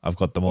collection. I've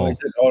got them all. Is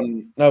it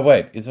on... No,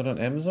 wait. Is it on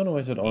Amazon or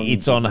is it on...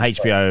 It's on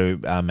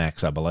HBO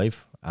Max, I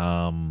believe.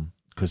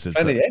 Because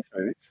it's... Planet X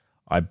movies?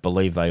 I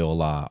believe they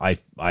all are. I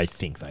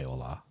think they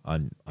all are.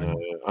 I'm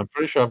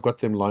pretty sure I've got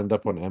them lined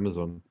up on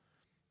Amazon.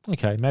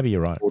 Okay, maybe you're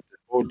right.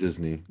 or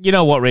Disney? You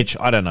know what, Rich?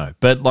 I don't know,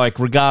 but like,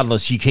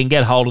 regardless, you can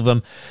get hold of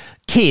them.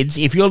 Kids,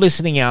 if you're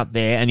listening out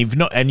there and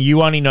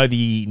you only know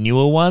the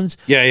newer ones,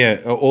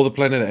 Yeah. All the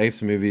Planet of the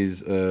Apes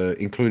movies,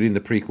 including the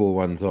prequel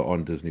ones, are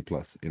on Disney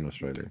Plus in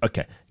Australia.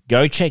 okay,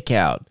 go check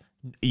out.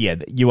 Yeah,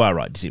 you are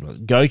right. Disney Plus.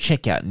 Go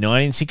check out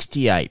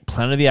 1968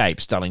 Planet of the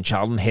Apes, starring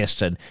Charlton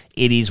Heston.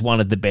 It is one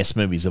of the best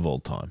movies of all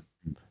time.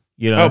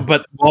 You know, Oh,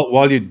 but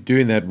while you're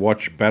doing that,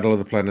 watch Battle of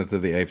the Planet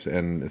of the Apes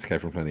and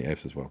Escape from Planet of the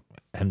Apes as well.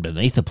 and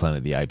Beneath the Planet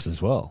of the Apes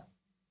as well.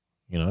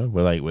 You know,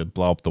 where they would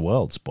blow up the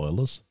world.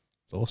 Spoilers.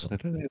 It's awesome. They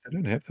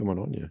don't have that one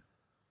on you.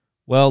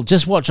 Well,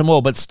 just watch them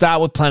all, but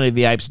start with Planet of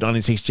the Apes,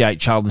 1968,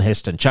 Charlton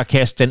Heston. Chuck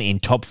Heston in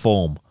top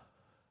form.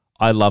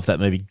 I love that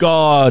movie.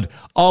 God,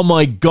 oh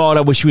my God,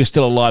 I wish he was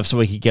still alive so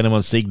we could get him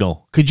on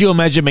Signal. Could you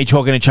imagine me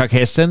talking to Chuck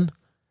Heston?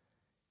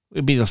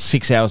 It'd be like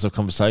 6 hours of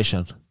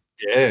conversation.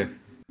 Yeah.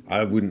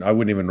 I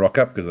wouldn't even rock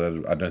up because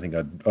I don't think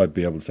I'd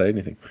be able to say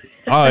anything.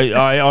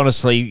 I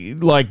honestly,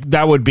 like,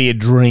 that would be a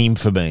dream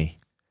for me.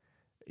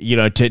 You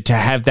know, to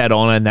have that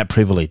honor and that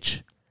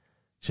privilege.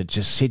 To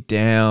just sit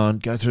down,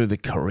 go through the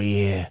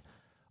career.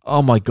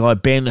 Oh my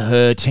God,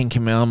 Ben-Hur, Ten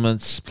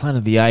Commandments, Planet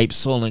of the Apes,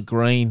 Silent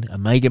Green,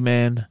 Omega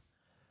Man.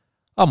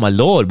 Oh my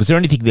Lord, was there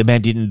anything the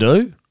man didn't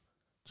do?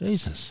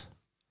 Jesus.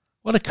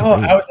 What a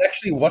career. I was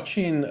actually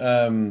watching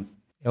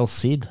El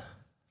Cid.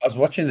 I was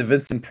watching the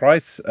Vincent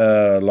Price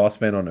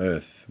Last Man on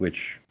Earth,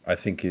 which I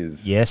think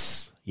is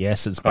Yes,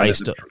 it's kind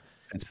based of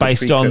it's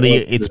based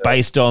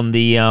on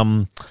the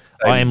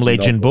I Am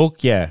Legend novel.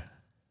 book, yeah.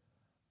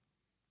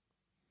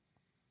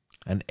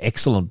 An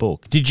excellent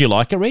book. Did you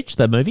like it, Rich,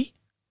 that movie?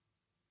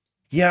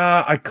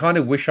 Yeah, I kind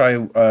of wish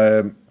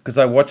because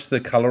I watched the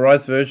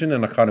colorized version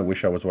and I kind of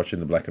wish I was watching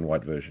the black and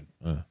white version.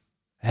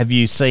 Have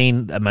you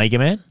seen Omega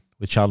Man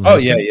with Charlton Oh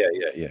Heston?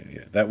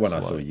 yeah. That one I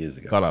saw years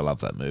ago. God, I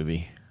love that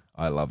movie.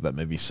 I love that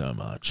movie so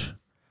much.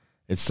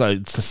 It's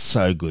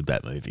so good,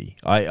 that movie.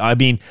 I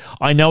mean,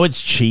 I know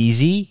it's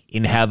cheesy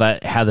in how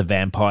the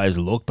vampires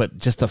look, but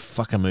just the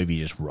fucking movie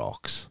just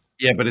rocks.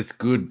 Yeah, but it's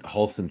good,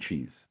 wholesome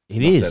cheese.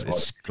 It is.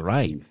 It's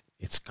great. Cheese.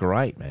 It's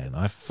great, man.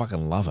 I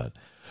fucking love it.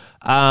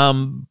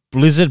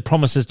 Blizzard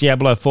promises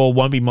Diablo 4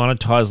 won't be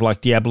monetized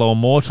like Diablo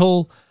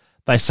Immortal.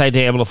 They say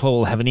Diablo 4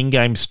 will have an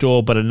in-game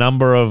store, but a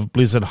number of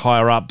Blizzard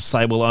higher-ups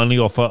say will only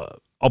offer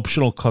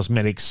optional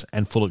cosmetics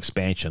and full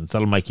expansions.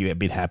 That'll make you a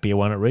bit happier,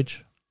 won't it,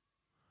 Rich?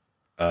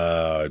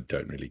 I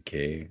don't really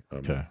care.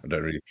 Okay. I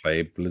don't really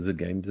play Blizzard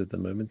games at the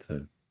moment.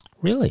 So.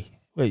 Really?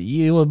 Well,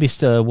 you were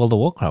Mr. World of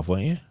Warcraft,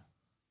 weren't you?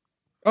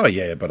 Oh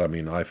yeah, but I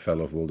mean, I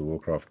fell off World of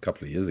Warcraft a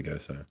couple of years ago.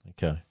 So.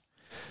 Okay.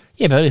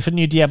 Yeah, but if a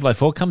new Diablo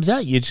 4 comes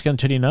out, you're just going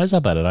to turn your nose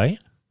up at it, are you?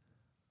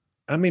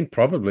 I mean,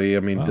 probably. I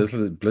mean, Wow.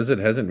 Blizzard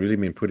hasn't really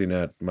been putting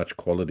out much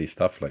quality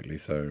stuff lately.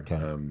 So, Okay.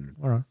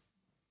 All right.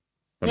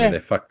 I Yeah. mean, they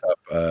fucked up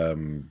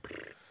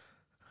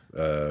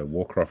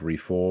Warcraft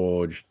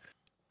Reforged.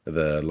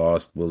 The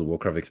last World of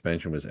Warcraft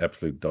expansion was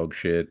absolute dog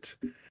shit.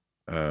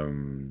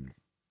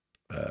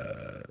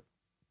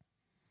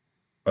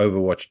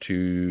 Overwatch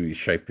 2 is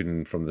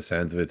shaping from the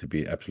sounds of it to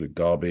be absolute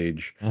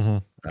garbage.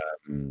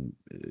 Mm-hmm.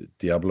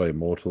 Diablo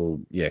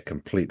Immortal, yeah,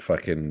 complete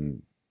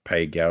fucking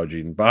pay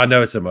gouging. But I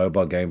know it's a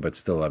mobile game, but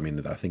still, I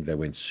mean, I think they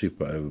went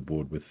super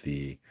overboard with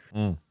the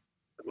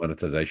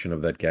monetization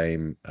of that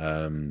game.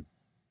 I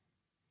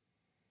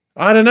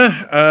don't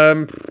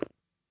know.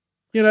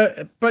 You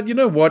know, but you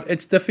know what?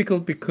 It's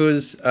difficult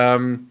because,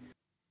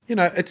 you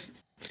know,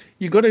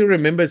 you got to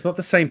remember it's not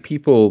the same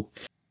people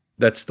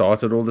that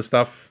started all the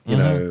stuff, you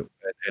know,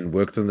 and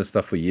worked on the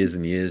stuff for years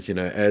and years. You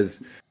know,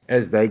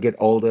 as they get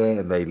older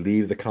and they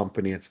leave the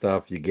company and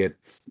stuff, you get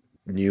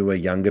newer,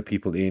 younger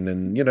people in,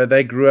 and you know,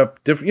 they grew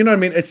up different. You know what I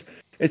mean?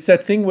 It's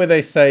that thing where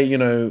they say, you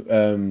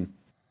know,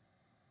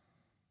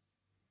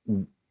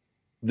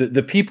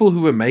 the people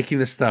who were making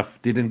the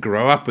stuff didn't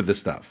grow up with the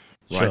stuff,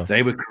 right? Sure.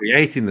 They were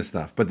creating the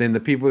stuff, but then the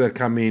people that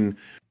come in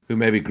who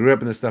maybe grew up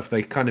in the stuff,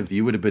 they kind of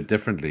view it a bit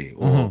differently,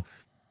 or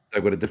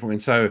they've got a different one.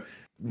 So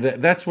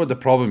that's what the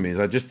problem is.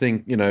 I just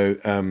think, you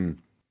know,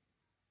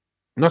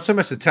 not so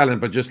much the talent,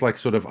 but just like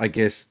sort of, I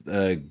guess,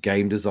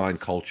 game design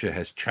culture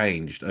has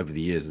changed over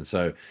the years. And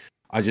so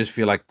I just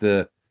feel like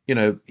you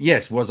know,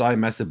 yes, was I a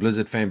massive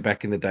Blizzard fan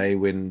back in the day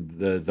when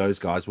those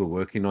guys were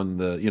working on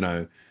the, you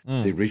know,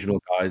 the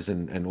original guys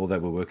and all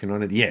that were working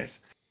on it? Yes.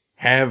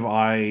 Have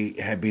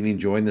been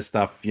enjoying the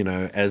stuff, you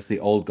know, as the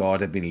old guard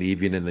have been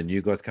leaving and the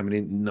new guys coming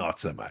in? Not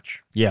so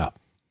much. Yeah.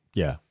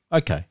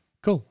 Okay.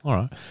 Cool. All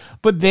right.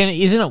 But then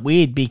isn't it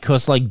weird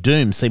because like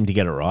Doom seemed to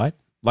get it right?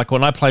 Like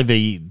when I played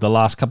the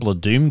last couple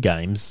of Doom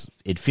games,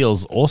 it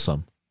feels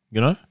awesome,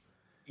 you know?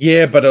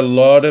 Yeah, but a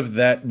lot of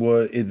that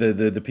were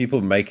the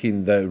people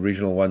making the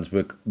original ones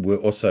were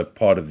also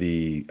part of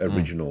the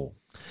original.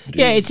 Doom.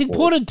 Yeah, it's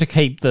important to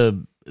keep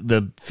the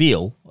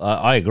feel.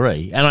 I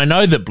agree. And I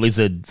know that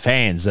Blizzard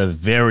fans are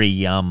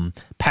very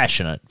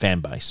passionate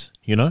fan base,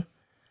 you know?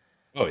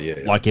 Oh yeah.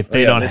 Like if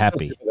they're not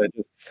happy.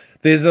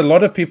 There's a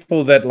lot of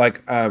people that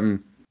like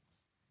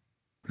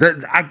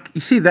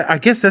you see that I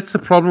guess that's the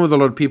problem with a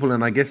lot of people,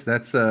 and I guess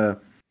that's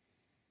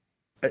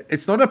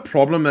it's not a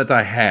problem that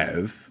I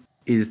have.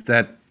 is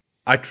that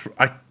I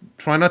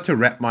try not to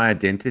wrap my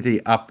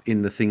identity up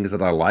in the things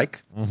that I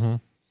like,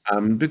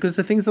 because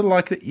the things that I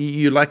like that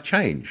you like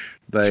change.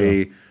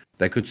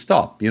 They could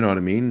stop. You know what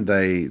I mean?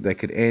 They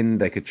could end.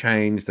 They could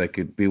change. They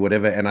could be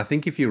whatever. And I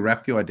think if you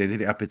wrap your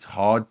identity up, it's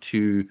hard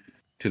to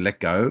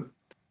let go,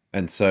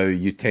 and so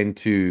you tend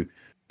to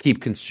keep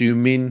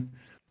consuming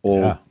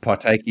or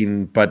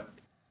partaking. But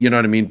you know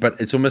what I mean? But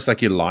it's almost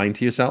like you're lying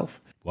to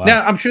yourself. Wow.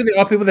 Now, I'm sure there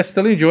are people that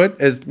still enjoy it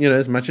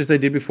as much as they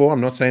did before.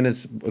 I'm not saying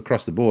it's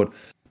across the board,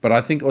 but I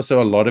think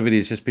also a lot of it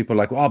is just people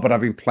like, oh, but I've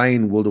been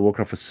playing World of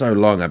Warcraft for so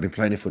long. I've been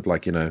playing it for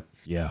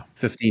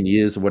 15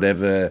 years or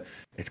whatever.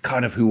 It's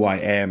kind of who I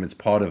am. It's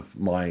part of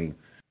my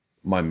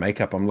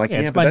makeup. I'm like,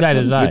 it's my day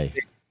to day.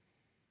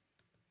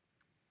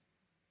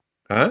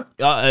 Huh?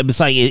 I'm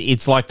saying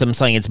it's like them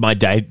saying it's my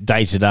day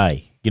to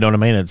day. You know what I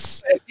mean?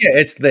 It's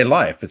their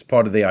life. It's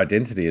part of their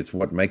identity. It's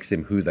what makes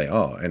them who they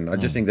are. And I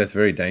just think that's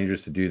very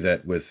dangerous to do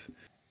that with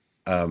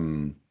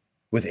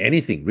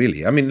anything,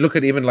 really. I mean, look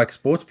at even like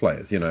sports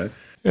players.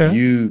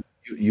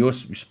 Your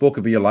sport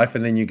could be your life,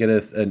 and then you get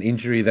an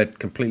injury that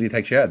completely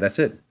takes you out. That's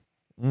it.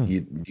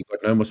 You've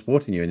got no more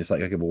sport in you, and it's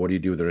like, okay, but what do you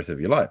do with the rest of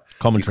your life?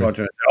 Commentary. You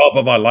can't say,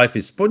 but my life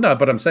is sport. No,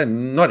 but I'm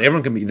saying not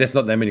everyone can be. There's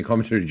not that many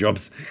commentary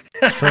jobs.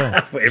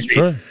 It's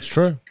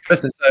true.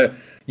 Person. So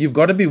you've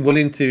got to be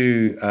willing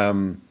to,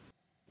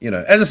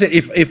 as I said,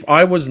 if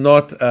I was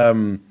not,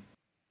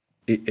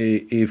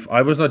 if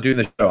I was not doing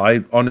the show,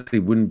 I honestly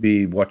wouldn't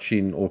be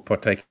watching or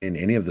partaking in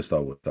any of the Star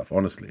Wars stuff.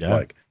 Honestly,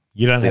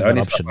 you don't have that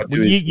option.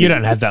 You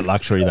don't have that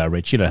luxury, though,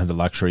 Rich. You don't have the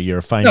luxury. You're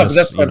a famous. No, but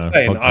that's what I'm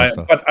saying.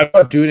 But I'm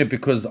not doing it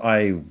because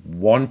I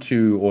want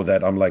to, or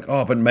that I'm like,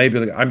 but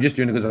maybe I'm just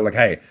doing it because I'm like,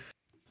 hey,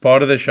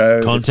 part of the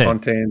show,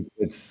 content.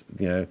 It's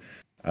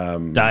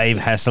Dave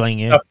hassling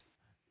you.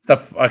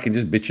 Stuff I can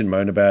just bitch and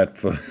moan about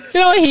for.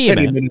 I hear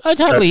you, man. I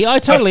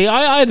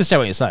understand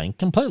what you're saying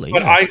completely.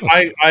 But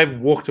I've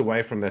walked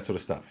away from that sort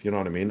of stuff. You know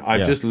what I mean?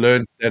 I've just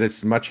learned that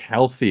it's much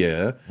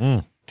healthier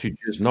to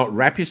just not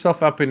wrap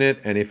yourself up in it.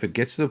 And if it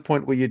gets to the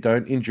point where you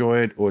don't enjoy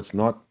it, or it's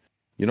not,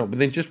 but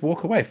then just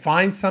walk away.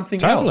 Find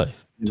something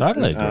else.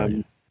 Totally.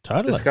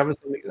 Discover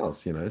something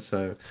else.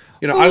 So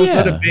I was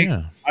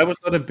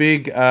not a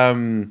big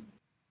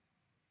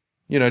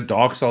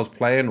Dark Souls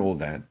player and all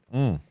that.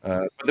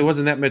 But there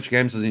wasn't that much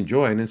games I was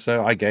enjoying, and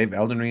so I gave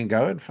Elden Ring a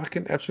go and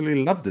fucking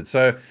absolutely loved it.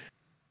 So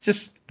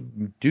just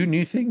do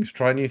new things,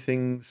 try new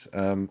things,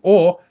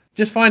 or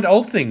just find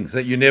old things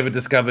that you never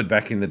discovered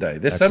back in the day.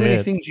 There's so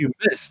many things you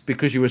missed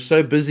because you were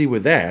so busy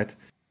with that.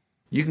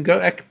 You can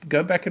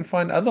go back and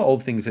find other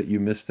old things that you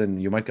missed,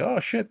 and you might go, oh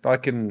shit, I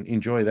can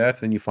enjoy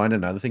that. Then you find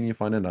another thing,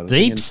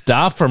 Deep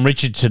stuff from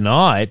Richard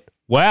tonight.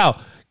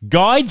 Wow.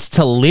 Guides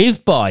to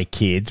live by,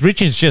 kids.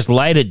 Richard's just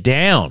laid it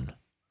down.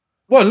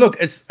 Well, look,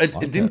 it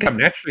didn't come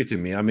naturally to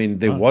me. I mean,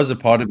 there was a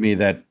part of me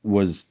that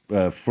was,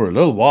 for a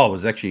little while,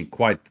 was actually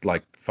quite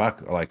like,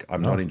 fuck, like,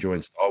 I'm not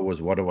enjoying Star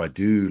Wars. What do I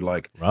do?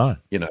 Like,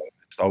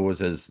 Star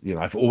Wars is,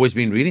 I've always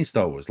been reading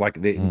Star Wars.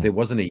 Like, there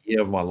wasn't a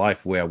year of my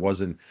life where I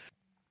wasn't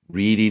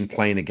reading,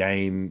 playing a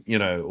game,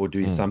 or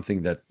doing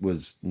something that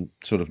was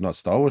sort of not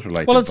Star Wars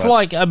related. Well, it's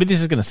like, I mean,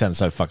 this is going to sound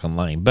so fucking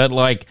lame, but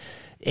like,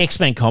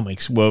 X-Men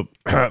comics were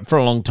for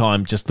a long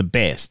time just the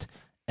best,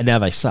 and now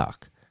they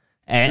suck.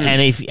 I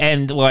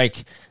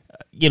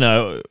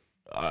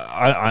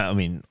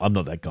mean, I'm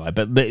not that guy,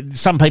 but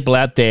some people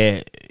out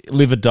there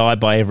live or die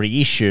by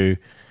every issue.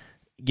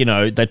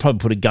 They'd probably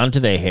put a gun to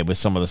their head with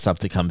some of the stuff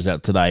that comes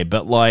out today.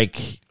 But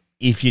like,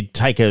 if you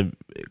take a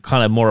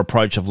kind of more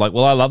approach of like,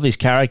 well, I love these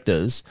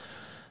characters.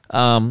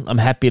 I'm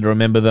happy to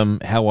remember them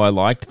how I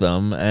liked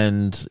them,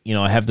 and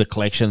I have the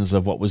collections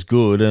of what was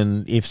good,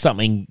 and if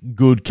something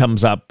good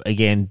comes up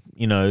again,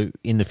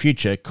 in the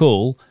future,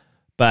 cool,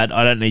 but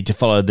I don't need to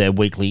follow their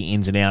weekly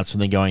ins and outs when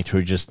they're going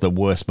through just the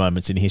worst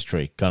moments in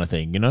history kind of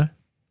thing,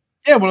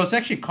 Yeah, well, it's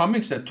actually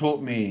comics that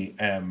taught me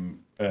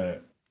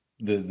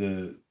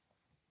the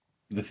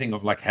thing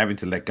of like having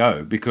to let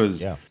go,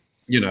 because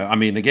I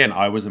mean, again,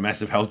 I was a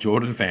massive Hal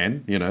Jordan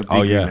fan, big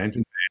Green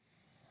Lantern fan.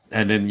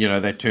 And then,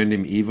 they turned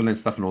him evil and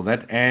stuff and all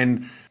that.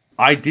 And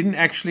I didn't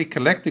actually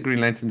collect the Green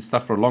Lantern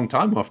stuff for a long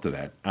time after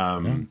that.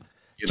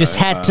 Just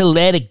had to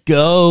let it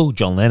go.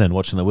 John Lennon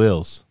watching the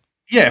wheels.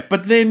 Yeah,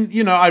 but then,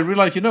 I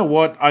realized,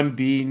 what? I'm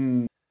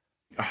being,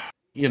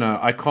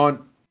 I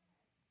can't,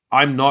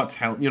 I'm not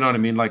Hal, you know what I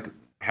mean? Like,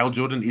 Hal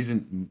Jordan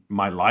isn't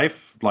my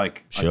life.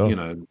 Like,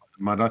 sure.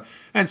 My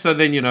life. And so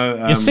then,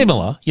 you're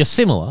similar,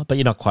 but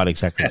you're not quite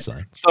exactly the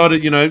same.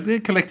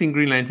 Started, collecting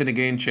Green Lantern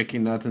again,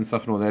 checking that and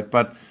stuff and all that.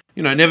 But,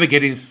 never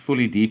getting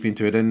fully deep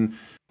into it. And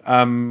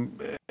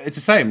it's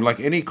the same. Like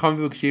any comic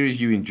book series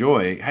you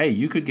enjoy, hey,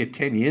 you could get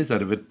 10 years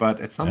out of it.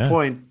 But at some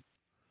point,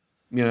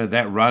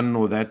 that run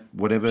or that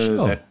whatever,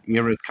 that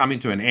era is coming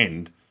to an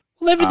end.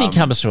 Well, everything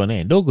comes to an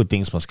end. All good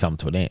things must come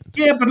to an end.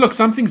 Yeah, but look,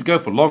 some things go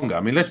for longer.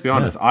 I mean, let's be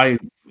honest.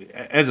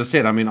 As I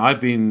said, I mean,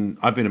 I've been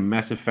a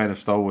massive fan of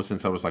Star Wars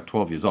since I was like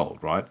 12 years old,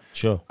 right?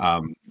 Sure.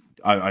 And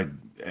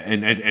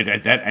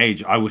at that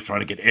age, I was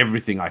trying to get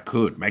everything I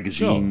could,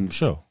 magazines,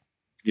 sure.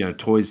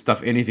 Toys,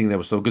 stuff, anything that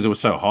was because it was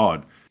so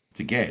hard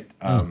to get.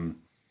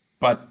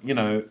 but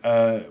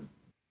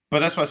but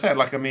that's what I said.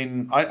 Like, I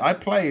mean, I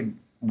played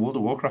World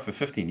of Warcraft for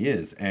 15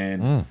 years,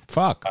 and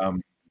fuck.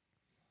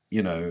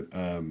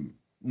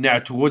 Now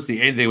towards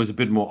the end there was a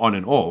bit more on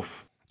and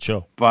off.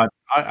 Sure. But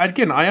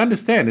I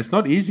understand it's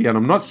not easy, and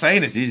I'm not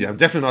saying it's easy. I'm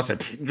definitely not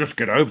saying just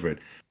get over it.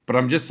 But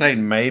I'm just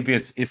saying maybe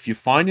it's if you're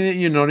finding that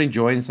you're not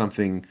enjoying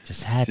something,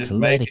 just had to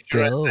let it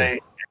go.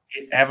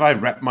 Have I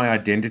wrapped my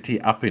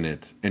identity up in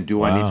it, and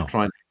do I need to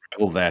try and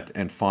all that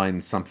and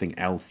find something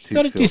else to? You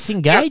got to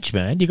disengage,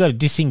 man. You got to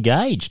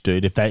disengage,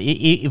 dude. If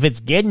it's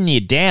getting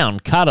you down,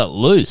 cut it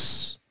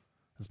loose.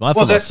 That's my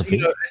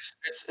philosophy.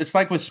 It's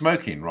like with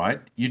smoking, right?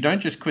 You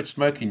don't just quit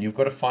smoking. You've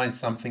got to find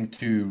something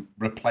to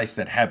replace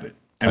that habit.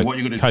 And what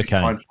you're going to do is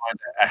try and find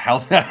a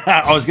healthy.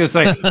 I was going to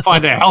say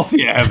find a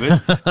healthier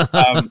habit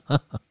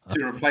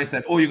to replace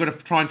that, or you've got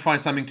to try and find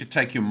something to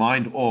take your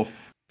mind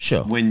off.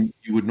 Sure. When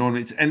you would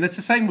normally, and that's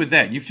the same with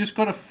that. You've just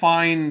got to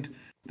find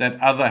that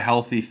other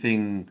healthy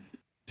thing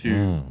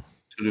to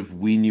sort of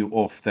wean you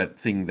off that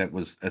thing that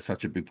was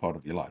such a big part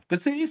of your life.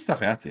 Because there is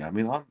stuff out there. I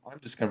mean, I'm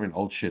discovering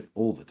old shit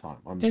all the time.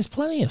 There's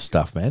plenty of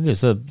stuff, man.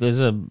 There's a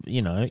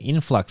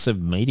influx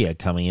of media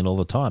coming in all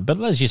the time. But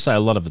as you say,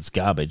 a lot of it's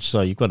garbage, so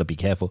you've got to be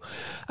careful.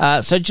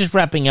 So just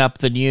wrapping up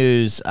the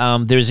news,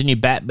 there is a new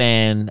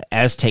Batman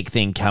Aztec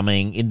thing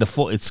coming in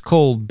it's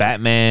called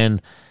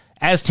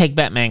Aztec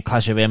Batman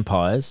Clash of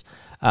Empires.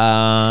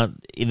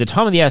 In the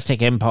time of the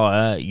Aztec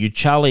Empire,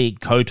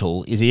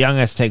 Uxali is a young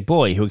Aztec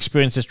boy who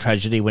experiences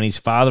tragedy when his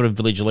father and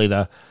village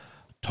leader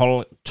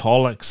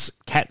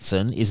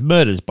Tolexcatzin is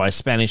murdered by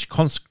Spanish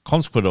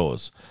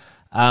conquistadors.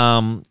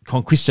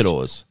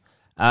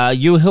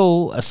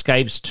 Yuhil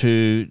escapes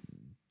to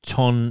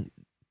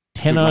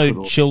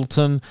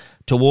Tenochtitlan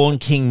to warn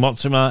King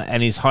Motsuma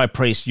and his high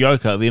priest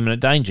Yoko of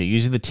imminent danger.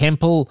 Using the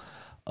temple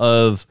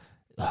of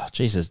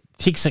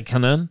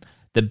Tixakanan,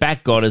 the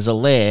Bat God, as a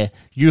lair,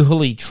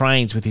 Yuhili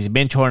trains with his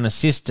mentor and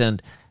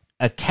assistant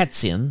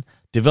Akatzin,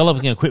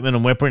 developing equipment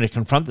and weaponry to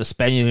confront the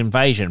Spaniard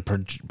invasion,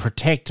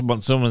 protect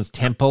Motsuma's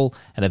temple,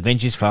 and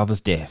avenge his father's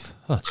death.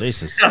 Oh,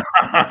 Jesus.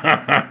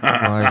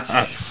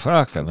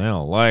 Fucking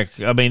hell. I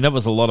mean, that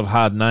was a lot of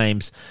hard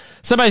names.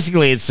 So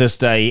basically, it's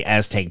just a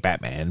Aztec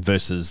Batman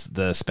versus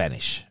the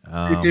Spanish.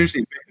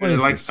 Seriously,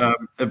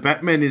 a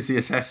Batman is the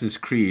Assassin's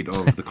Creed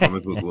of the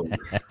comic book world.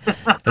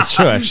 That's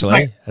true,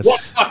 actually. What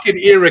fucking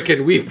era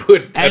can we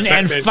put?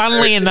 And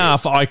funnily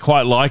enough, I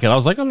quite like it. I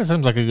was like, that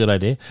seems like a good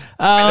idea.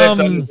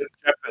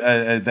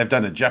 They've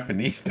done a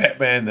Japanese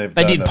Batman.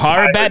 They did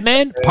Pirate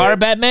Batman. Pirate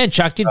Batman.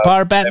 Chuck did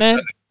Pirate Batman.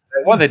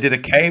 They did a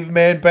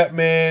caveman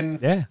Batman.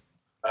 Yeah.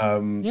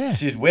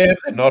 Geez, where have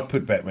they not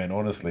put Batman,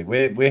 honestly?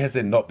 Where has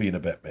there not been a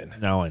Batman?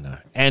 No, I know.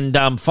 And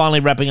finally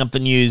wrapping up the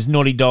news,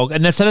 Naughty Dog,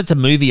 and that's a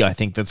movie, I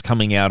think, that's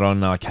coming out on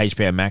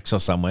HBO Max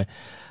or somewhere.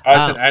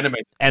 It's an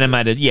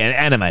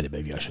animated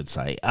movie, I should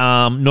say.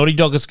 Naughty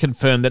Dog has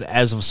confirmed that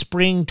as of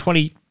spring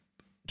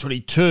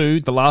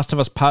 2022, The Last of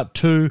Us Part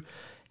 2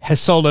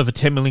 has sold over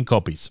 10 million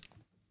copies.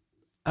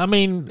 I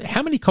mean,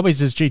 how many copies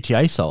has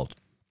GTA sold?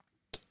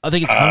 I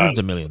think it's hundreds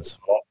of millions.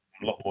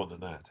 A lot more than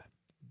that.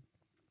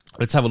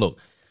 Let's have a look.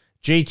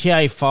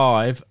 GTA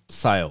 5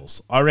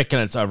 sales. I reckon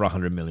it's over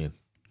 100 million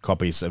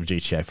copies of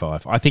GTA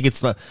 5. I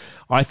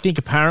think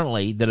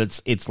apparently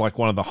that it's like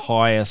one of the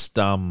highest,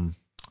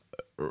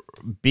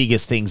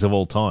 biggest things of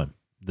all time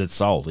that's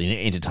sold in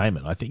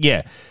entertainment. I think,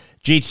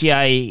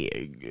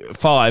 GTA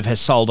 5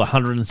 has sold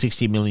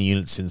 160 million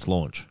units since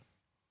launch.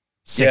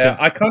 So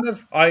how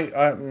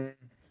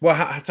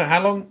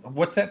long?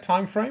 What's that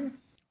time frame?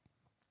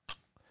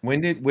 When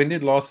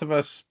did Last of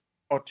Us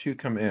Part 2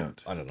 come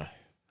out? I don't know.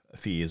 A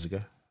few years ago.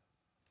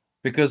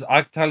 Because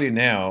I can tell you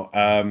now,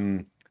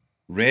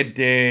 Red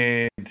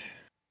Dead.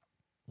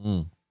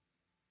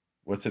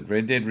 What's it?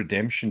 Red Dead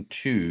Redemption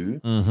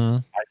 2. I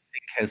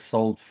think has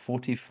sold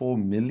 44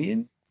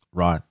 million.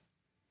 Right.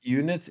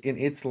 Units in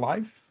its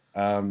life.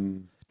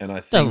 And I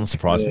think doesn't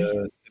surprise me.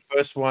 The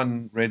first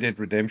one, Red Dead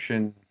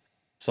Redemption,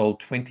 sold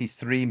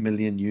 23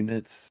 million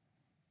units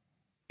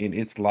in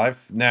its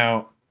life.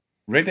 Now,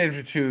 Red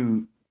Dead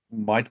 2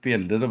 might be a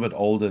little bit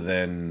older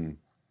than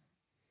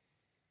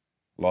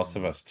Last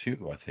of Us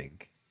 2, I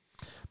think.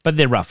 But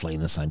they're roughly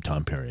in the same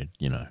time period,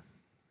 you know.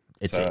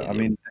 That 10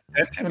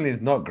 million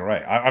is not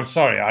great. I'm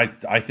sorry.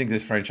 I think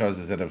there's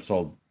franchises that have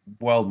sold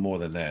well more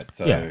than that.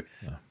 So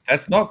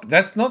that's not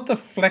the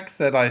flex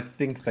that I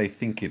think they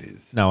think it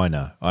is. No, I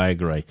know. I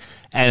agree.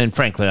 And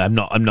frankly, I'm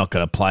not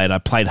going to play it. I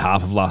played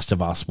half of Last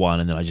of Us 1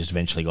 and then I just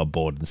eventually got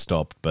bored and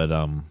stopped. But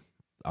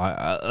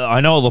I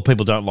know a lot of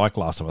people don't like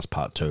Last of Us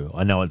Part 2.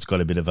 I know it's got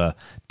a bit of a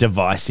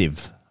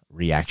divisive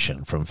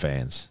reaction from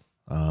fans,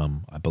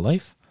 I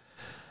believe.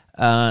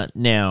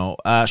 Now,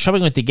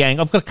 shopping with the gang.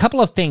 I've got a couple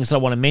of things I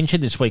want to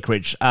mention this week,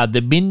 Rich.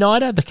 The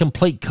Midnighter, the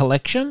complete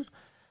collection,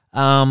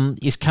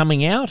 is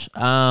coming out,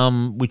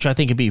 which I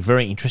think would be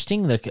very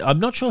interesting. I'm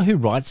not sure who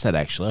writes that,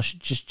 actually. I should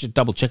just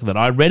double check that.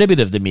 I read a bit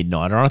of the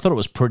Midnighter, and I thought it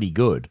was pretty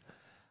good.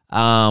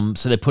 So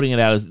they're putting it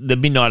out as the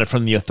Midnighter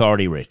from the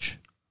Authority, Rich.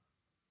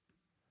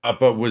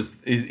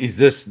 Is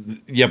this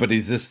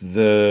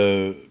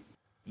the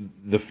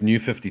the New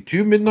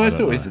 52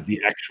 Midnighter, or is it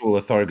the actual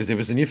Authority? Because if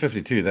it's a New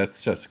 52,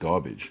 that's just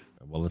garbage.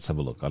 Well, let's have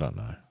a look. I don't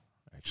know.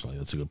 Actually,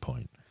 that's a good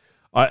point.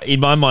 In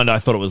my mind, I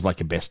thought it was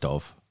like a best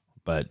of,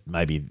 but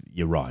maybe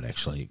you're right.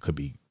 Actually, it could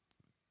be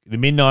the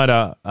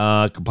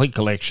Midnighter complete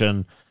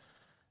collection.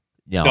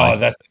 Yeah, no,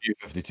 that's the New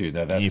 52.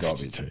 No, that's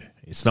garbage. 52.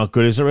 It's not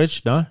good, is it,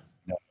 Rich? No,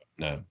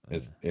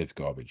 it's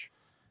garbage.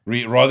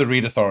 Rather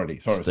read Authority.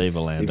 Sorry, Steve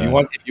Orlando.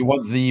 If you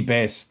want the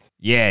best,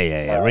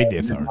 read the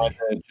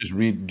Authority.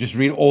 Just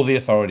read all the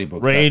Authority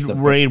books.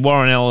 Read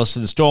Warren Ellis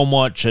and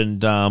Stormwatch and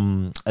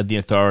the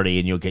Authority,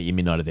 and you'll get your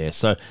Midnighter there.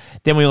 So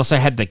then we also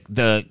had the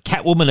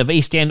Catwoman of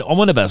East End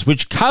Omnibus,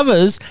 which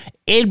covers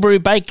Ed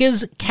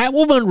Brubaker's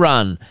Catwoman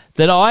run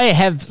that I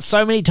have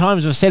so many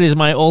times have said is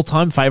my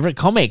all-time favorite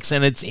comics,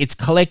 and it's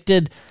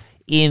collected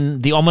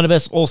in the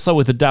Omnibus also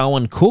with the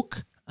Darwin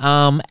Cook.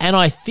 And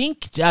I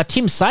think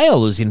Tim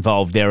Sale is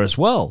involved there as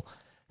well.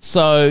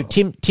 So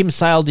Tim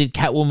Sale did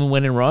Catwoman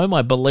When in Rome.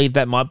 I believe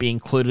that might be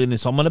included in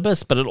this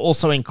omnibus, but it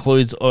also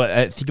includes,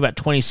 I think, about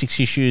 26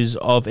 issues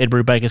of Ed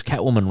Brubaker's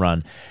Catwoman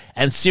run.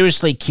 And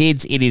seriously,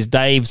 kids, it is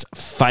Dave's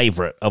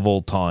favorite of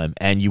all time.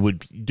 And you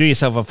would do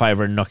yourself a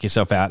favor and knock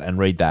yourself out and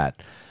read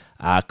that,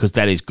 because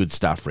that is good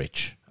stuff,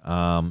 Rich.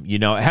 How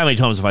many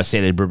times have I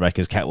said Ed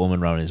Brubaker's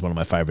Catwoman run is one of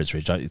my favorites,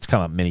 Rich? It's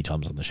come up many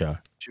times on the show.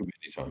 Too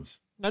many times.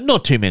 No,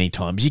 not too many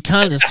times. You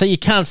can't say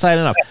it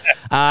enough.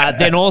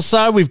 Then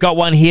also we've got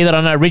one here that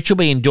I know Rich will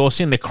be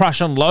endorsing. The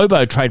Crush on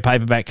Lobo trade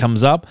paperback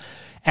comes up,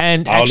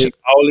 and I'll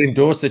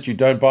endorse that you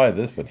don't buy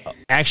this. But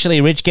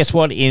actually, Rich, guess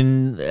what?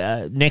 In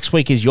next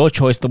week is your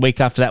choice. The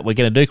week after that, we're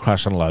going to do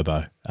Crush on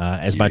Lobo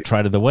as my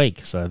trade of the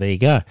week. So there you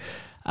go.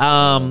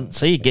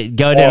 So you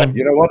go down. And,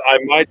 you know what?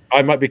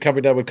 I might be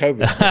coming down with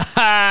COVID.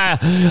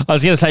 I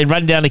was going to say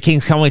run down to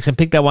King's Comics and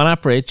pick that one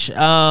up, Rich.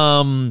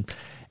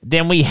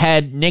 Then we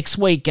had next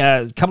week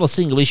a couple of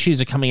single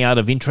issues are coming out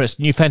of interest.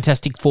 New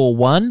Fantastic Four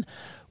 1,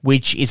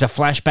 which is a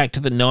flashback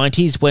to the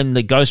 90s when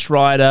the Ghost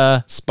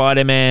Rider,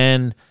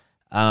 Spider-Man,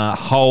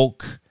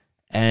 Hulk,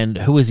 and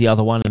who was the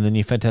other one in the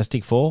New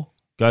Fantastic Four?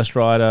 Ghost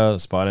Rider,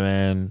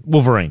 Spider-Man,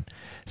 Wolverine.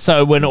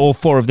 So when all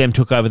four of them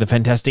took over the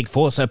Fantastic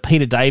Four, so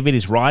Peter David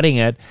is writing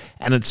it,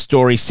 and it's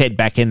story set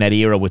back in that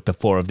era with the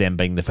four of them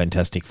being the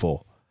Fantastic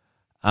Four.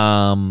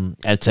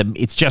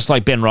 It's just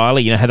like Ben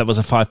Reilly. You know how that was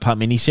a 5-part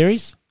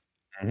miniseries?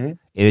 Mm-hmm.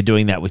 They're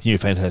doing that with New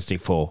Fantastic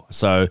Four.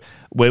 So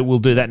we'll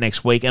do that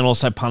next week. And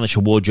also Punisher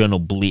War Journal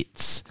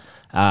Blitz.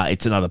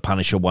 It's another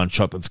Punisher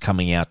one-shot that's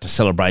coming out to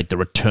celebrate the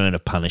return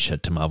of Punisher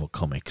to Marvel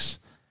Comics.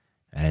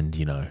 And,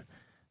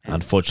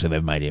 unfortunately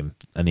they've made him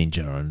a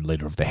ninja and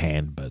leader of the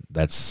Hand, but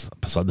that's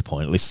beside the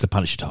point. At least it's the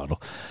Punisher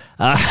title.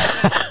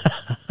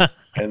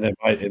 And they've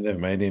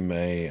made him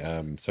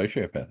a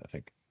sociopath, I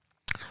think.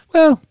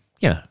 Well,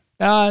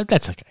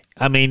 that's okay.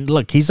 I mean,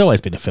 look, he's always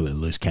been a fairly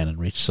loose cannon,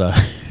 Rich, so...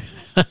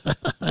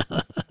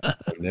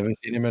 I've never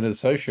seen him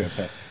as a sociopath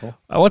before.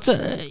 What's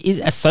a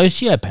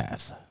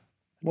sociopath?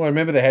 Well, I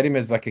remember they had him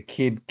as like a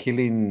kid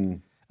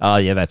killing. Oh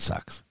yeah, that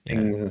sucks.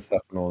 Things and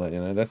stuff and all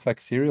that. That's like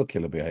serial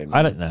killer behavior.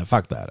 I don't know.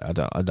 Fuck that. I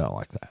don't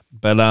like that.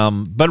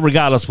 But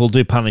regardless, we'll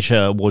do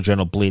Punisher War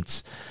Journal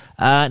Blitz.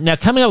 Now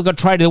coming up, we've got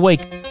Trade of the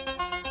Week.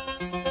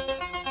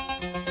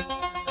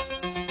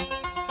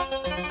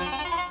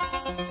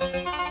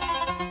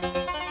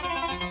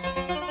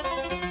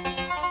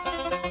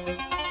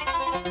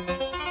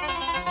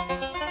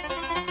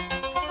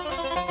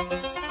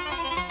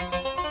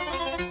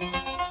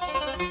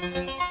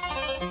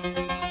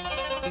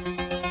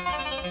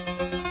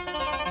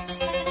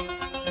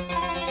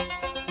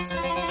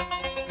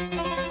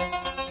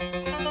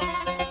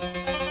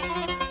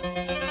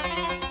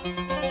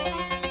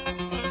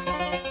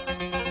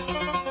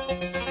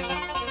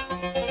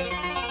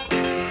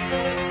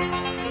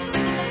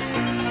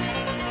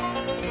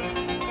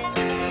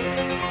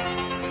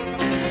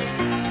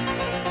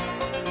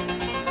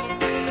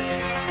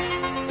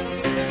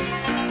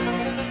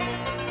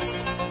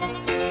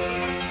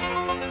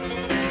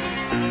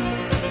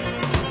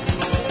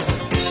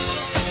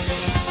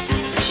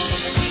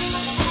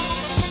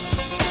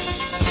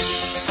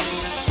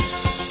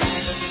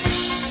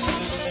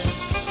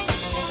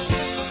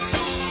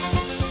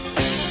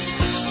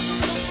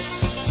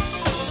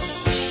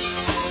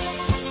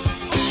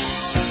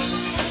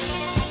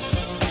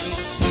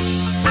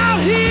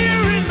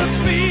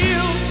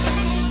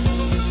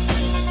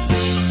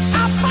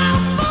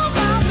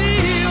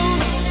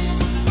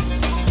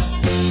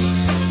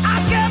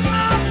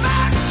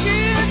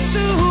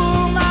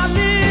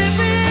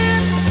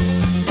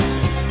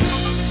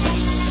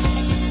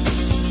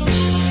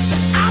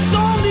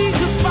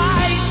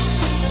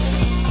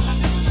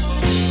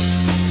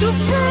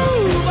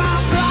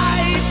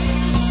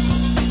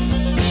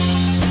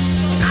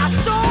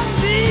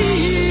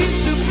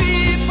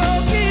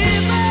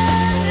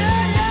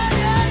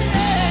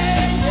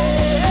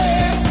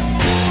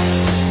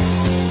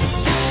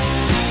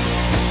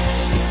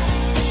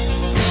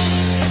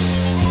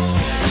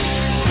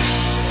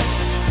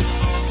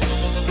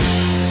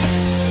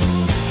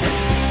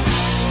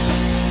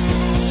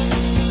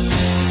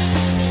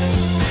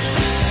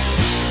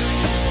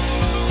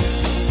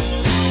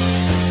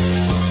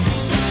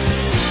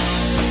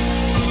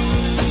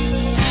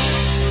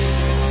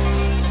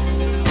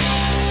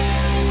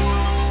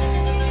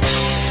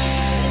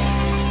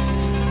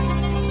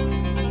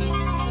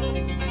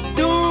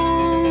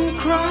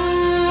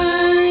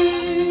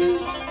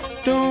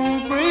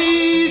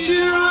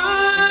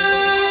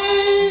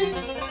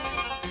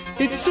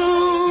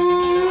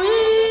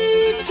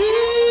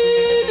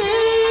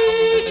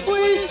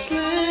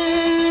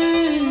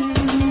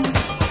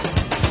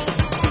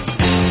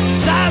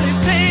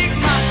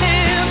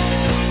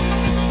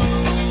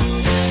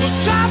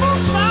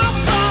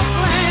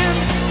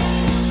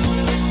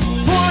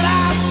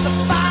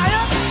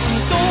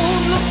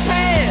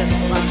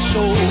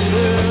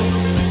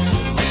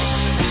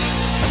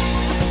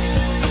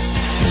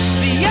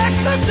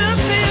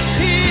 Exodus is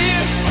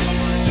here.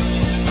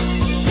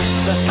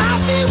 The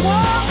happy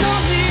ones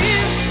are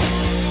near.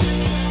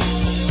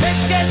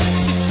 Let's get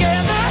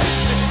together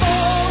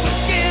before we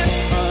get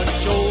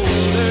much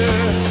older.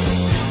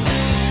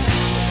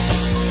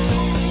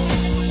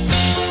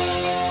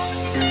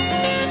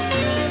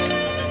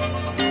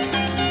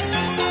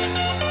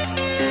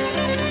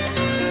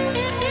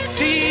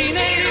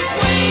 Teenage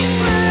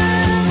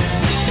wasteland.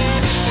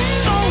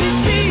 It's only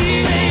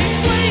teenage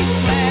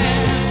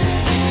wasteland.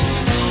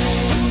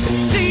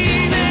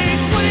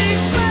 Teenage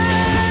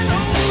wasteland.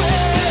 Oh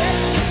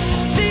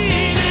yeah.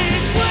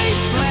 Teenage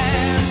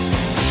wasteland.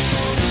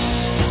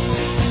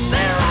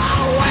 They're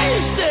all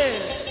wasted.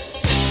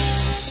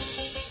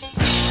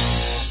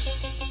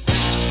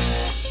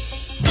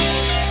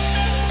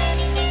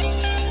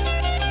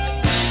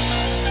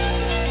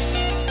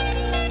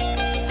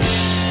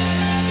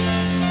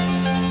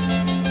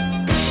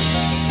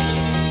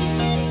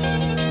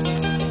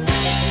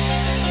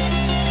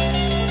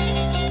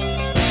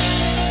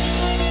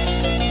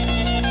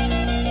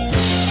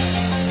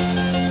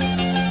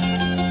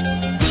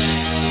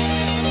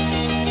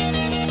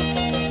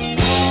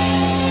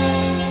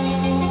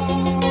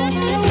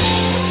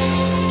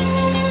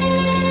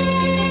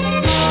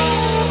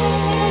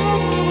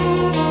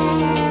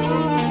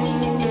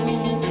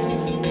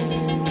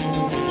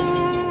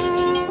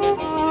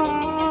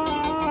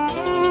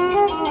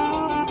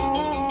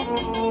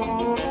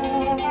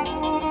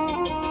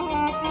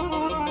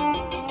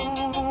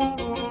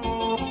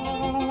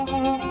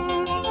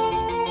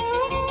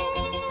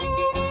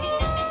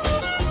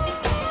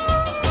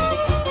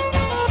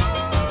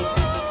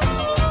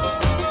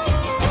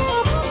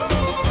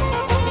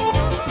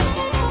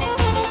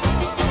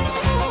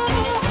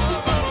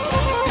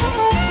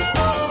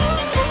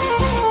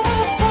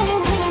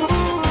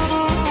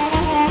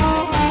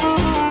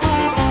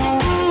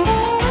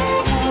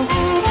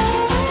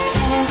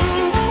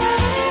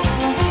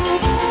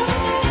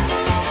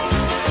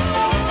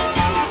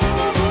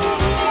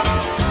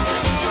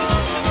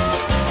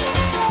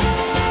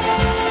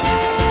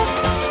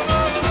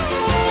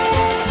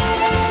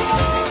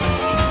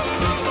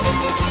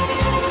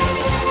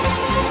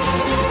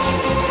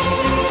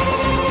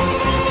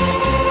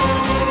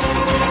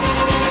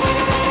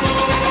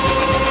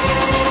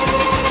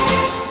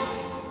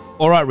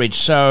 All right, Rich.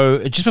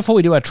 So just before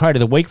we do our trade of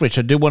the week, Rich,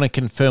 I do want to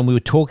confirm we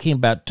were talking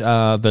about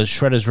the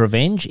Shredder's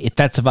Revenge. If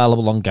that's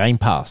available on Game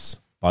Pass,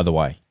 by the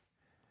way.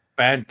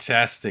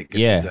 Fantastic.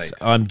 Yes,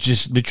 I'm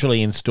just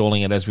literally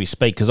installing it as we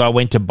speak because I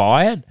went to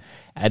buy it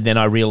and then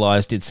I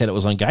realized it said it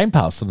was on Game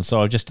Pass, and so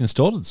I just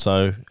installed it.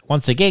 So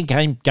once again,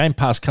 Game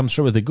Pass comes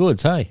through with the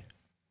goods, hey?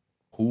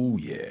 Oh,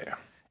 yeah.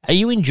 Are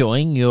you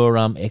enjoying your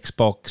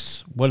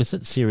Xbox, what is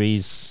it,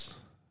 Series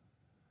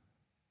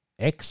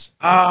X?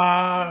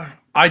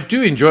 I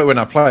do enjoy it when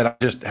I play it.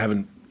 I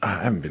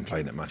haven't been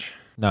playing it much.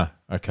 No.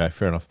 Okay,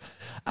 fair enough.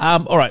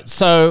 All right,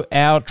 so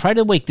our trade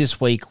of the week this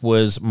week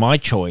was my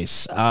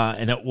choice,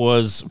 and it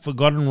was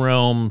Forgotten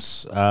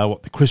Realms,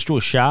 the Crystal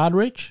Shard,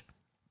 Rich?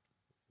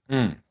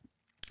 I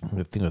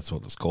think that's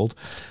what it's called.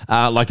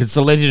 Like it's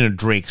the Legend of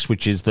Drix,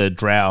 which is the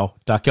Drow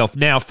Dark Elf.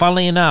 Now,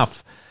 funnily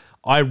enough,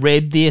 I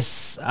read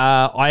this,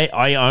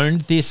 I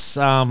owned this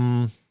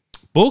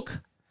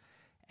book,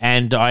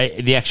 and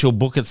the actual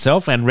book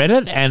itself, and read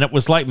it, and it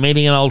was like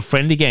meeting an old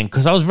friend again,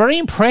 because I was very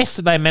impressed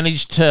that they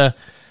managed to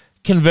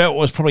convert what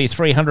was probably a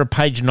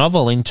 300-page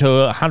novel into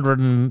a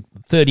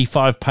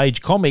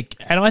 135-page comic,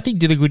 and I think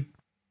did a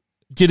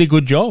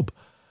good job.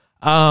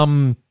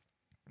 Covers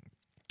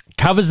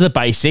the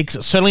basics.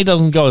 It certainly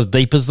doesn't go as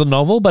deep as the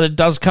novel, but it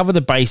does cover the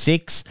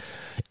basics.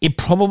 It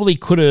probably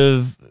could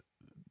have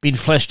been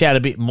fleshed out a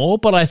bit more,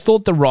 but I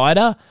thought the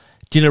writer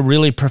did a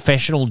really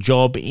professional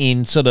job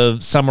in sort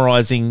of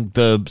summarizing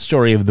the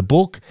story of the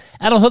book.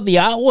 And I thought the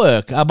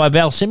artwork by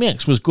Val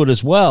Simiax was good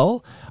as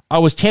well. I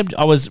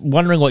was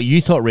wondering what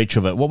you thought, Rich,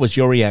 of it. What was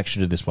your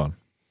reaction to this one?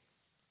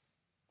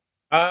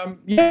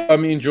 Yeah, I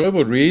mean,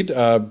 enjoyable read.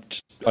 I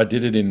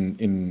did it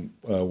in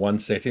one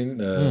setting,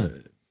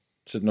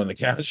 sitting on the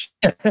couch.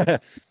 Read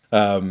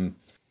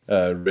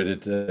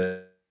it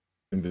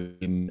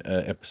in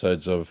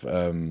episodes of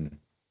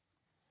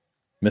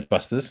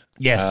Mythbusters.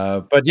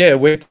 Yes. But yeah,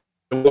 we're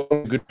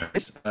a good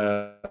pace.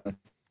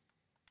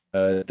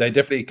 They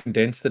definitely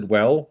condensed it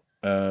well.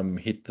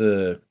 Hit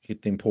the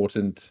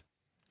important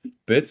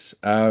bits.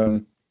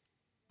 Val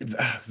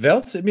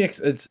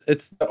Simiax,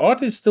 it's the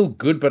art is still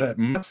good, but I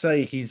must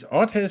say his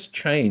art has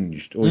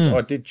changed, or his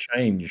art did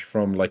change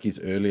from like his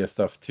earlier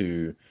stuff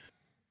to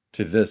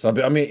this.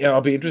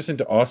 I'll be interested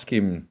to ask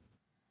him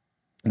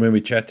when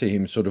we chat to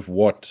him, sort of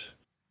why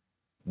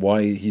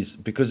he's,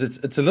 because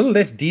it's a little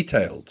less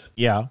detailed,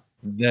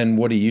 than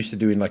what he used to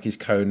do in like his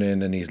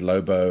Conan and his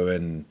Lobo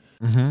and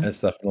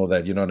stuff and all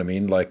that. You know what I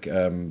mean? Like,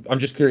 I'm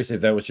just curious if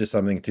that was just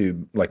something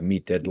to like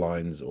meet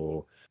deadlines,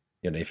 or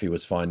if he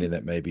was finding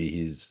that maybe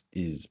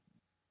his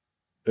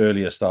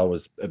earlier style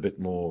was a bit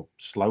more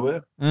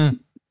slower. But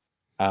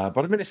I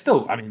mean, it's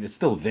still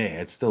there.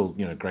 It's still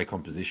great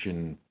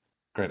composition.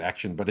 great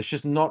action, but it's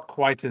just not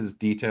quite as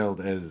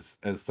detailed as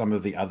some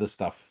of the other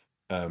stuff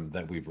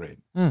that we've read.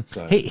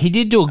 So He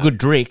did do a good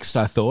Drixt,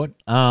 I thought.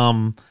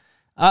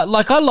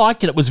 Like I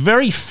liked it. It was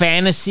very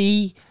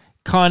fantasy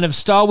kind of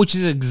style, which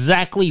is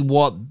exactly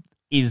what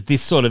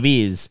this sort of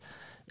is.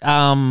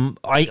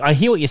 I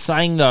hear what you're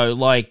saying though.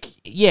 Like,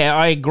 yeah,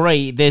 I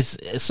agree. There's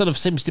sort of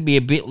seems to be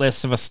a bit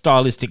less of a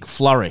stylistic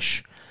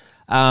flourish.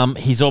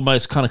 He's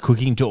almost kind of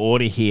cooking to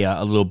order here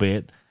a little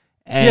bit.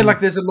 And yeah, like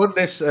there's a lot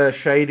less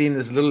shading,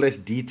 there's a little less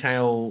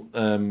detail.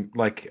 And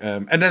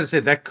as I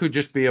said, that could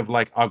just be of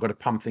like, I've got to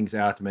pump things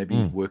out. Maybe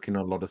he's working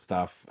on a lot of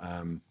stuff,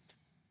 but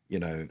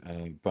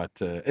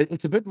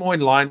it's a bit more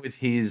in line with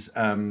his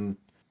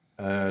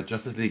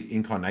Justice League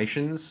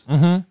Incarnations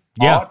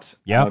art.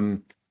 Yeah.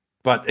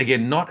 But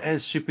again, not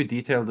as super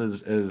detailed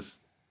as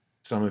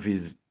some of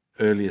his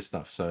earlier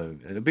stuff. So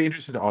it'd be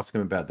interesting to ask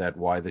him about that,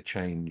 why the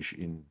change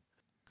in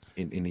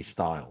his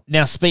style.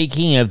 Now,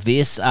 speaking of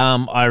this,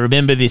 I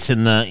remember this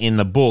in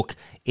the book.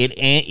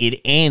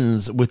 It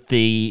ends with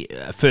the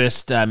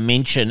first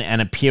mention and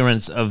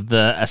appearance of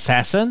the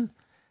assassin,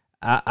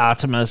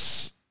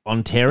 Artemis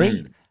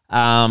Onteri,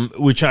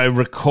 which I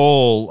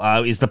recall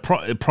is the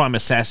prime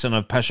assassin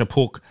of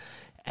Pashapuk,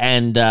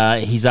 and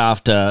he's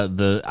after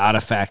the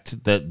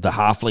artifact that the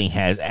halfling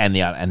has, and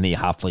the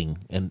halfling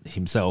and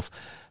himself.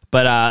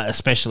 But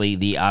especially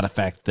the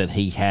artifact that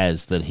he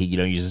has that he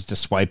uses to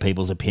sway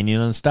people's opinion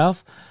and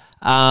stuff.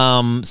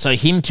 So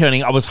him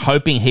turning, I was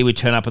hoping he would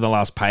turn up in the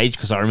last page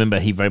because I remember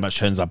he very much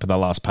turns up in the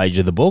last page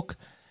of the book.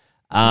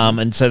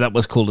 And so that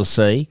was cool to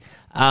see.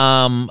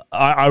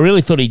 I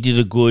really thought he did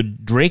a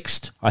good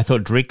Drixt. I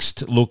thought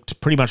Drixt looked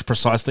pretty much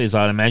precisely as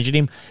I'd imagined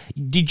him.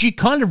 Did you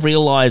kind of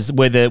realize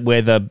where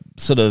the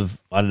sort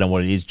of, I don't know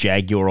what it is,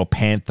 jaguar or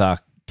panther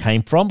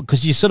came from?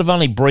 Because you sort of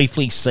only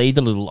briefly see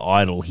the little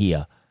idol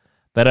here.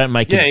 They don't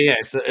make it. Yeah.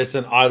 It's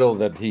an idol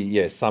that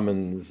he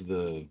summons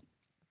the.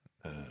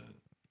 I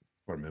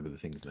can't remember the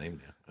thing's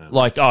name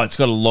now. It's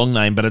got a long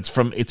name, but it's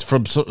from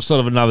sort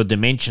of another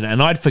dimension,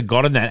 and I'd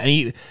forgotten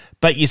that.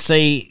 But you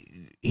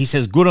see, he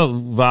says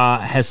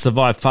Guinevere has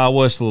survived far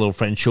worse than a little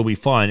friend. She'll be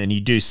fine, and you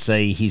do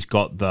see he's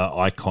got the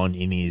icon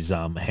in his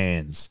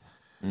hands.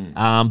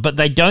 But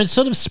they don't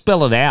sort of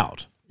spell it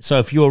out. So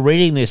if you were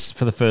reading this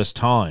for the first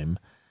time,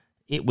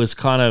 it was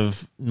kind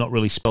of not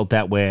really spelled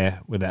out where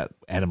that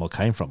animal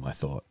came from, I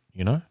thought,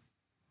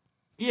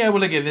 Yeah,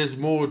 well, again, there's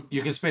more.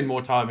 You can spend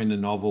more time in the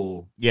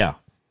novel. Yeah.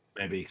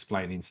 Maybe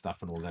explaining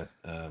stuff and all that.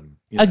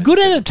 A good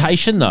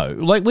adaptation, though.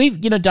 Like, we've,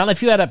 done a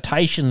few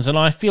adaptations, and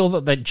I feel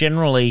that they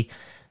generally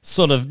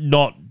sort of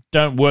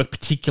don't work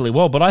particularly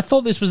well, but I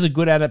thought this was a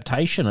good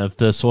adaptation of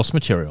the source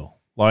material.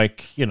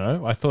 Like,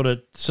 I thought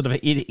it sort of,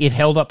 it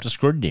held up to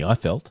scrutiny, I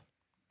felt.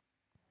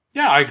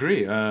 Yeah, I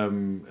agree.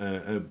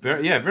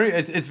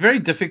 It's very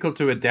difficult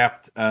to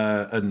adapt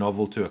a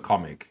novel to a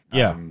comic.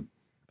 Yeah,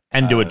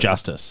 and do it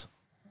justice.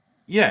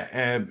 Yeah,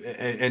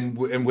 and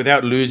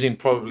without losing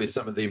probably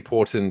some of the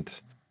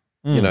important,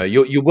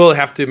 you will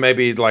have to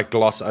maybe like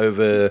gloss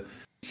over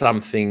some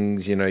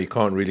things. You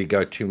can't really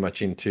go too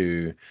much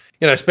into,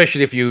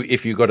 especially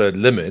if you got a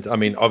limit. I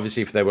mean,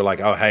 obviously, if they were like,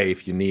 oh, hey,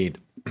 if you need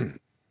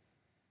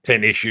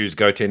 10 issues,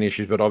 go 10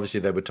 issues. But obviously,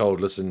 they were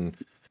told, listen.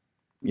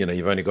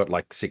 You've only got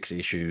like 6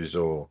 issues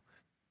or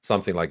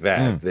something like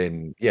that,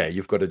 then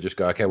you've got to just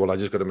go, okay, well, I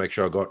just got to make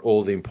sure I got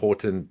all the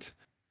important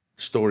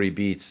story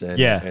beats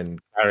and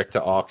character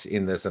arcs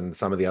in this, and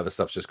some of the other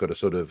stuff's just got to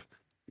sort of,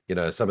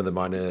 some of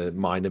the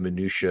minor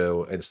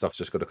minutiae and stuff's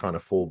just got to kind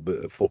of fall by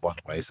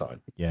the wayside.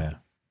 Yeah,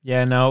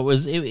 no,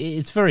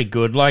 it's very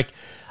good. Like,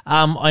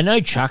 I know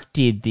Chuck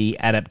did the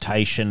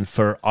adaptation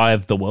for Eye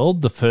of the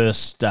World, the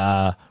first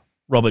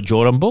Robert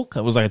Jordan book.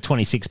 It was like a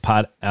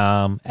 26-part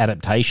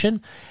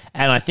adaptation,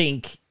 and I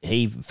think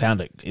he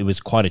found it was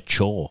quite a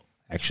chore,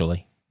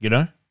 actually.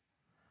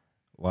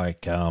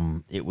 Like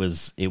it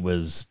was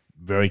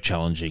very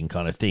challenging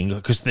kind of thing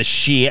because the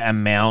sheer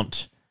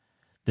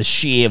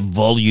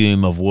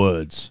volume of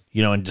words,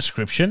 and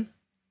description,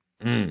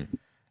 and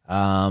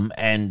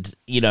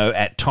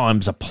at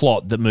times a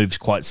plot that moves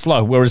quite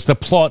slow, whereas the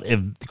plot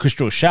of the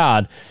Crystal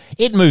Shard,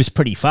 it moves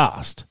pretty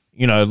fast.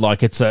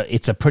 Like it's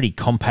a pretty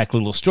compact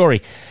little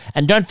story.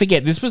 And don't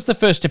forget, this was the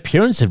first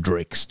appearance of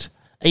Drixt.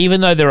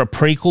 Even though there are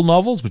prequel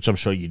novels, which I'm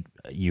sure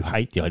you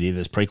hate the idea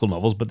there's prequel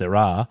novels, but there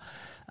are.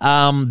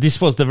 This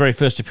was the very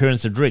first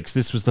appearance of Drixt.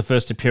 This was the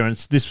first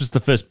appearance. This was the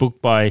first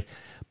book by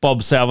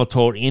Bob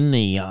Salvatore in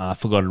the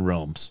Forgotten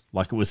Realms.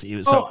 Like it was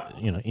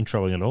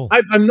introing it all.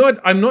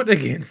 I'm not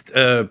against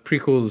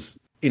prequels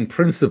in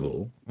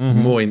principle,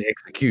 more in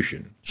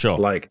execution. Sure.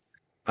 Like,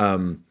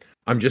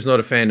 I'm just not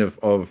a fan of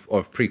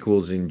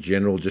prequels in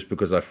general, just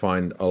because I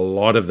find a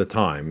lot of the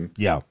time,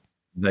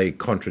 they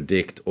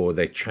contradict or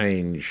they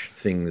change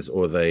things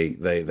or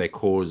they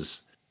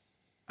cause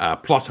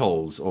plot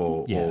holes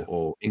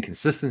or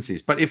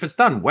inconsistencies. But if it's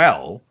done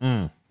well,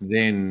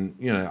 then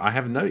I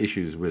have no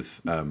issues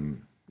with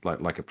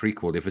like a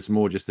prequel. If it's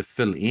more just to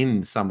fill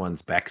in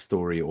someone's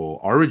backstory or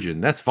origin,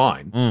 that's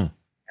fine,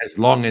 as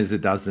long as it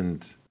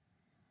doesn't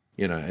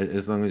You know,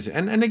 as long as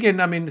and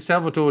again, I mean,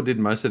 Salvatore did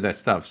most of that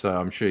stuff, so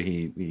I'm sure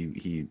he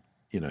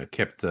you know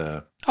kept.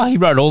 He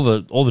wrote all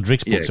the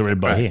Drix books are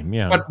read by him.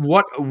 Yeah. But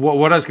what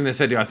I was going to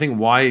say to you, I think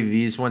why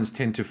these ones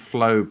tend to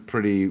flow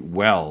pretty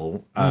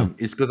well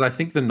is because I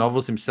think the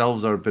novels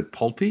themselves are a bit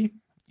pulpy.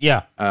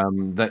 Yeah.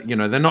 That you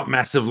know they're not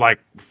massive like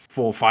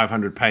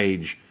 400-500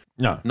 page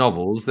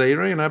novels.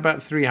 They're about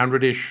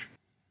 300-ish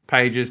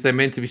pages. They're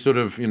meant to be sort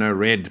of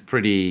read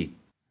pretty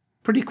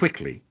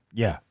quickly.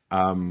 Yeah.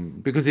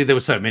 Because there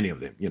were so many of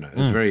them.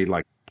 It's very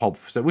like pulp,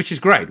 which is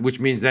great. Which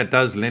means that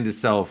does lend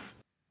itself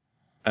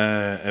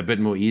a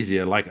bit more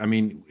easier. Like I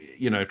mean,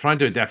 trying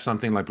to adapt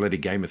something like bloody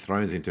Game of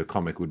Thrones into a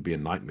comic would be a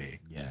nightmare.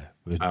 Yeah.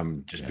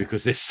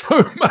 Because there's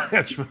so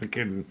much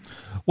fucking.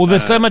 Well,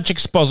 there's so much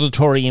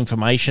expository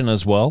information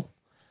as well.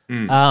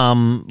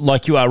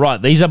 Like you are right,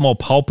 these are more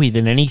pulpy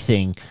than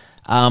anything.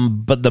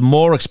 But the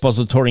more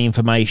expository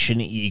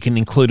information you can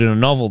include in a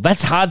novel,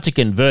 that's hard to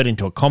convert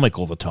into a comic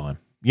all the time.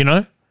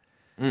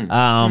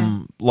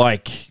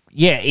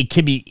 It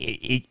can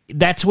be.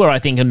 That's where I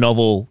think a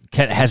novel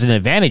has an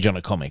advantage on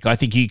a comic. I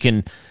think you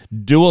can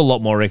do a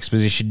lot more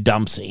exposition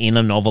dumps in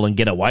a novel and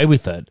get away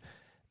with it.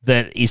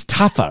 That is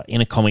tougher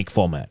in a comic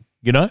format,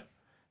 Yeah,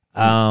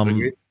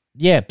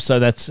 so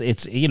but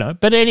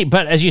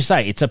as you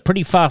say, it's a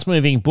pretty fast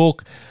moving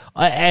book.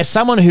 As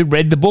someone who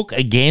read the book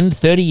again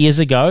 30 years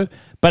ago,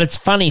 but it's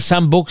funny,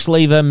 some books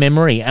leave a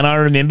memory, and I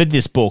remembered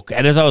this book,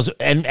 and as I was,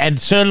 and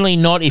certainly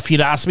not if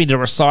you'd asked me to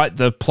recite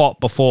the plot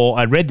before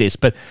I read this,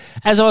 but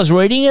as I was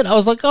reading it, I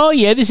was like, oh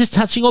yeah, this is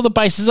touching all the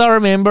bases I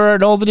remember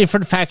and all the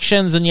different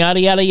factions and yada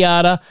yada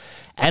yada.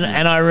 And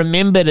I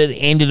remembered it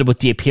ended with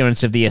the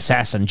appearance of the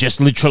assassin, just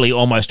literally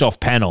almost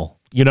off panel,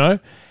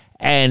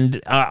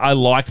 And I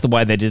like the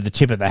way they did the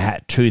tip of the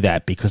hat to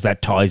that because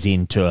that ties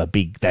into a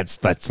big.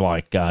 That's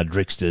like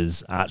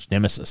Drixter's arch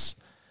nemesis,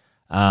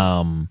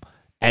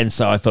 and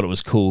so I thought it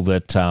was cool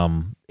that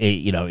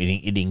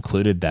it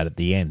included that at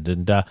the end.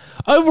 And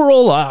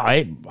overall,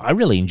 I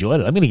really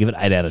enjoyed it. I'm going to give it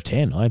 8 out of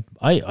 10.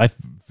 I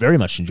very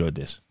much enjoyed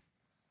this.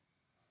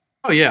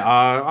 Oh yeah,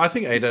 I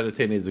think 8 out of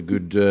 10 is a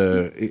good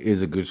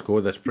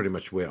score. That's pretty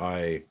much where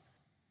I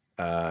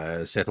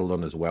settled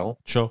on as well.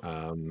 Sure.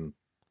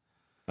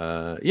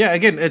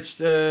 Again,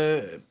 it's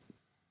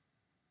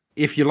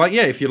if you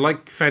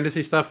like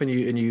fantasy stuff and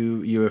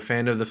you're a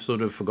fan of the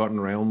sort of Forgotten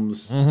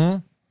Realms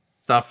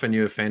stuff and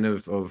you're a fan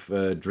of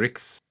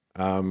Drix,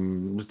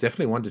 it was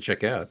definitely one to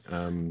check out.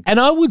 And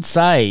I would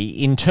say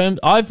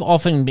I've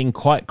often been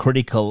quite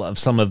critical of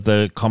some of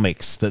the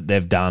comics that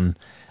they've done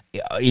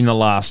in the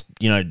last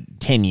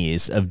 10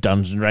 years of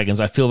Dungeons &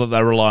 Dragons. I feel that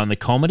they rely on the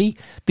comedy.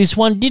 This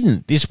one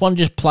didn't. This one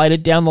just played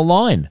it down the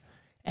line.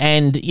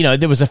 And,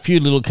 there was a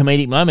few little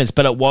comedic moments,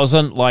 but it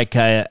wasn't like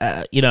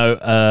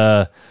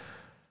a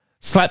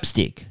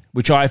slapstick,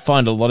 which I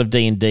find a lot of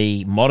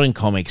D&D modern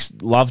comics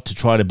love to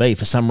try to be.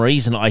 For some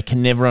reason, I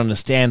can never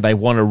understand. They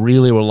want to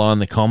really rely on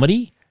the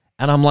comedy.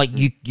 And I'm like,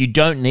 you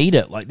don't need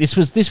it. Like this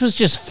was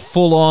just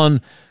full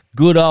on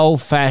good old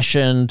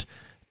fashioned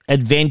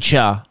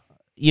adventure,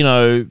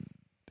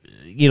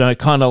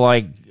 kind of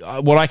like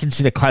what I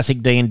consider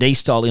classic D&D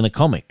style in a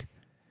comic.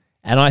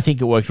 And I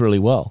think it worked really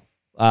well.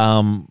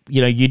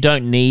 You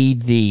don't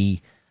need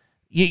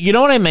you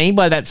know what I mean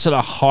by that sort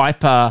of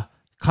hyper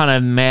kind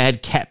of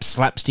madcap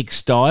slapstick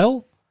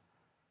style?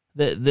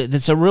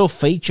 That's a real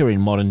feature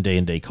in modern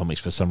D&D comics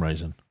for some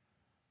reason.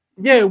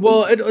 Yeah,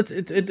 well,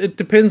 it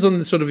depends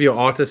on sort of your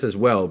artist as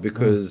well,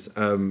 because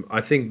I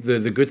think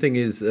the good thing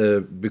is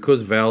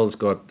because Val's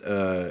got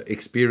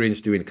experience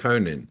doing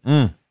Conan,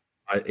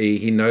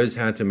 he knows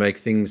how to make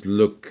things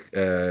look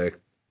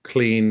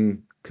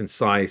clean,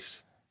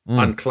 concise,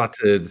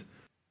 uncluttered.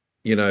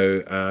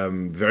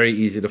 Very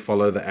easy to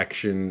follow the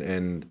action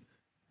and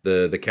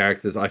the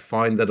characters. I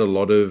find that a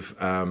lot of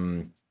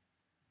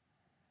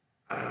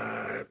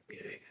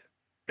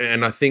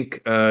and I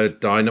think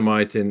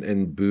Dynamite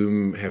and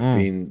Boom have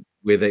been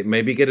where they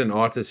maybe get an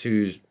artist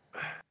who's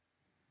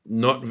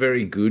not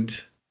very good.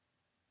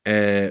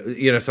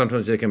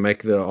 Sometimes they can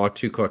make the art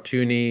too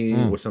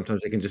cartoony, or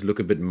sometimes they can just look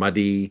a bit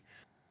muddy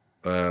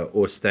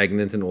or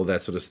stagnant and all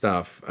that sort of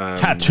stuff.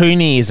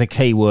 Cartoony is a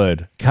key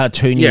word.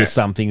 Cartoony is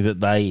something that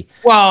they...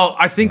 Well,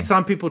 I think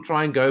some people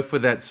try and go for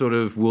that sort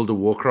of World of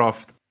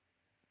Warcraft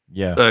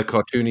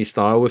cartoony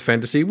style with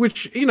fantasy,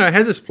 which,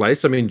 has its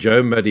place. I mean,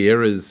 Joe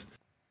Madeira's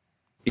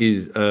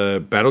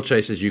Battle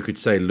Chasers, you could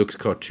say, looks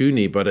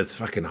cartoony, but it's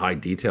fucking high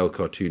detail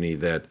cartoony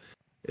that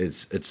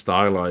it's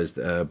stylized,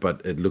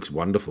 but it looks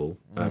wonderful.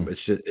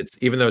 It's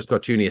even though it's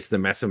cartoony, it's the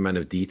massive amount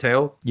of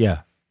detail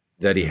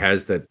that he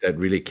has that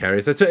really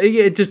carries it. So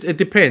it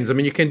depends. I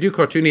mean, you can do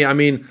cartoony. I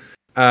mean,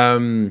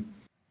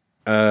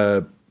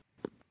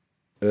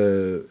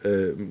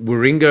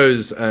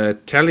 Waringo's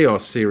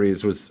Talios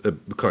series was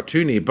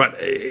cartoony, but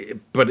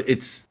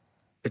it's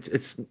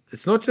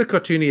not just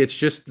cartoony. It's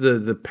just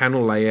the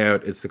panel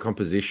layout. It's the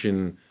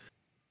composition.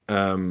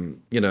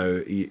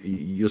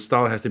 Your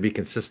style has to be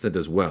consistent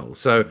as well.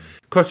 So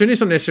cartoon is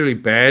not necessarily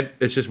bad.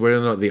 It's just whether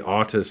or not the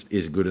artist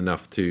is good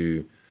enough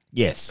to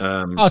Yes.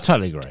 I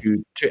totally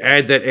agree. To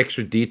add that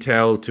extra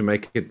detail to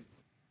make it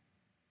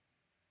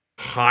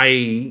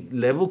high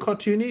level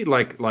cartoony,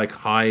 like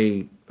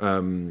high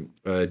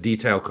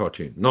detail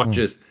cartoon, not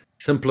just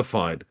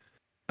simplified,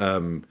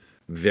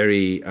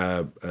 very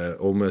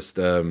almost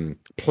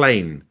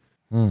plain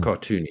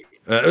cartoony.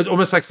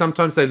 Almost like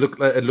sometimes it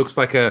looks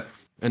like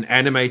an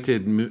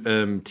animated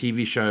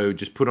TV show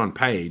just put on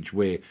page,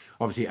 where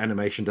obviously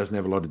animation doesn't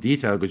have a lot of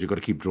detail because you've got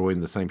to keep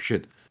drawing the same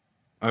shit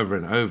over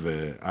and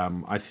over.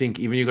 I think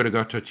even you got to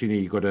go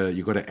cartoony,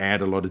 you got to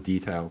add a lot of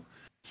detail,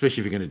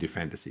 especially if you're going to do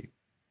fantasy.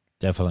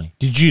 Definitely.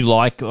 Did you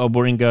like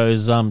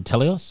Waringo's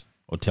Telos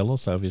or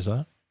Telos, however you say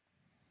it?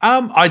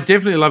 I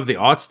definitely love the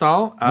art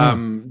style.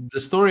 The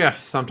story I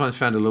sometimes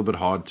found a little bit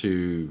hard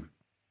to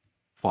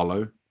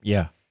follow.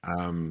 Yeah.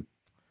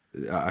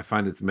 I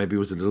find it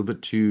was a little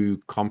bit too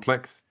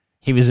complex.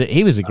 He was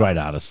a great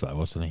artist, though,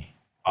 wasn't he?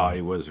 Oh,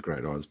 he was a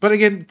great artist. But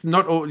again, it's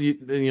not all,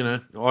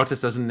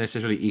 artist doesn't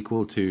necessarily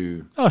equal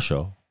to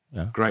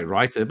great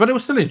writer, but it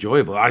was still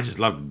enjoyable. I just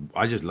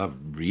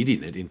loved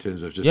reading it in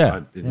terms of just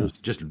it was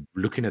just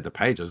looking at the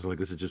page. I was like,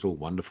 this is just all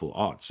wonderful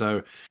art.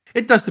 So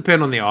it does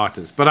depend on the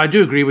artist, but I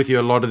do agree with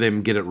you. A lot of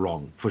them get it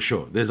wrong for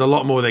sure. There's a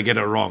lot more they get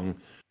it wrong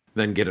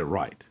than get it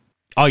right.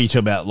 Oh, you talk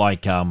about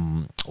like the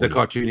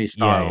cartoony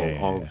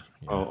style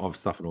of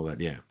stuff and all that.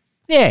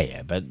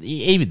 Yeah, but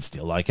even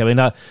still, like, I mean,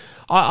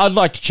 I'd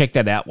like to check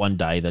that out one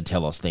day, the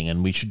Telos thing,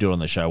 and we should do it on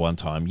the show one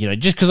time.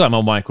 Just because I'm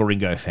a Michael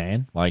Ringo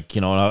fan, like,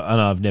 and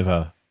I've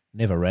never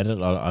read it.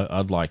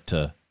 I'd like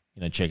to,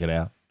 check it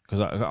out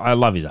because I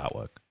love his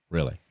artwork,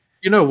 really.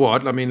 You know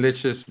what? I mean,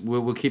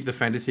 we'll keep the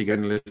fantasy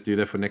going. Let's do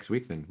that for next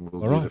week then.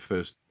 We'll do the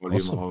first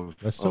volume of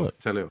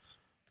Telos.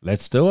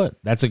 Let's do it.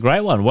 That's a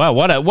great one. Wow,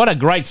 what a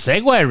great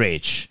segue,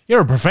 Rich.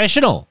 You're a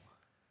professional.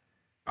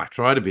 I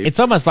try to be. It's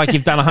almost like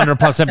you've done 100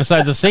 plus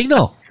episodes of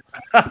Signal.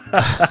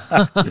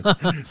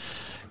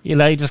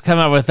 You just come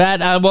up with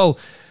that. Well,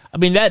 I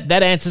mean that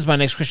answers my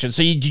next question.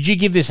 So did you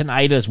give this an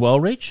 8 as well,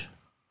 Rich?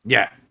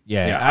 Yeah.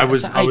 I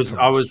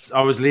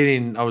was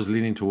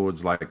leaning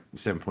towards like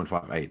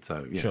 7.58.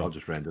 So I'll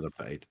just round it up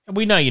to 8.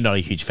 We know you're not a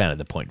huge fan of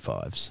the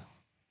 0.5s.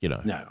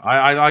 No,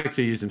 I like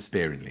to use them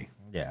sparingly.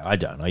 Yeah, I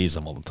don't. I use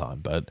them all the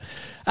time. But,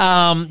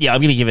 I'm going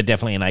to give it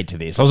definitely an 8 to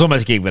this. I was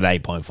almost giving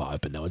it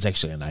 8.5, but no, it's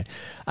actually an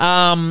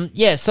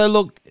 8. So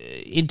look,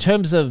 in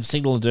terms of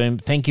Signal of Doom,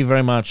 thank you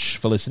very much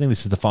for listening.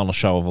 This is the final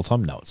show of all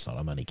time. No, it's not.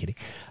 I'm only kidding.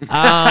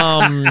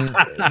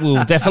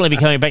 We'll definitely be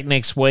coming back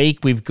next week.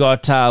 We've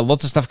got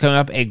lots of stuff coming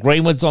up. Ed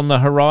Greenwood's on the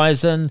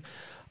horizon.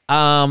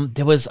 I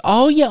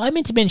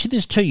meant to mention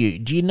this to you.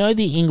 Do you know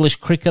the English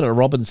cricketer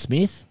Robin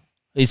Smith?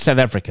 He's South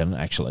African,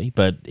 actually,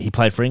 but he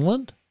played for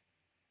England.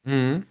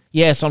 Mm-hmm.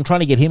 Yeah, so I'm trying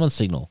to get him on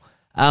Signal.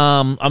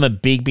 I'm a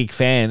big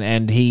fan,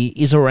 and he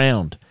is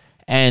around.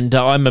 And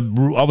I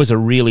was a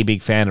really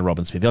big fan of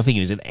Robin Smith. I think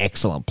he was an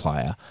excellent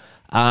player.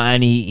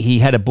 And he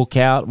had a book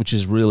out, which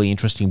is a really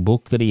interesting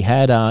book that he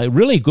had.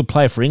 Really good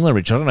player for England,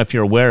 Rich. I don't know if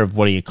you're aware of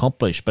what he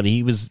accomplished, but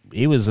he was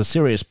a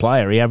serious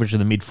player. He averaged in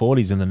the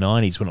mid-40s in the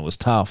 90s when it was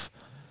tough.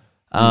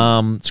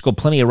 Scored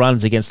plenty of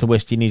runs against the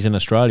West Indies in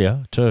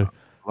Australia too.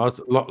 Lots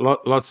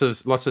of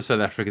South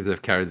Africans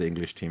have carried the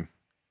English team.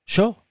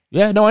 Sure.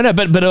 Yeah, no, I know,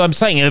 but I'm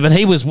saying, but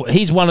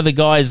he's one of the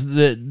guys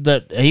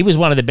that he was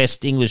one of the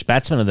best English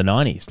batsmen of the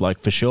 90s, like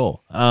for sure.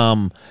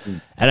 And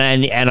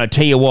I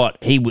tell you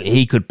what,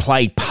 he could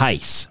play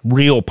pace,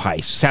 real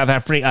pace. South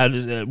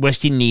Africa,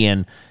 West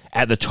Indian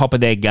at the top of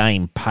their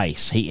game,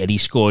 pace. He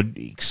scored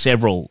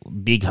several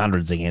big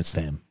hundreds against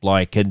them.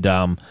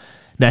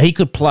 Now he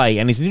could play,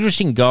 and he's an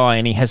interesting guy,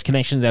 and he has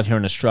connections out here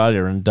in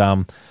Australia,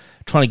 and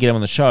trying to get him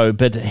on the show,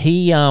 but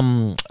he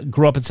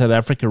grew up in South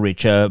Africa,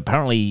 Rich,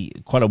 apparently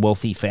quite a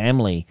wealthy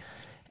family,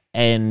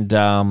 and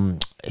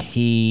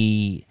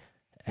he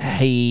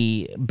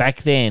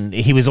back then,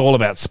 he was all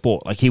about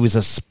sport. Like, he was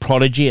a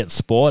prodigy at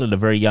sport at a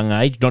very young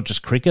age, not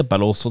just cricket,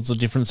 but all sorts of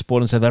different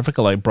sport in South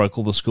Africa, like broke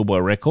all the schoolboy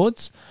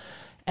records,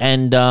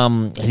 and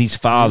his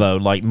father,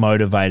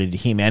 motivated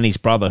him and his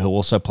brother, who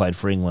also played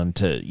for England,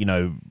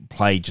 to,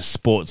 play just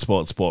sport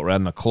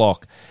around the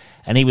clock.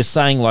 And he was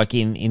saying,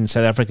 in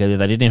South Africa,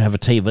 they didn't even have a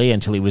TV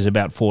until he was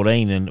about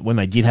 14. And when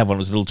they did have one, it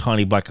was a little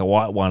tiny black and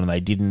white one. And they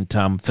didn't,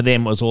 for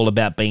them, it was all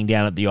about being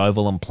down at the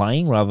Oval and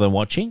playing rather than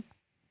watching.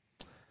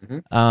 Mm-hmm.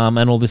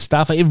 And all this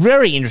stuff. A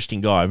very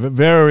interesting guy.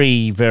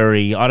 Very,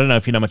 very, I don't know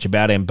if you know much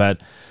about him, but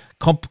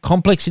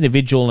complex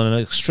individual and an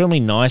extremely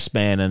nice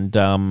man. And,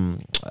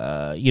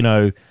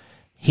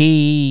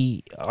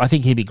 I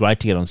think he'd be great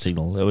to get on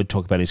Signal. I would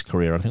talk about his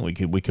career. I think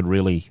we could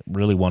really,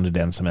 really wander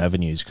down some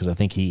avenues because I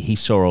think he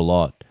saw a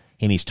lot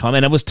in his time.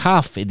 And it was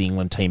tough in the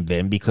England team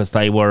then because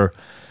they were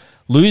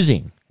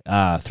losing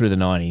through the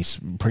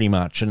 90s pretty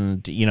much.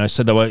 And,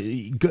 so there were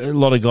a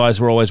lot of guys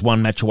were always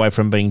one match away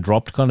from being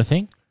dropped kind of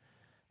thing.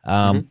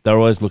 They were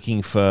always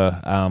looking for,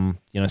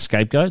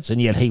 scapegoats.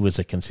 And yet he was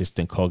a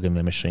consistent cog in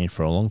the machine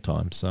for a long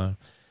time. So,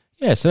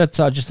 yeah, so that's,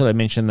 I just thought I'd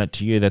mention that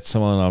to you. That's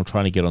someone I'm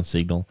trying to get on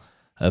Signal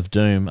of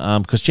Doom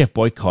because Jeff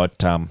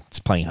Boycott, it's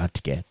playing hard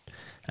to get.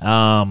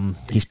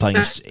 He's playing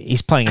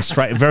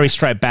a very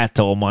straight bat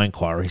to all my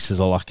inquiries.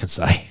 Is all I can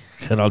say.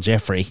 Good old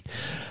Jeffrey.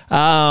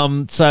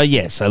 So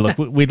look,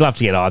 we'd love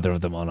to get either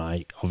of them on.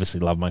 I obviously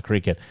love my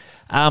cricket.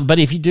 But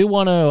if you do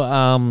want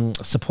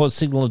to support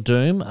Signal of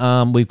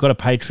Doom, we've got a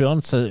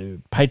Patreon. So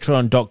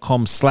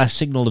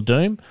patreon.com/Signal of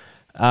Doom.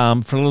 For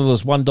as little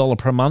as $1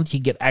 per month,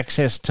 you get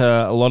access to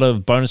a lot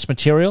of bonus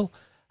material.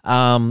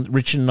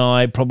 Richard and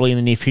I probably in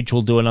the near future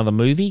will do another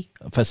movie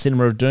for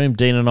Cinema of Doom.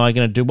 Dean and I are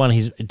going to do one.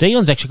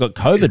 Dion's actually got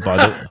COVID, by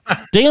the way.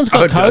 Dion's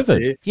got COVID.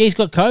 Yeah, he's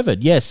got COVID.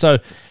 Yeah, so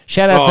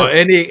shout out to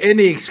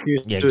any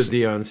excuse to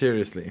Dion.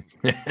 Seriously,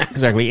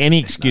 exactly any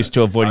excuse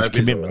to avoid his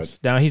commitments.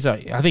 Right. No,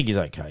 I think he's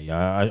okay.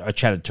 I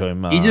chatted to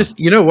him. He just,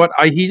 you know what?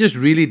 He just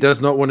really does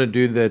not want to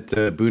do that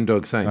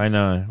Boondock Saints. I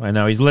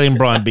know. He's letting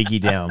Brian Biggie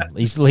down.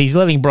 He's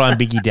letting Brian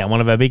Biggie down. One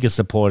of our biggest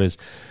supporters.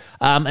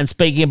 And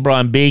speaking of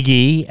Brian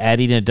Biggie at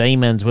Inner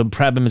Demons, we're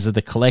proud members of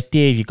the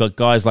collective. You've got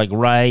guys like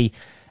Ray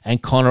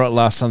and Connor at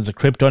Last Sons of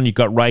Krypton. You've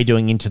got Ray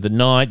doing Into the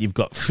Night. You've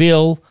got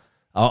Phil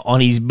on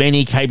his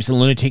many Capes and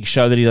Lunatics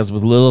show that he does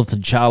with Lilith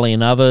and Charlie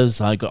and others.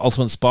 You've got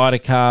Ultimate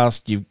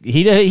Spider-Cast.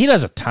 He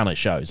does a ton of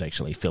shows,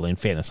 actually, Phil, in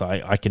fairness.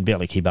 I can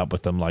barely keep up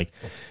with them. Like,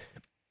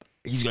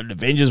 he's got an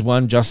Avengers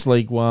one, Justice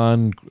League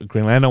one,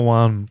 Green Lantern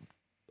one,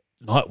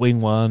 Nightwing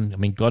one. I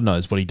mean, God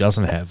knows what he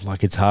doesn't have.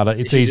 Like, it's harder.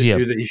 It's easier.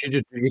 You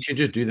should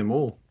just do them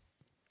all.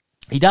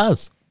 He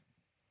does.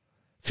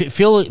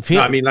 Phil.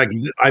 No, I mean, like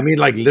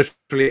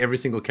literally every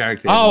single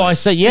character. Oh, I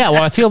see. Yeah.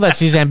 Well, I feel that's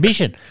his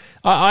ambition.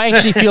 I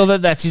actually feel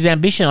that's his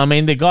ambition. I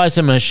mean, the guy's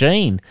a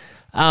machine.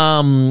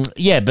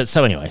 But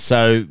so anyway,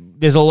 so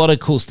there's a lot of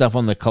cool stuff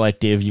on the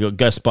collective. You got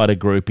Ghost Spider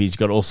groupies. You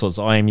got all sorts.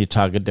 I am your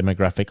target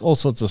demographic. All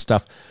sorts of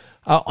stuff.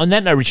 On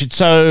that note, Richard.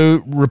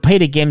 So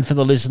repeat again for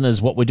the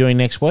listeners what we're doing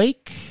next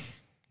week.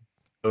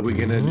 We're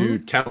going to do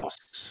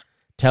Talos.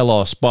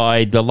 Talos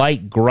by the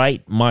late,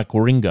 great Mike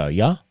Ringo,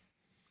 yeah?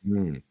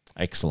 Mm.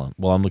 Excellent.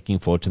 Well, I'm looking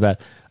forward to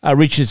that.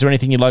 Richard, is there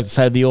anything you'd like to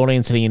say to the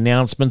audience? Any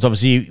announcements?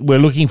 Obviously, we're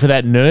looking for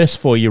that nurse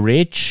for you,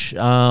 Rich.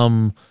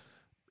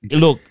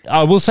 Look,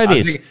 I will say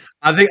this.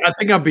 I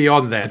think I'm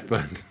beyond that,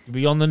 but...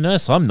 Beyond the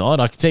nurse? I'm not.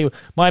 I can tell you,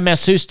 my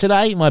masseuse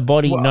today, my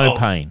body, no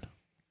pain.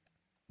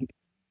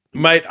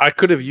 Mate, I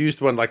could have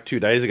used one like 2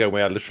 days ago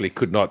where I literally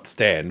could not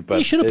stand. But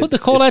you should have put the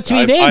call out to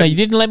me then. You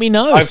didn't let me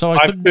know. I've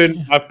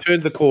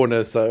turned the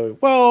corner. So,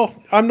 well,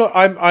 I'm not.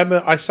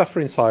 I suffer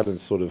in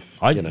silence, sort of.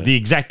 The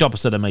exact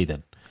opposite of me.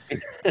 Then,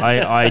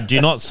 I do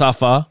not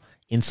suffer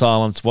in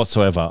silence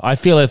whatsoever. I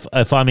feel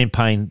if I'm in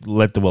pain,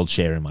 let the world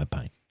share in my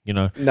pain. You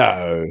know.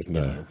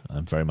 No.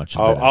 I'm very much.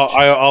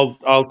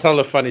 I'll tell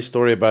a funny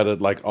story about it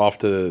like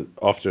after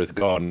it's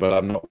gone, but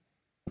I'm not.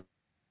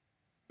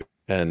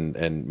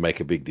 And make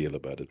a big deal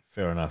about it.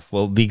 Fair enough.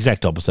 Well, the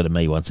exact opposite of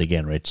me once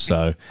again, Rich.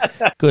 So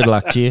good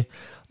luck to you.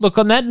 Look,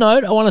 on that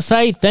note, I want to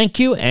say thank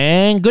you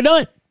and good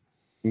night.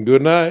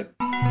 Good night.